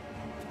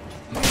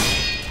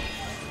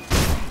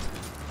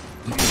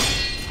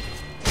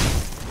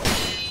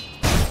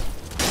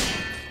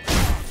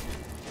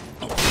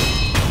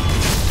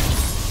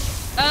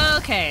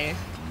 Okay.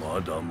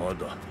 Mada.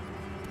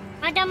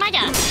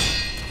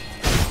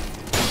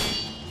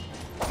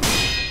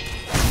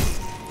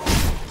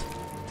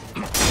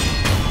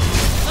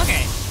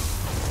 Okay.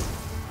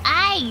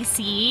 I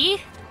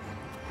see.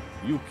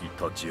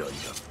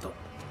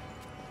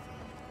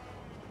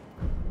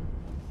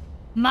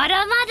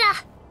 Mada.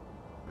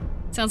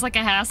 Sounds like a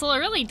hassle. It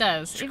really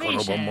does.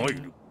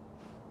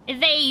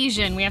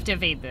 Evasion. We have to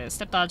evade this.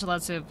 Step dodge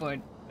allows to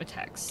avoid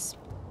attacks.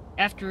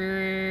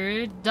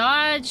 After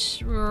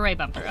dodge, right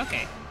bumper.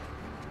 Okay.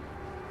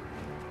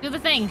 Do the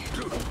thing.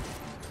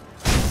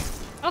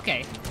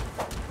 Okay.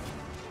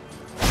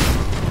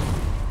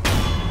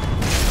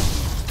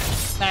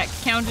 That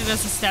counted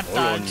as a step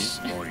dodge.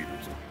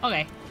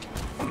 Okay.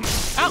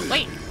 Oh,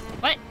 wait.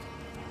 What?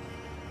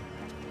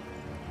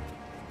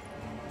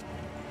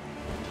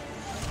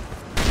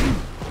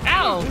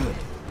 Ow!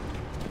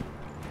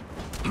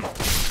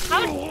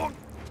 How?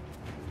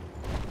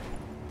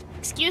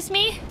 Excuse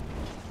me?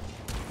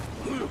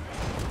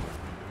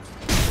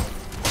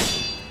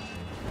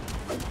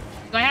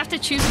 Do I have to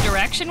choose a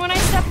direction when I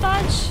step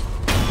dodge?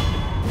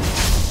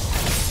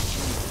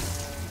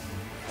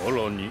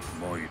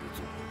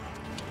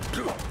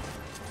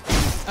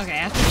 Okay,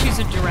 I have to choose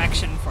a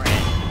direction for it.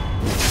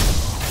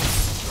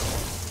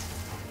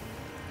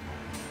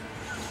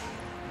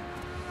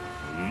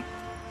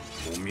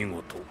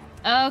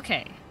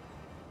 Okay.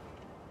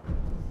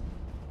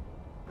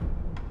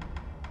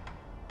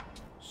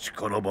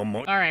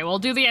 Alright, we'll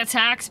do the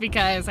attacks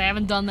because I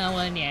haven't done that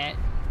one yet.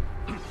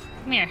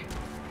 Come here.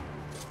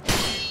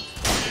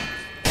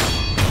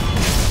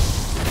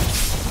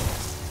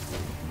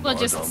 We'll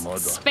just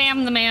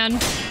spam the man.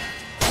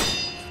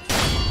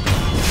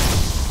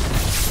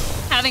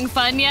 Having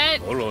fun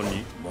yet?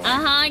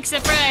 Uh-huh,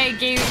 except for I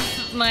gave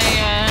my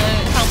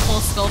helpful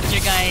sculpture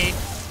guy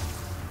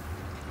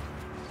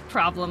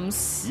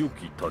problems. He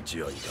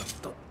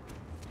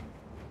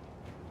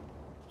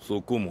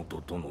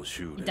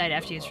died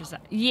after his revive.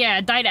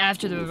 Yeah, died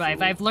after the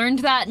revive. I've learned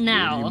that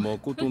now.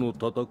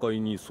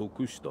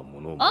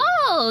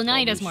 Oh, now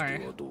he does more.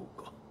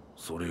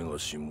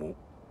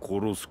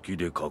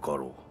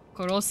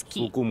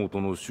 Koroski.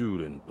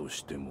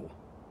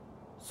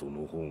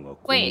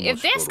 Wait,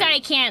 if this guy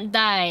can't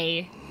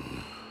die,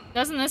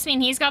 doesn't this mean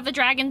he's got the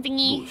dragon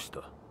thingy?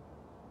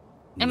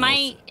 Am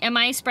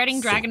I spreading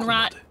dragon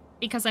rot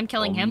because I'm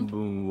killing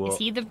him? Is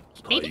he the...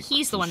 Maybe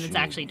he's the one that's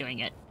actually doing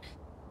it.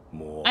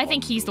 I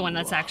think he's the one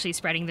that's actually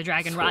spreading the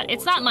dragon rot.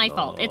 It's not my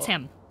fault, it's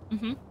him.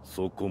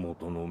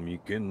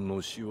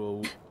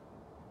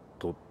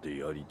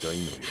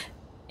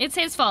 It's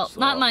his fault,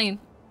 not mine.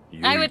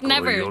 I would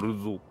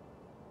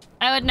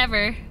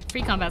never.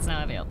 Free combat's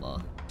not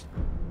available.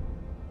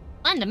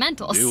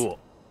 Fundamentals.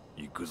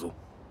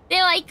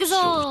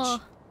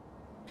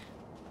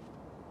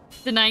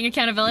 Denying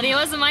accountability, it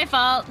wasn't my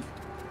fault.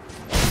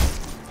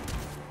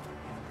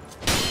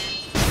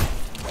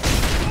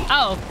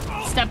 Oh,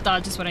 step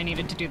dodge is what I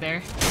needed to do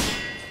there.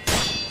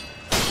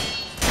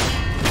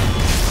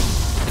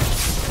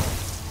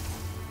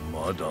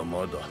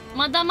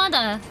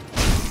 Mada.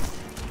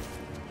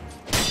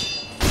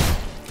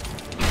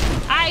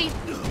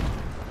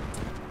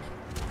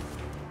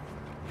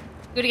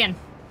 Do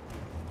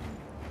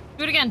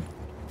it again.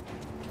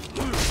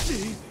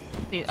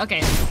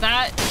 Okay,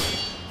 that...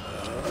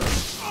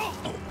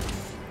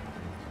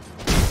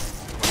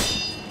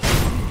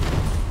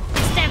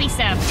 Stabby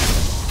stab.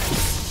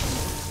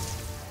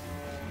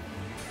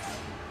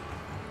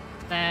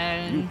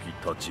 Then...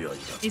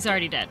 He's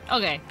already dead.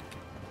 Okay.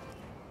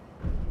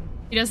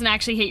 He doesn't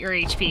actually hit your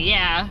HP,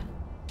 yeah.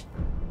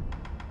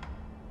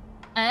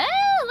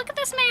 Oh, look at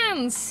this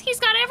man's! He's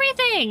got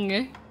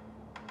everything!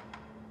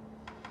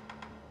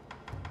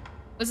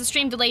 Was the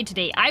stream delayed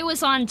today? I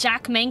was on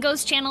Jack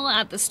Mango's channel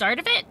at the start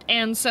of it,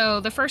 and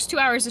so the first 2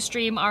 hours of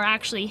stream are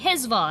actually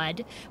his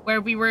VOD, where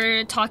we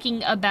were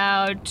talking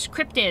about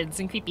cryptids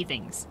and creepy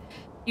things.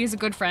 He was a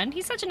good friend.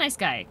 He's such a nice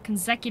guy.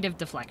 Consecutive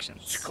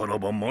deflections.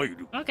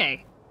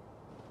 Okay.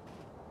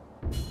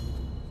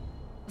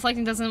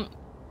 Deflecting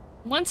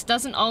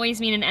doesn't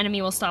always mean an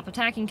enemy will stop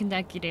attacking.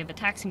 Consecutive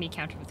attacks can be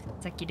countered with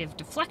consecutive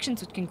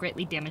deflections, which can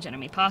greatly damage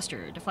enemy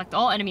posture. Deflect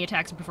all enemy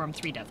attacks and perform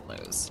 3 death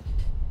blows.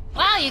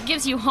 Wow, it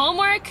gives you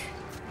homework?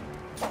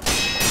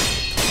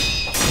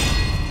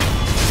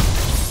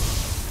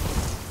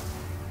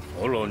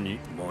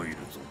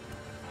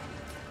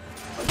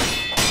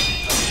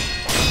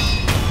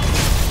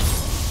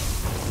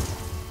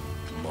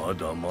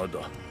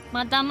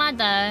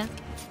 Mada.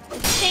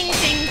 Ting.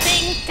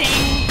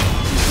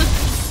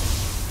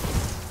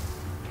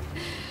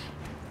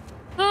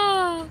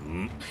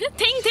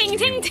 Ting, ting,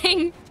 ting,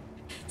 ting.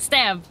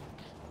 Stab.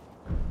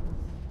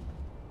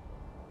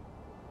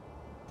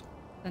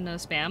 No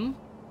spam.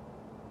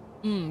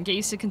 Get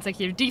used to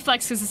consecutive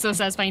deflex because it's so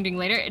satisfying doing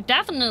later. It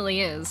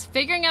definitely is.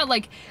 Figuring out,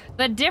 like,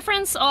 the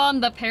difference on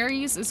the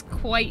parries is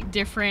quite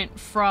different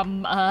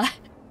from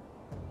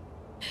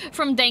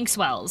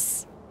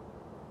Dankswell's.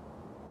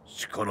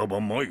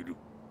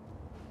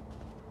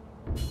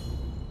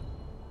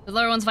 The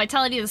lower one's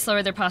vitality, the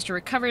slower their posture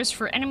recovers.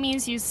 For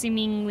enemies used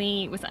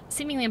with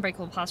seemingly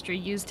unbreakable posture,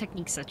 use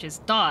techniques such as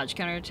dodge.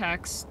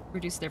 Counterattacks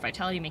reduce their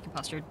vitality, making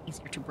posture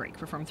easier to break.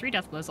 Perform 3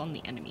 death blows on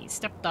the enemy.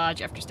 Step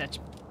dodge after step.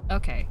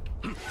 Okay.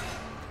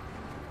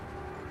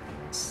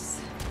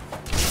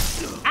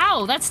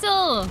 Ow, that's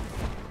still...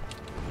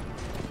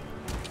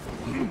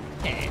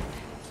 Okay.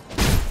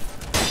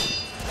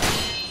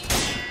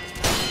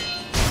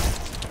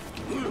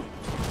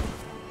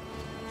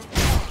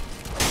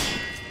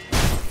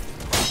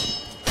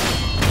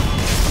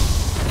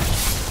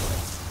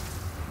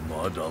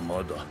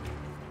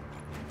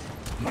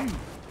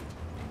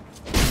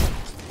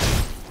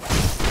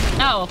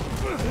 Oh,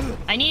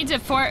 I need to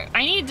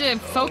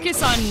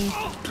focus on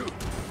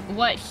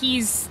what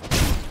he's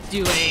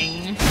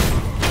doing.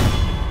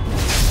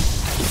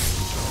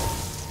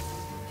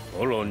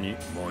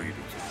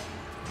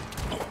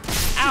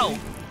 Ow.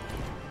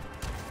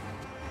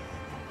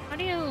 How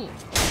do you...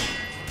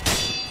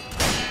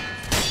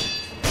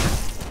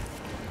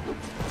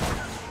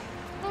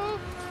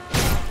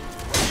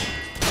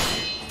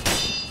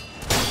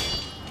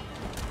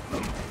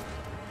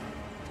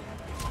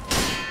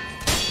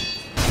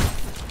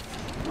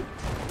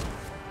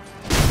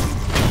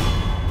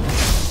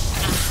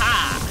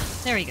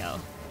 There we go.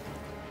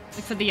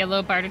 Look for the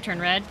yellow bar to turn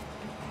red.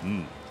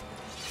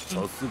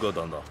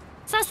 Sasuga!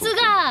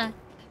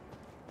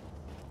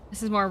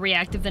 This is more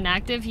reactive than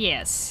active?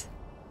 Yes.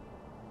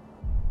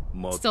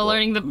 Still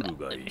learning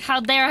the... How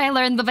dare I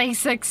learn the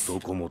basics?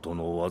 Okay.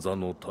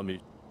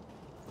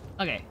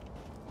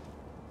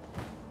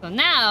 So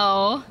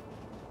now...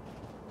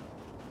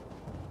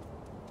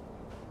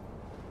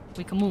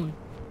 we come on.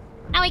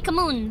 Now we come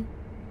on!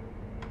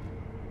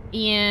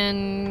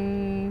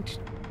 And...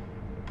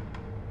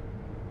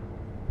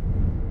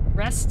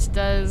 Rest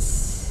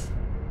does...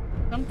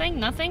 something?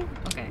 Nothing?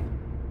 Okay.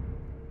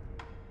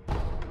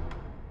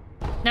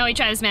 Now we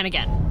try this man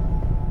again.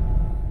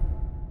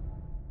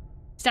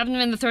 Stabbed him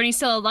in the throat, he's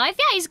still alive?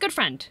 Yeah, he's a good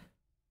friend.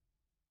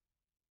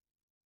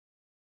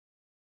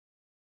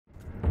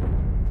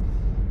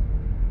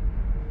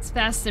 It's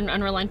fast and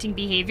unrelenting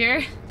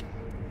behavior.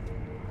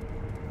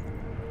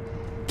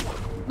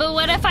 But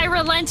what if I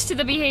relent to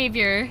the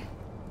behavior?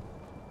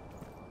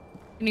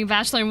 New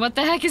bachelor, and what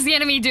the heck is the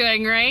enemy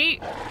doing, right?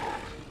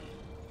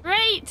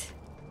 Right!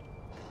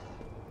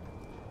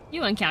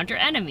 You encounter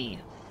enemy.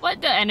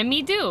 What the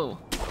enemy do?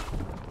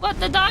 What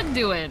the dog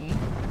doing?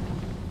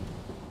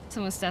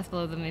 Someone's death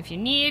blow them if you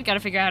need. Gotta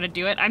figure out how to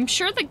do it. I'm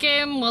sure the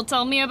game will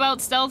tell me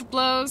about stealth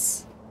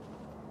blows.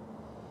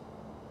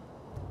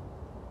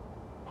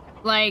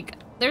 Like,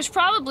 there's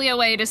probably a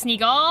way to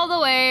sneak all the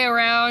way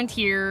around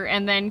here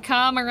and then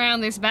come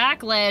around this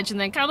back ledge and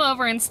then come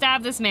over and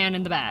stab this man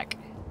in the back.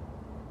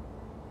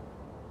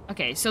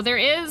 Okay, so there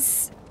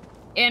is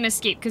an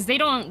escape, because they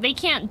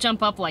can't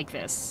jump up like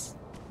this.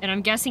 And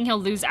I'm guessing he'll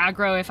lose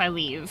aggro if I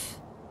leave.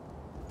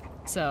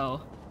 So...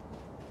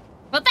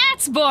 But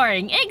that's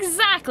boring!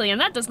 Exactly!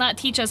 And that does not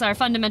teach us our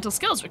fundamental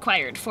skills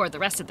required for the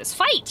rest of this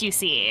fight, you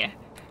see.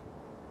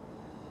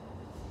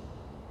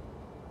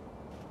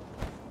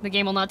 The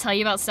game will not tell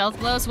you about stealth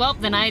blows? Well,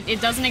 then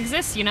it doesn't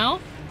exist, you know?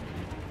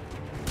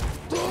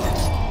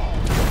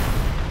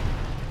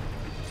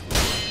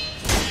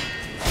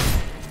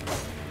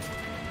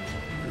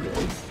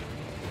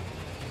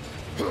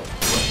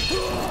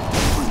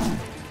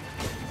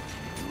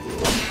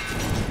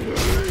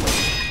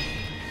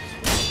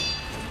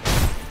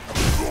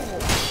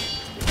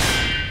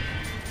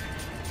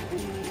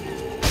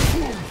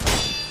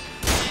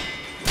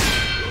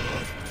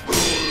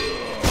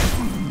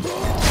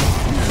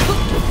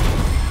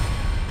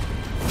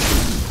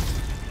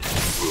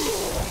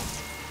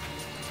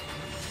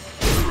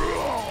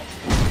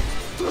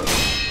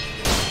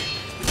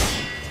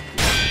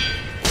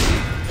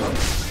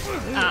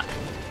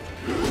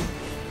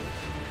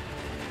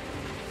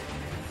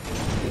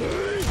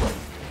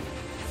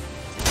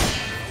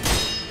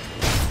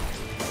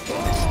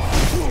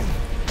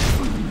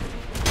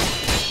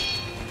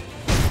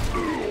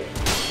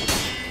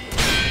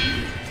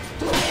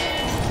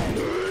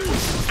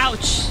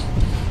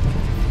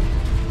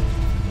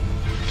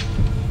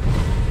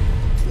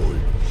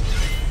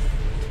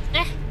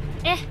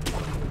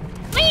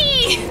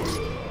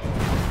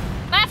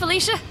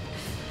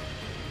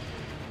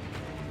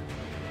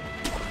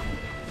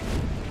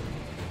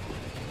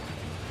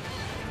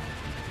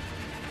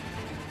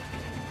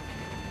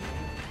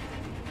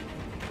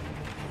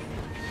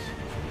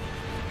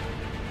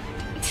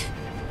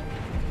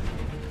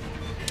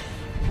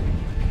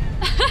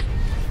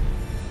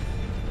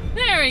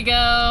 There we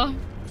go.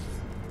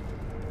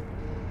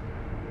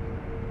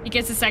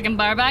 gets a second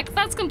bar back.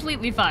 That's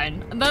completely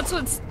fine.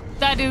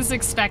 That is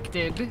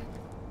expected.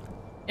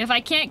 If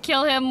I can't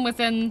kill him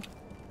within...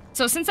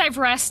 So since I've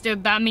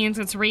rested, that means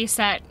it's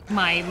reset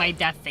my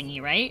death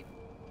thingy, right?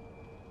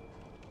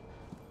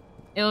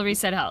 It'll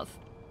reset health.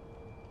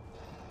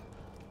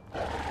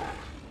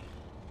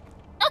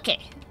 Okay.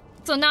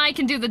 So now I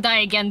can do the die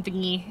again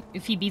thingy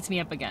if he beats me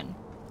up again.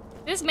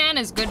 This man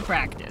is good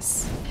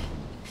practice.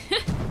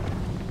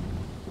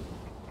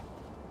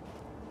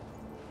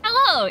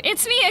 Hello,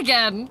 it's me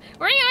again.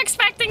 Were you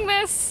expecting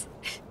this?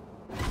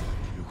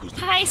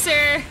 Hi,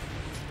 sir.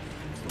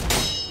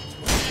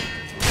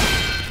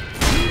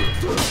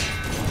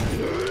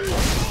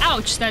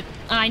 Ouch, that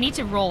I need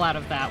to roll out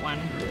of that one.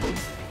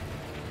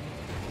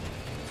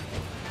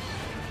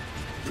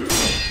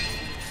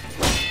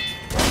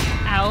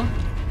 Ow.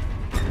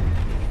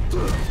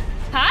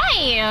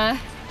 Hi!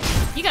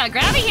 You got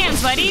grabby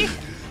hands, buddy.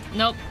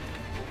 Nope.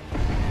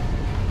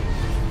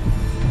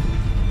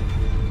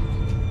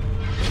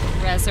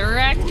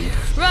 Resurrect.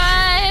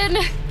 Run!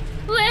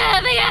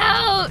 Let me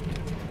out!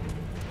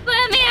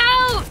 Let me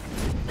out!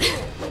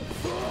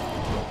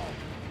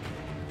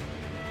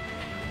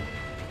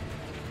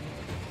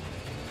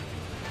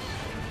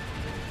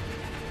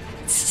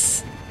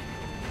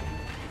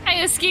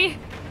 Hi, Uski.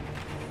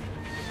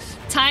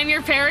 Time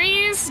your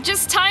parries?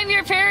 Just time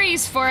your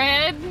parries,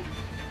 forehead.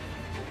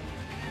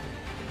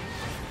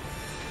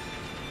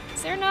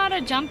 Is there not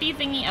a jumpy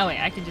thingy? Oh wait,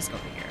 I can just go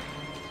over here.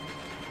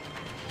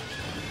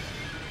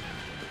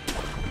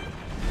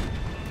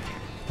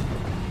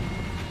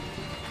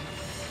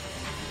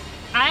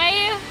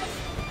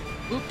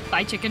 Oop,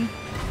 bye chicken.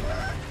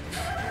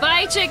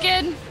 Bye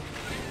chicken!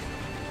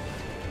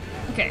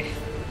 Okay.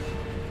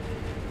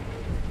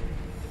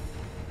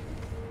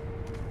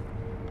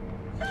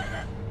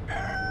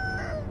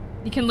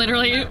 You can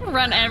literally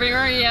run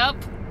everywhere, yep.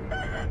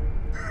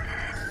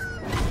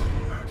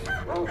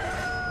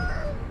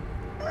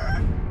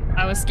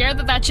 I was scared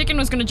that chicken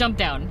was gonna jump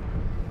down.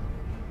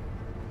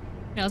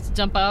 Now let's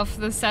jump off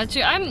the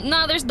statue.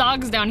 No, there's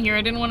dogs down here.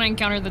 I didn't want to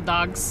encounter the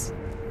dogs.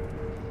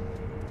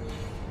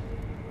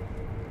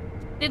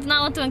 Did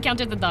not want to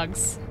encounter the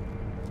dogs.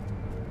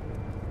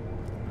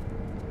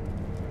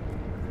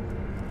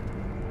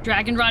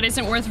 Dragon Rod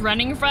isn't worth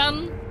running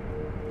from?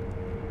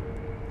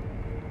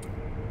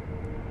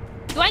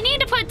 Do I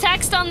need to put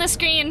text on the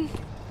screen?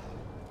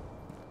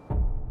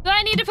 Do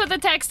I need to put the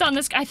text on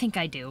this? I think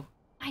I do.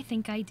 I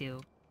think I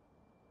do.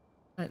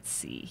 Let's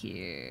see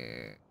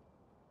here.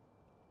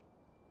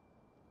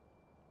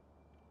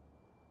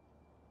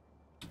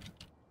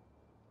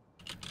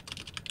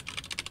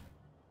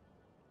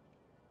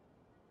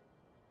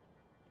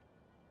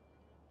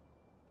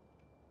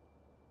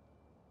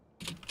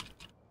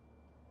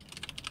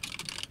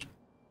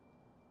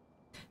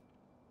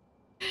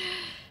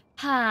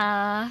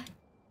 Ha.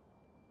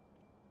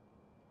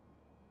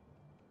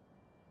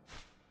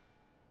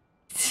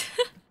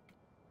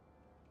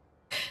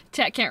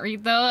 Chat can't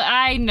read though.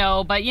 I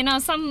know, but you know,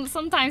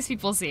 sometimes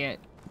people see it.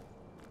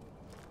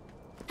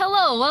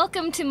 Hello,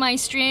 welcome to my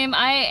stream.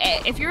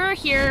 If you're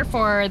here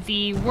for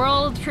the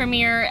world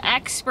premiere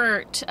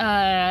expert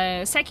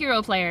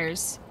Sekiro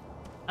players,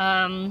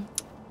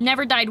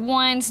 never died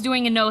once,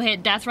 doing a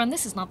no-hit death run,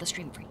 this is not the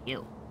stream for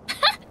you.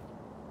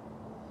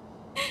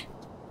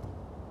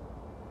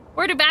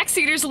 Where do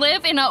backseaters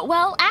live? In a,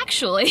 well,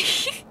 actually.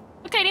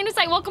 Okay, Nina's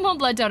like, welcome home,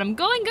 Blood Totem.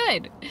 Going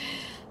good.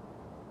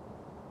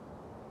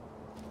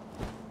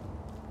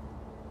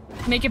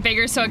 Make it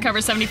bigger so it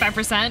covers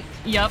 75%.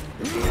 Yup.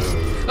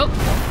 Oh.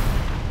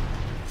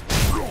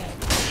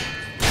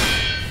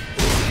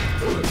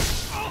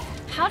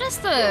 How does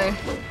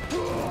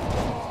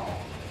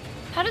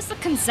the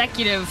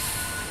consecutive...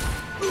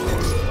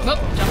 Oh,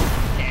 jump.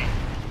 Okay.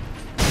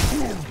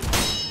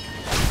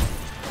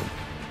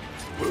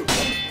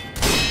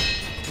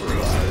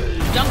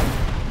 Jump.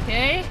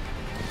 Okay.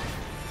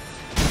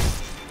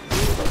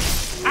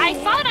 I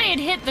thought I had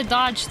hit the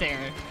dodge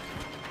there.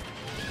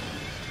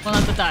 Well,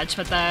 not the dodge,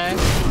 but the...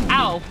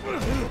 Ow.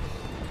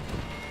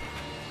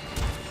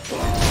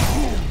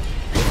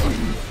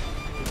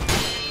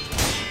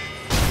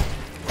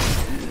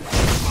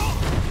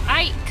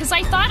 Because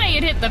I thought I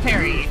had hit the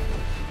parry.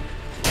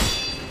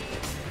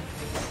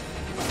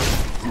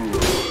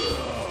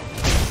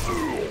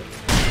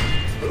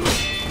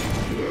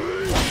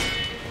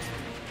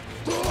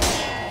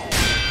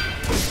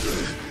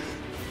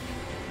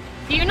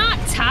 Do you not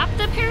tap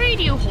the parry?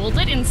 Do you hold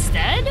it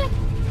instead?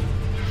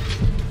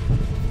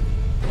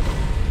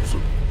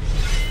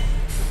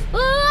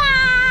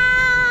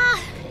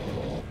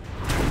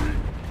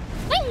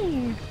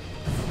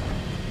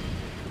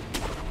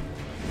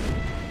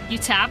 You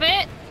tap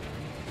it?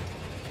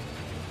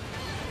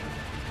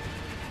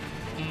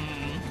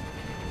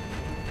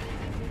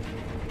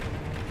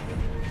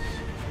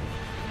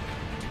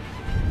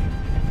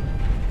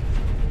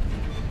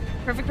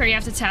 Perfect parry, you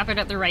have to tap it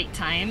at the right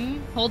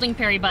time. Holding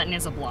parry button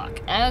is a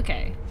block.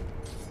 Okay.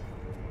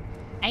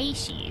 I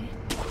see.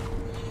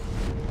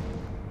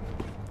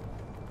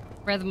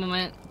 For the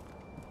moment.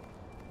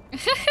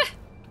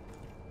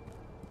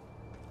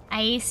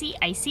 I see,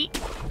 I see.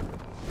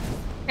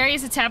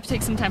 Parry's a tap,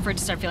 takes some time for it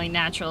to start feeling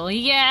natural.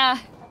 Yeah.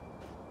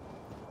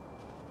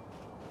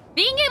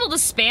 Being able to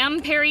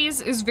spam parries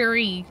is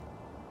very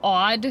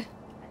odd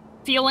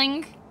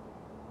feeling.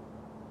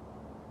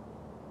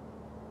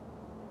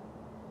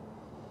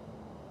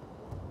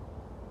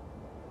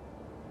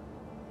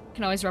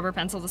 Can always rubber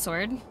pencil the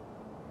sword.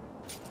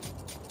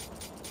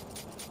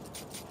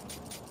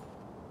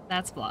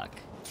 That's block.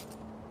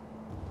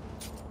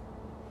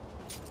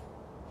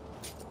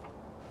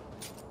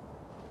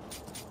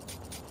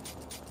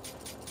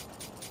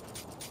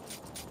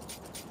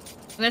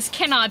 This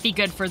cannot be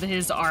good for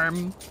his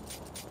arm.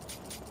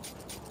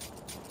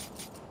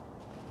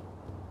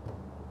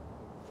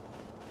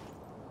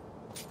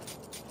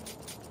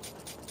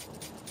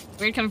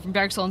 Weird coming from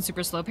Dark Soul and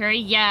super slow parry?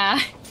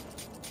 Yeah.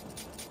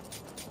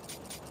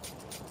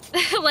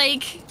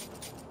 Like,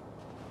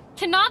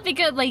 cannot be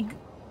good. Like,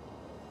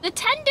 the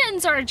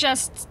tendons are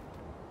just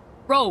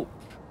rope.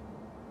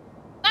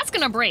 That's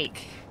gonna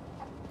break.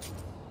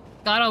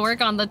 Gotta work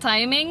on the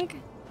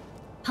timing.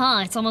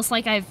 Huh, it's almost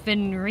like I've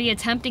been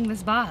reattempting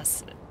this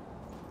boss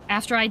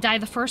after I die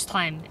the first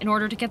time in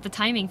order to get the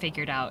timing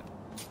figured out.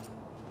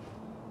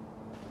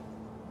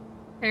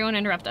 Parry won't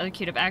interrupt other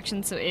queued up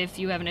actions, so if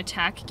you have an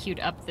attack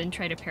queued up, then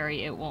try to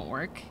parry, it won't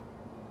work.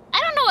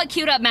 I don't know what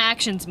queued up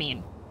actions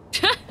mean.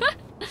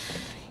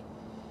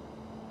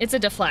 It's a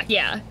deflect,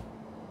 yeah.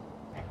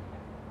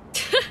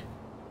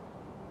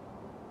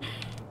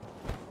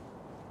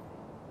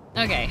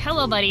 Okay,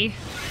 hello, buddy.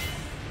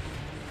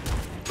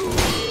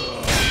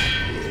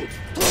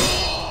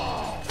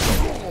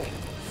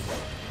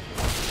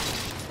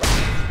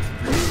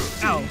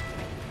 Ow.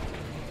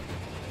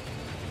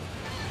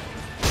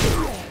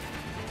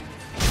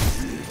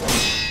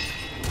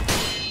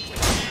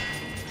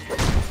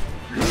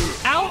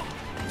 Ow.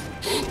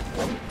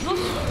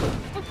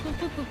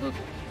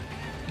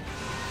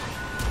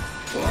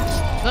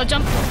 Go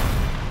jump.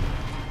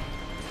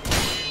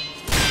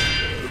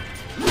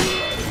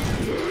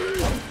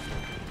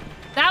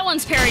 That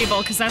one's parryable,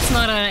 because that's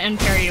not an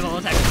unparryable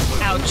attack.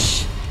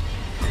 Ouch.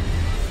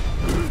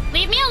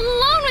 Leave me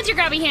alone with your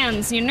grabby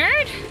hands, you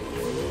nerd!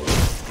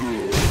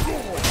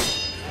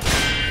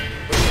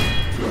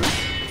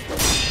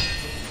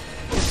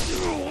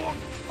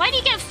 Why do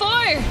you get 4?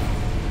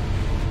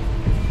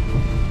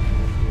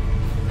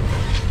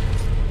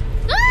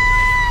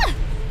 Ah!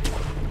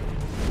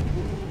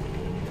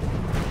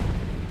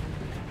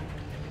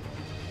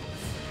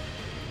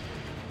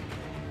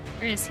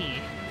 Where is he?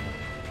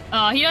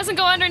 Oh, he doesn't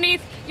go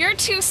underneath. You're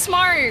too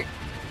smart.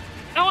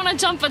 I don't want to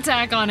jump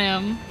attack on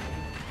him.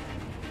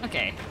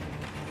 Okay.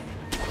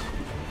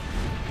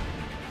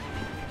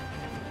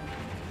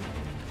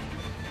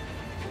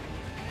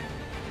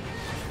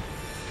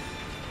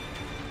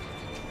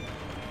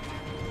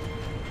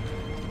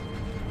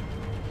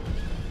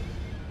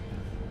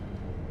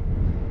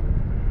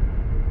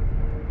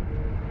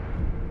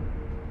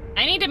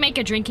 I need to make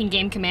a drinking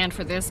game command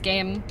for this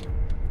game,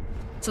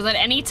 so that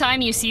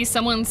anytime you see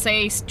someone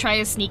say, try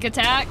a sneak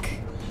attack,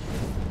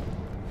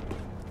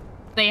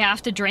 they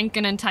have to drink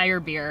an entire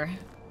beer.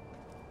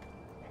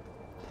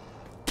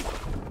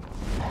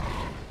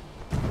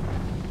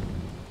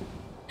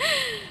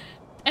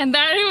 And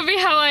that would be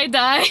how I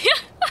die.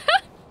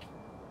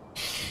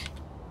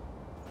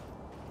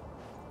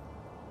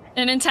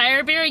 An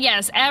entire beer?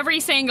 Yes, every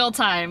single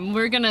time.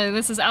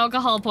 This is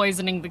alcohol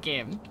poisoning the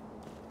game.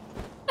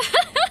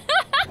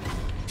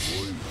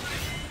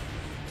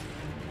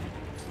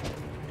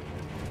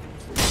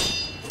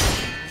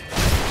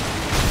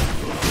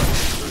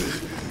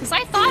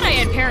 I thought I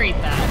had parried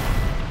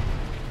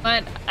that,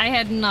 but I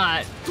had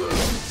not.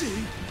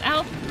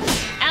 Ow. Ow.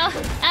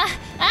 Ah.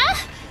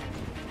 Ah.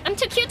 I'm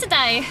too cute to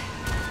die.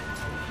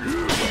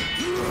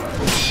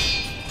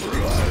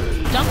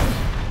 Jump.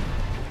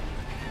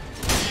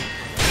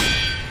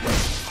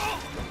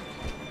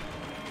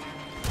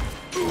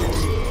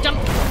 Jump.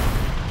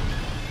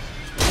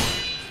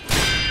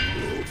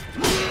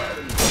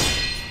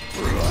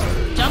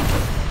 Jump.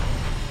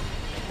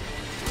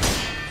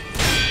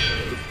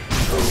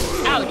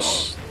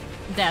 Ouch.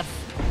 Death.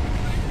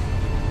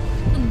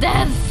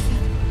 Death!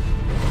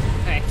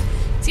 Okay.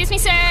 Excuse me,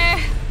 sir!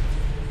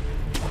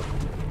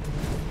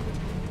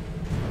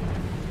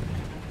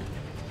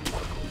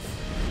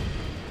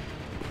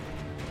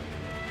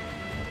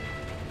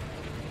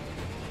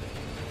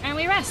 And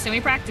we rest and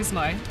we practice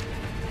more.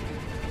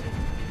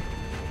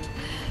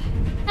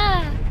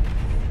 Ah.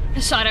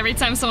 A shot every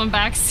time someone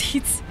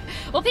backseats.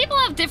 Well, people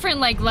have different,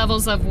 like,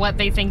 levels of what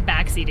they think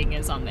backseating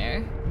is on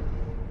there.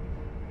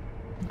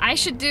 I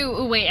should do.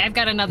 Oh, wait, I've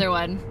got another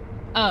one.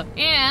 Oh,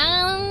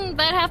 yeah,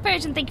 that half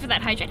Persian. Thank you for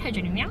that hydrate.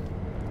 Hydrate, meow.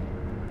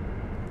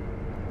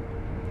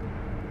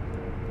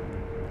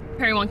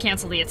 Parry won't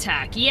cancel the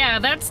attack. Yeah,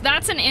 that's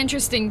an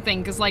interesting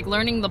thing, because, like,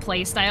 learning the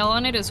playstyle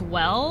on it as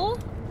well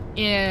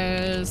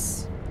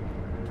is.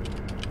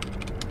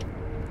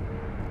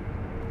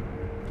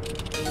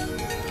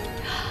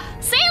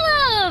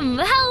 Salem!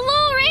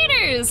 Hello,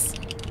 Raiders!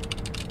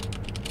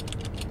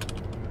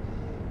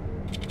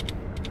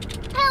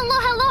 Hello,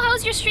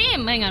 close your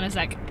stream. Hang on a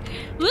sec.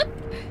 Whoop.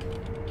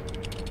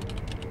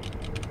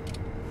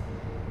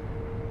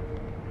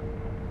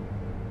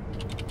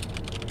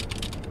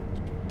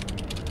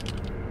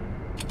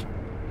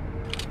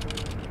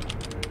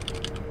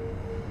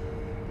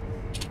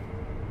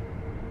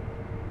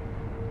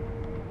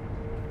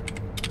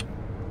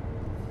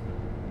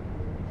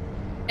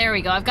 There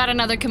we go. I've got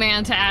another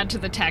command to add to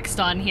the text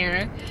on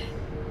here.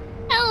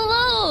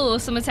 Hello!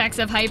 Some attacks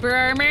have hyper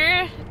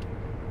armor.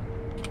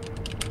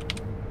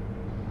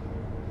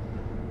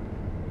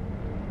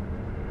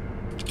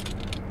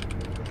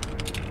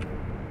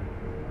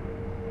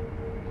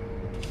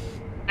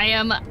 I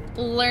am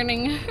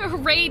learning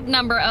raid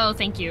number. Oh,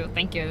 thank you.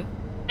 Thank you.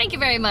 Thank you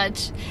very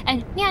much.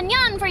 And nyan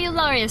nyan for you,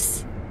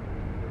 Loris.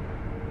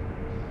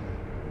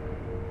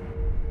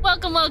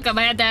 Welcome, welcome.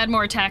 I had to add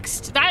more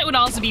text. That would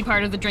also be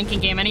part of the drinking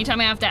game. Anytime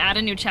I have to add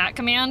a new chat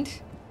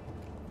command.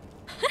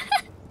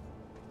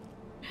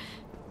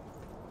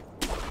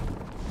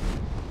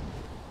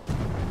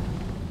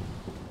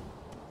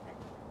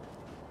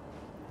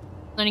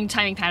 Learning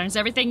timing patterns,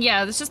 everything.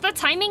 Yeah, it's just the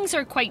timings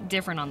are quite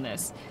different on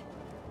this.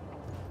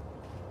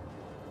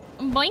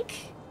 Boink.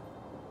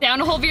 Down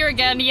Holvier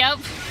again, yep.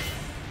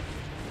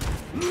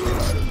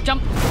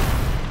 Jump.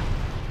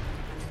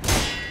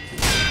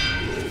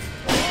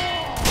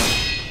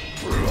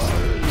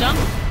 Jump.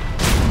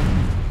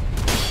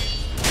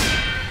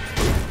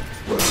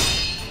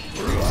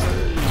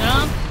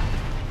 Jump.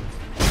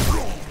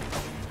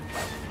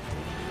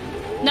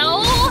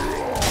 No!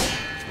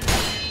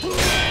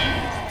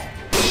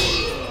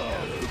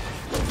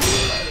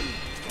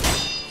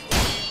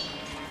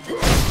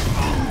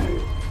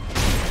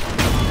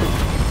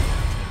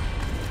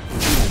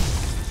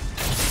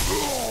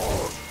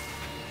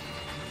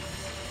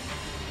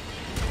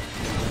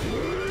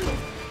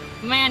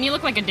 Man, you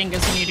look like a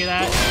dingus when you do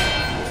that.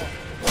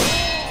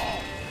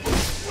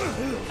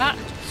 Ah.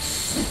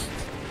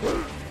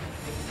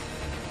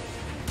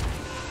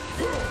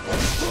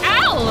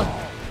 Ow!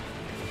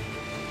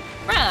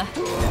 Bruh.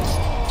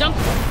 Jump.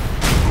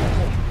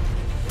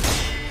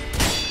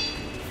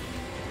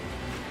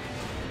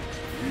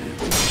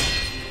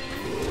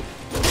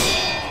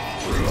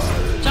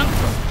 Jump.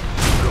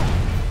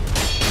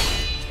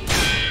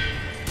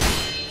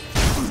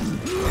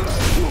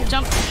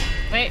 Jump.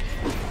 Wait.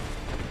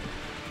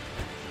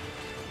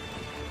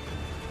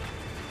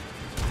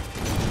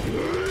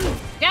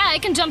 Yeah, I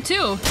can jump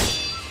too.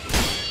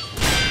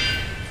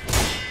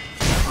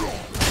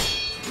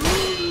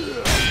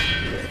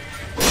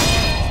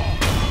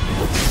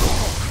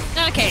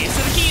 Okay,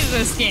 so the key to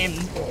this game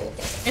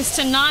is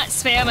to not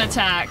spam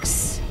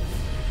attacks.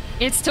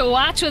 It's to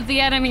watch what the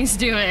enemy's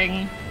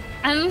doing,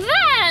 and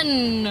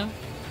then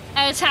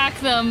attack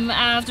them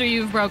after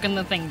you've broken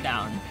the thing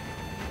down.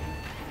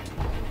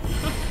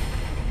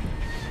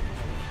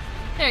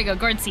 There you go,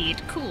 gourd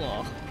seed.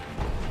 Cool.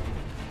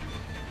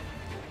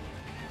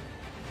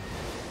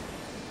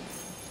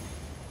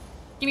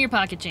 Give me your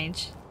pocket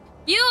change.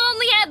 You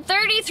only had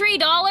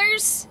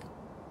 $33?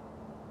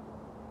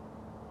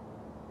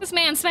 This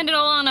man spent it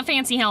all on a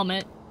fancy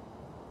helmet.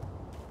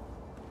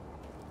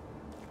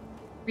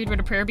 Read what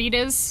a prayer bead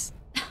is.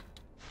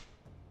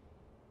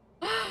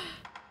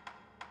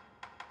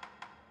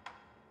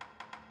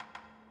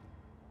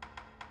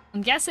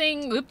 I'm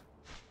guessing, whoop,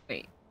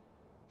 wait.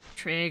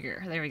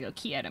 Trigger, there we go,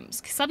 key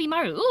items.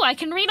 Sabimaru, ooh, I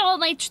can read all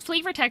my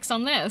flavor text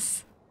on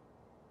this.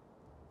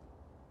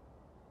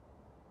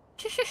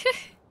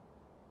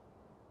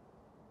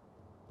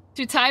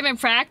 To time and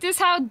practice?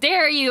 How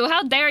dare you?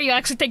 How dare you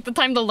actually take the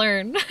time to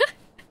learn?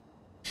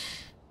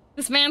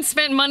 This man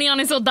spent money on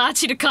his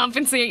Odachi to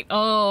compensate.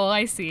 Oh,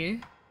 I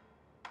see.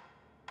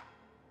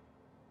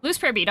 Loose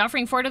prayer bead.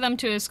 Offering 4 of them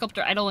to a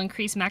sculptor idol will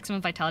increase maximum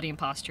vitality and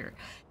posture.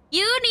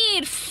 You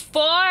need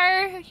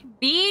 4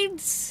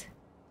 beads?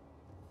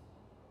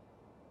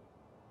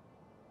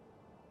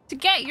 To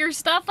get your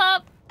stuff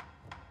up?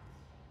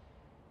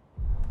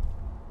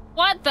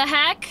 What the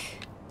heck?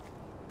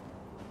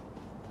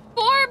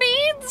 4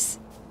 beads?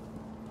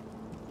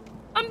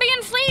 I'm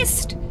being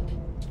fleeced.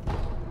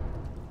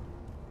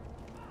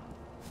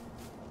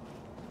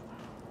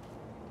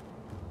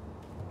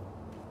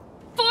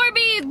 Four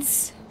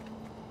beads.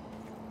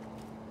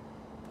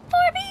 4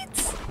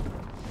 beads.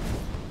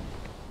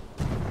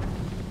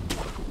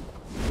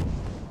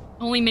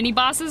 Only mini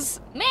bosses?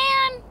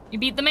 Man, you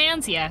beat the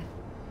mans, yeah.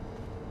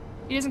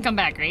 He doesn't come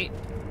back, right?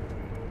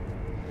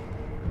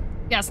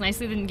 Yes,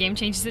 nicely, then the game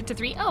changes it to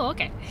 3. Oh,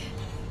 okay.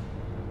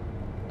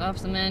 Off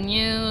the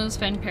menu,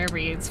 spend pair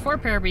beads. 4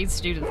 pair beads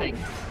to do the thing.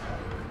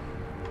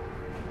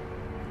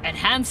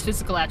 Enhance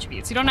physical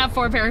attributes. You don't have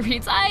 4 pair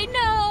beads. I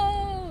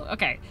know!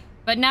 Okay,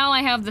 but now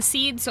I have the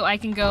seed, so I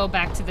can go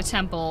back to the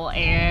temple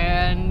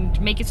and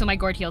make it so my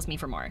gourd heals me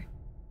for more.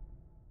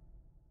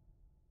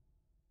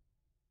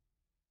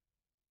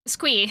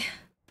 Squee.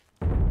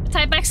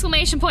 Type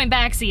exclamation point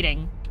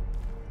backseating.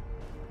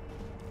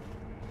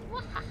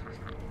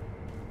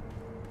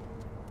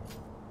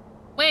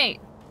 Wait.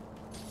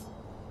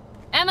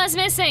 Emma's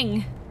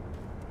missing.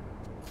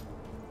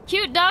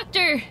 Cute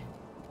doctor.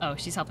 Oh,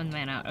 she's helping the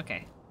man out.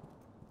 Okay.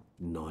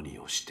 何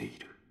をしてい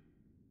る?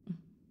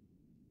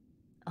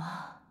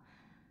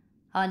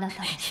 あな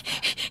たです。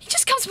 He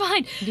just comes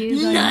behind.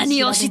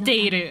 何をして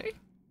いる?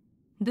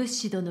 物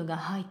資殿が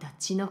吐いた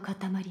血の塊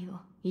を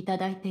いた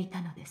だいてい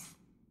たのです。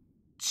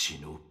血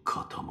の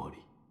塊?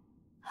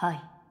 は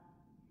い。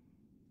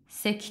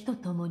咳と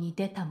ともに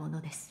出たも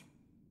のです。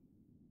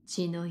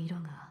血の色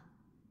が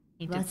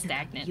わず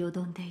かによ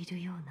どんでい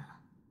るような。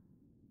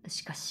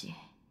しかし、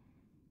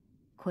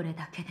これ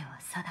だけでは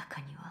定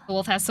かには。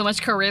Wolf has so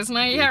much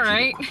charisma, yeah,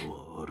 right?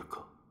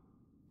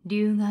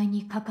 流害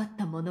にかかっ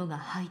たものが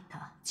吐い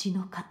た血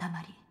の塊。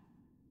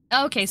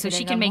Okay, so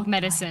she can make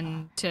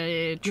medicine to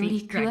よ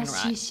り treat dragon 詳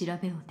rot. しい調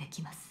べをで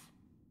きます。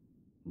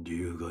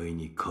流害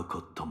にかか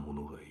った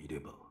者がいれ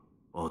ば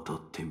当た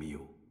ってみよ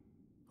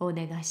う。お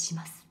願いし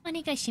ます。お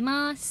願いし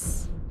ま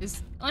す.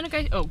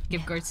 Oh,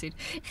 give gourd seed.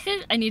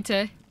 I need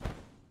to.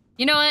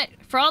 You know what?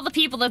 For all the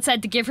people that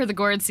said to give her the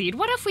gourd seed,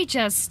 what if we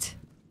just.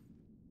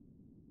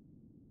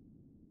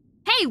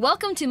 Hey,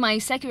 welcome to my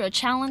Sekiro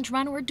challenge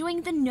run. We're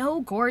doing the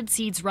no gourd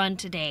seeds run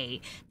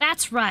today.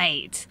 That's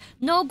right.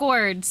 No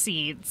gourd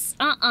seeds.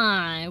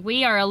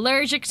 We are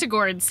allergic to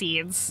gourd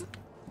seeds.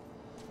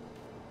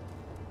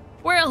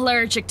 We're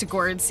allergic to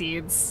gourd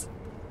seeds.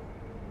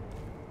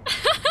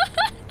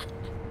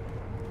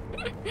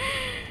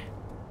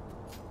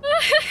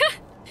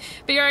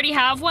 But you already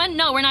have one?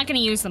 No, we're not going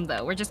to use them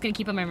though. We're just going to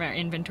keep them in our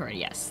inventory.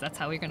 Yes, that's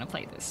how we're going to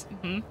play this.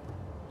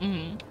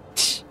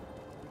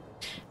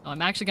 Oh,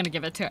 I'm actually going to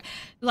give it to her.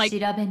 Like,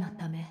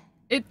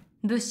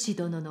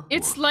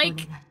 it's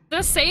like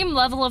the same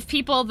level of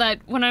people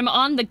that when I'm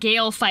on the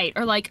Gale fight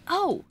are like,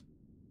 oh,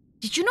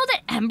 did you know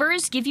that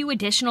embers give you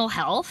additional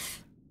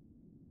health?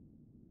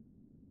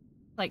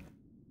 Like,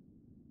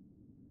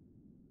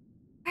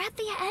 we're at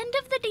the end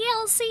of the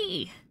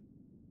DLC.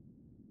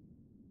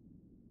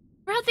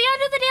 We're at the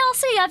end of the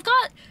DLC. I've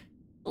got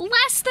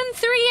less than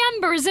 3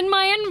 embers in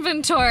my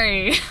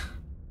inventory.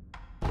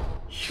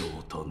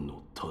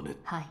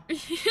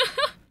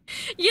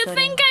 You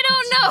think I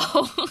don't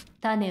know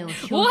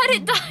what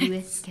it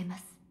does?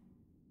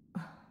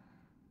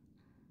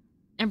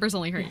 Embers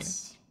only hurt you.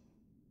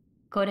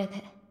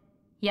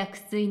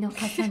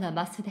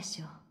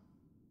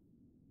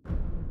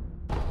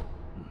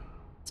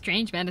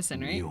 Strange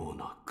medicine, right?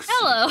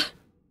 Hello!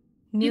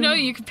 You know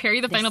you can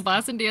parry the final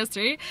boss in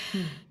DS3?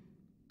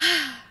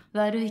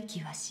 悪い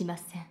気はしま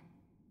せん。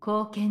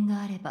貢献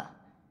があれば、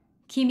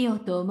奇妙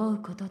と思う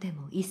ことで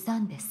も勇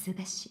んです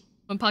べし。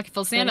One pocket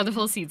full sand, other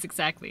full seeds,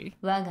 exactly.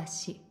 我が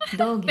師、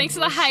道元 Thanks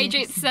for the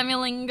hydrate,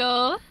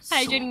 Semilingo.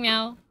 Hydrating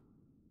meow.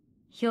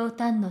 ひょう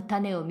たんの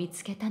種を見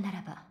つけたな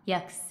らば、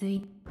薬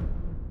水。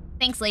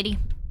Thanks, lady.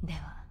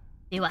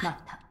 では、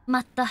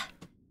また。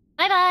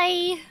Bye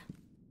bye.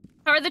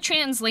 How are the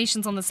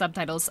translations on the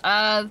subtitles?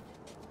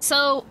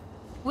 So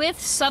with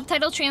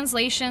subtitle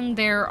translation,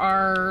 there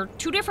are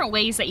 2 different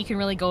ways that you can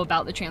really go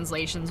about the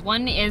translations.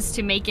 One is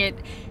to make it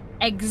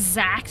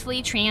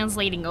exactly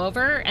translating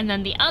over, and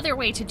then the other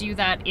way to do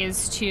that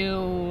is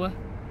to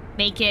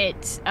make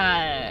it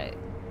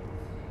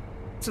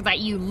so that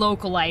you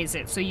localize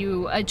it. So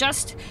you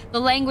adjust the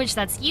language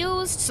that's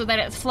used so that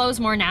it flows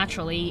more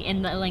naturally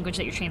in the language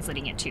that you're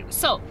translating it to.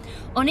 So,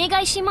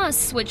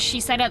 onegaishimasu, which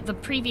she said at the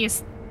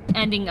previous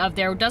ending of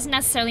there, doesn't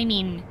necessarily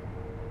mean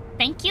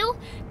thank you.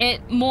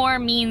 It more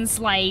means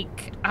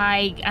like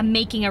I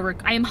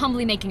am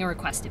humbly making a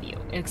request of you,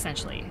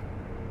 essentially.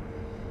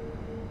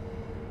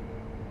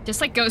 Just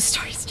like ghost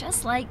stories.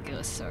 Just like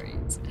ghost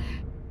stories.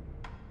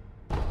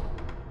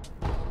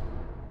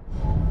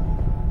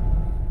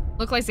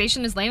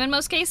 Localization is lame in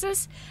most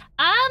cases?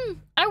 I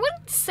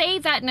wouldn't say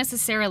that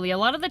necessarily. A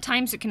lot of the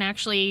times it can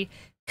actually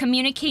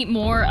communicate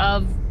more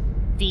of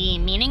the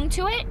meaning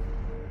to it.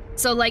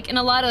 So like in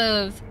a lot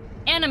of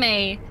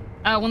anime,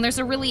 when there's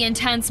a really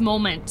intense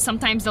moment,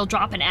 sometimes they'll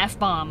drop an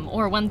F-bomb,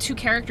 or when 2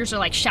 characters are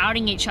like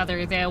shouting at each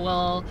other,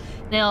 they'll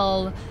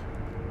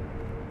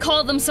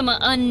call them some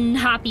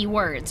unhappy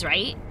words,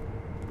 right?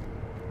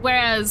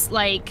 Whereas,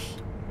 like,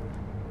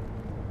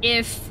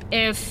 if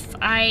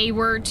I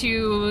were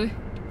to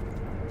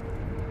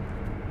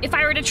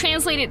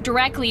translate it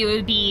directly, it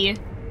would be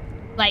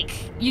like,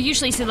 you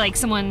usually see like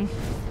someone,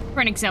 for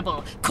an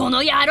example,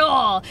 kono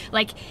yaro,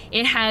 like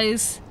it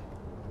has,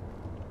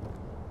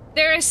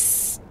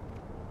 there's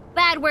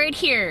bad word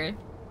here,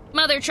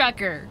 mother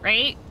trucker,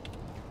 right?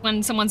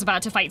 When someone's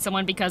about to fight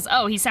someone because,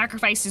 oh, he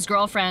sacrificed his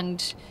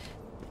girlfriend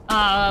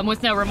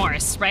with no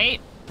remorse,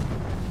 right?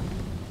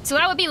 So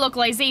that would be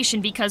localization,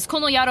 because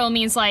kono yaro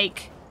means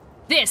like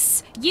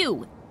this,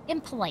 you,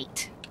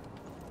 impolite.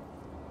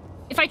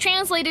 If I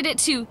translated it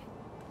to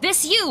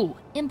this you,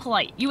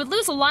 impolite, you would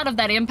lose a lot of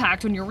that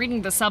impact when you're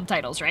reading the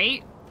subtitles,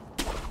 right?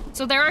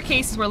 So there are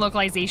cases where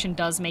localization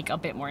does make a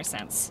bit more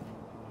sense.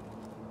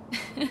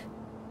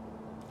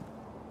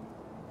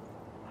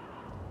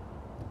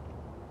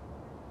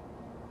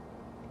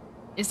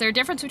 Is there a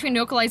difference between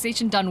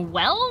localization done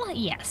well?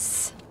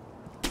 Yes.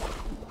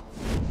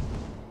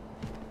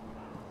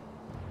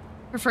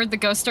 Preferred the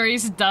ghost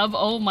stories dub?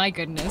 Oh my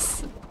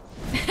goodness.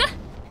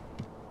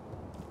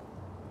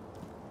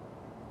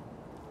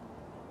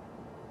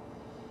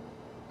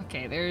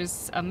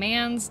 there's a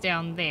man's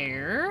down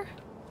there.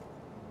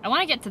 I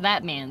want to get to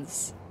that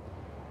man's.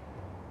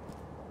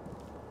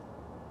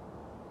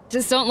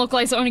 Just don't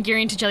localize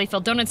onigiri into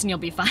jelly-filled donuts and you'll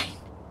be fine.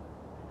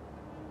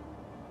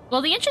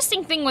 Well, the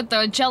interesting thing with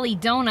the jelly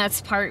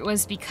donuts part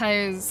was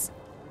because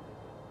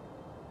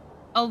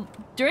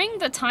during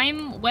the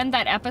time when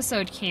that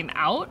episode came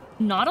out,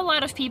 not a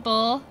lot of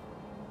people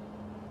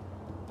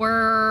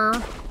were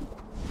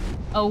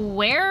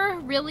aware,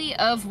 really,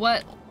 of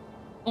what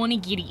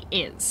onigiri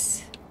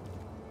is.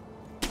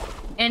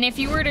 And if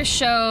you were to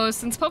show,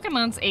 since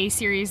Pokemon's a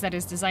series that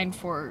is designed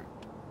for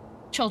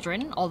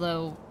children,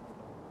 although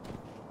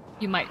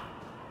you might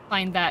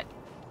find that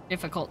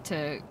difficult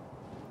to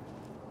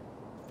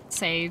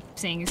say,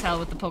 seeing as how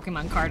with the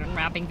Pokemon card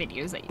unwrapping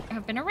videos that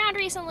have been around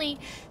recently.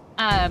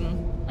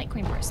 Light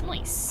Queen Burst,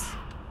 nice.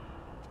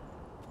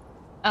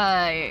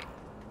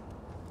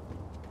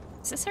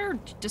 Is this her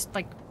just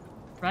like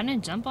run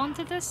and jump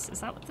onto this? Is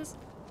that what this?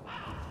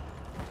 Ah!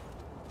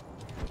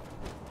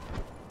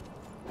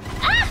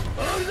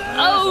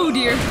 Oh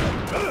dear.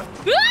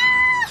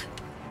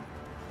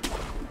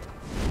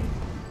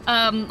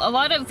 Ah! A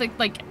lot of the,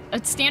 like,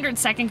 a standard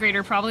second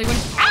grader probably would.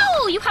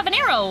 Ow! You have an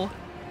arrow!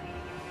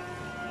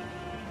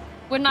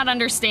 Would not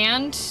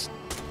understand.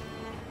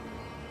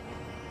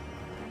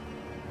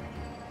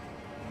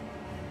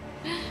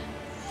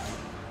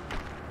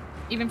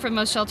 Even for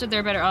most sheltered, there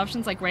are better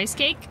options like rice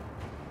cake.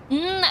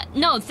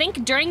 No,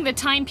 think during the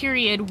time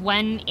period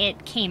when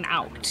it came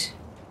out.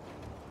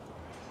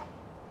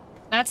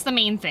 That's the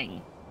main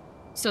thing.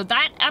 So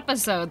that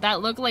episode,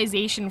 that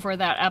localization for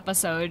that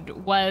episode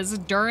was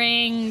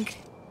during,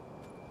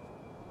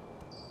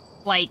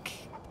 like,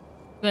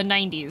 the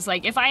 90s.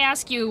 Like, if I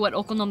ask you what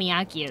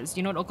okonomiyaki is, do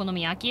you know what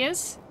okonomiyaki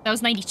is? That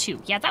was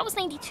 92. Yeah, that was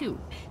 92.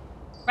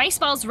 Rice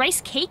balls,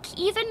 rice cake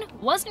even,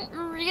 wasn't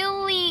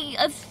really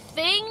a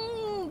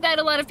thing that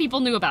a lot of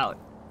people knew about.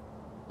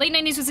 Late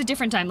 90s was a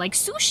different time. Like,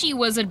 sushi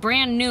was a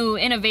brand new,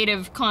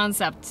 innovative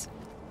concept.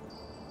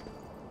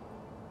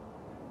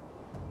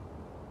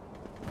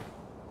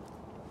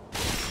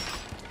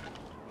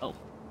 Oh.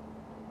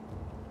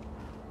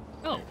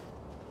 Oh.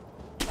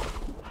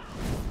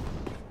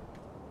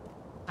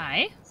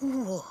 Hi.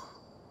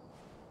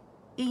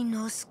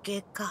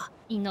 Inosuke ka.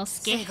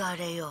 Inosuke.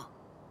 Segare yo.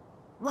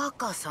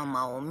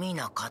 Waka-sama o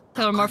minakatta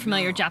So a more ka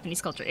familiar no?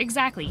 Japanese culture.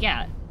 Exactly,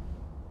 yeah.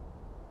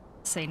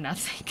 Say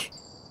nothing.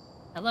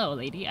 Hello,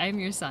 lady. I am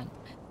your son.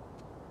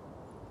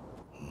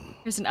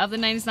 Person of the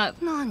 90s, not...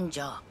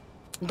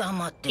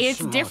 It's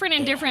different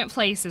in different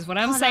places. What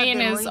I'm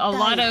saying is a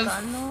lot of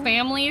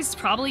families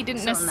probably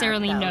didn't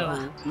necessarily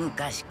know.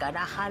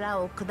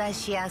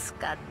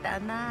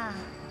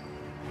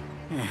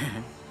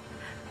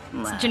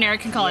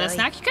 Generic can call it a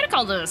snack. You could have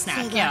called it a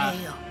snack, yeah.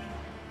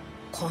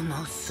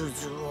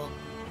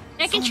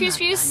 I can choose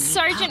for you,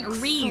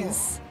 Sergeant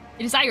Reese.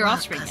 It is I, your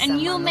offspring. And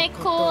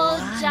Yumeko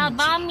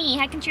Jabami.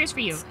 I can cheers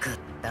for you.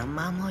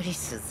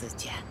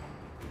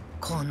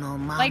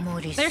 Like,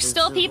 there's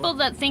still people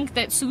that think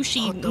that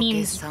sushi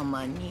means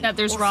that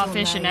there's raw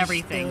fish and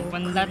everything,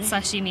 when that's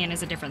sashimi and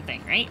is a different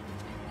thing, right?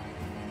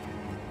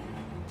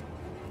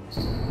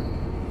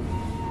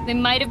 They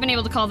might have been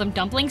able to call them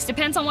dumplings.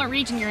 Depends on what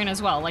region you're in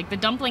as well. Like, the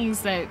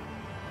dumplings that...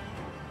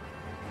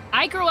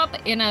 I grew up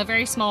in a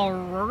very small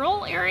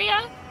rural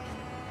area.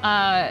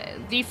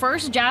 The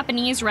first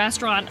Japanese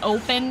restaurant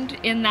opened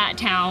in that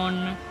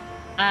town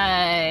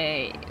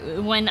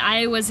when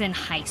I was in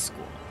high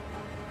school.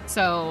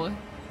 So...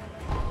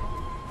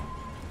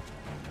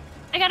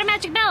 I got a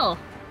magic bell!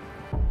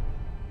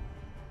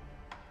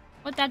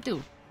 What'd that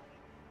do?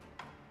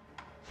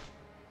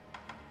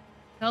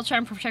 Bell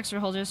charm protects or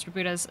holders for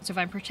Buddhas to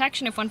find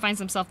protection if one finds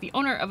himself the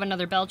owner of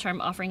another bell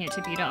charm. Offering it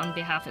to Buddha on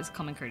behalf is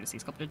common courtesy.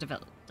 Sculpted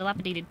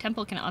dilapidated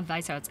temple cannot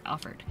advise how it's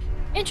offered.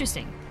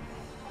 Interesting.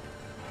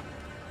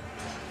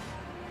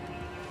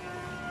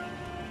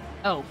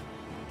 Oh.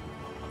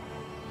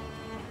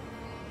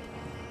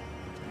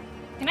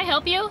 Can I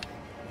help you?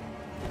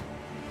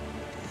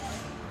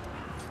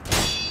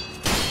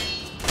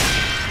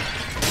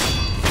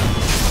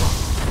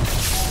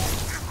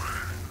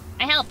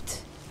 I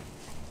helped.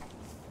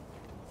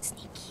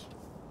 Sneaky.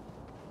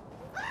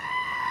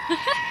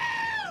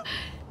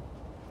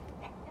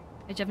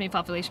 A Japanese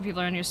population,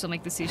 people around here still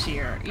make the sushi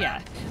or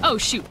yeah. Oh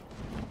shoot.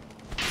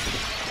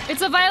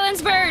 It's a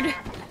violence bird!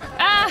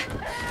 Ah!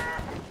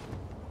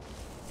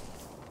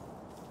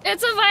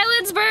 It's a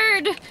violence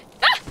bird!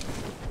 Ah!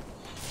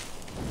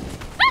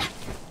 Ah!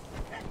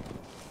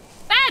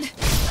 Bad!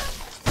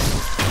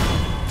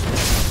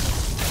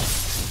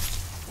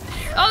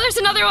 Oh, there's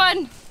another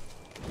one!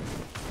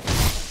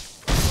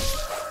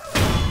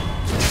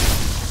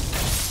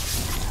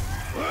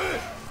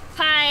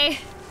 Hi.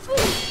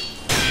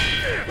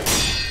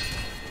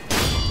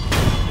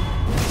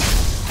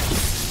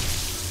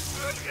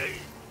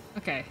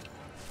 Okay.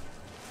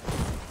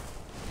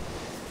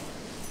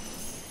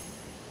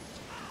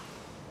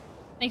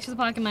 Thanks for the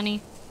pocket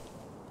money.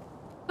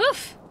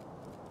 Oof.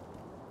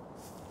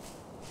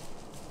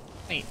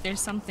 Wait, there's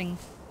something.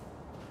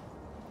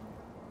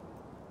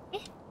 Eh.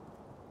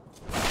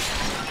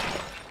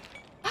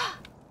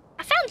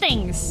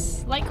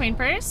 things. Litecoin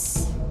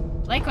purse.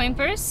 Litecoin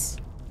purse.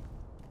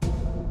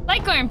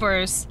 Litecoin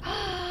purse.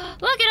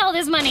 Look at all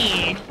this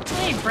money.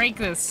 Let me break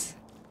this.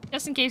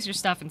 Just in case there's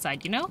stuff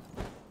inside, you know?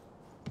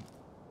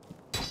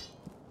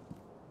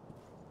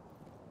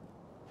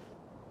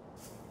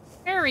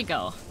 There we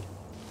go.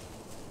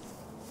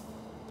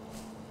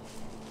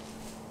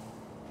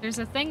 There's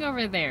a thing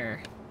over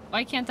there.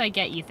 Why can't I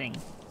get you thing? Do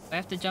I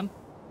have to jump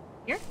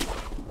here?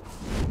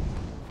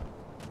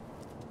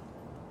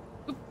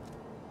 Oop.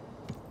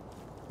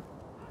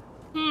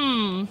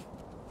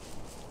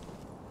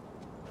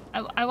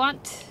 I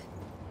want...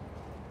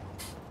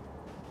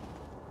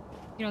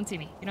 You don't see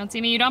me. You don't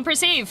see me. You don't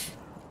perceive.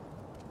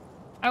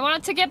 I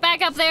want to get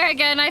back up there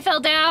again. I fell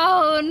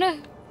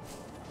down.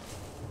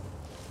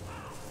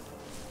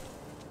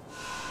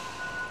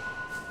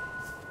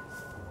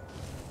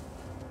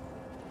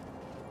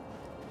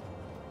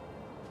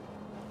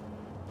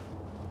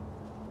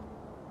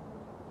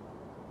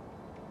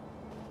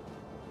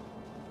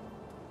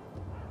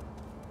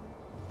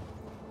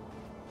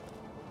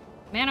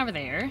 Man over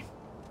there.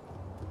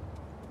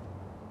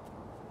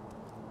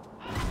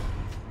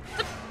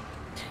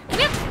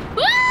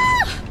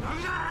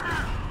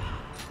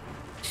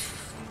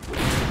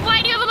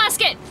 Why do you have a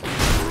musket?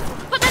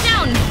 Put that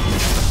down.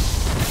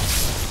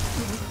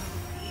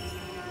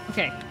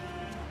 Okay.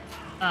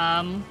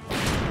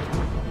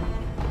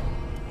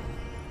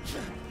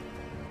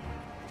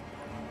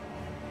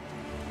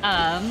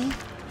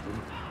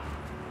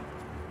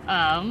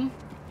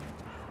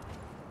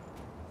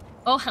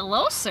 Oh,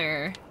 hello,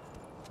 sir.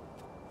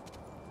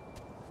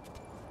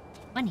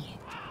 Money.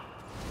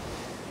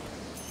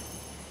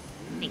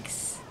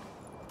 Thanks.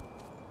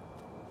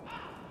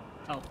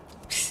 Oh.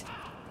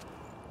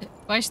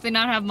 Why should they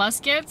not have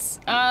muskets?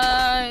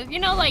 You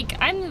know, like,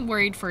 I'm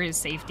worried for his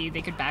safety.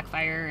 They could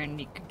backfire and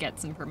he could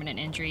get some permanent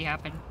injury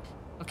happen.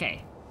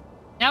 Okay.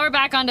 Now we're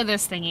back onto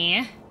this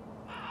thingy.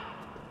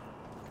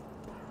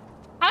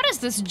 How does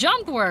this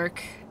jump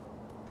work?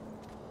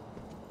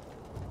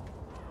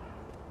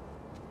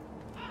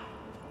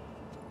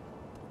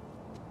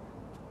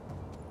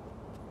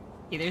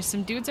 Okay, there's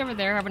some dudes over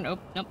there having... Oh,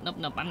 nope, nope,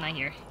 nope, I'm not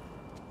here.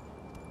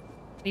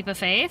 Leap of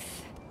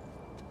faith.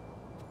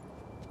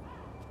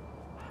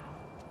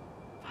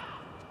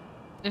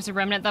 There's a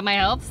remnant that might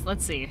help.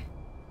 Let's see.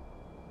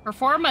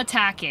 Perform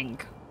attacking.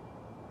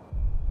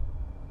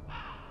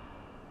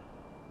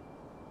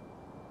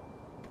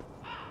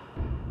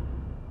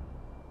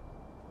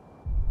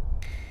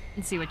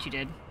 Let's see what you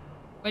did.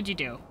 What'd you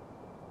do?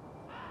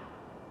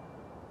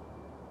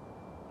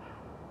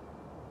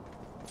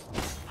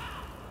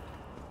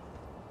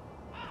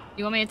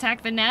 You want me to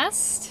attack the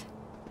nest?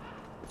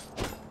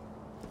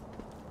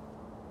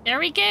 There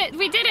we get.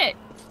 We did it.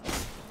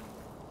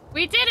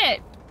 We did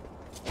it.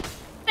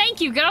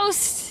 Thank you,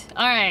 Ghost.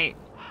 All right.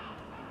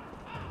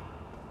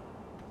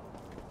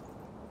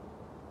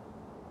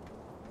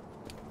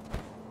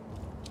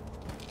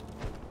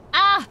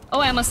 Ah! Oh,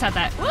 I almost had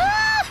that.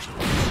 Ah!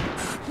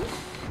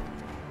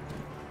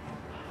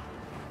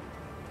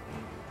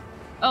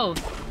 Oh,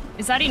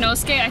 is that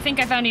Inosuke? I think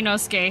I found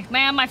Inosuke.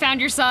 Ma'am, I found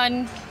your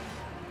son.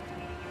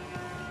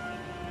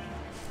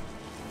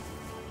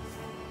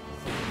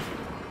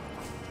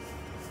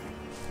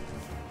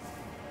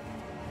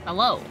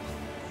 Hello.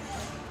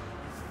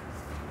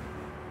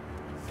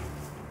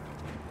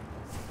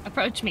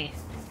 Approach me.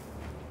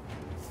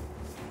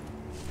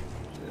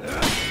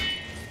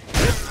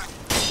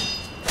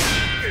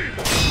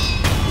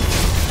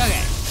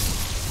 Okay.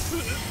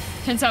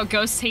 Turns out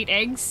ghosts hate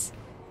eggs.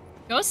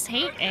 Ghosts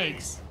hate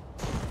eggs.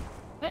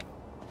 What?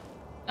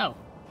 Oh.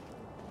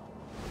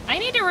 I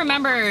need to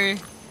remember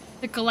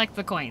to collect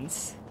the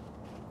coins.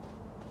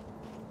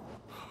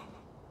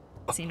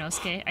 Is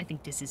Inosuke? I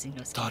think this is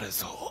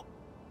Inosuke.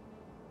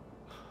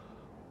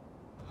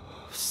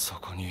 そ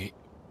こに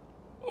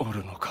お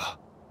るのか。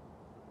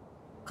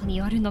ここ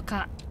におるの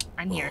か。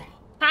I'm here.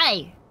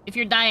 Hi! If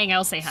you're dying,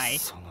 I'll say hi.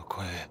 その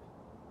声。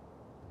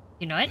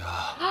You know it?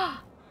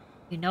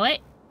 You know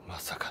it? ま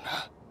さか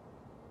な。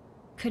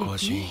Could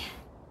it be?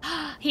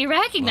 He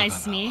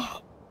recognizes me.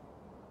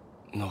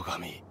 野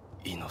上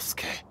伊之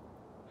助。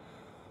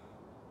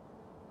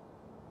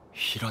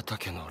平田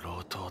家の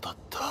老頭だっ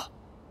た。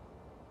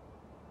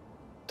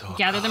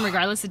 Gather them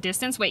regardless of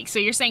distance? Wait, so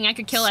you're saying I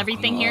could kill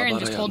everything here and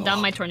just hold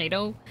down my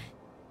tornado?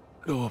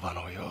 老婆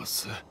の様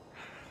子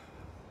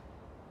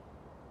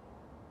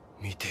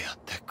見てやっ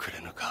てくれ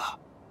ぬか。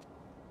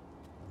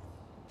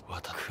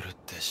また狂っ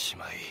てし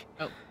まい。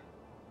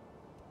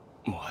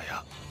もは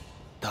や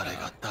誰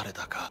が誰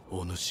だか。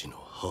お主の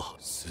母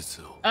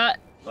鈴を。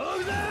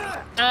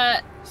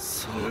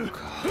そう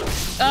か。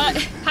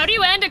How do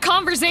you end a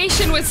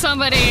conversation with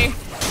somebody?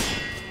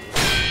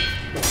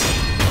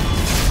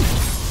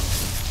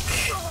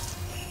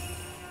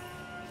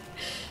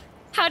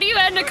 How do you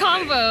end a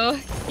combo?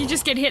 You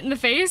just get hit in the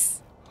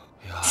face?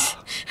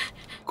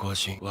 Oh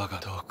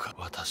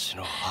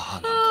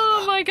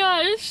my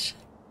gosh.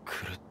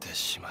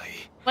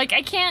 Like,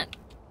 I can't...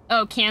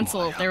 Oh,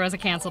 cancel. There was a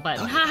cancel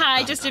button. Haha,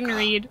 I just didn't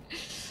read.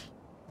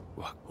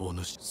 お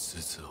主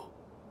鈴を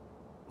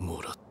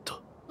もらった。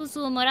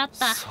鈴をもらっ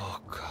た。そ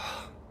う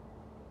か。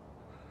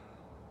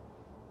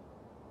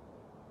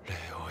礼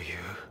を言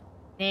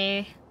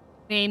う。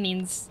礼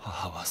means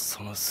母は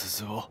その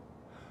鈴を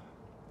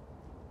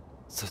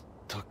ずっ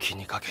と気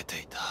にかけ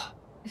ていた。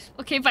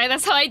Okay, bye.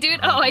 That's how I do it.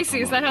 Oh, I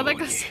see. Is that how that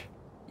goes?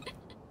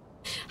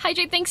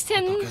 Hydrate, thanks,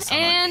 Tim.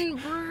 And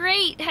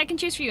great hack and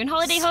choose for you. And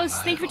holiday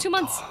host, thank you for 2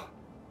 months.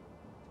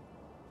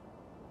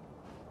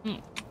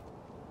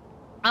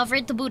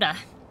 Alfred the Buddha.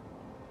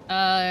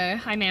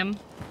 Hi, ma'am.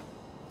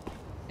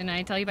 Can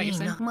I tell you about your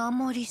son?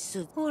 守り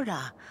す。ほ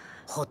ら、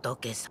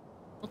仏さん。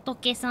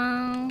仏さ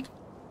ん。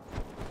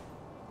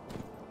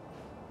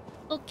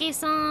仏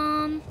さ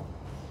ん。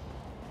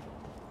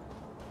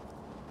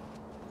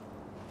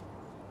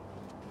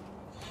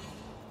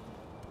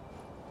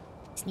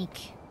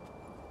Sneak.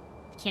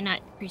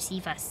 Cannot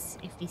perceive us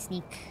if we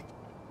sneak.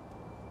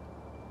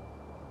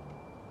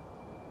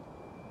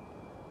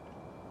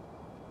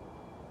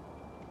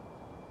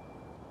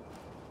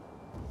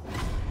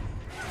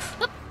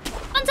 Oop!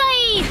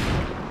 Banzai!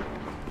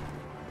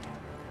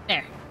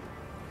 There.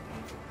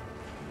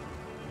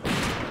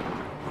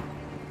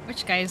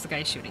 Which guy is the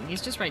guy shooting?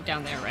 He's just right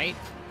down there, right?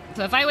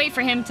 So if I wait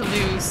for him to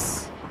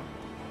lose...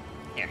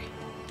 There.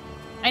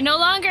 I no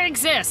longer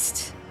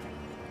exist!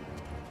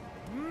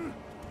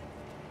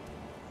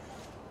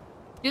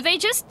 Do they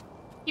just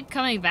keep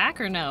coming back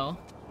or no?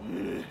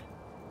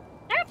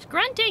 Stop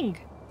grunting!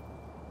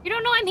 You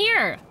don't know I'm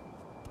here!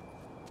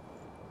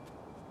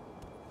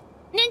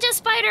 Ninja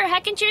Spider,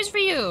 hack and cheers for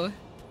you!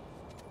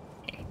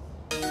 Okay.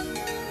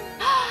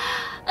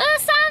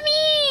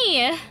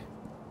 Usami!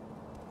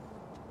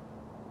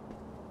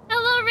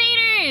 Hello,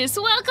 Raiders!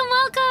 Welcome,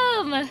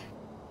 welcome!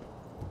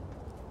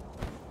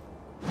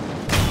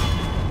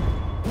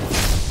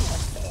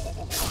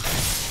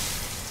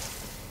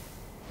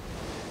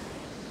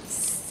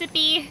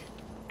 Sippy.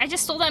 I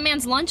just stole that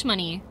man's lunch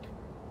money.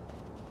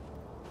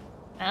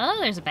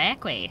 Oh, there's a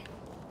back way.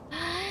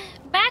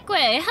 Back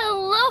way!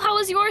 Hello, how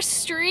was your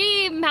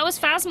stream? How was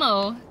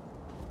Phasmo?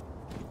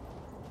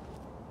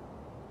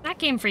 That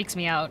game freaks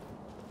me out.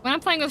 When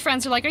I'm playing with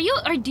friends, they're like,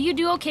 do you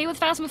do okay with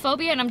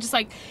Phasmophobia? And I'm just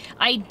like,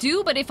 I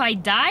do, but if I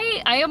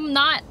die, I am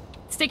not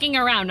sticking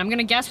around. I'm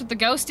gonna guess what the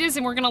ghost is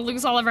and we're gonna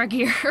lose all of our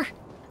gear.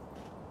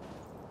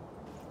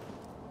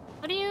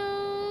 What do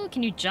you...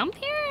 Can you jump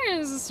here?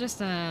 Is this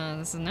just a...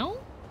 This is no?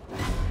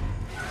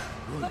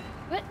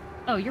 What?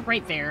 Oh, you're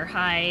right there.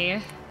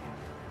 Hi.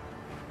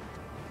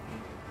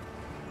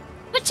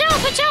 Pachow,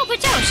 pachow,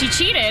 pachow! She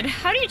cheated.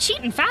 How do you cheat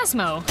in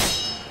Phasmo?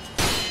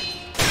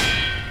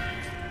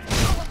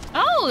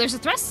 Oh, there's a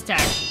thrust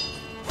attack.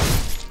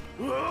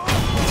 Well,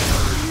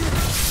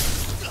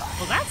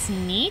 that's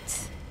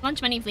neat.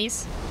 Lunch money,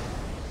 please.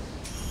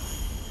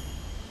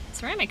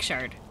 Ceramic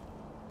shard.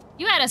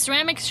 You had a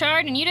ceramic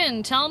shard and you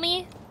didn't tell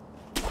me?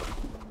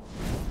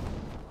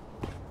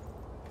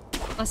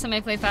 Last time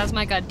I played Phasma,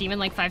 I got demon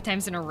like 5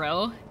 times in a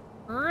row.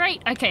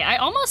 Right, okay, I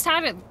almost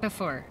had it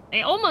before.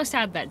 I almost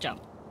had that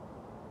jump.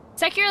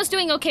 Sekiro's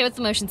doing okay with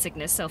the motion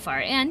sickness so far.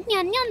 And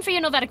nyan nyan for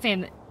your Novatic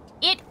fame.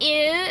 It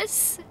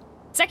is...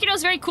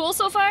 Sekiro's very cool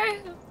so far.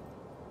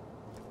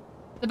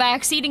 The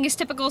backseating is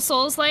typical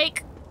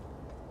Souls-like.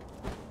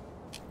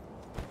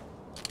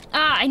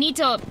 Ah, I need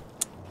to...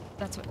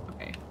 That's what...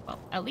 Okay, well,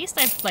 at least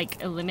I've,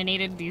 like,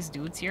 eliminated these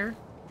dudes here.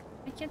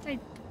 Why can't I...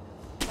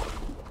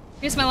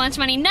 Here's my lunch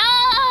money. No!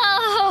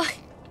 Ah!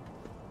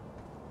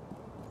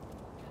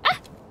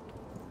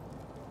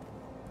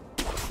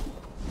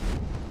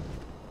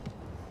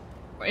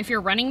 Or if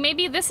you're running,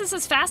 maybe? This is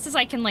as fast as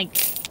I can, like...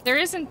 There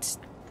isn't...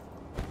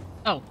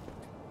 Oh.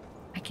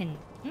 I can...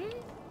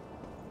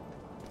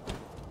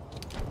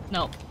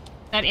 No.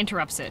 That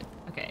interrupts it.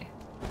 Okay.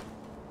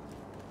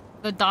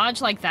 The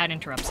dodge like that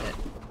interrupts it.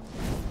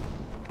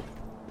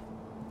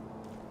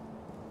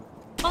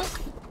 Bonk.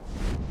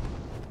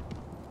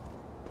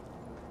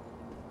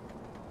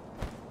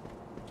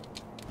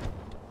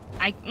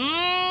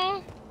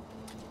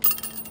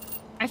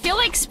 I feel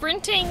like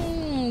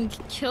sprinting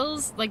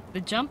kills, like,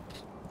 the jump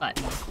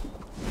button.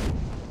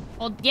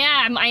 Well,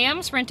 yeah, I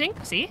am sprinting.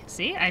 See?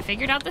 I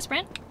figured out the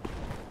sprint.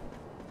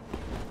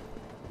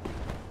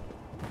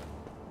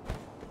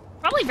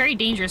 Probably very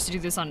dangerous to do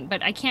this on,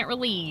 but I can't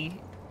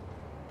really...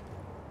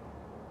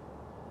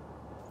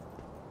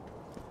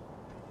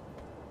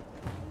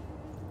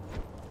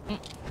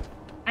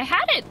 I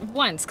had it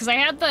once, because I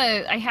had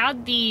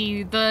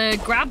the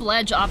grab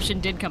ledge option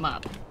did come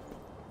up.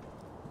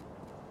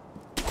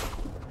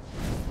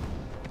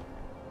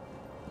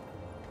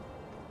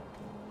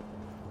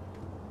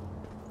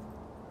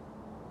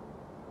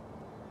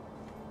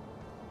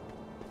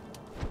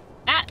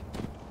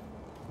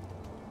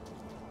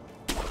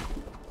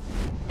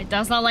 It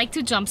does not like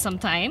to jump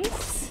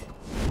sometimes.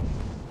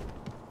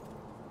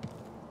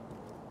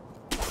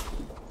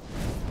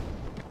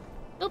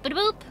 Boop -a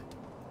boop.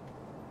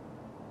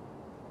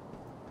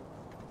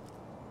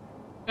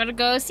 Gotta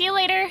go. See you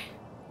later.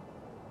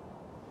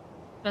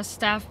 The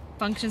staff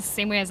functions the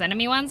same way as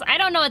enemy ones. I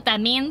don't know what that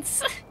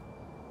means.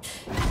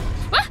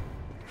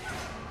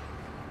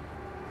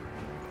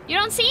 You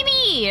don't see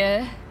me!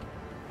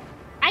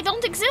 I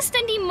don't exist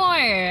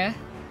anymore!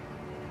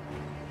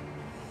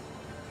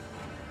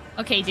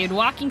 Okay, dude,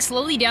 walking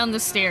slowly down the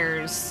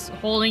stairs,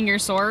 holding your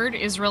sword,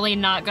 is really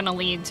not gonna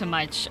lead to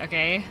much,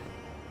 okay?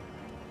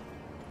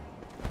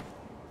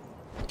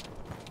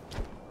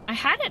 I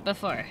had it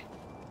before.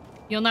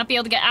 You'll not be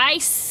able to get- I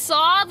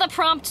saw the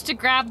prompt to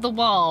grab the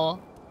wall.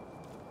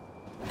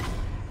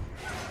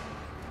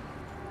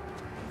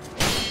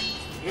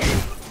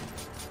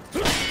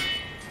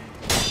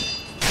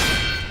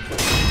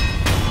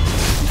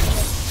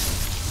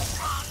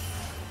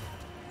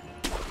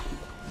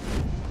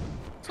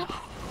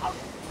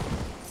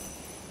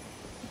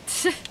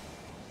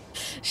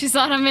 She's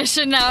on a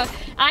mission now.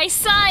 I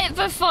saw it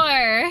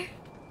before.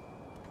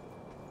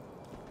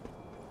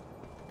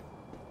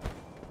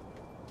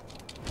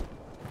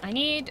 I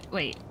need...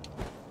 wait.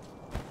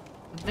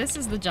 This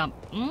is the jump.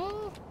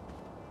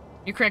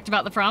 You're correct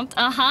about the prompt?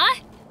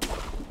 Uh-huh.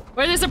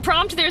 Where there's a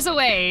prompt, there's a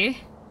way.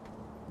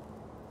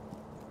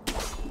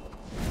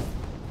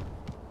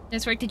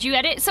 Nice work. Did you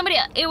edit? Somebody...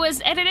 it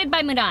was edited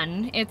by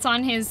Mudan. It's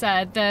on his...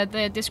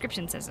 the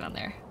description says it on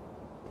there.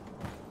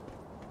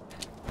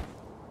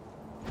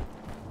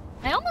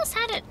 I almost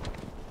had it.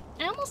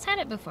 I almost had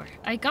it before.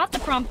 I got the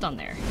prompt on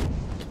there.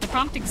 The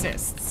prompt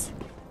exists.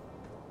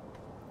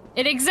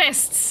 It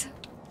exists.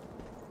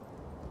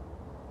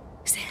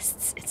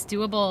 Exists. It's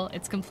doable.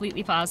 It's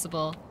completely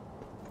possible.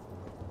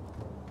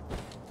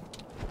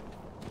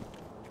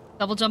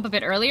 Double jump a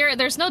bit earlier?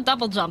 There's no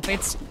double jump.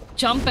 It's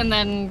jump and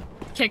then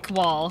kick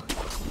wall.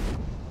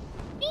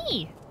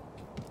 Me.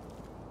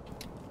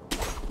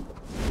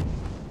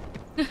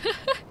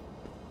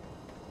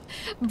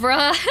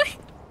 Bruh.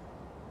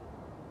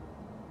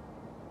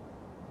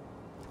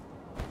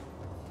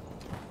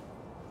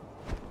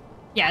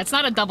 Yeah, it's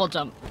not a double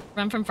jump.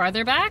 Run from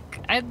farther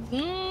back? I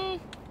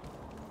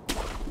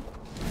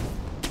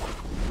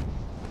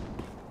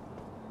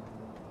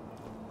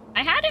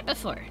had it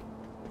before.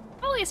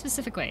 Probably a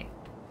specific way.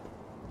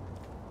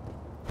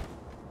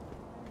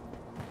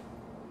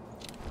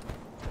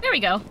 There we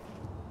go.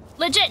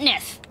 Legit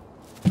Nif.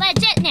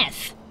 Legit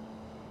Nif.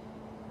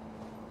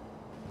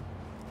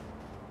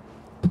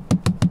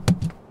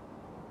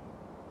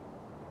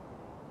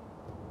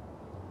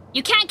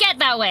 You can't get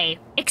that way.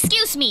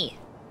 Excuse me.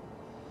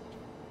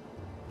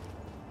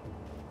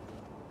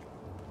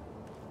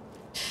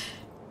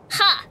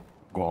 Ha!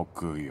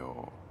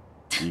 Gokuyo,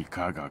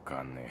 ikaga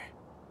ka ne?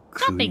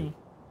 Chopping.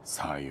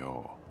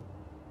 Sayo.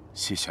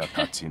 Shisha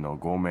tachi no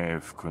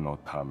gomefuku no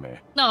tame.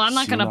 No, I'm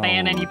not gonna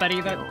ban anybody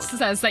that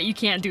says that you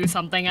can't do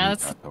something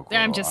else.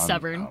 I'm just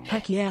stubborn.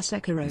 Heck yeah,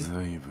 Sekiro.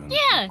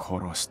 Yeah.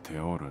 Koroshite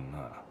oru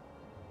na.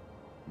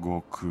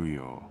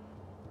 Gokuyo,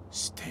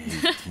 shite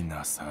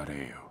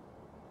ikinasare yo.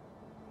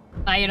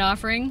 Buy an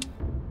offering.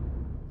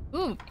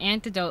 Ooh,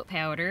 antidote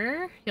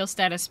powder. Heal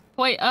status.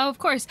 Oh, of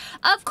course.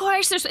 Of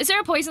course! Is there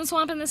a poison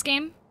swamp in this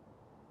game?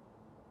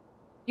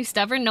 You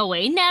stubborn? No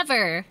way.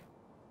 Never!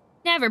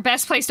 Never.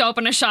 Best place to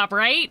open a shop,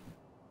 right?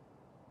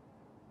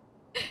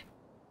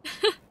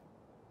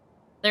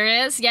 There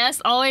is?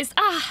 Yes, always.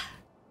 Ah!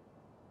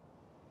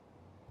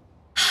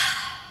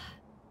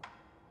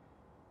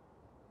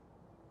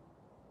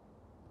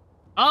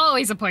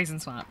 Always a poison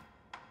swamp.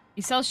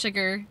 He sells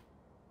sugar.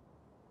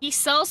 He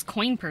sells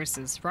coin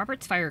purses.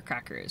 Robert's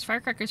firecrackers.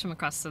 Firecrackers from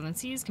across the Southern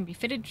Seas can be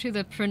fitted to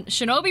the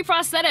shinobi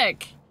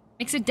prosthetic.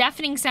 Makes a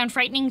deafening sound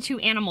frightening to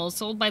animals,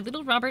 sold by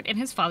little Robert and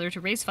his father to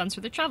raise funds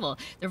for their travel.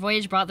 Their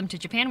voyage brought them to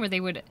Japan, where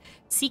they would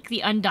seek the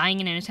undying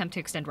in an attempt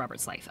to extend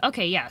Robert's life.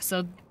 Okay, yeah,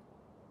 so...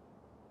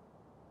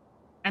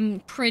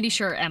 I'm pretty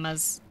sure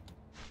Emma's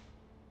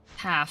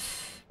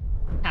half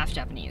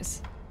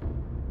Japanese.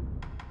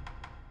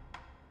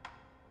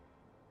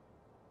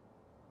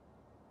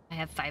 I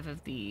have 5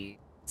 of the...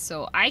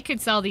 So I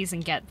could sell these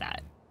and get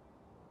that.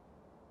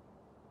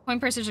 Coin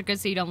purses are good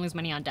so you don't lose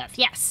money on death.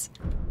 Yes!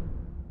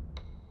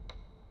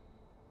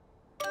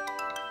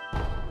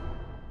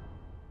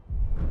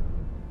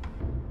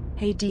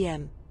 Hey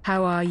DM,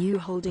 how are you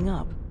holding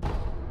up?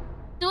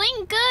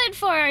 Doing good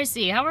for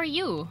RC. How are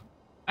you?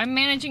 I'm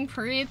managing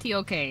pretty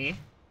okay.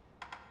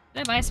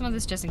 Did I buy some of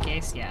this just in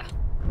case? Yeah.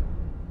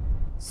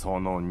 そ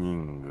の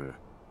人具、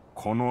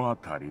この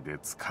辺りで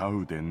使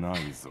うでな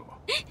いぞ。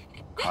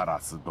カ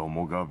ラスど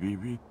もがビ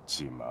ビっ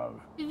ちま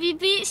う。ビ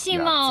ビし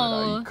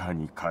まう。いか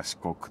に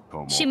賢くと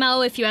も。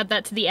 Shimao, if you add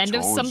that to the end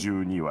of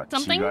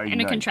something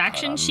in a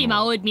contraction,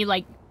 Shimao would be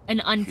like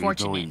an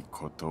unfortunate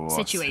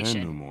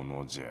situation.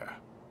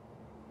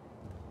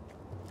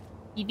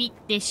 ビビっ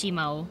てし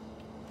まう.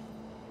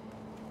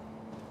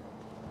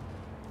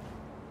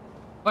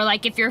 Or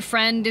like if your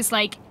friend is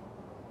like,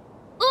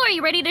 oh, are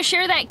you ready to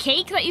share that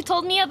cake that you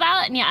told me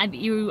about? And yeah,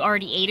 you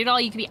already ate it all.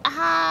 You could be,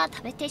 ah,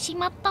 食べてし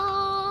まった.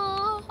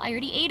 I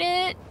already ate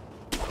it.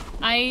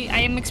 I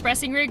am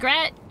expressing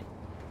regret.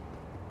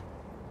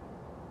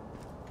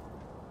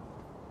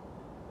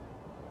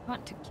 I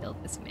want to kill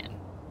this man.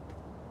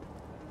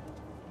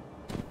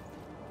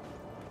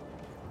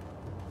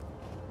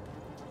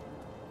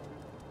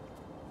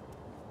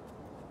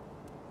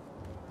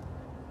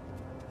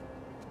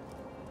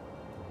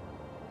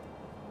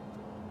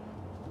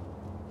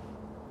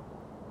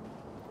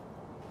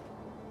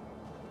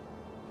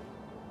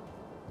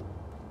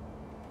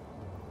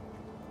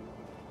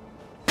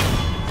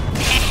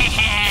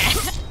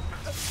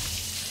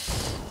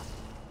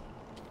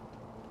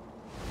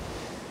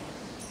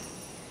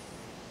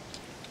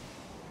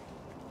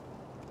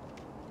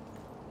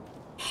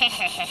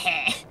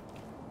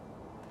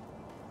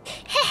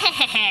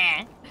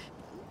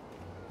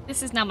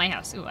 This is not my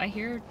house. Ooh, I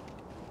hear...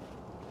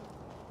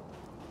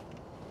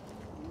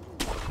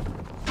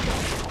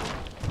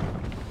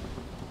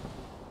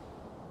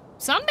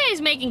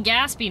 Somebody's making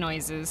gaspy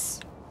noises.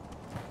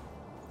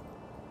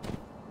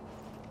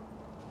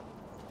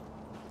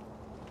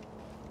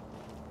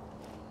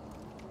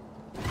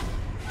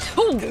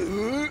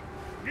 Ooh.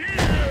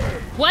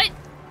 What?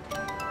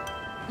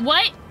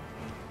 What?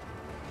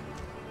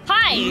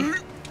 Hi!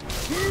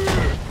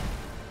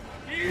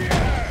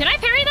 Can I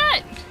parry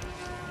that?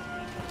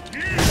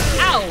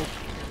 Ow!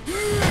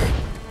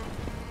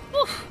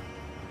 Oof.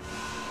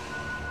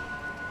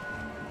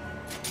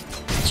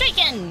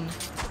 Shaken!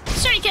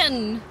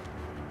 Shaken!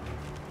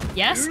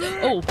 Yes?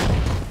 Oh.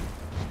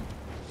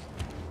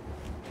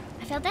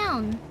 I fell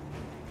down.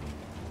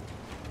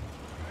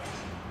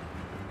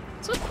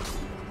 So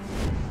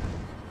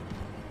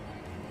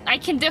I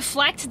can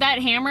deflect that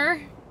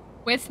hammer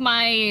with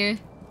my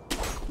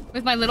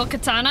little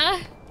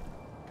katana.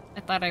 I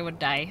thought I would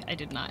die. I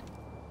did not.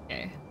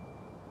 Okay.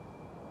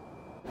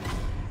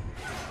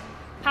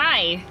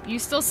 Hi, you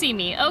still see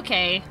me.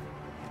 Okay.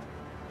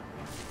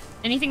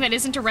 Anything that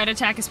isn't a red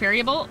attack is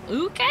parryable?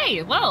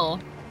 Okay, well.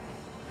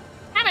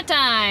 Hammer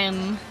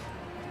time!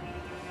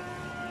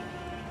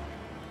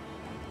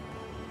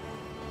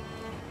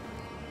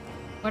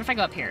 What if I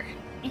go up here?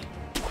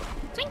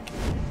 Twink!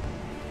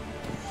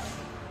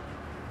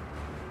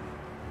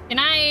 Can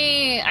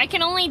I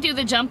can only do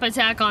the jump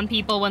attack on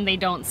people when they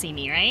don't see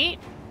me, right?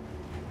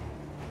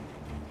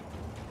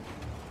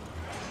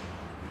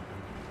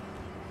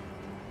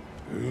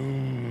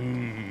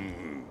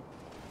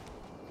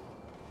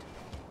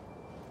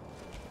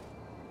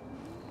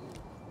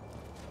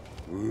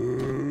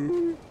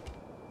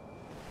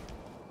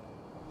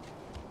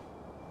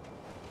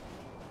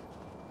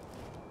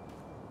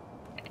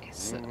 Okay,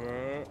 so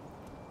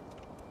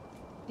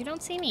you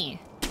don't see me.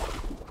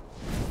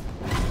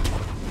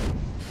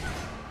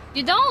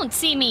 You don't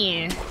see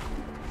me!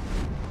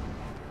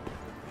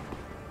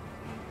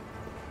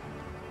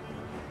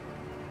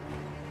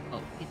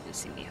 Oh, you do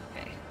see me,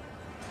 okay.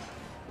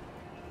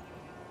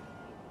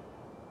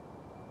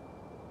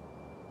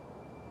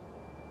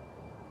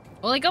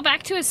 Will I go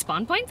back to his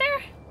spawn point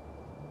there?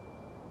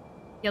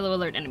 Yellow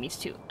alert enemies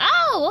too.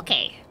 Oh,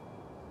 okay.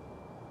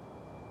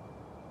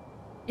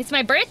 It's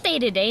my birthday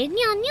today.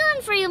 Nyan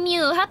nyan for you,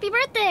 Mew. Happy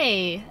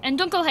birthday! And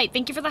Dunkel Height,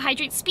 thank you for the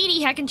hydrate.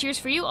 Speedy hack and cheers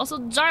for you. Also,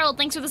 Jarl,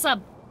 thanks for the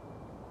sub.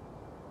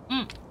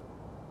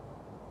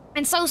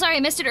 And so sorry I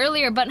missed it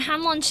earlier, but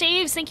Hanlon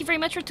Shaves, thank you very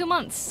much for 2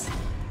 months.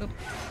 Oop.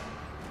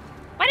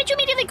 Why did you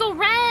immediately go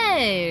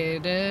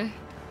red?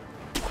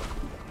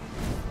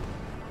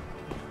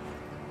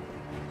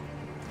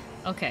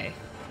 Okay.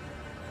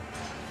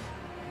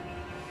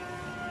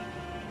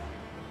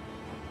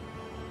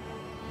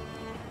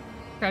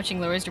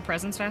 Crouching lowers your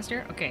presence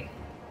faster? Okay.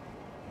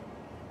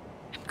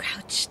 I'm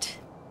crouched.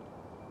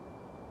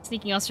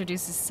 Sneaking also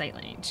reduces sight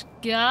range.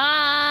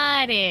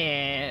 Got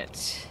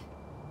it.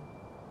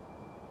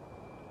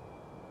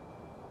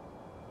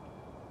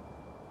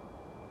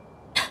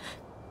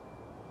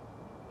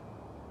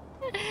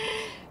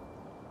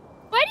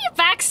 Why do you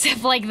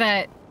backstep like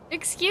that?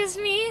 Excuse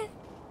me?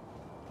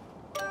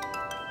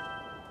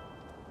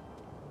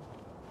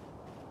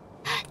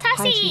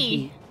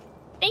 Tassie!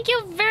 Thank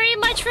you very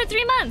much for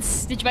 3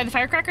 months! Did you buy the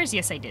firecrackers?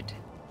 Yes, I did.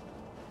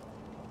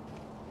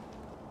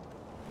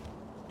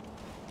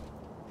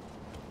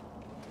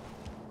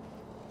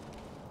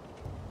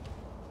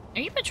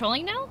 Are you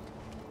patrolling now?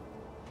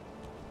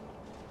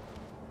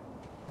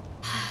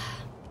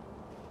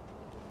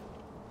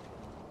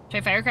 Try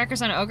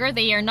firecrackers on an ogre?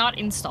 They are not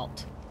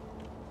installed.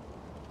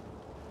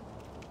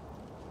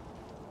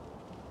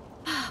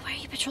 Why are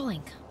you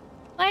patrolling?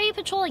 Why are you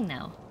patrolling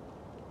now?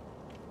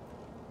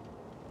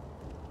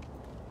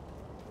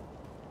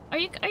 Are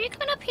you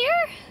coming up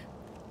here?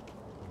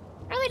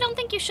 I really don't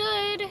think you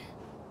should.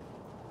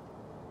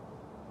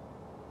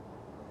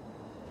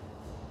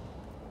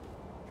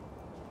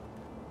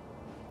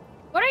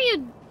 What are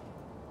you...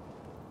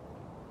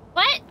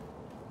 What?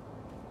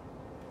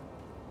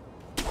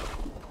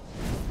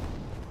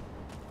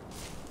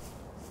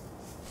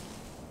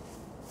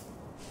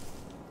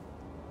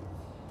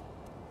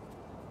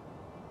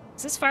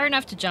 Is this far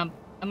enough to jump?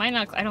 Am I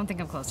not? I don't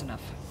think I'm close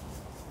enough.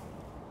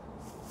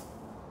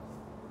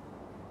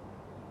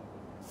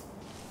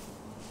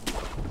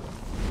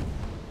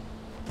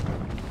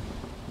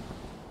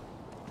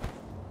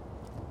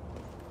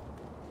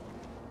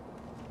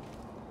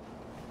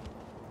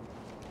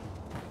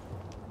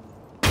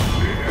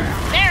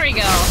 There we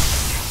go.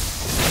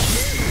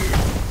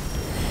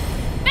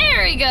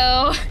 There we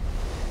go.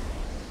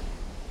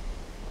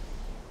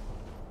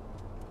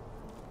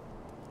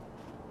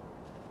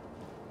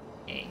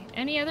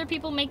 Any other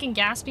people making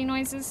gaspy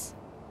noises?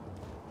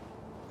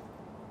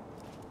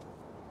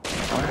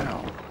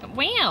 Wow.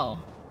 Wow.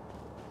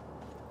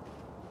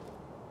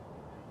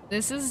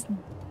 This is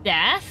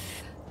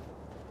death?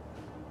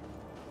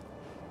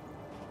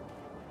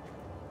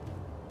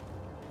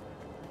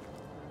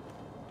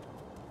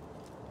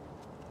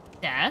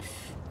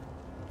 Death.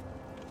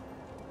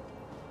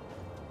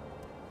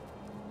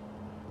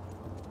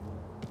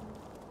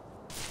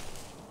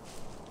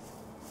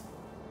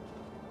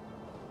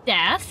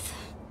 Death.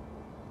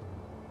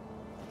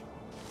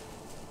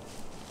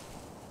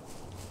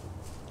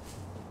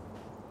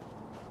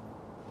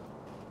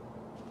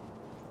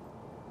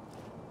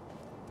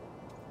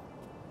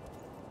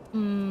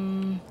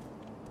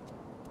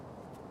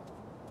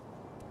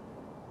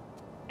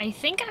 I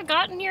think I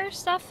got near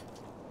stuff.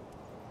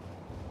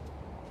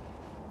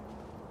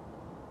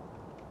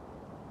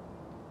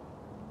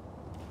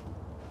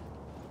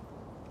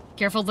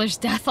 Careful, there's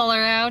death all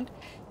around.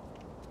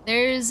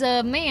 There's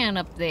a man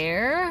up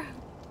there.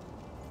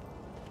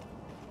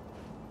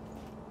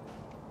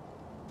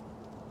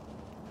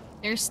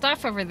 There's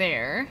stuff over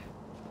there.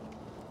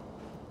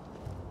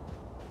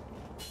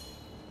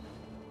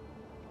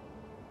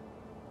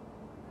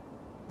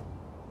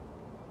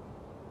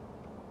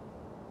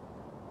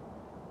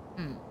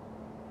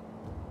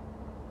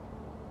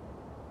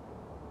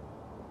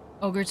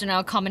 Ogres are now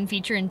a common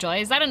feature in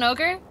Joy. Is that an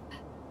ogre?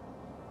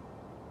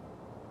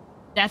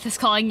 Death is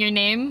calling your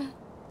name.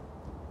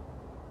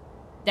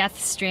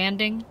 Death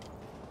Stranding.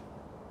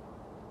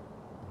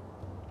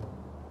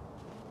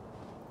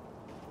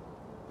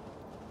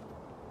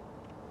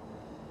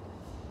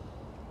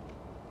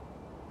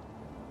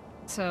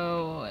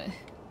 So...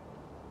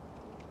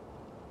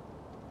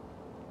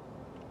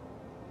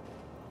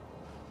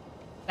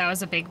 that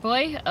was a big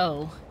boy?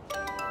 Oh.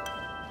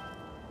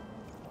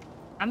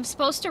 I'm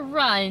supposed to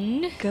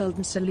run.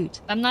 Golden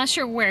salute. I'm not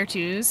sure where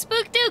to.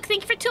 Spook Duke,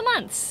 thank you for 2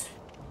 months.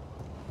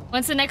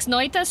 When's the next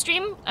Noita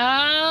stream?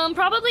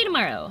 Probably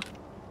tomorrow.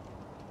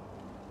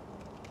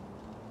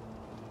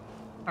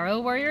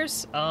 Aro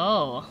Warriors?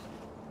 Oh.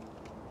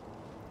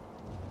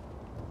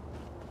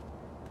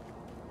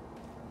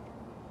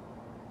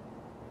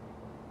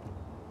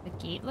 The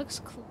gate looks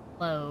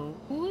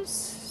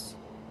closed.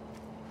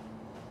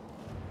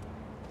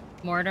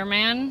 Mortar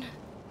Man.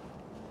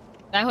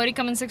 That hoodie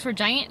come in 6 for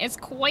giant? It's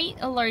quite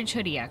a large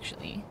hoodie,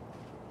 actually.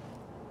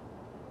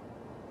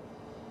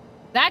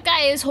 That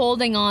guy is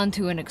holding on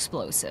to an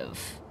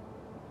explosive.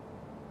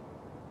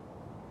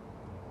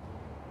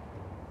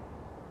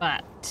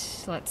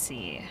 But, let's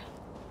see.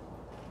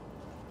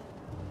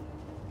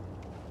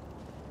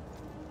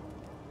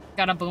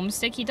 Got a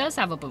boomstick? He does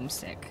have a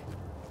boomstick.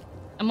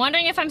 I'm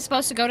wondering if I'm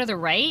supposed to go to the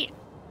right?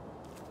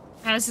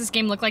 How does this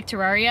game look like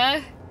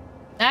Terraria?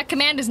 That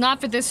command is not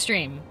for this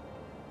stream.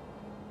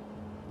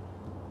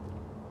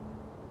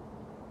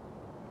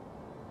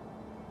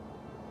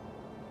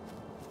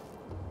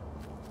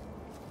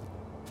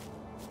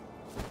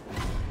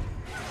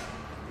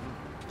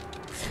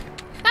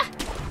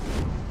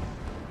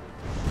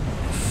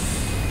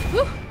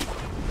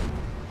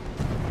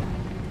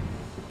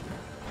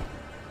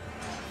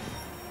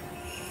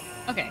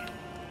 Okay.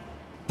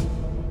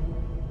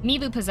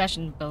 Mibu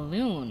Possession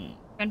Balloon.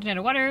 Fountain out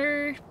of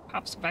water.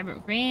 Pops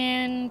vibrant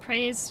rain.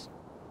 Praise.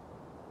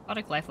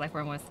 Aquatic life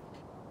form with.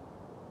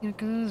 Here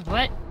goes.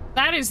 What?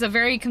 That is a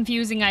very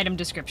confusing item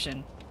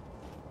description.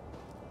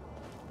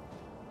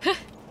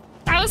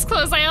 That was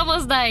close. I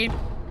almost died.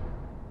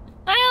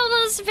 I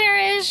almost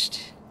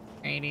perished.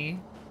 Alrighty.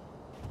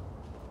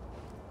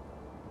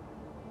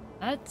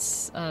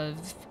 That's a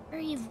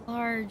very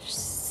large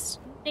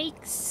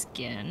snake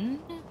skin.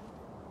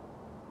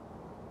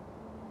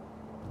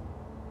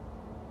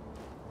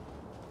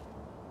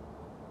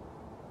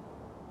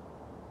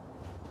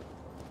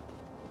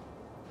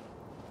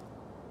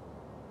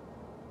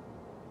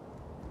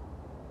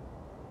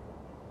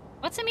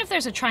 What's it mean if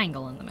there's a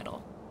triangle in the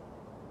middle?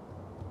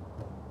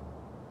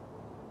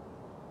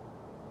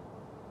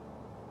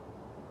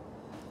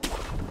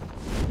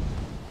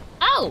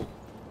 Oh!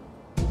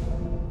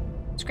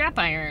 Scrap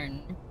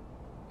iron.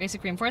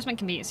 Basic reinforcement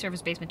can be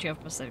surface base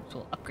material for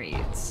special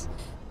upgrades.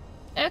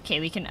 Okay,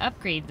 we can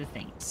upgrade the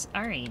things.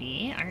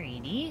 Alrighty,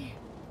 alrighty.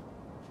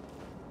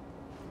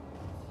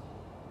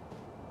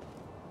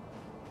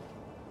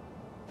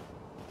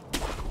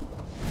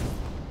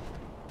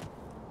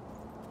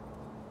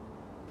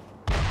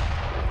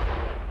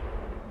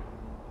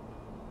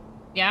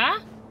 Yeah?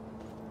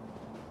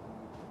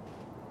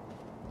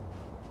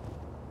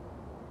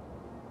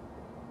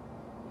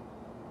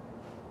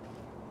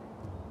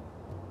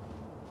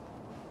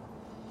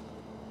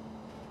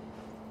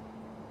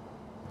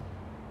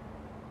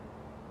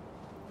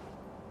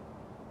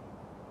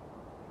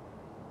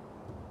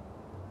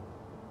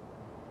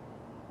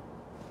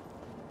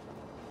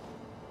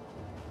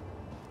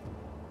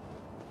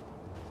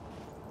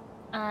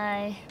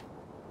 Okay.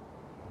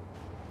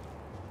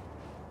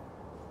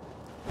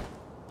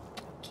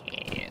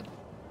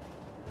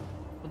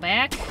 Go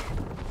back.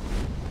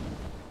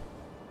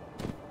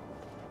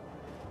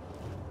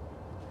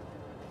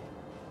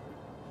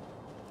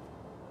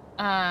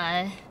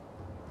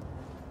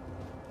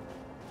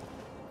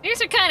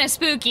 These are kind of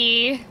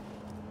spooky.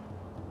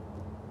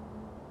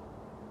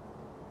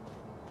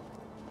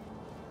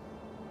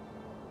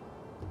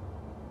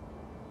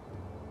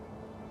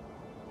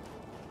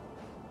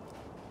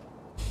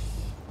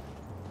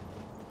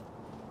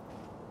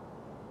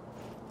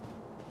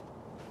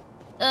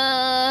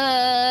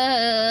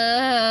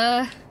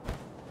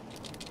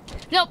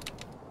 Nope.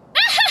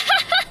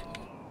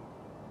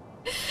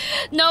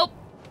 Nope.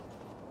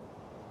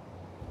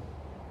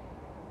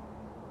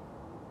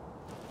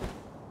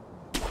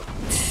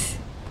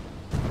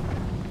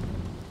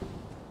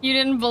 You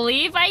didn't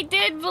believe? I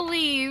did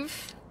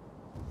believe.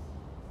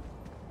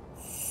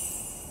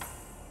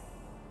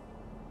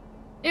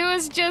 It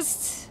was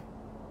just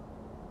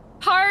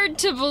hard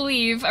to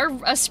believe.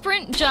 A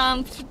sprint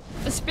jump,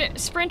 a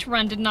sprint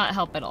run did not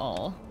help at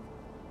all.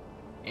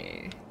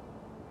 Okay.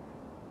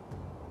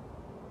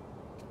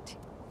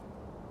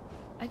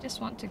 I just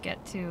want to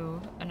get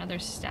to another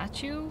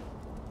statue.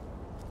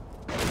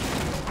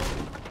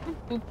 Boop,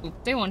 boop, boop.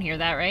 They won't hear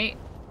that, right?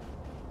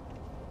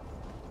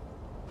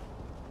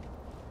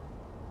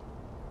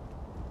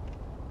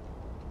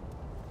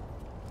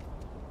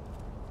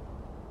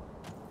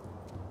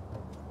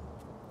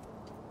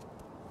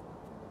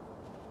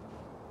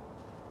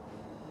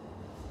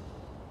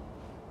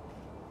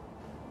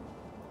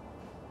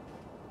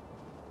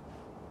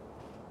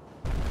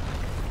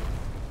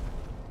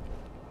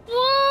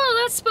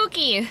 Whoa, that's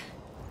spooky.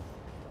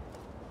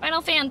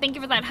 Final fan, thank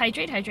you for that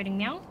hydrating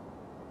meow.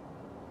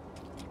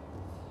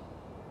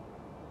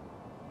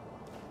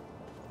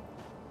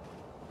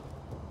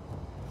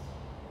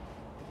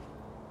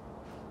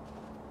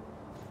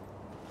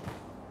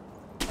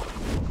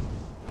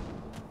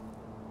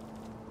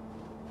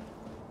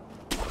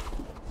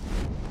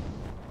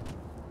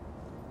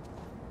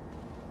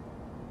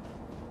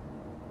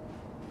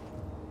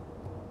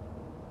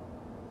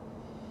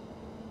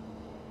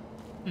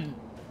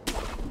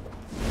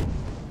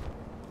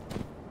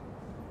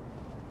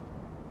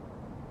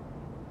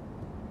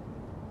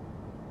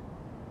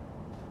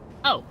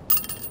 Oh.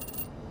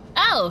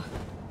 Oh!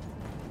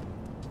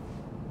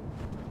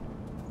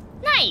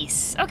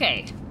 Nice!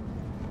 Okay.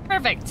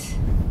 Perfect.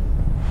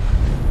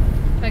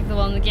 Like the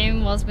one in the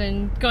game has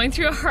been going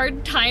through a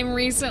hard time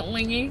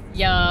recently.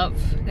 Yup.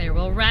 There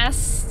we'll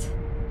rest.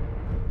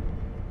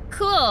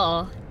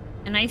 Cool.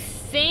 And I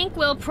think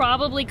we'll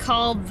probably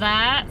call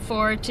that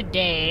for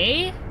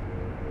today.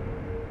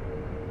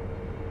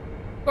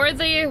 For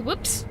the...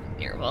 Whoops.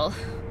 Here, we'll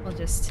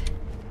just...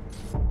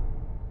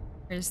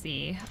 Here's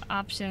the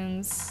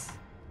options.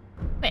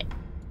 Quit.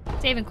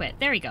 Save and quit.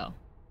 There we go.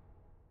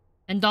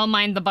 And don't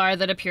mind the bar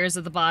that appears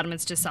at the bottom.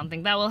 It's just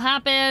something that will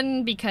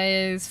happen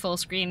because full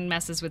screen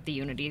messes with the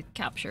Unity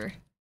capture.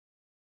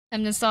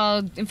 And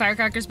install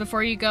firecrackers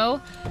before you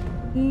go?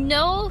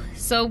 No.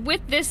 So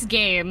with this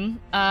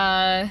game,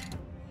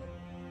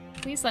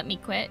 please let me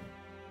quit.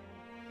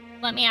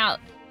 Let me out.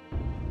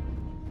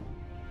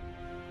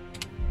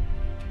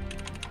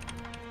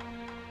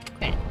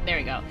 Quit. There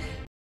we go.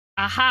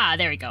 Aha,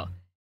 there we go.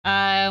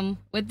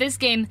 With this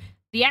game,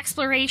 the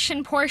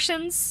exploration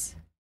portions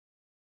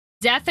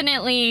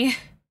definitely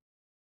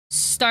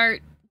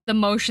start the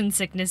motion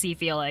sicknessy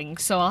feeling,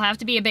 so I'll have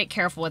to be a bit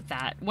careful with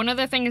that. One of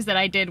the things that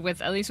I did with,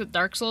 at least with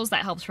Dark Souls,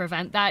 that helps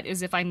prevent that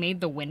is if I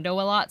made the window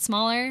a lot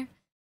smaller.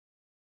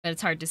 But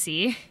it's hard to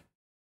see.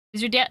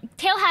 Does your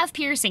tail have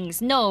piercings?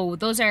 No,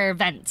 those are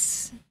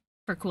vents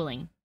for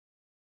cooling.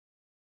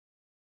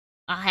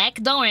 Ah,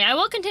 heck, don't worry. I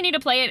will continue to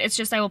play it. It's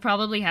just I will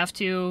probably have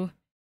to...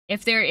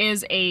 If there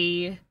is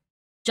a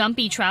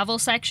jumpy travel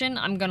section,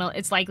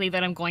 it's likely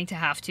that I'm going to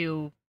have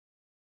to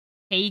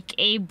take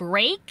a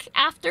break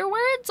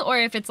afterwards, or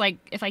if it's like,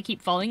 if I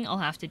keep falling, I'll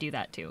have to do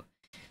that too.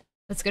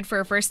 That's good for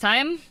a first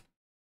time.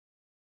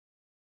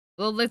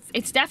 Well,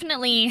 it's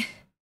definitely...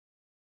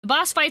 The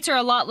boss fights are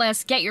a lot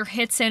less get your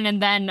hits in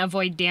and then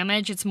avoid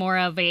damage. It's more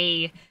of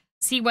a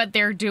see what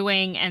they're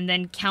doing and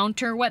then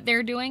counter what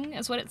they're doing,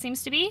 is what it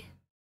seems to be.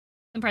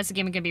 Some parts of the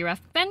game are gonna be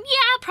rough. Then,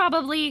 yeah,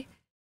 probably.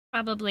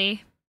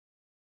 Probably.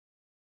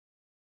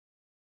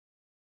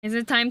 Is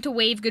it time to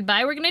wave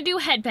goodbye? We're gonna do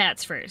head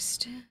pats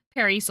first.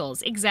 Parry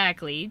souls,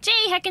 exactly.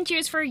 Jay, heck and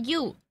cheers for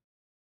you.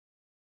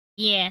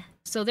 Yeah,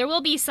 so there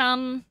will be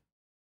some...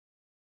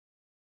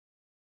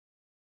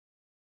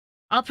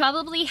 I'll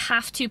probably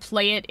have to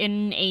play it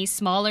in a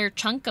smaller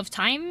chunk of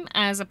time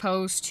as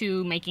opposed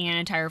to making an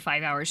entire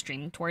 5-hour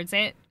stream towards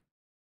it.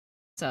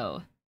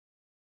 So,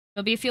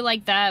 it'll be a few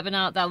like that, but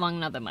not that long,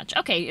 not that much.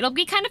 Okay, it'll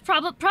be kind of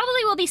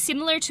probably will be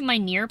similar to my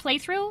Nier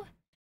playthrough,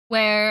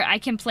 where I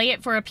can play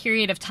it for a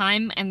period of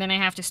time, and then I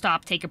have to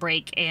stop, take a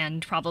break,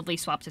 and probably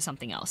swap to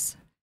something else.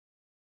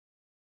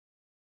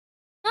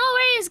 No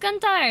worries,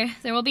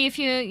 Guntar! There will be a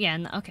few...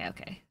 Yeah,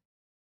 okay.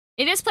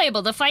 It is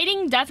playable. The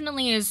fighting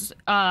definitely is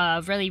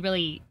really,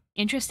 really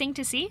interesting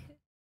to see.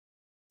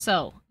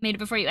 So, made it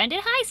before you ended.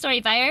 Hi,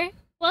 Storyfire!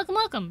 Welcome,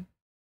 welcome.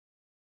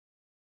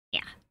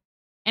 Yeah.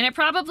 And it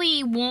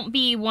probably won't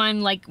be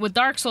one, like, with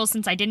Dark Souls,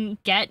 since I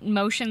didn't get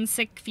motion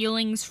sick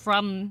feelings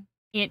from...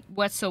 it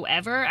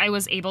whatsoever. I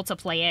was able to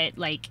play it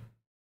like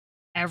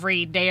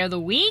every day of the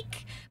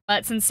week,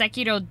 but since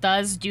Sekiro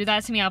does do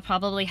that to me, I'll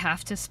probably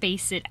have to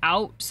space it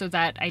out so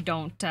that I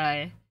don't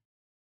get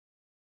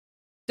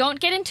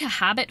into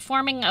habit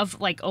forming of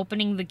like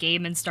opening the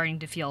game and starting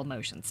to feel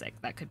motion sick.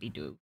 That could be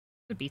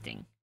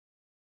thing.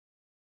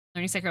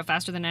 Learning Sekiro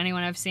faster than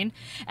anyone I've seen.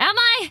 Am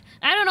I?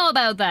 I don't know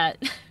about that.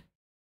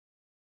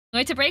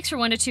 Going to breaks for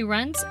 1 to 2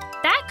 runs.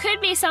 could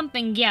be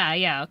something,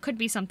 yeah, could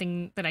be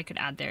something that I could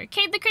add there.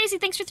 Kate the Crazy,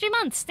 thanks for 3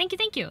 months. Thank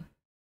you.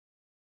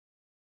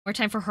 More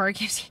time for horror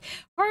games.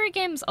 Horror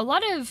games, a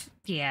lot of,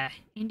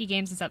 indie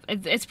games and stuff.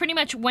 It's pretty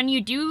much when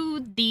you do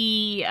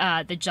the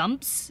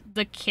jumps,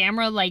 the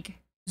camera, like,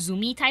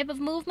 zoomy type of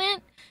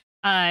movement,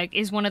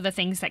 is one of the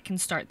things that can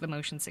start the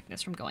motion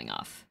sickness from going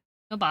off.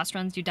 No boss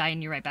runs, you die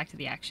and you're right back to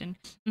the action.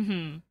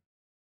 I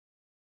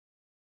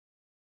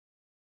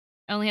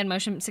only had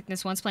motion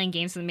sickness once playing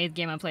games that made the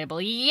game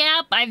unplayable.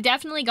 Yep, I've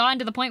definitely gotten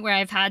to the point where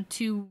I've had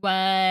to,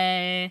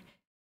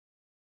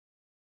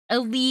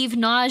 alleviate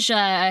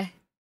nausea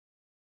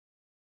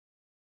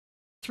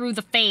through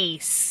the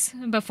face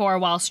before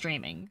while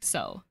streaming,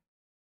 so.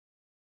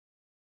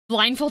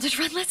 Blindfolded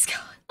run, let's go.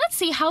 Let's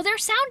see how their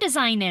sound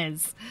design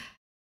is.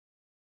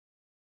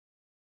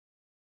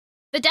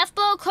 The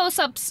Deathblow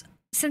close-ups,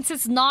 since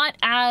it's not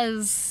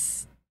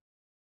as...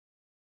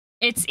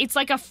 It's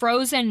like a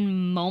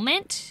frozen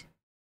moment.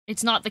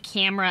 It's not the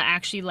camera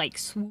actually like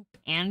swoop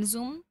and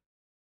zoom.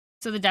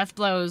 So the death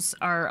blows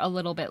are a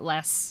little bit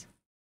less.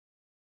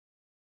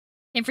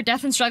 Aim for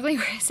death and struggling,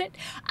 where is it?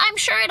 I'm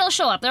sure it'll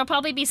show up. There'll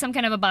probably be some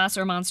kind of a boss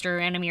or monster or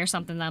enemy or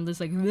something that I'm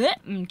just like,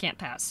 and can't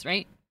pass,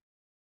 right?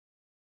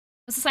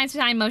 What's the science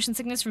behind motion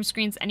sickness from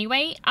screens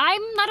anyway?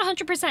 I'm not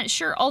 100%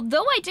 sure,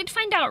 although I did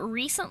find out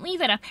recently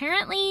that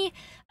apparently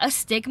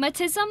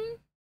astigmatism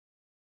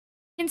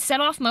can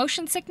set off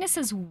motion sickness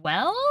as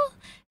well.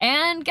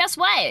 And guess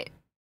what?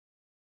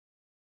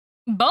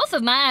 Both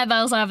of my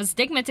eyeballs have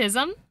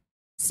astigmatism,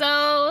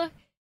 so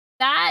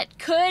that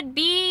could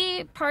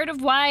be part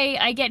of why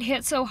I get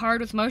hit so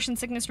hard with motion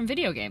sickness from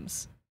video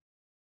games.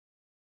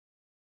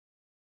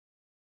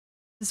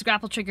 This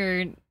grapple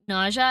trigger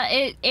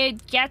nausea,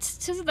 it gets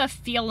to the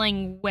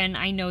feeling when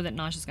I know that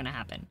nausea's gonna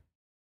happen.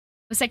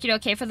 Was Sekiro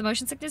okay for the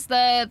motion sickness?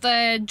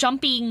 The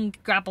jumping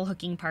grapple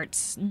hooking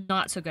part's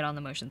not so good on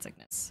the motion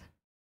sickness.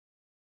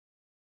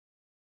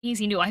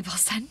 Easy new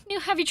eyeballs then.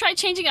 Have you tried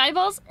changing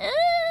eyeballs?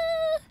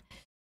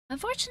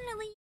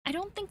 Unfortunately, I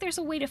don't think there's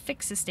a way to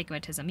fix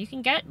astigmatism. You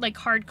can get like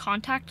hard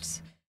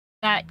contacts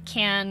that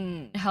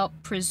can help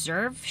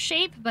preserve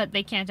shape, but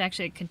they can't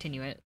actually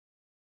continue it.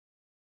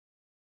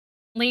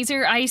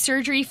 Laser eye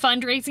surgery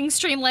fundraising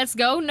stream, let's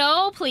go.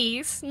 No,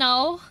 please.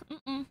 No.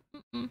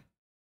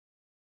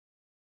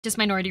 Just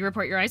Minority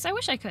Report your eyes. I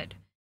wish I could.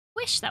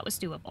 Wish that was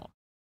doable.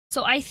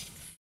 So I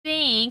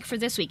think for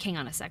this week, hang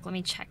on a sec, let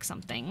me check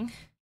something.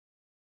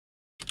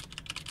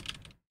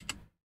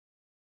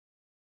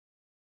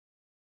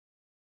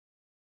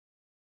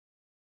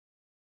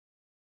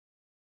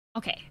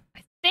 Okay,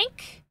 I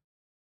think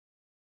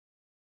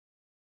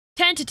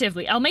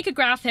tentatively, I'll make a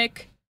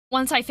graphic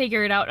once I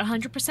figure it out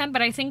 100%,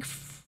 but I think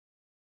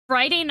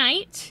Friday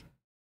night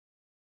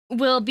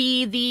will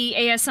be the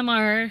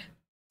ASMR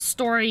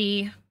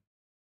story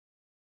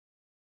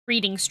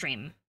reading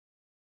stream.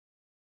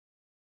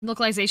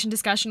 Localization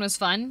discussion was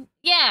fun.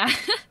 Yeah.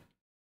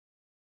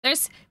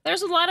 There's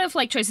a lot of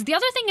like choices. The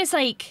other thing is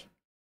like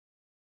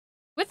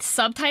with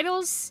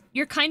subtitles,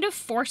 you're kind of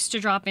forced to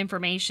drop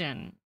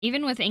information,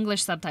 even with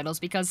English subtitles,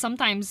 because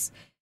sometimes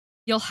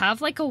you'll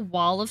have like a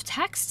wall of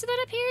text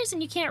that appears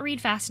and you can't read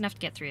fast enough to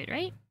get through it,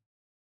 right?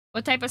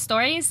 What type of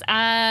stories?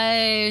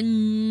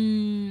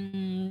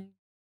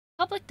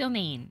 Public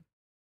domain.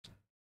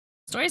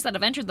 Stories that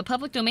have entered the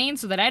public domain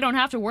so that I don't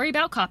have to worry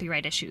about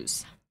copyright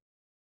issues.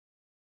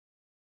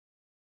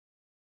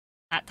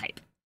 That type.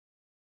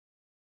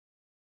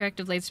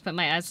 Corrective laser put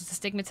my eyes with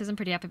astigmatism.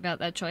 Pretty happy about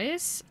that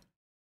choice.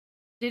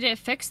 Did it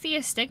fix the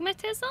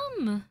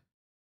astigmatism?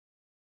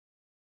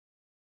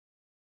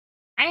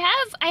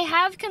 I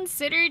have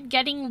considered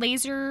getting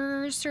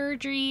laser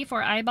surgery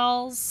for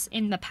eyeballs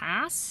in the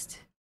past.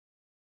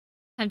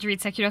 Time to read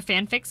Sekiro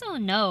fanfics? Oh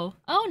no.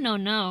 Oh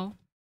no.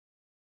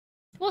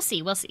 We'll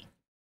see.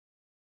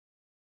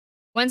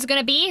 When's it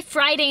gonna be?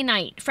 Friday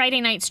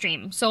night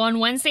stream. So on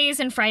Wednesdays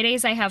and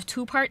Fridays I have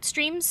 2-part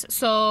streams.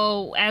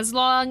 So as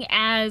long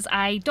as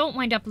I don't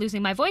wind up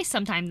losing my voice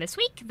sometime this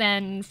week,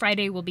 then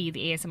Friday will be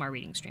the ASMR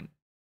reading stream.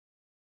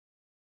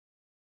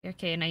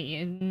 Okay, and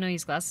I no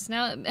use glasses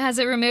now. Has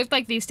it removed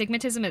like the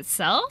astigmatism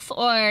itself,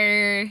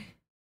 or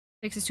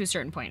fixes to a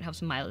certain point,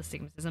 helps with mild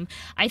astigmatism?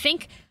 I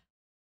think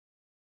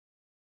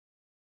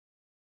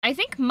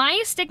my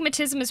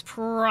astigmatism is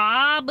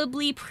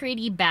probably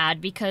pretty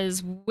bad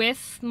because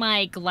with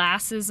my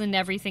glasses and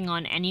everything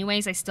on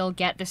anyways, I still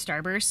get the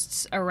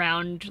starbursts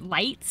around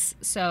lights,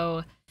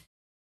 so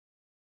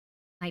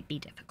might be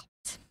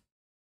difficult.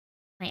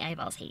 My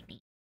eyeballs hate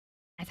me.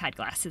 I've had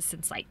glasses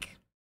since like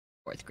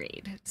 4th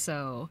grade,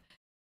 so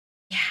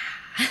yeah.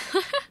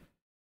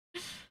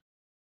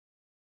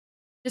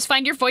 Just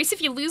find your voice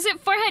if you lose it,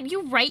 forehead.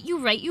 You right.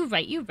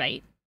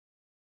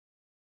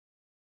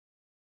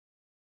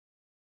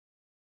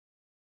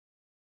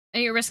 Are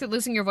you at risk of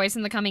losing your voice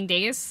in the coming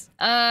days?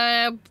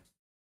 As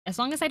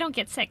long as I don't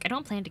get sick. I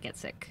don't plan to get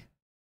sick.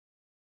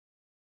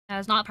 That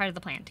is not part of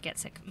the plan to get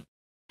sick.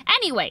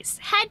 Anyways,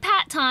 head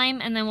pat time,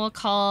 and then we'll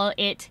call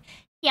it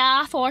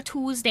for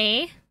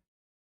Tuesday.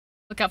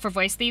 Look out for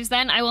voice thieves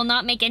then. I will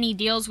not make any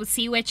deals with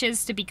sea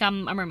witches to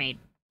become a mermaid.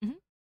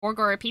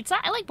 Borgor pizza?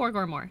 I like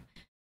Borgor more.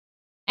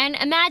 And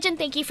Imagine,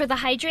 thank you for the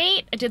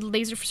hydrate. I did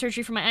laser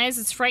surgery for my eyes.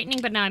 It's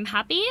frightening, but now I'm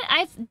happy.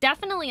 I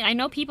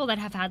know people that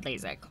have had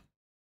LASIK.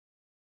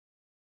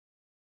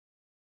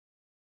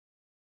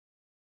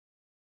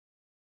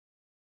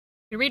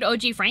 Could read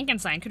OG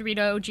Frankenstein. Could read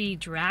OG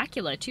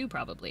Dracula too,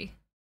 probably.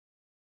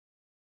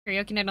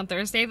 Karaoke night on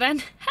Thursday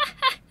then?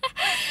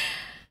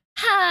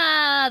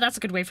 Ha! That's a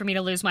good way for me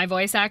to lose my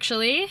voice,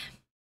 actually.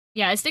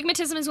 Yeah,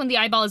 astigmatism is when the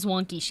eyeball is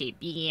wonky shape.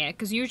 Yeah,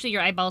 because usually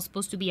your eyeball is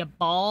supposed to be a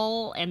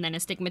ball, and then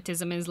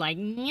astigmatism is like,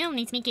 no,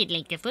 let's make it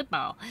like a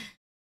football.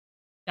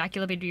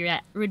 Dracula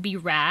would be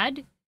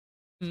rad.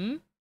 Hmm?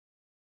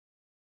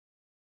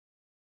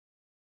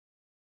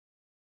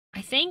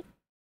 I think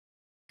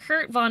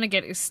Kurt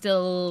Vonnegut is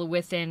still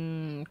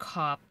within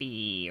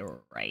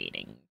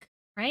copywriting,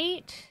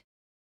 right?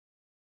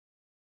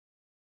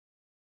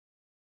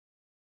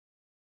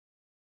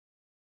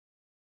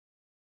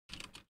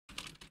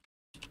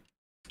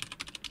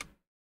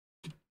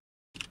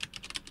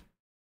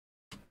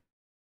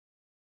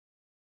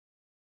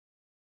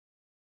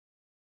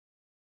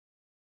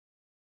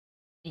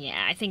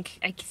 Yeah, I think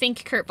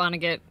Kurt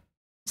Vonnegut,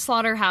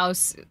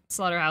 Slaughterhouse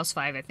 5,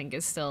 I think,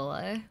 is still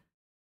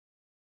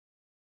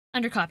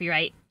under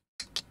copyright.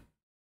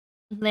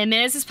 Les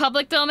Mis is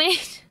public domain.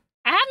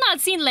 I have not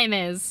seen Les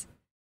Mis.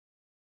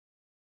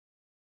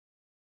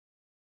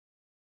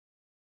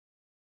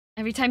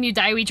 Every time you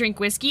die, we drink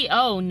whiskey.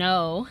 Oh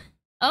no!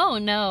 Oh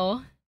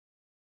no!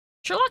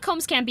 Sherlock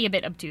Holmes can be a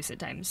bit obtuse at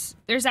times.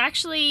 There's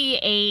actually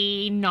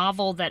a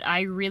novel that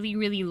I really,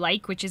 really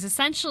like, which is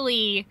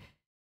essentially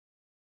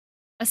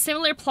a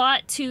similar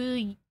plot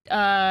to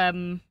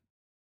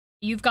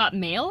You've Got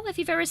Mail, if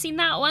you've ever seen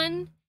that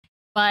one.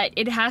 But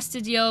it has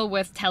to deal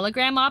with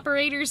telegram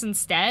operators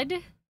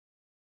instead.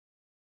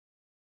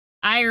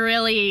 I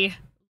really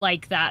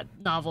like that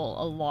novel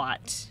a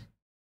lot.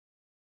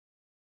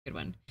 Good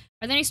one.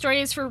 Are there any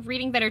stories for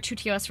reading that are true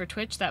to us for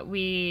Twitch that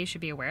we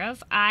should be aware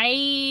of?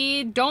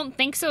 I don't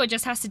think so. It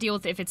just has to deal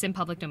with if it's in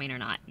public domain or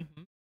not.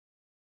 Mm-hmm.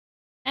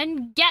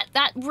 And get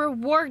that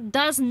reward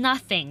does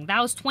nothing.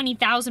 That was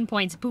 20,000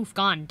 points. Poof,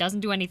 gone. Doesn't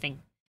do anything.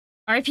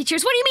 RIP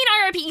cheers. What do you mean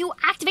RIP? You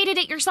activated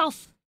it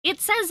yourself. It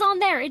says on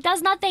there. It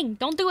does nothing.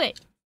 Don't do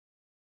it.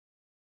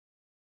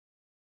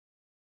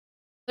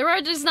 The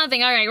reward does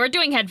nothing. Alright, we're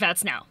doing head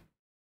pats now.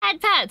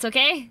 Head pats,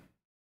 okay?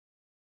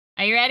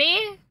 Are you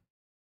ready?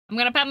 I'm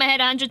gonna pat my head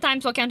 100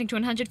 times while counting to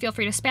 100. Feel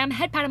free to spam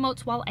head pat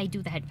emotes while I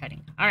do the head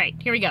patting. Alright,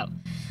 here we go.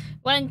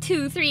 1,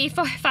 2, 3,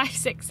 4, 5,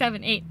 6,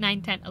 7, 8,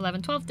 9, 10,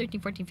 11, 12,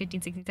 13, 14,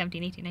 15, 16,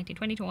 17, 18, 19,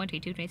 20, 21,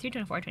 22, 23,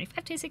 24,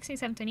 25, 26,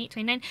 27, 28,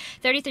 29,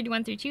 30,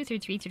 31, 32,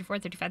 33, 34,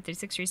 35,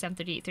 36, 37,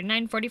 38,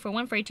 39, 40,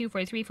 41, 42,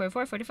 43,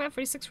 44, 45,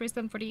 46,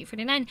 47, 48,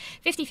 49,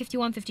 50,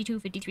 51, 52,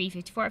 53,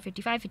 54,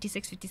 55,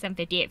 56, 57,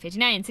 58,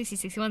 59, 60,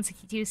 61,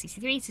 62,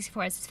 63,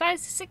 64, 65,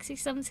 66,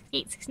 67,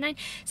 68, 69,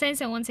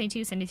 77,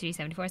 72, 73,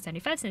 74,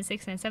 75,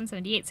 76, 77,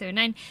 78,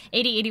 79,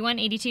 80, 81,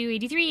 82,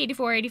 83,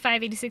 84,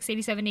 85, 86,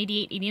 87,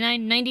 88,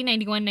 89, 90,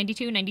 91,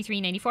 92,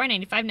 93, 94,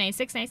 95,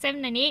 96,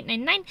 97, 98,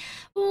 99,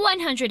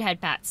 100 head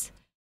pats.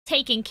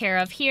 Taken care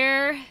of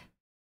here.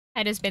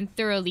 Head has been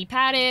thoroughly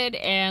patted,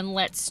 and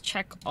let's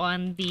check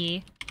on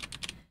the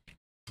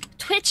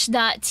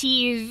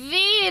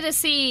Twitch.tv to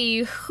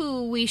see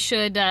who we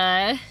should,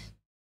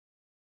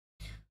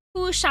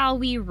 who shall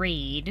we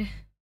raid?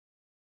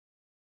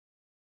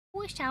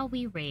 Who shall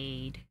we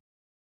raid?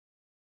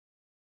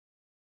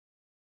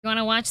 You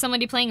wanna watch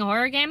somebody playing a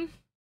horror game?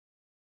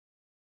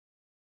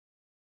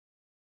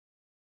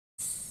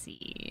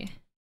 See.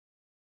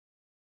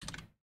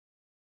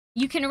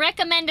 You can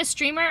recommend a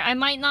streamer. I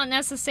might not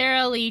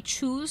necessarily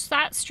choose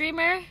that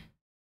streamer.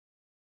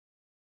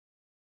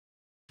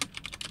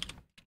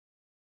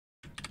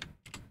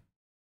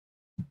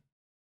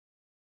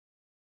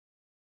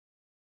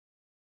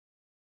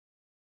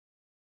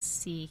 Let's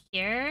see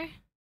here.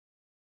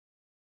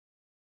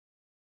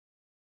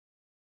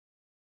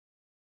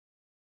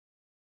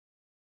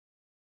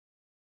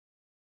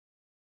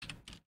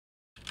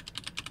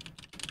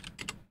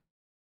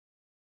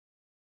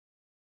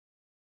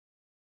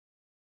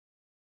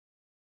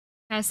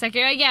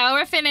 Sekiro, yeah,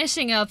 we're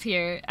finishing up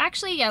here.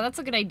 Actually, yeah, that's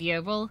a good idea.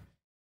 Well,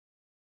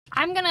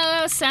 I'm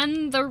gonna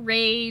send the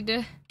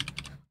raid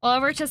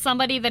over to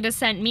somebody that has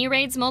sent me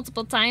raids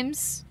multiple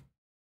times.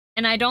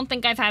 And I don't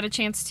think I've had a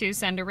chance to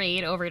send a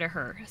raid over to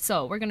her.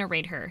 So, we're gonna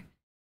raid her.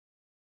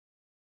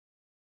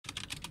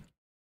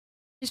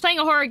 She's playing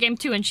a horror game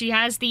too, and she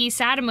has the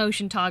sad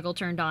emotion toggle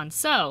turned on,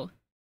 so...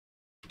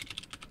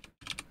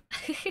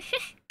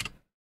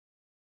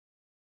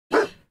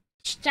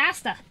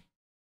 Shasta!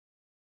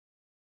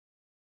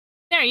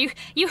 There,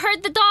 you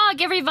heard the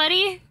dog,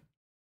 everybody!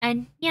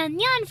 And nyan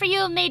nyan for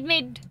you, maid.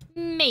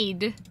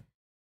 We're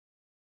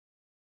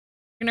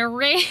gonna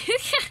raid...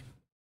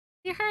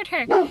 You heard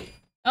her.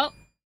 Oh.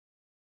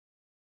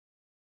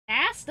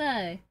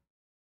 Asta!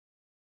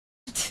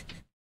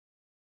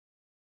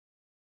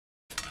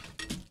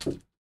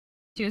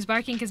 She was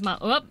barking because mom...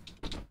 Whoop!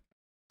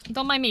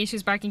 Don't mind me, she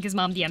was barking because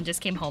mom DM just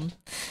came home.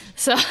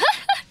 So...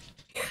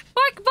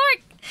 Bark,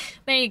 bark!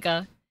 There you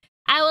go.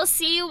 I will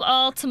see you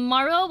all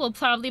tomorrow. We'll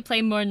probably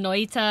play more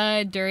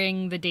Noita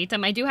during the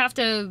daytime. I do have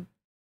to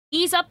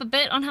ease up a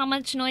bit on how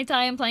much Noita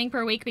I am playing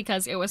per week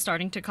because it was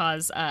starting to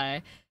cause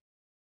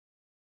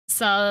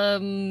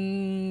some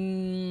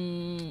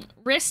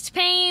wrist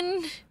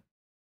pain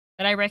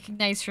that I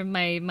recognize from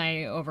my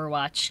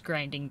Overwatch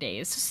grinding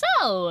days.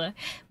 So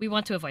we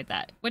want to avoid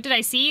that. What did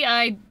I see?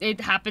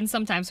 It happens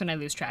sometimes when I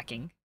lose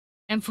tracking.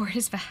 M4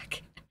 is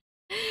back.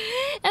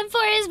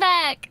 M4 is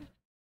back.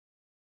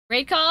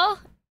 Raid call.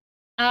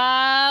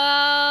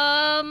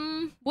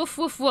 Woof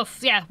woof woof.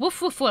 Yeah,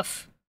 woof woof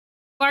woof.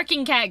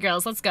 Barking cat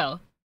girls, let's go.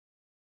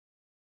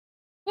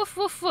 Woof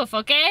woof woof,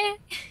 okay?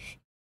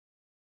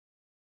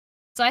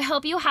 So I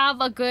hope you have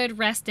a good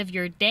rest of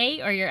your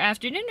day, or your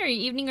afternoon, or your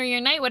evening, or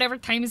your night, whatever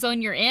time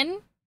zone you're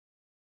in.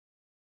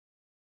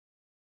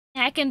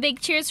 Heck and big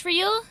cheers for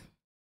you.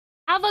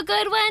 Have a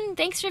good one.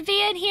 Thanks for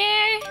being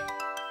here.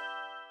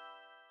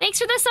 Thanks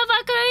for the sub,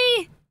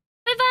 Akari.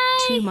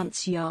 Bye-bye. 2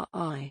 months, yeah,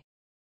 I.